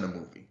producer on the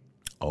movie.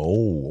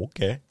 Oh,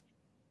 okay.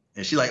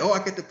 And she's like, oh,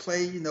 I get to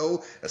play, you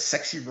know, a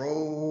sexy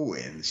role.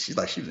 And she's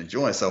like, she was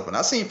enjoying herself. And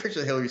I seen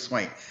pictures of Hilary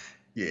Swank.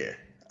 Yeah.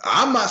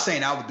 I'm not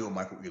saying I would do it,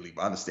 Michael Ealy,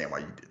 but I understand why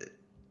you did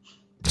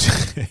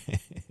it.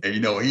 And,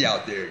 you know, he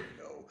out there, you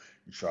know,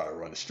 you try to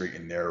run the straight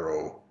and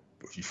narrow,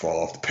 but if you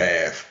fall off the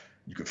path,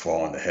 you can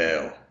fall into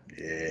hell.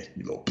 Yeah,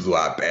 you little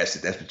blue-eyed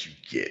bastard. That's what you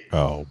get.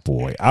 Oh,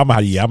 boy. I'm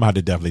going to have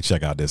to definitely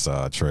check out this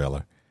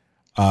trailer.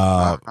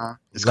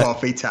 It's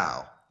called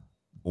Fatale.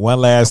 One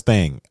last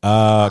thing.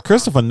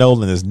 Christopher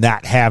Nolan is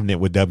not having it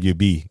with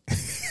WB.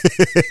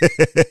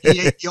 He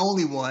ain't the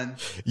only one.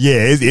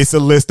 Yeah, it's a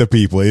list of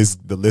people.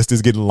 The list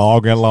is getting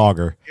longer and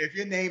longer. If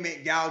your name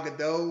ain't Gal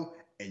Gadot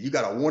and you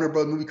got a Warner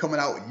Bros. Movie coming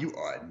out and you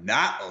are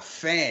not a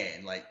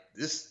fan, like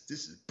this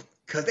is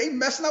because they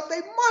messing up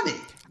their money.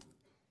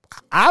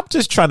 I'm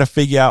just trying to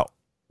figure out.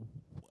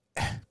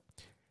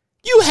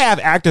 You have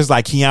actors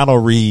like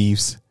Keanu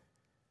Reeves,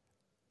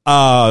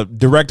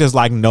 directors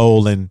like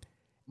Nolan,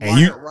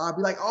 and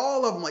Robbie, like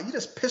all of them, like you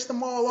just pissed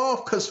them all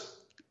off because.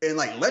 And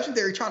like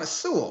Legendary trying to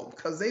sue them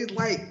because they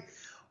like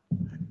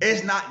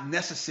it's not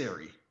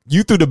necessary.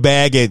 You threw the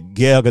bag at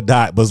Gal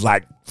Gadot, was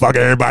like fuck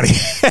everybody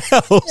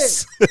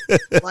else. Yeah.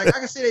 Like I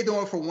can see they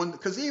doing it for one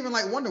because even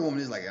like Wonder Woman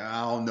is like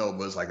I don't know,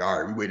 but it's like all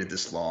right, we waited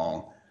this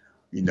long,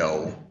 you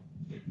know,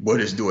 we'll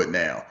just do it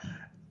now.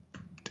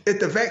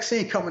 If the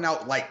vaccine coming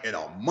out like in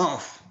a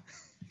month,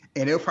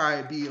 and it'll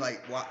probably be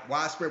like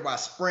widespread by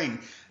spring,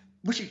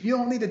 which you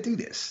don't need to do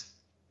this.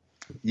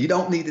 You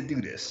don't need to do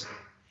this.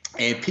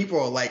 And people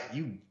are like,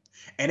 and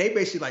they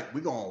basically like,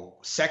 we're going to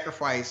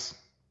sacrifice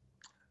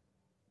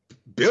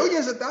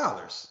billions of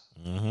dollars,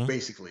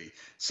 basically.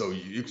 So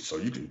you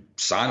can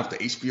sign up to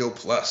HBO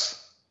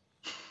Plus.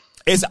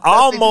 It's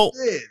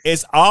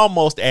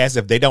almost as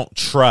if they don't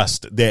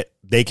trust that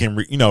they can,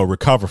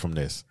 recover from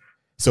this.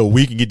 So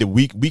we can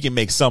we can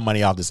make some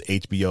money off this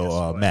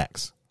HBO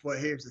Max. But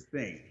here's the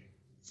thing.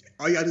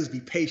 All you got to do is be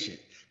patient.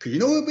 Because you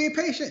know who'll be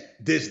patient?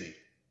 Disney.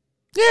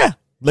 Yeah.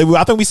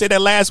 I think we said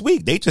that last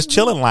week. They just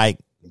chilling like,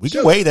 we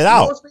can wait it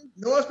out. You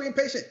know what's being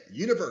patient?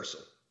 Universal.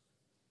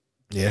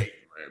 Yeah. Hey,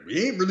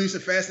 we ain't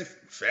releasing Fast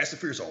and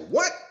Furious on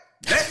what?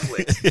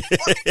 Netflix.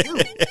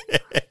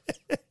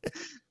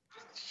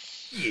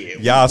 Yeah,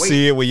 y'all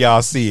see it when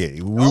y'all see it.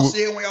 Y'all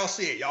see it when y'all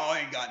see it. Y'all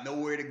ain't got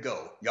nowhere to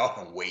go. Y'all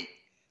can wait.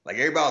 Like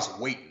everybody's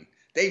waiting.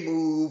 They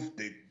moved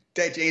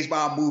that James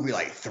Bond movie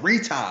like 3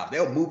 times.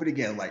 They'll move it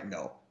again. Like,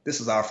 no, this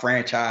is our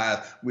franchise.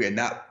 We are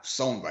not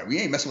sold by. We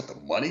ain't messing with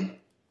the money.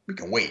 We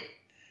can wait.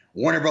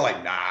 Warner Bros.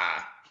 Like,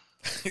 nah.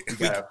 We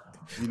gotta,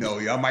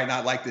 y'all might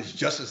not like this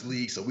Justice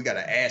League, so we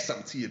gotta add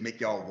something to you to make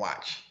y'all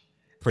watch.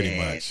 Pretty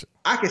much.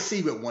 I can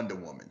see with Wonder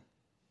Woman,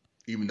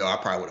 even though I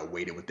probably would have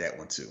waited with that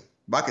one too.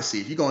 But I can see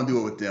if you're gonna do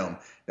it with them,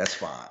 that's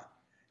fine.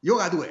 You don't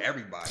gotta do it with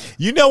everybody.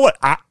 You know what?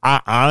 I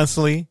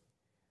honestly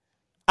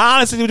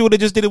would have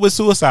just did it with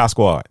Suicide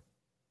Squad.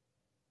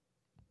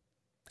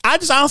 I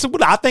just honestly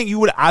would. I think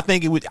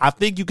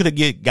you could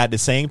have got the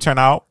same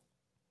turnout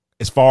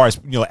as far as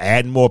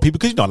adding more people,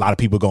 because a lot of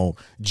people gonna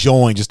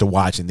join just to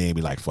watch and then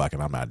be like, "Fuck it,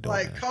 I'm not doing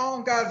it." Like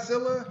Kong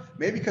Godzilla,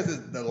 maybe because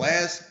it's the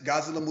last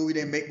Godzilla movie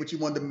didn't make what you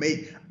wanted to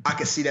make. I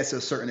can see that to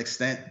a certain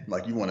extent.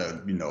 Like you want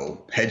to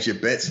hedge your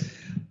bets.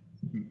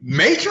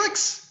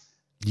 Matrix.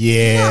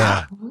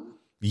 Yeah.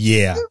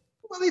 Yeah.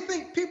 I really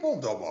think people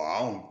don't.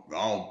 I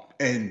don't.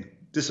 And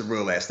this is a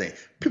real last thing.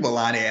 People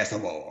lying their ass.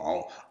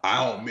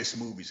 I don't miss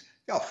movies.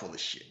 Y'all full of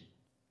shit.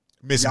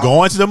 Miss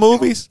going to the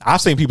movies?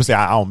 I've seen people say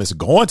I don't miss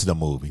going to the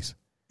movies.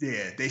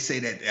 Yeah, they say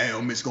that I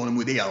don't miss going to the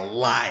movie. They are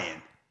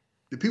lying.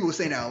 The people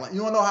saying that are lying.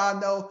 You don't know how I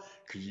know?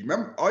 Because you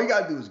remember, all you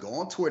got to do is go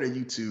on Twitter,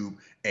 YouTube,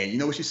 and you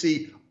know what you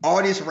see?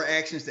 Audience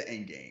reactions to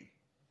Endgame.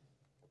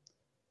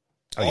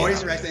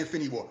 Audience reactions to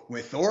Infinity War.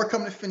 When Thor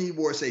come to Infinity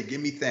War and say, "Give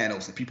me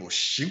Thanos," and people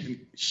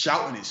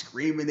shouting and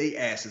screaming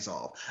their asses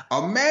off.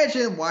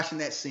 Imagine watching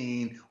that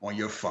scene on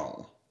your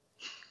phone.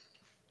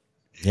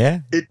 Yeah.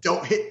 It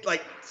don't hit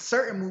like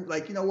certain movies.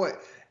 Like, you know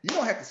what? You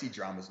don't have to see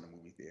dramas in the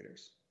movie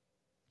theaters.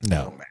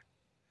 No.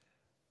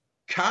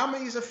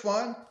 Comedies are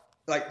fun.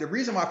 Like, the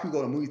reason why people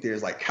go to movie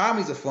theaters, like,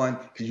 comedies are fun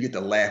because you get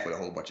to laugh with a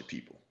whole bunch of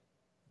people.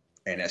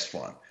 And that's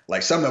fun.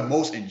 Like, some of the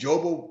most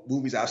enjoyable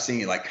movies I've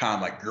seen, like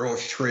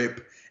Girls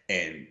Trip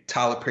and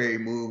Tyler Perry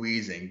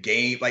movies and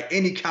Game, like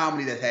any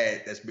comedy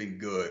that's been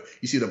good,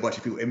 you see a bunch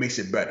of people, it makes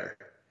it better.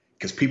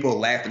 Because people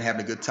laughing and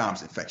having a good time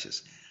is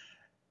infectious.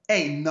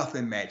 Ain't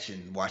nothing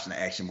matching watching an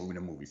action movie in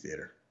a movie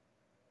theater.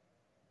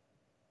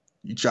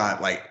 You try,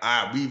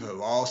 we've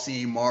all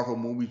seen Marvel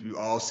movies. We've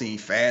all seen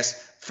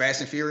Fast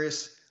and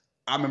Furious.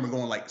 I remember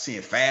going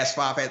seeing Fast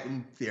 5 at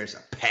the theaters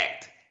are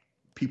packed.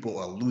 People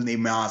are losing their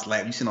minds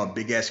laughing. You sit on a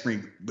big ass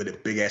screen with the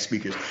big ass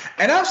speakers.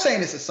 And I'm saying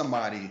this as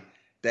somebody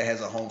that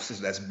has a home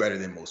system that's better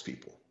than most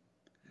people.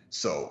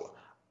 So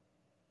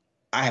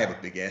I have a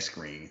big ass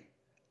screen.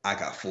 I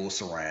got full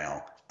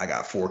surround. I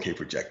got 4K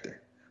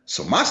projector.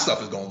 So my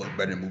stuff is going to look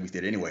better in the movie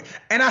theater anyway.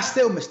 And I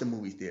still miss the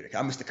movie theater.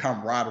 I miss the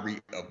camaraderie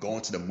of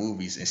going to the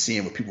movies and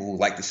seeing what people who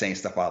like the same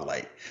stuff I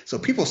like. So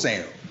people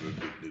saying,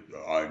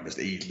 "Oh, Mr.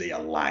 E, they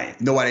are lying."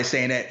 You know why they're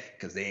saying that?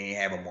 Because they ain't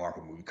have a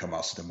Marvel movie come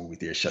out, so the movie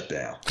theater shut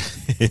down.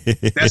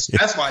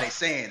 That's why they're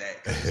saying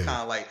that. Because it's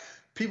kind of like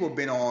people have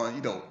been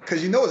on,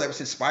 because ever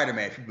since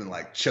Spider-Man, people have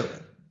been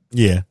chilling.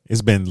 Yeah,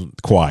 it's been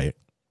quiet,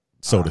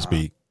 so to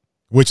speak,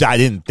 which I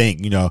didn't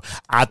think.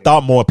 I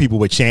thought more people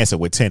would chance it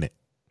with Tenet.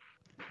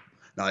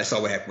 No, they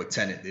saw what happened with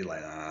Tenet. They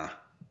like,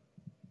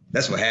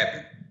 that's what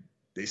happened.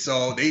 They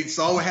saw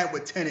what happened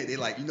with Tenet. They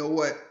like, you know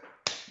what?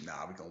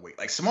 Nah, we're gonna wait.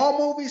 Like small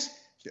movies,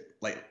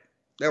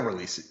 they'll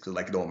release it because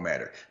it don't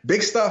matter.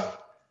 Big stuff,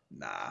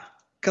 nah.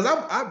 Because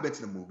I've been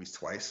to the movies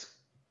twice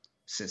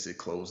since it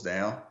closed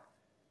down.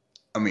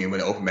 I mean, when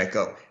it opened back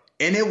up,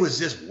 and it was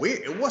just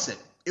weird.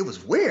 It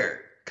was weird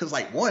because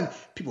one,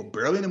 people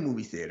barely in the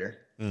movie theater,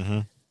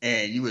 and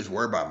you was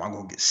worried about, am I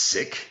gonna get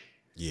sick?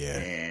 Yeah.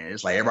 And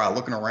it's everybody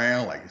looking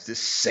around is this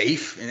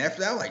safe? And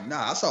after that, I'm like,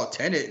 nah, I saw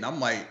Tenet and I'm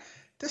like,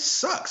 this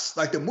sucks.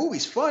 The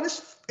movie's fun.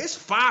 It's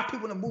 5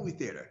 people in the movie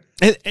theater.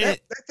 That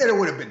theater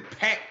would have been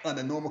packed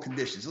under normal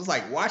conditions. It's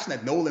like watching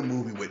a Nolan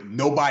movie with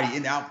nobody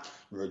in there.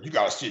 You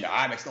gotta see the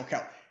IMAX, don't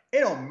count. It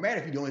don't matter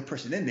if you're the only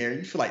person in there.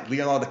 You feel like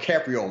Leonardo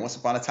DiCaprio Once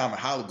Upon a Time in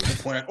Hollywood.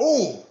 Pointing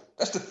at,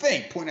 that's the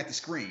thing, pointing at the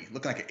screen,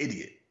 looking like an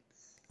idiot.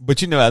 But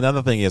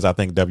another thing is, I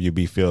think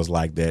WB feels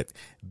like that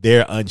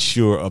they're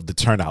unsure of the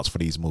turnouts for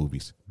these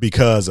movies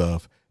because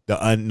of the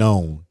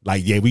unknown.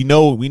 We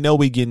know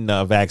we getting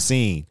a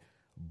vaccine,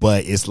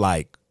 but it's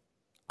are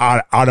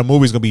the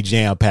movies gonna be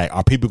jam packed?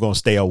 Are people gonna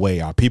stay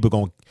away? Are people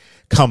gonna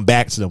come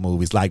back to the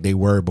movies like they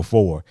were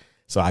before?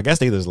 So I guess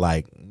they just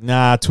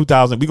nah,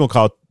 2000. We gonna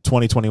call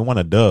 2021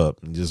 a dub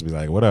and just be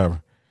like,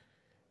 whatever.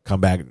 Come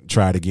back and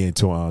try it again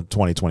to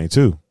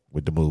 2022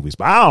 with the movies.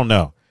 But I don't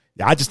know.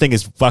 I just think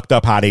it's fucked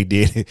up how they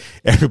did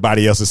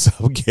everybody else's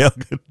stuff. Gal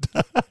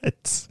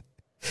Gadot.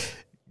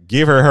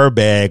 Give her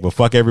bag, but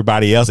fuck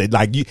everybody else. And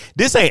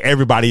this ain't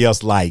everybody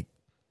else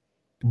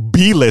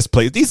B-list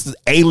players. These is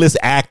A-list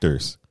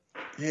actors.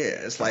 Yeah,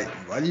 it's why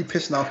are you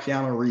pissing off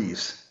Keanu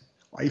Reeves?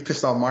 Why are you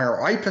pissed off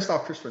Mario? Why are you pissed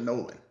off Christopher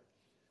Nolan?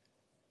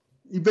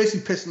 You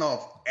basically pissing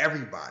off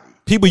everybody.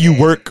 People you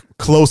work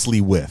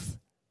closely with.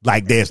 They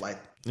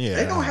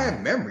don't have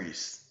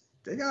memories.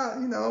 They got,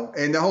 and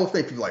the whole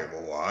thing, people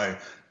well,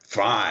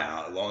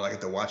 fine, as long as I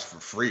get to watch it for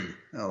free.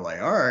 And I'm like,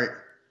 all right.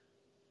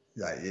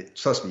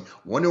 Trust me,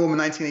 Wonder Woman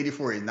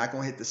 1984 is not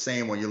going to hit the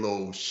same on your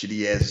little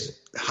shitty ass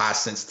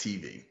Hisense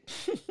TV.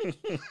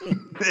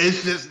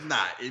 It's just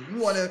not. If you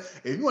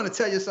want to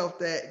tell yourself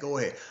that, go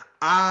ahead.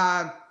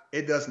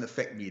 It doesn't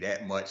affect me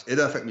that much. It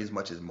doesn't affect me as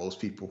much as most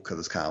people because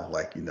it's kind of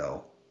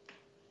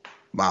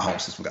My home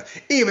system got.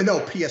 Even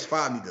though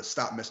PS5 need to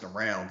stop messing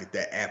around, get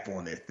that app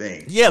on their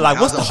thing. Yeah, like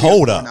what's the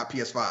hold up? Not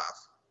PS5.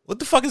 What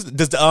the fuck is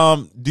does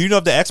the do you know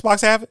if the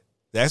Xbox have it?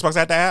 The Xbox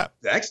have the app?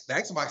 The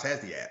Xbox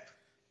has the app.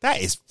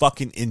 That is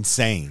fucking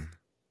insane.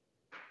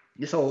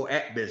 This whole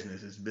app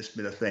business has just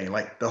been a thing.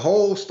 Like the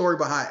whole story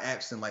behind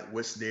apps and like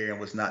what's there and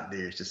what's not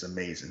there is just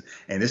amazing.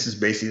 And this is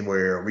basically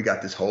where we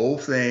got this whole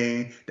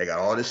thing. They got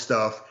all this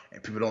stuff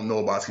and people don't know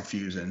about it's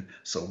confusing.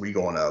 So we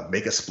gonna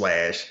make a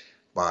splash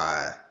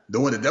by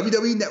doing the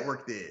WWE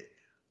Network did.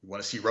 You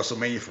want to see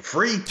WrestleMania for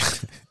free?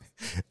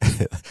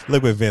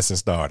 Look where Vincent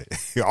started.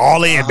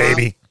 All in,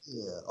 baby.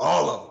 Yeah,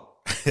 all of them.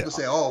 People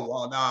say, oh,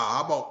 well, nah,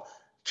 how about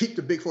keep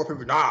the big four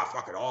pay-per-view? Nah,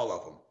 fuck it, all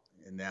of them.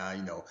 And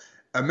now,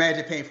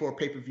 imagine paying for a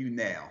pay-per-view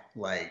now.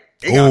 Like,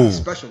 it got to be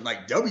special.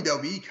 Like,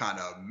 WWE kind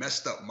of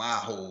messed up my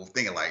whole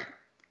thing. Like,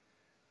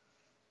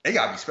 it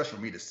got to be special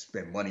for me to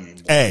spend money in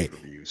more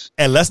pay-per-views.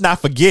 And let's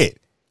not forget,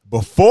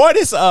 before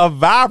this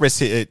virus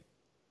hit,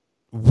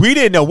 we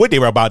didn't know what they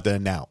were about to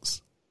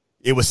announce.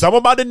 It was something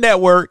about the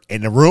network,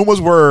 and the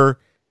rumors were,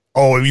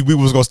 we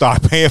was going to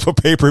start paying for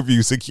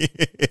pay-per-views again.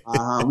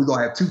 We're going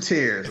to have 2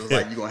 tiers. It was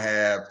like you're going to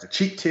have the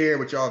cheap tier,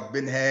 which y'all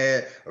been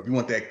had, or if you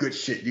want that good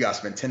shit, you got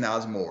to spend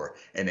 $10 more.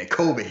 And then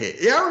COVID hit.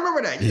 Yeah, I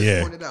remember that. You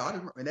just pointed out.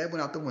 And that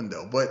went out the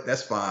window, but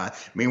that's fine.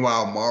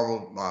 Meanwhile,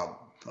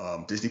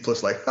 Marvel, Disney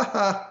Plus like,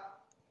 haha.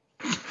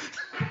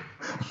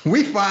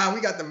 We fine.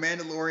 We got the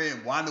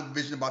Mandalorian,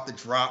 WandaVision about to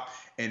drop.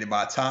 And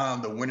by the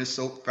time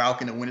the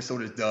Falcon and Winter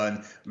Soldier is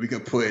done, we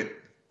could put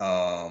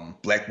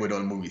Black Widow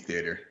in the movie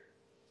theater.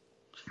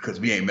 Because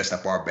we ain't messing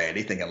up our bag.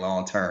 They thinking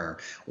long term.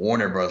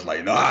 Warner Bros.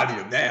 Like, no, I need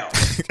them now.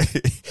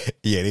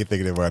 Yeah, they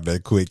thinking about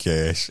that quick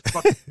cash.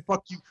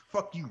 Fuck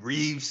you,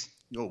 Reeves.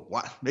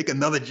 What? Make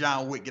another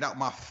John Wick. Get out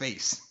my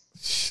face.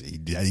 He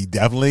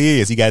definitely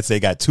is. He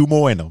got 2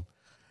 more in him.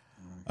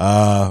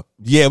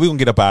 Yeah, we're gonna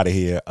get up out of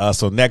here.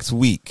 So next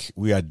week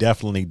we are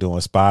definitely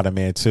doing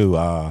Spider-Man 2.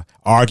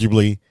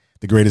 Arguably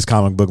the greatest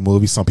comic book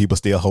movie. Some people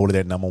still hold it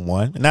at number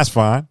 1, and that's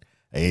fine.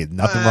 Ain't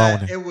nothing wrong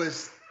with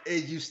it.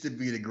 It used to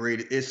be the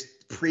greatest. It's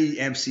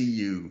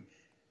pre-MCU.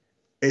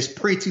 It's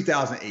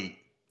pre-2008.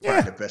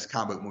 Probably the best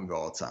comic book movie of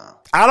all time.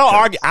 I don't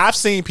argue. I've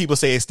seen people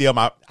say it's still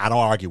I don't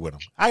argue with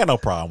them. I got no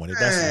problem with it.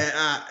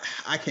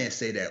 I can't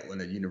say that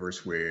in a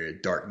universe where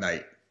Dark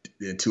Knight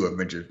and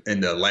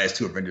the last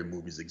 2 Avengers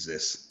movies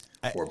exist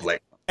for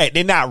Black. Hey,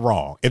 they're not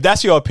wrong. If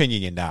that's your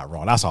opinion, you're not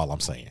wrong. That's all I'm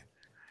saying.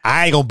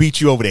 I ain't gonna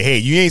beat you over the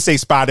head. You ain't say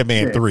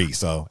Spider-Man 3,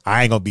 so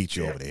I ain't gonna beat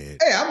you over the head.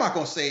 Hey, I'm not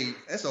gonna say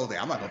that's the whole thing.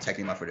 I'm not gonna take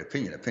him out for the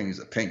opinion. Opinion's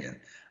opinion.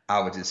 I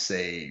would just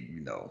say,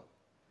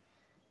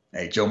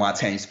 hey, Joe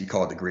Montana used to be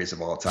called the greatest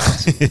of all time,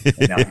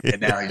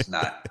 and now he's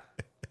not.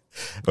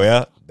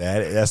 Well,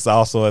 that's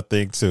also a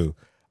thing too.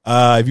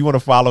 If you want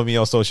to follow me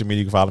on social media,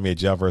 you can follow me at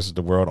Jeff vs.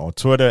 the World on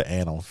Twitter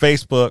and on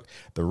Facebook.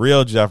 The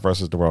Real Jeff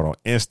vs. the World on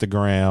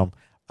Instagram.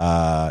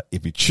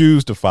 If you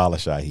choose to follow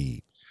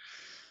Shaheed.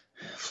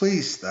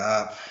 Please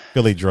stop.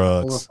 Philly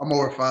Drugs. I'm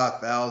over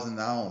 5,000.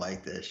 I don't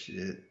like that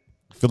shit.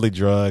 Philly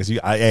Drugs.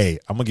 I'm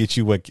gonna get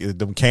you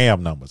them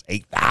cam numbers.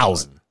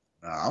 8,000.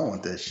 I don't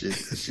want that shit.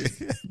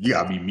 You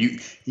gotta be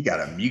mute. You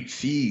gotta mute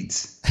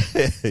feeds.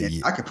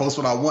 Yeah. I can post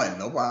what I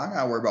want. I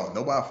gotta worry about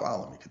nobody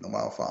following me because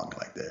nobody will follow me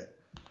like that.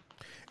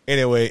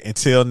 Anyway,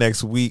 until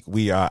next week,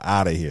 we are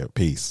out of here.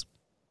 Peace.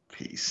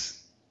 Peace.